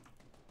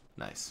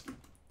 Nice.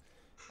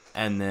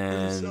 And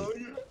then Was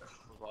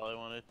all I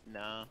wanted.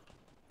 No.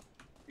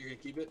 You're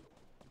gonna keep it?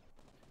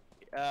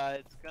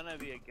 It's gonna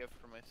be a gift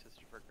for my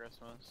sister for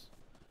Christmas.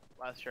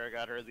 Last year I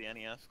got her the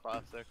NES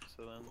Classic,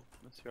 so then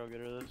this year I'll get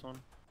her this one.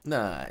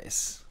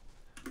 nice.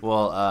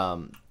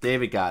 Well,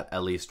 David got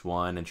at least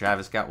 1, and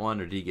Travis got 1,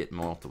 or did he get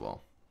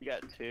multiple? You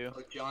got 2.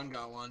 Oh, John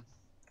got one.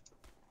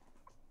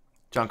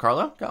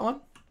 Giancarlo got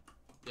 1?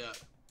 Yeah.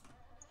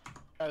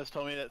 Travis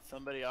told me that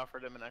somebody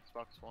offered him an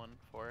Xbox One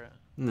for it.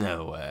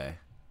 No way.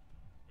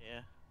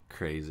 Yeah.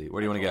 Crazy.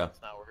 Where do you want to go?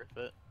 It's not worth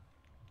it.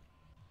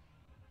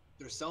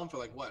 They're selling for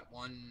like what?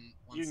 One.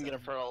 You can get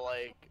them for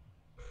like.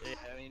 Yeah,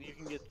 I mean, you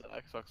can get the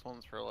Xbox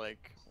Ones for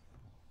like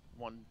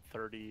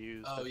 130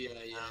 used. Oh yeah,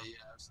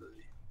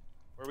 absolutely.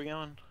 Where are we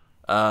going?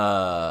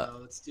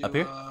 Let's do Up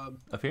here?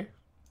 Up here?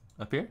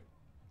 Up here?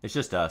 It's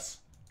just us.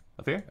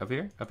 Up here? Up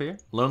here? Up here?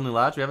 Lonely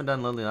Lodge? We haven't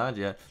done Lonely Lodge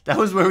yet. That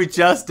was where we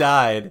just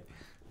died.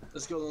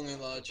 Let's go Lonely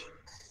Lodge.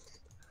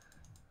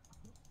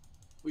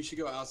 We should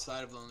go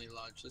outside of Lonely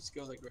Lodge. Let's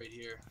go like right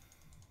here.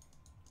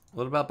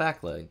 What about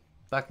back lane?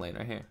 Back lane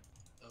right here.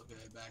 Okay,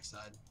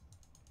 backside.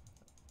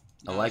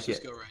 I No, like let's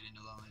just it. go right into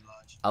Lonely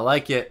Lodge. I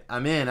like it.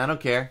 I'm in. I don't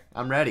care.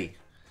 I'm ready.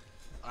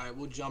 All right,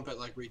 we'll jump at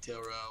like retail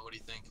row. What do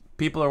you think?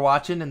 People are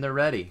watching and they're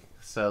ready.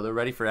 So they're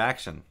ready for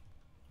action.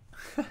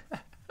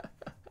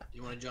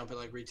 You want to jump at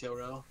like retail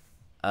row?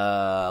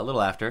 A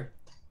little after.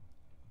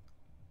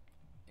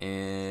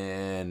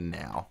 And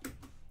now.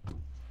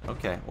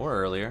 Okay, or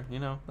earlier. You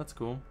know, that's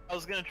cool. I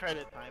was gonna try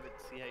to time it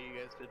to see how you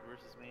guys did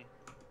versus me.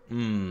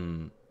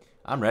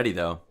 I'm ready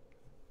though.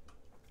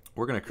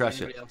 We're gonna crush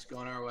Anybody it. else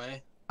going our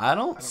way? I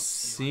don't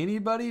see see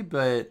anybody,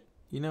 but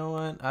you know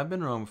what? I've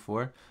been wrong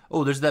before.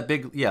 Oh, there's that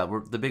big, yeah,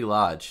 the big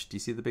lodge. Do you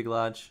see the big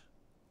lodge?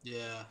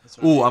 Yeah. That's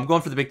what I Ooh, mean. I'm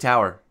going for the big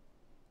tower.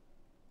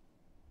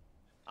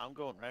 I'm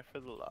going right for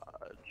the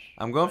lodge.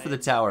 I'm going for the I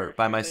am tower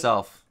by parachuting.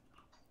 myself.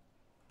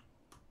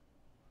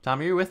 Tom,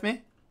 are you with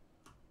me?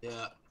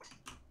 Yeah.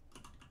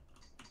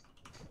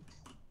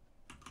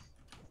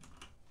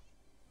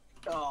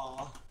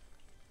 Oh.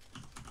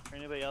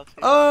 Anybody else here?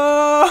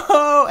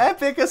 Oh,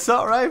 epic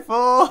assault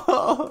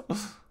rifle.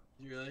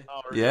 You really?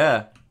 Oh, really?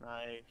 Yeah.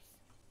 Nice.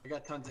 I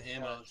got tons of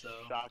ammo, Got a so.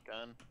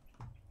 shotgun.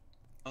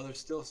 Oh, there's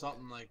still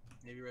something like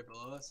maybe right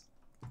below us.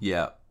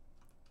 Yeah.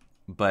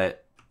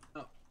 But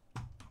Oh.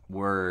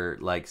 we're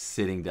like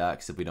sitting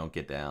ducks if we don't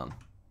get down.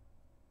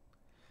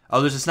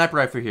 Oh, there's a sniper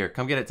rifle here.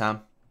 Come get it,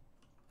 Tom.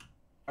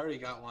 I already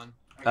got one.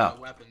 I got Oh.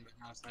 a weapon, but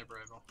not a sniper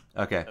rifle.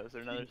 Okay. Oh, is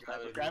there another You can grab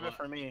it sniper? if Grab you it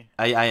for me.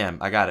 I am.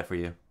 I got it for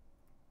you.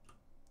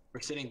 We're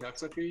sitting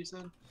ducks up here, you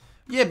said?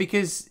 Yeah,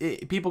 because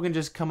people can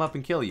just come up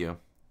and kill you. How'd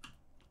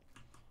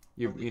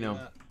You we do know.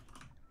 that?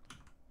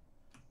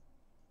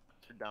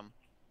 You're dumb.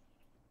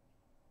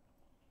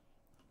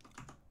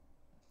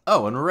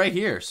 Oh, and we're right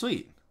here.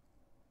 Sweet.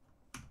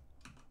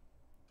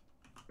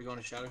 We going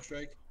to Shadow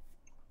Strike?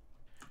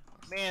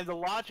 Man, the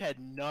lodge had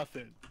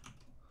nothing.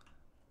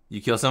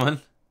 You kill someone?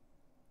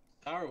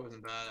 Tower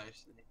wasn't bad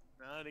actually.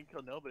 No, I didn't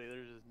kill nobody.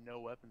 There's just no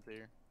weapons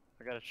here.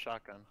 I got a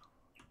shotgun.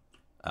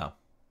 Oh.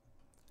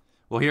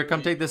 Well, here,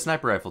 come take this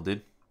sniper rifle,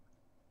 dude.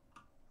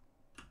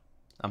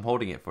 I'm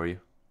holding it for you.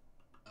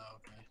 Oh,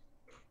 okay.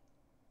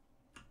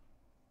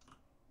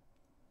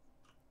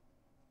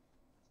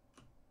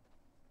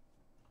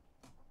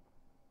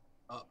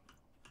 Oh,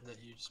 is that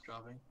you just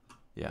dropping?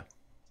 Yeah.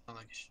 Sound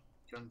like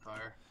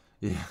gunfire.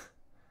 Yeah.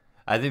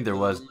 I think there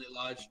was. The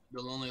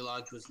Lonely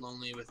Lodge was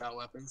lonely without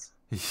weapons.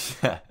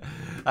 Yeah.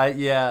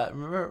 Yeah.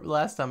 Remember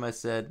last time I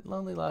said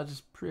Lonely Lodge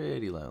is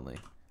pretty lonely.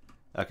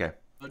 Okay.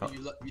 Oh,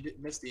 you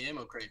did miss the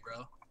ammo crate,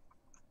 bro.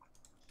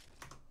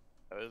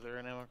 Oh, is there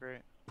an ammo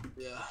crate?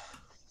 Yeah,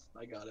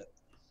 I got it.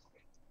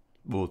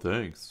 Well,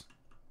 thanks.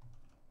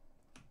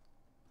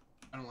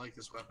 I don't like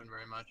this weapon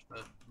very much,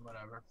 but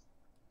whatever.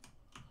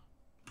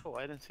 Oh,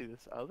 I didn't see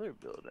this other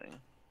building.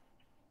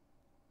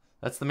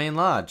 That's the main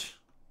lodge.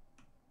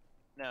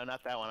 No,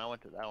 not that one. I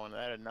went to that one.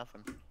 That had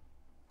nothing.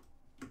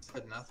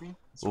 Said nothing.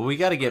 That's Well, we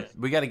gotta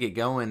get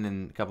going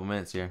in a couple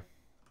minutes here.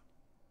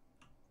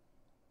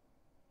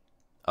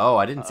 Oh,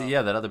 I didn't see.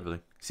 Yeah, that other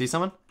building. See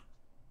someone?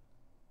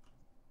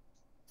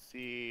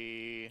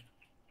 See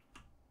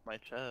my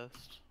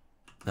chest.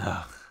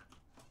 Ugh.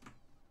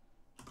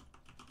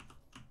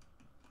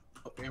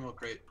 Oh, ammo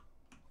crate.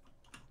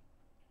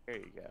 There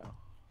you go.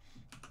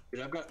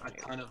 Dude, I've got a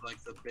ton of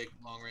like the big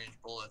long range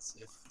bullets.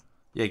 If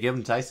Yeah, give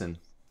him Tyson.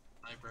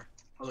 sniper.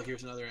 Oh, look,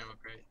 here's another ammo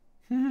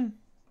crate.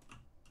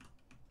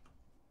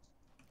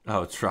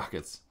 Oh, it's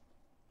rockets.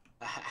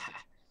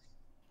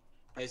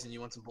 Tyson, you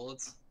want some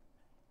bullets?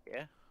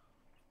 Yeah.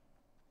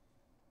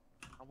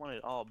 I want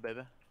it all,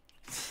 baby.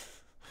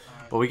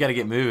 Alright. Well, we gotta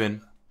get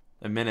moving.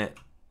 A minute.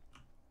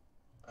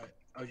 Alright.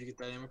 Oh, did you get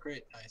that ammo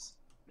crate? Nice.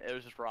 It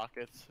was just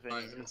rockets.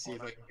 Alright, let's see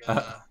if I can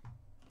get.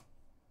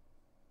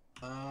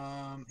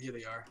 Here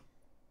they are.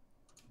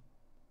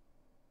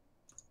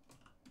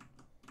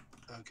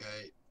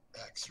 Okay,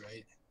 X,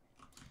 right?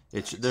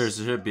 There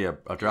should be a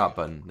drop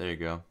button. There you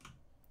go.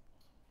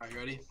 Are you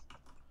ready?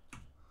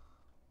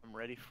 I'm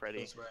ready, Freddy.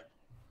 This way.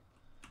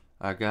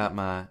 I got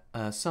my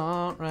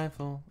assault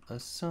rifle,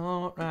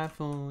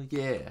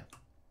 yeah.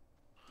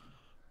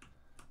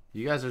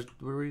 You guys are,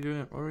 what are we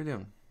doing? What are we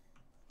doing?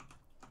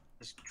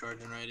 Just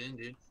charging right in,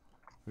 dude.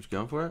 We're just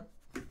going for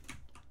it?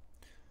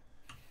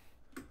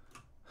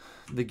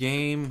 The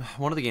game,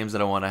 one of the games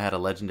that I won, I had a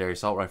legendary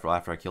assault rifle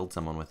after I killed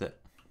someone with it.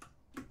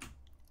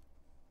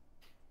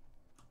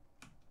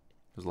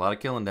 There's a lot of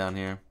killing down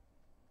here.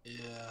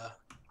 Yeah.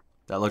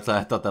 That looked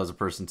like, I thought that was a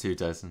person too,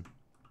 Tyson.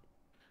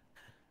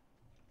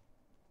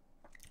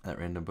 That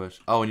random bush.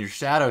 Oh, and your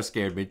shadow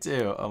scared me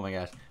too. Oh my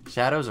gosh.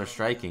 Shadows are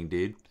striking,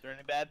 dude. Is there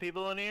any bad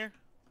people in here?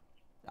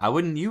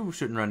 You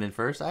shouldn't run in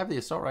first. I have the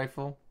assault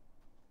rifle.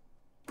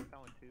 I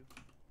went too.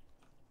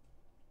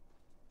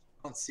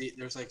 I don't see.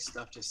 There's like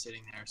stuff just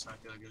sitting there, so I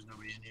feel like there's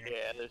nobody in here.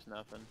 Yeah, there's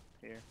nothing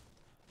here.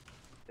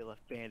 They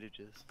left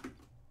bandages.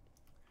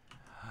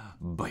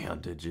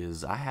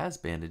 Bandages. I has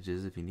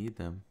bandages if you need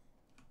them.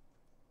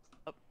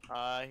 Oh,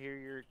 I hear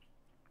your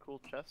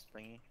cool chest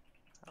thingy.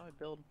 How do I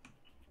build?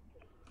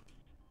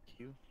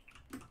 Q.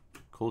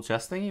 Cool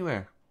chest thingy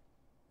where?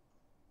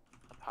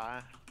 Up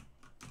high.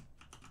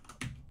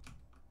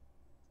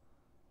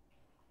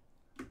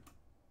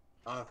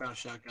 Oh, I found a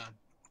shotgun.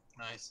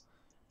 Nice.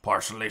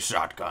 Partially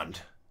shotgunned.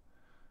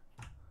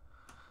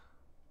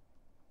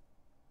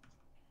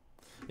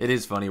 It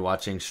is funny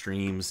watching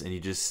streams and you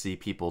just see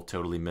people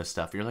totally miss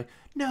stuff. You're like,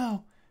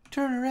 no,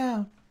 turn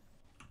around.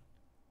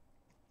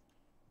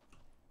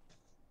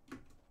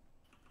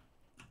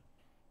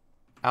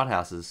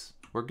 Outhouses.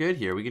 We're good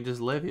here. We can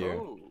just live here.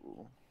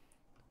 Oh.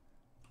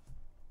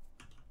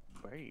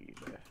 Baby.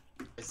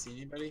 I see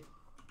anybody?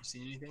 You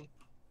see anything?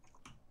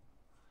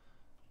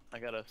 I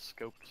got a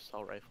scoped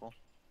assault rifle.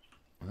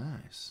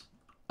 Nice.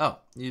 Oh,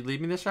 you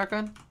leave me this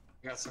shotgun?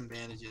 I got some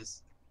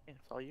bandages. Yeah,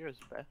 it's all yours,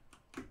 Beth.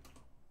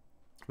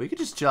 We could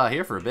just chill out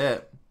here for a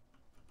bit.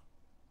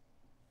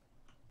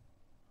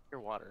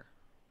 Your water.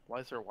 Why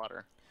is there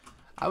water?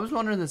 I was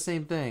wondering the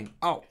same thing.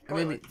 Oh, I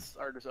mean, Toilets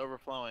are just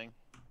overflowing.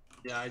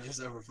 Yeah, I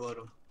just overflowed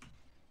them.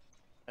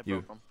 I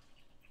broke them.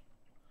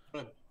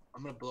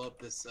 I'm gonna blow up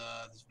this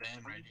this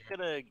van right I'm here.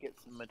 gonna get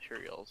some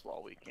materials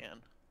while we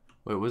can.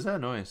 wait, what was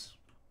that noise?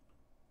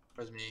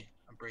 Where's me?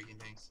 I'm breaking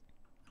things.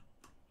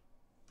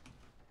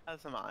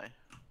 As am I.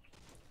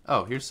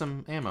 Oh, here's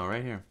some ammo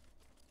right here.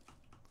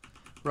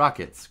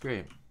 Rockets,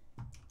 great.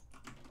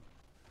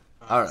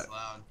 Oh, All it's right.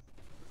 loud.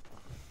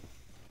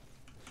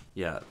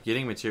 Yeah,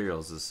 getting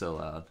materials is so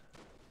loud.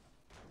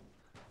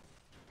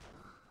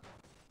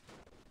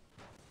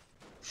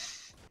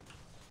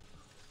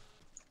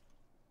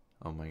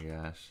 Oh my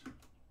gosh.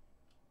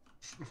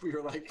 We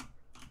were like,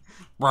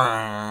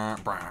 Brah,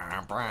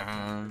 brah,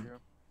 brah.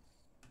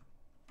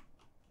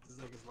 this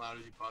is like as loud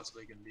as you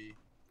possibly can be.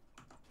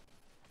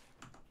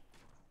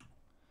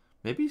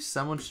 Maybe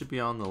someone should be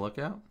on the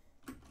lookout.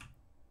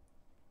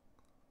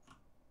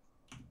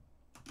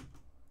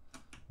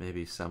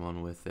 Maybe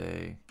someone with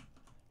a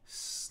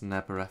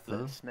sniper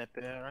rifle.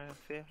 Sniper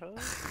rifle.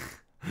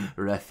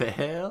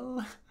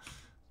 Raphael.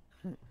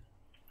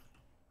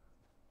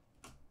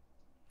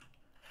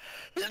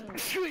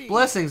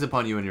 Blessings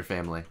upon you and your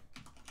family.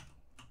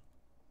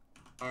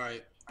 All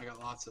right, I got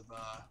lots of.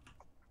 I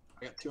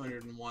got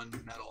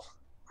 201 metal.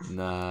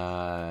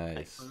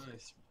 Nice. Oh,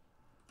 nice.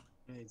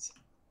 Grenades.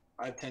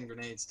 I have 10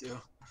 grenades too.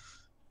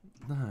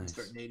 Nice.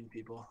 Start nading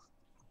people.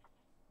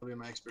 That'll be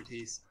my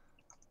expertise.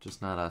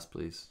 Just not us,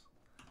 please.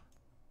 I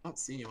don't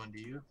see anyone, do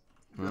you?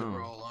 I feel like No.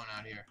 we're all alone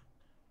out here.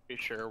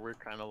 Pretty sure we're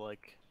kind of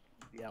like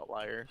the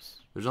outliers.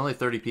 There's only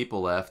 30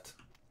 people left.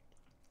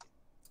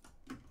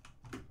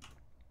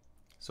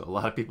 So a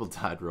lot of people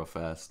died real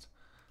fast.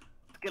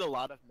 Let's get a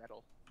lot of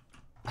metal.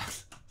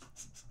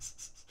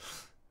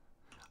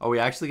 Are we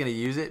actually going to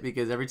use it?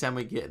 Because every time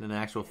we get in an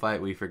actual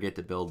fight, we forget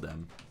to build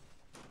them.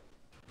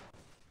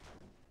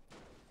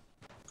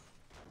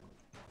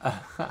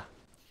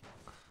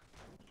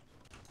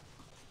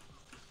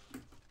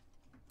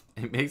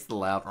 It makes the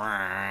loud.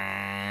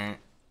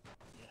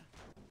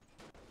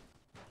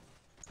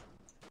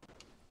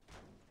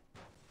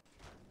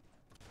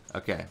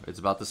 Okay, it's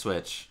about to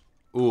switch.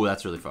 Ooh,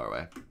 that's really far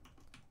away.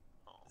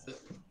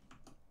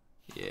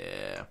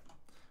 Yeah.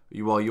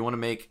 You want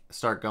to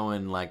start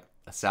going like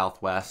a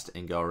southwest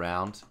and go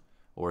around,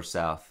 or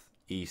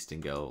southeast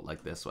and go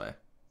like this way.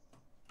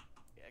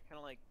 Yeah, kind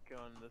of like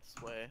going this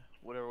way.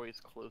 Whatever way's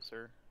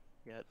closer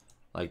yet.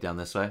 Like down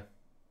this way.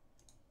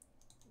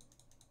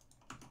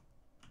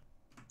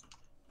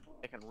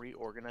 I can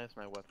reorganize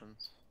my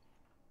weapons.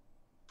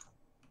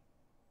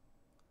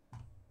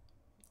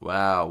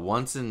 Wow,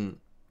 once an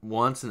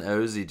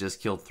Ozzy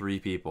just killed 3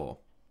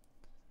 people.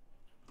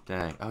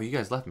 Dang. Oh, you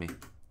guys left me.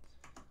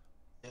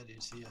 Yeah,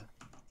 dude, see ya.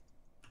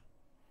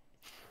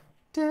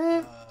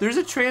 There's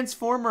a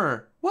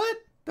transformer. What?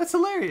 That's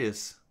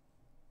hilarious.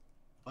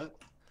 What?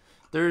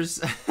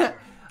 There's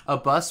a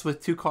bus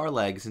with 2 car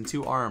legs and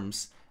 2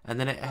 arms, and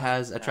then it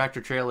has a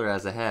tractor trailer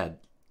as a head,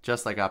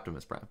 just like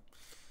Optimus Prime.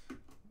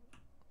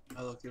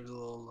 Oh, look, there's a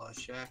little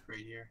shack right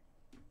here.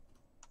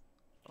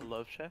 A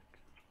love shack?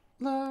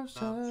 Love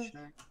Love shack.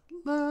 shack.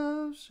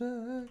 Love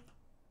shack.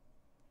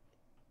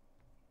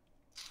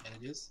 And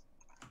it is.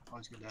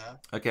 Always good to have.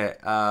 Okay,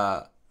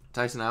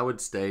 Tyson, I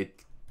would stay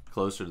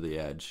closer to the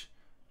edge.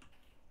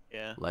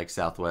 Yeah. Like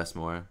southwest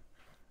more.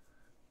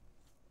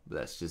 But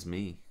that's just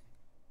me.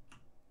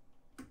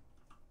 I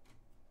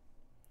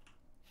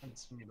haven't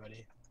seen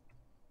anybody.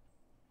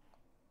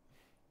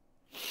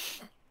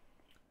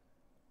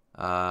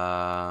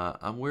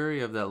 I'm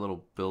wary of that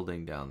little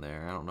building down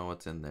there. I don't know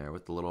what's in there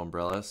with the little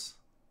umbrellas.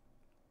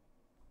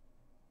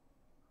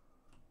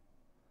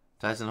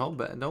 Tyson, hold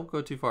back. Don't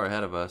go too far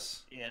ahead of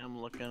us. Yeah, I'm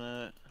looking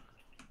at.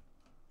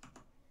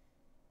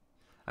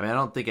 I mean, I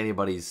don't think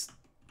anybody's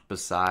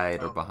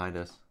beside or behind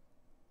us.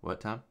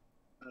 What, Tom?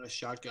 A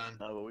shotgun.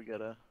 No, but we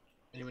gotta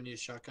Anyone need a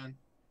shotgun?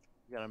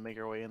 make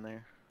our way in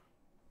there.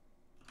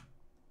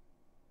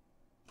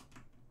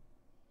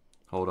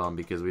 Hold on,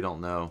 because we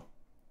don't know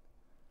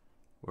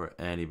where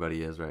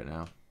anybody is right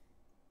now.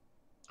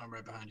 I'm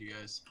right behind you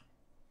guys.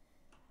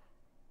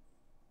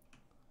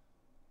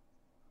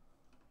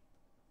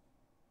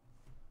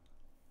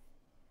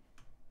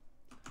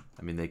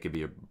 I mean, they could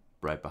be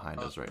right behind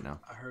us right now.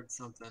 I heard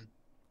something.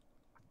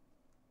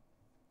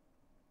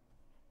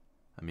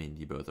 I mean,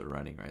 you both are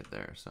running right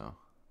there, so.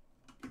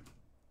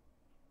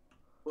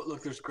 Well,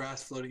 look, there's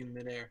grass floating in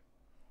midair.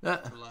 Ah.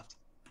 To the left.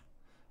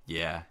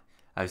 Yeah,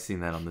 I've seen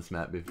that on this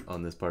map,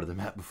 on this part of the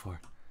map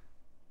before.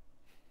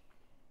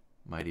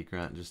 Mighty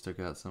Grunt just took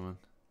out someone.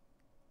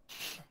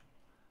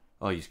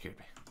 Oh, you scared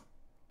me.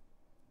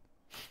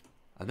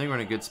 I think we're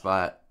in a good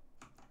spot.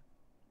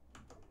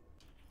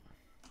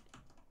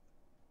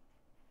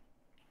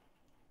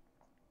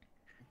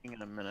 In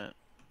a minute.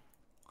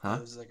 Huh?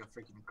 There's like a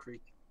freaking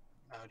creek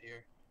out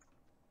here.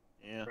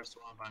 Yeah. Or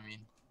swamp, I mean.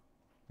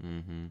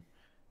 Mm-hmm.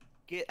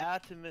 Get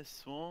out of my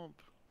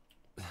swamp.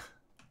 I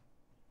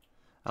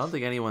don't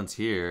think anyone's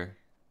here.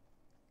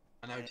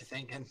 I know what you're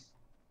thinking.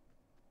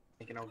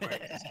 Thinking, oh great,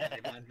 this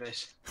candy man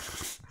fish.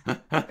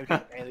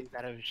 Bailey's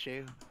out of his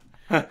shoe.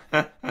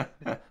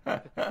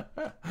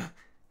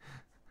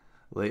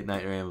 Late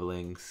night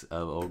ramblings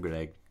of old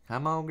Greg.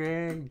 Come on,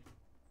 Greg.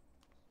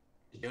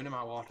 You're doing in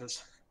my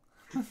waters.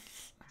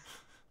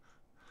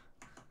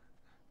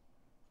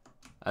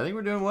 I think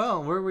we're doing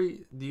well. Where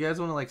we? Do you guys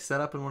want to like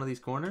set up in one of these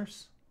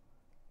corners?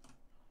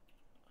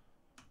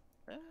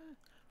 I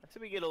say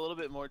we get a little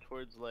bit more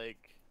towards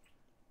like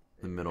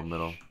The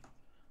middle.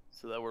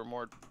 so that we're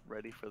more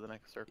ready for the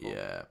next circle.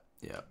 Yeah.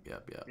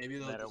 Maybe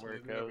they'll Matter just where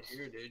move it it over goes.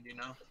 here, dude, you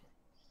know?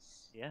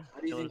 Yeah. How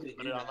do you They'll think just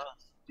they put do it on that?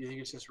 us. Do you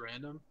think it's just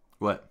random?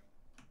 What?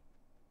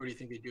 Or do you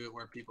think they do it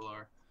where people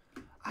are?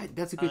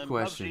 That's a good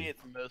question. PUBG,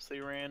 it's mostly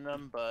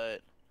random,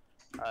 but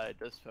it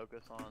does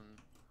focus on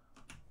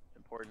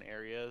important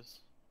areas,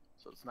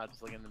 so it's not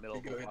just like in the middle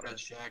You of go the hit water. that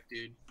shack,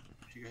 dude.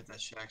 You go hit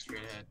that shack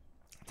straight ahead.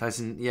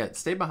 Tyson, yeah,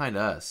 stay behind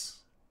us.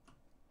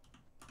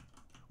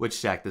 Which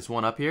shack? This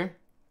one up here?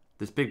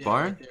 This big Yeah,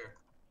 barn? right there.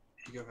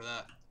 You go for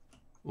that.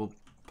 We'll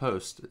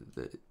post.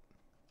 Is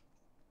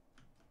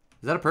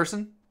that a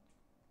person?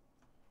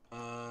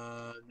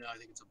 No, I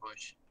think it's a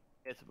bush.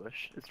 It's a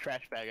bush. It's a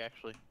trash bag,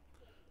 actually.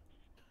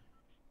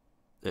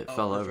 It Oh,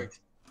 fell perfect.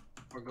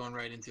 We're going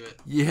right into it.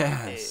 over.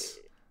 Yes.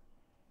 Hey.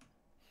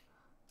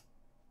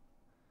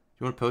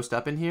 You want to post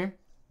up in here?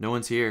 No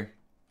one's here.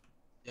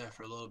 Yeah,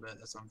 for a little bit.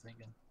 That's what I'm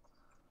thinking.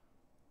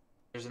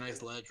 There's a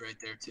nice ledge right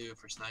there too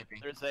for sniping.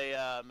 There's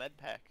a med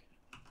pack.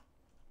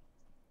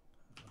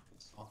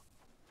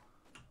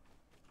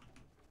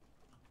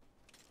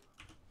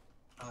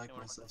 I like You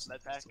wanna myself put some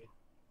med pack? pistol.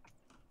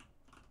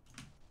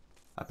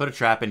 I put a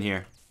trap in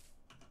here.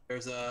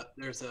 There's a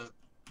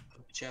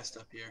chest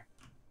up here.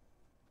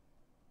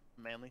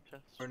 Manly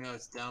chest. Or no,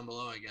 it's down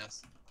below, I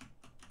guess.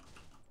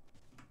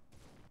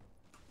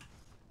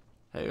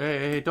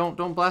 Hey, don't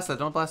blast that.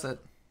 Don't blast that.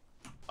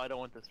 I don't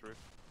want this roof.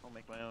 I'll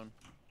make my own.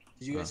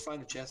 Did you guys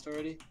find the chest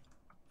already?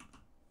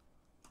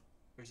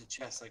 There's a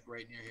chest like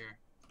right near here.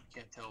 I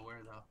can't tell where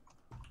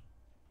though.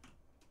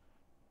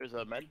 There's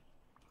a med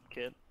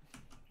kit.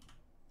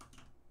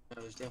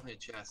 No, there's definitely a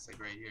chest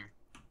like right here.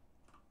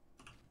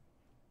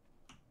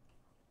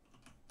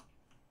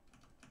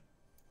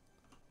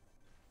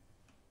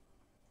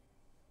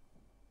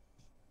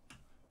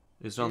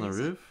 Is it on the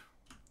roof?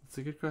 That's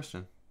a good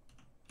question.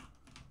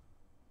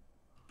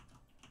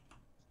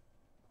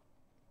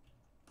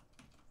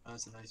 Oh,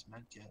 that's a nice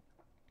med kit.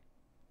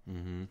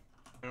 Mm-hmm.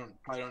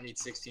 Probably don't need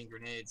 16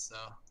 grenades,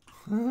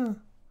 so.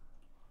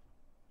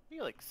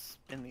 You like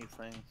spin these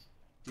things.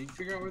 Did you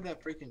figure out where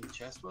that freaking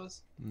chest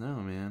was? No,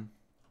 man.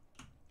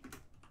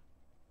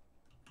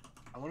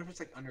 I wonder if it's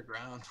like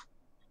underground.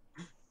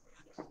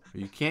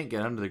 You can't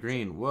get under the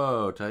green.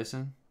 Whoa,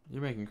 Tyson.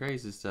 You're making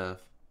crazy stuff.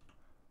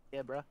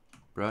 Yeah, bruh.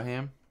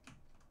 Broham?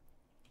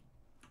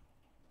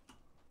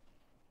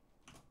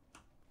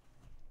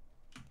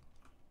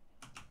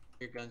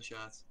 Hear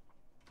gunshots.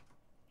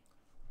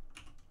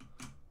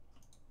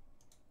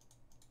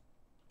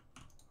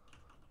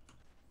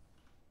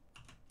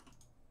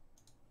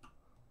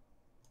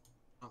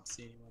 I don't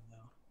see anyone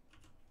now.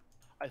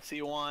 I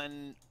see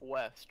one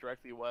west,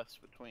 directly west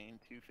between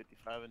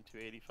 255 and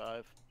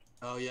 285.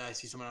 Oh yeah, I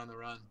see someone on the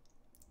run.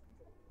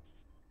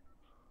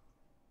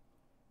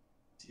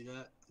 See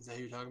that? Is that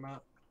who you're talking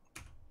about?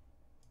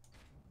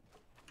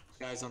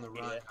 Guys on the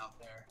run out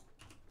there.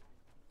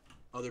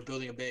 Oh, they're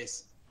building a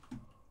base.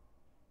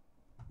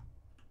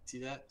 See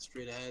that?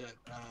 Straight ahead,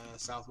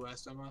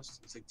 southwest almost.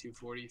 It's like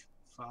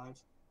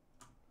 245.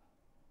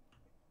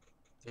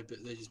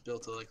 They just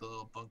built like a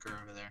little bunker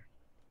over there.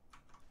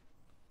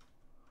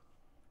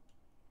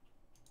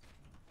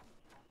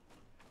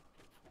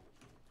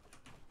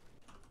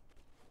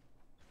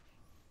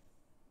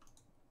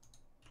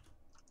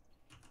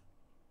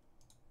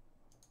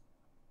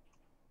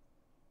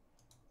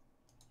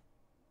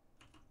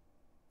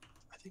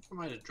 I think I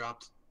might have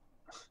dropped.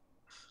 I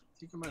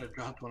think I might have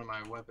dropped one of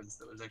my weapons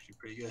that was actually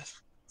pretty good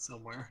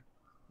somewhere.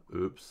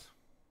 Oops.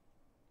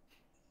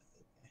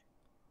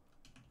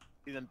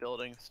 See them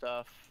building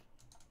stuff.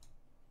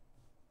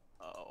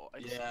 Oh,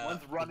 Yeah,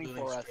 one's running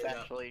building for us straight up.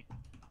 actually.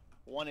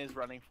 One is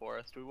running for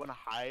us. Do we want to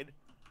hide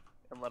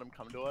and let him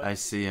come to us? I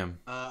see him.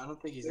 I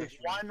don't think he's There's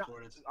actually running one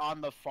toward us.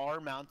 on the far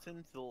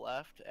mountain to the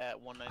left at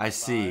 195. I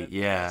see, I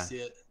yeah. see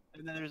it.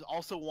 And then there's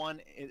also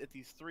one at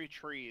these 3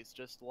 trees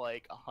just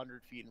like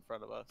 100 feet in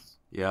front of us.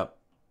 Yep.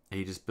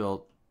 He just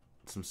built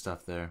some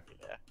stuff there.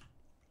 Yeah.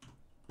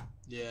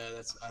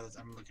 Yeah,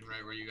 I'm looking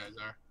right where you guys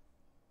are.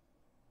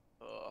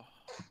 Ugh.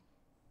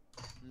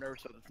 I'm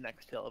nervous about this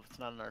next hill. If it's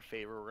not in our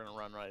favor, we're gonna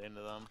run right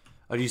into them.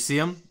 Oh, do you see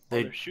them?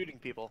 They're shooting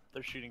people.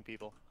 They're shooting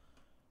people.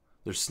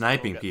 They're Oh,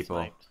 sniping we got people.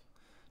 sniped.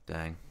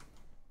 Dang.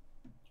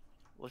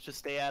 Let's just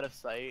stay out of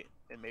sight,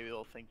 and maybe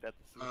they'll think that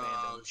this is Oh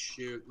abandoned.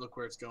 shoot! Look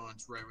where it's going.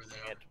 It's right where they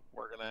are. And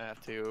we're gonna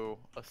have to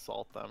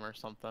assault them or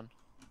something.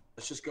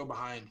 Let's just go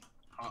behind,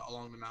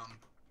 along the mountain,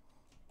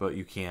 But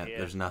you can't. Yeah.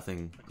 There's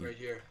nothing. like right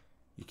here.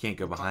 You can't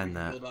go behind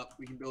that.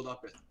 We can build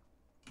up it.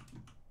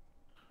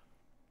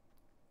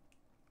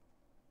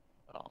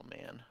 Oh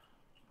man.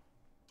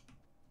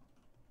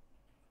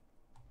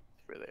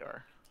 Where they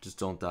are. Just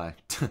don't die.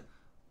 Yeah,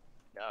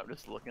 I'm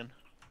just looking.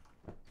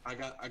 I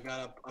got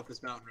up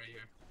this mountain right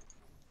here.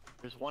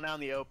 There's one out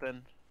in the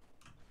open.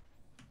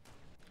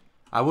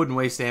 I wouldn't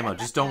waste ammo.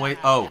 Just don't wait.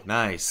 Oh,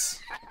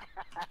 nice.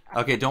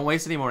 Okay, don't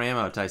waste any more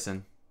ammo,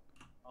 Tyson.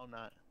 Oh,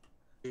 not.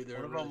 Dude, they're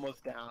One of really- them was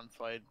down,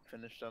 so I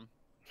finished them.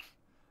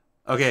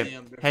 Okay. See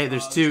 'em. Hey,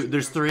 there's two.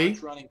 There's three.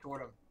 Running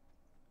toward them.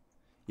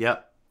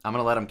 Yep. I'm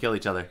gonna let them kill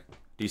each other.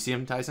 Do you see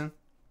him, Tyson?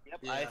 Yep,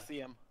 I Yeah. see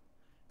him.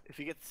 If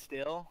he gets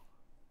still,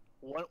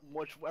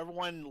 whichever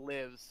one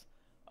lives,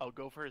 I'll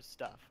go for his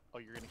stuff. Oh,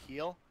 you're gonna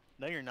heal?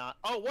 No, you're not.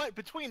 Oh, what?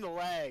 Between the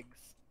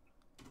legs.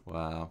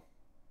 Wow.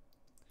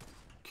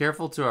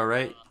 Careful to our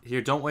right.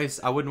 Here, don't waste.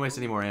 I wouldn't waste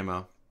any more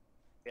ammo.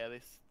 Yeah,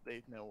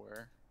 they know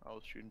where I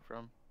was shooting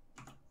from.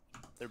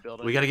 They're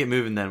building. We gotta get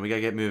moving then. We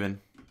gotta get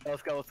moving.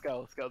 Let's go. Let's go.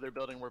 Let's go. They're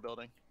building. We're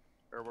building,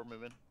 or we're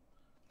moving.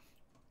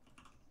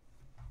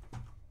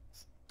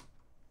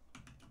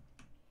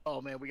 Oh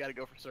man, we gotta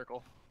go for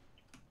circle.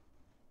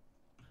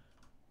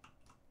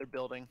 They're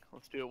building.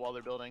 Let's do it while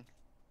they're building.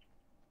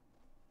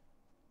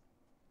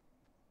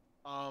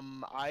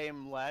 I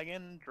am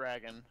lagging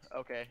dragon.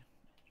 Okay.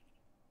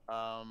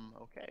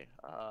 Okay.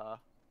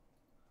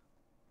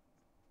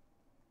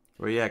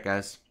 Where you at,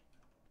 guys?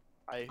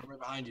 I'm right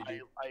behind you,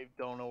 dude. I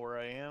don't know where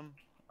I am.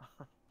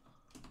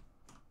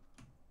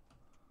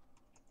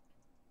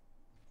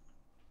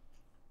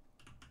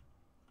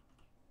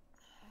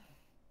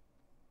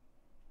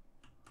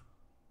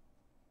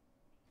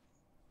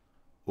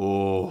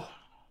 Oh.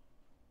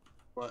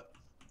 What?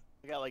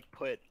 I got like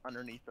put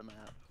underneath the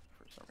map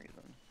for some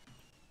reason.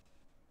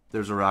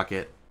 There's a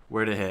rocket.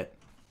 Where to hit?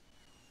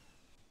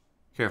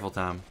 Careful,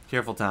 Tom.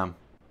 Careful, Tom.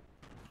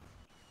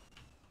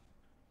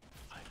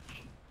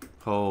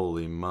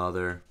 Holy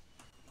mother. Are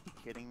you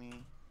kidding me?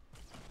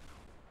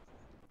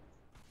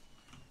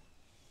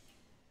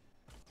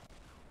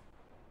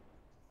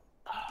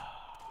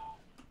 Oh,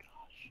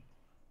 gosh.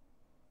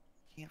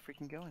 Can't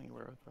freaking go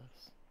anywhere with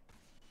this.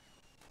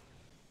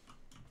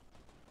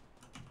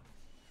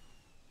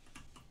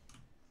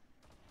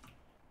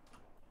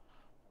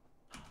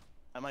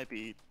 I might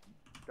be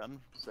done,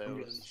 so... I'm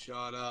getting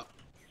shot up.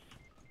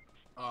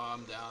 Oh,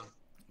 I'm down.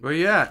 Where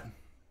you at?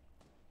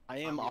 I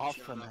am off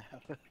the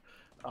map.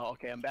 Oh,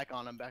 okay, I'm back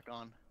on,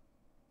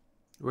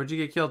 Where'd you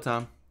get killed,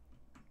 Tom?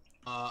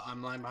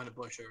 I'm lying behind a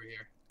bush over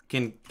here.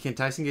 Can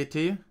Tyson get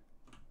to you?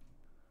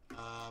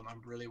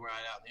 I'm really wide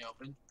out in the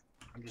open.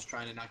 I'm just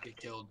trying to not get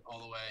killed all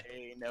the way.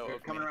 Hey, no, They're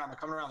coming around, they're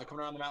coming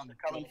around the mountain.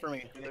 They're coming for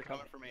me. They're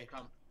coming for me.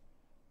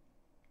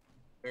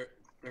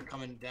 They're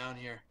coming down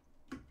here.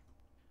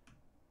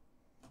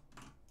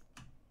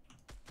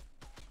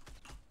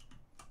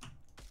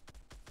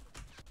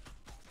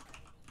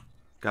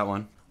 Got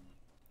one.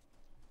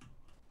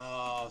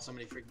 Oh,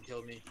 somebody freaking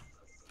killed me.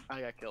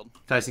 I got killed.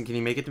 Tyson, can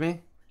you make it to me?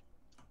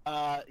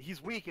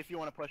 He's weak if you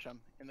want to push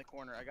him in the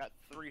corner. I got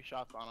 3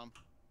 shots on him.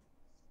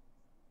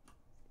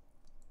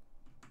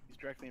 He's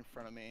directly in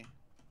front of me.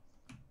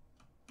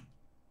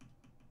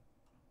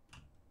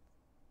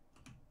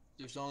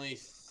 There's only...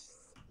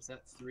 Is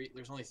that 3?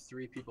 There's only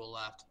 3 people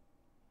left.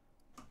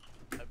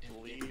 I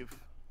believe.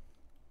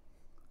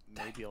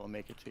 Maybe I'll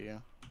make it to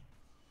you.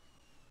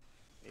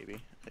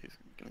 Maybe. He's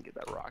gonna get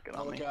that rocket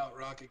on me. Look out,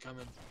 rocket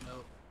coming.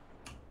 Nope.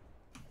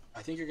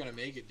 I think you're gonna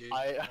make it, dude.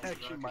 I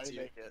actually might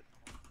make it.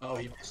 Oh,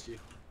 he missed you.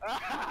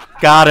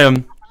 Got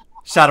him.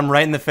 Shot him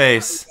right in the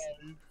face.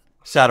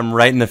 Shot him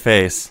right in the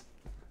face.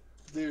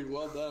 Dude,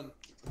 well done.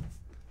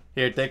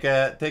 Here, take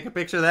a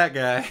picture of that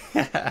guy.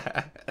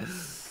 I'm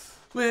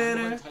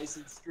Winner, on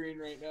Tyson's screen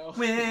right now.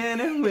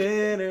 winner,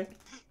 winner.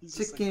 He's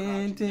just,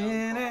 Chicken like, crouching down,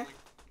 dinner. crawling.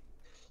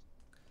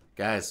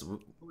 Guys,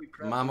 Holy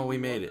crap, Mama, dude, we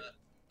you made won it. that.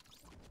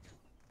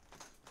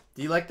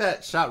 Do you like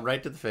that shot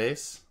right to the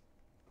face?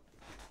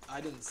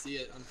 I didn't see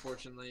it,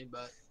 unfortunately,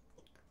 but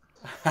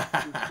it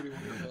was pretty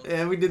wonderful.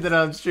 Yeah, we did that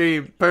on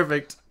stream.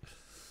 Perfect.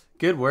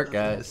 Good work,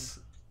 guys.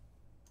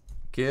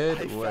 Good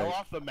I work. fell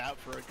off the map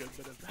for a good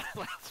bit of that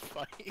last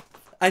fight.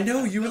 I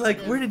know, you were like,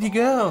 where did you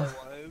go?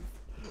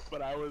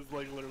 But I was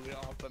like literally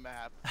off the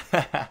map. I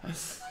had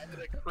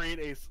to create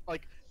a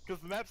because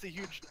the map's a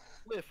huge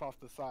cliff off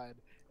the side,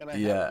 and I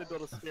had to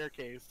build a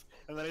staircase,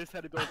 and then I just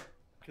had to build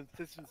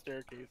consistent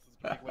staircases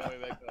to make my way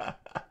back up.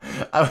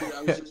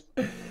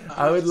 Dude,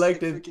 I would like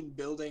to.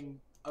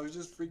 I was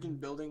just freaking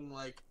building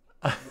like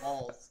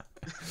walls.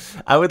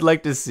 I would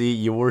like to see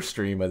your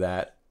stream of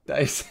that,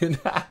 Dyson.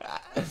 Oh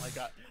my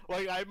god!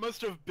 Like I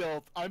must have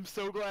built. I'm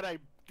so glad I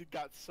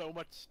got so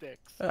much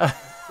sticks. So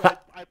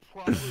I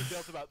probably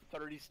built about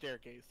 30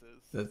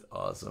 staircases. That's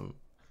awesome.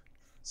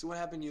 So what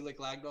happened? You like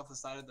lagged off the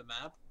side of the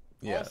map?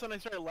 All of a sudden I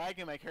started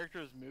lagging, my character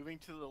was moving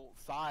to the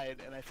side,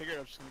 and I figured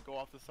I was just going to go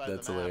off the side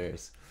That's of the map.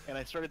 hilarious. And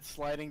I started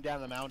sliding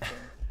down the mountain,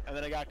 and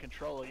then I got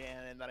control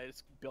again, and then I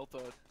just built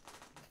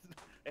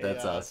a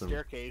That's awesome.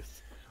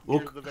 staircase Well,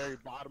 near the very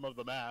bottom of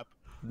the map.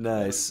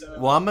 Nice.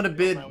 Well, I'm gonna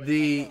bid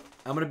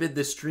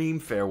the stream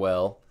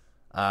farewell.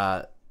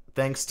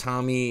 Thanks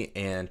Tommy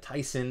and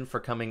Tyson for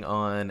coming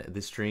on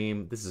the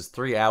stream. This is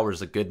 3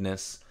 hours of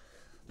goodness.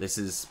 This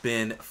has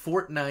been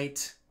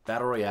Fortnite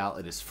Battle Royale.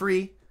 It is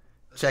free.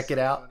 Check it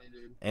out. Funny,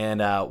 dude.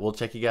 And we'll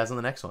check you guys on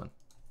the next one.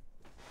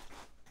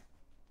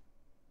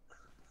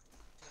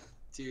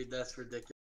 Dude, that's ridiculous.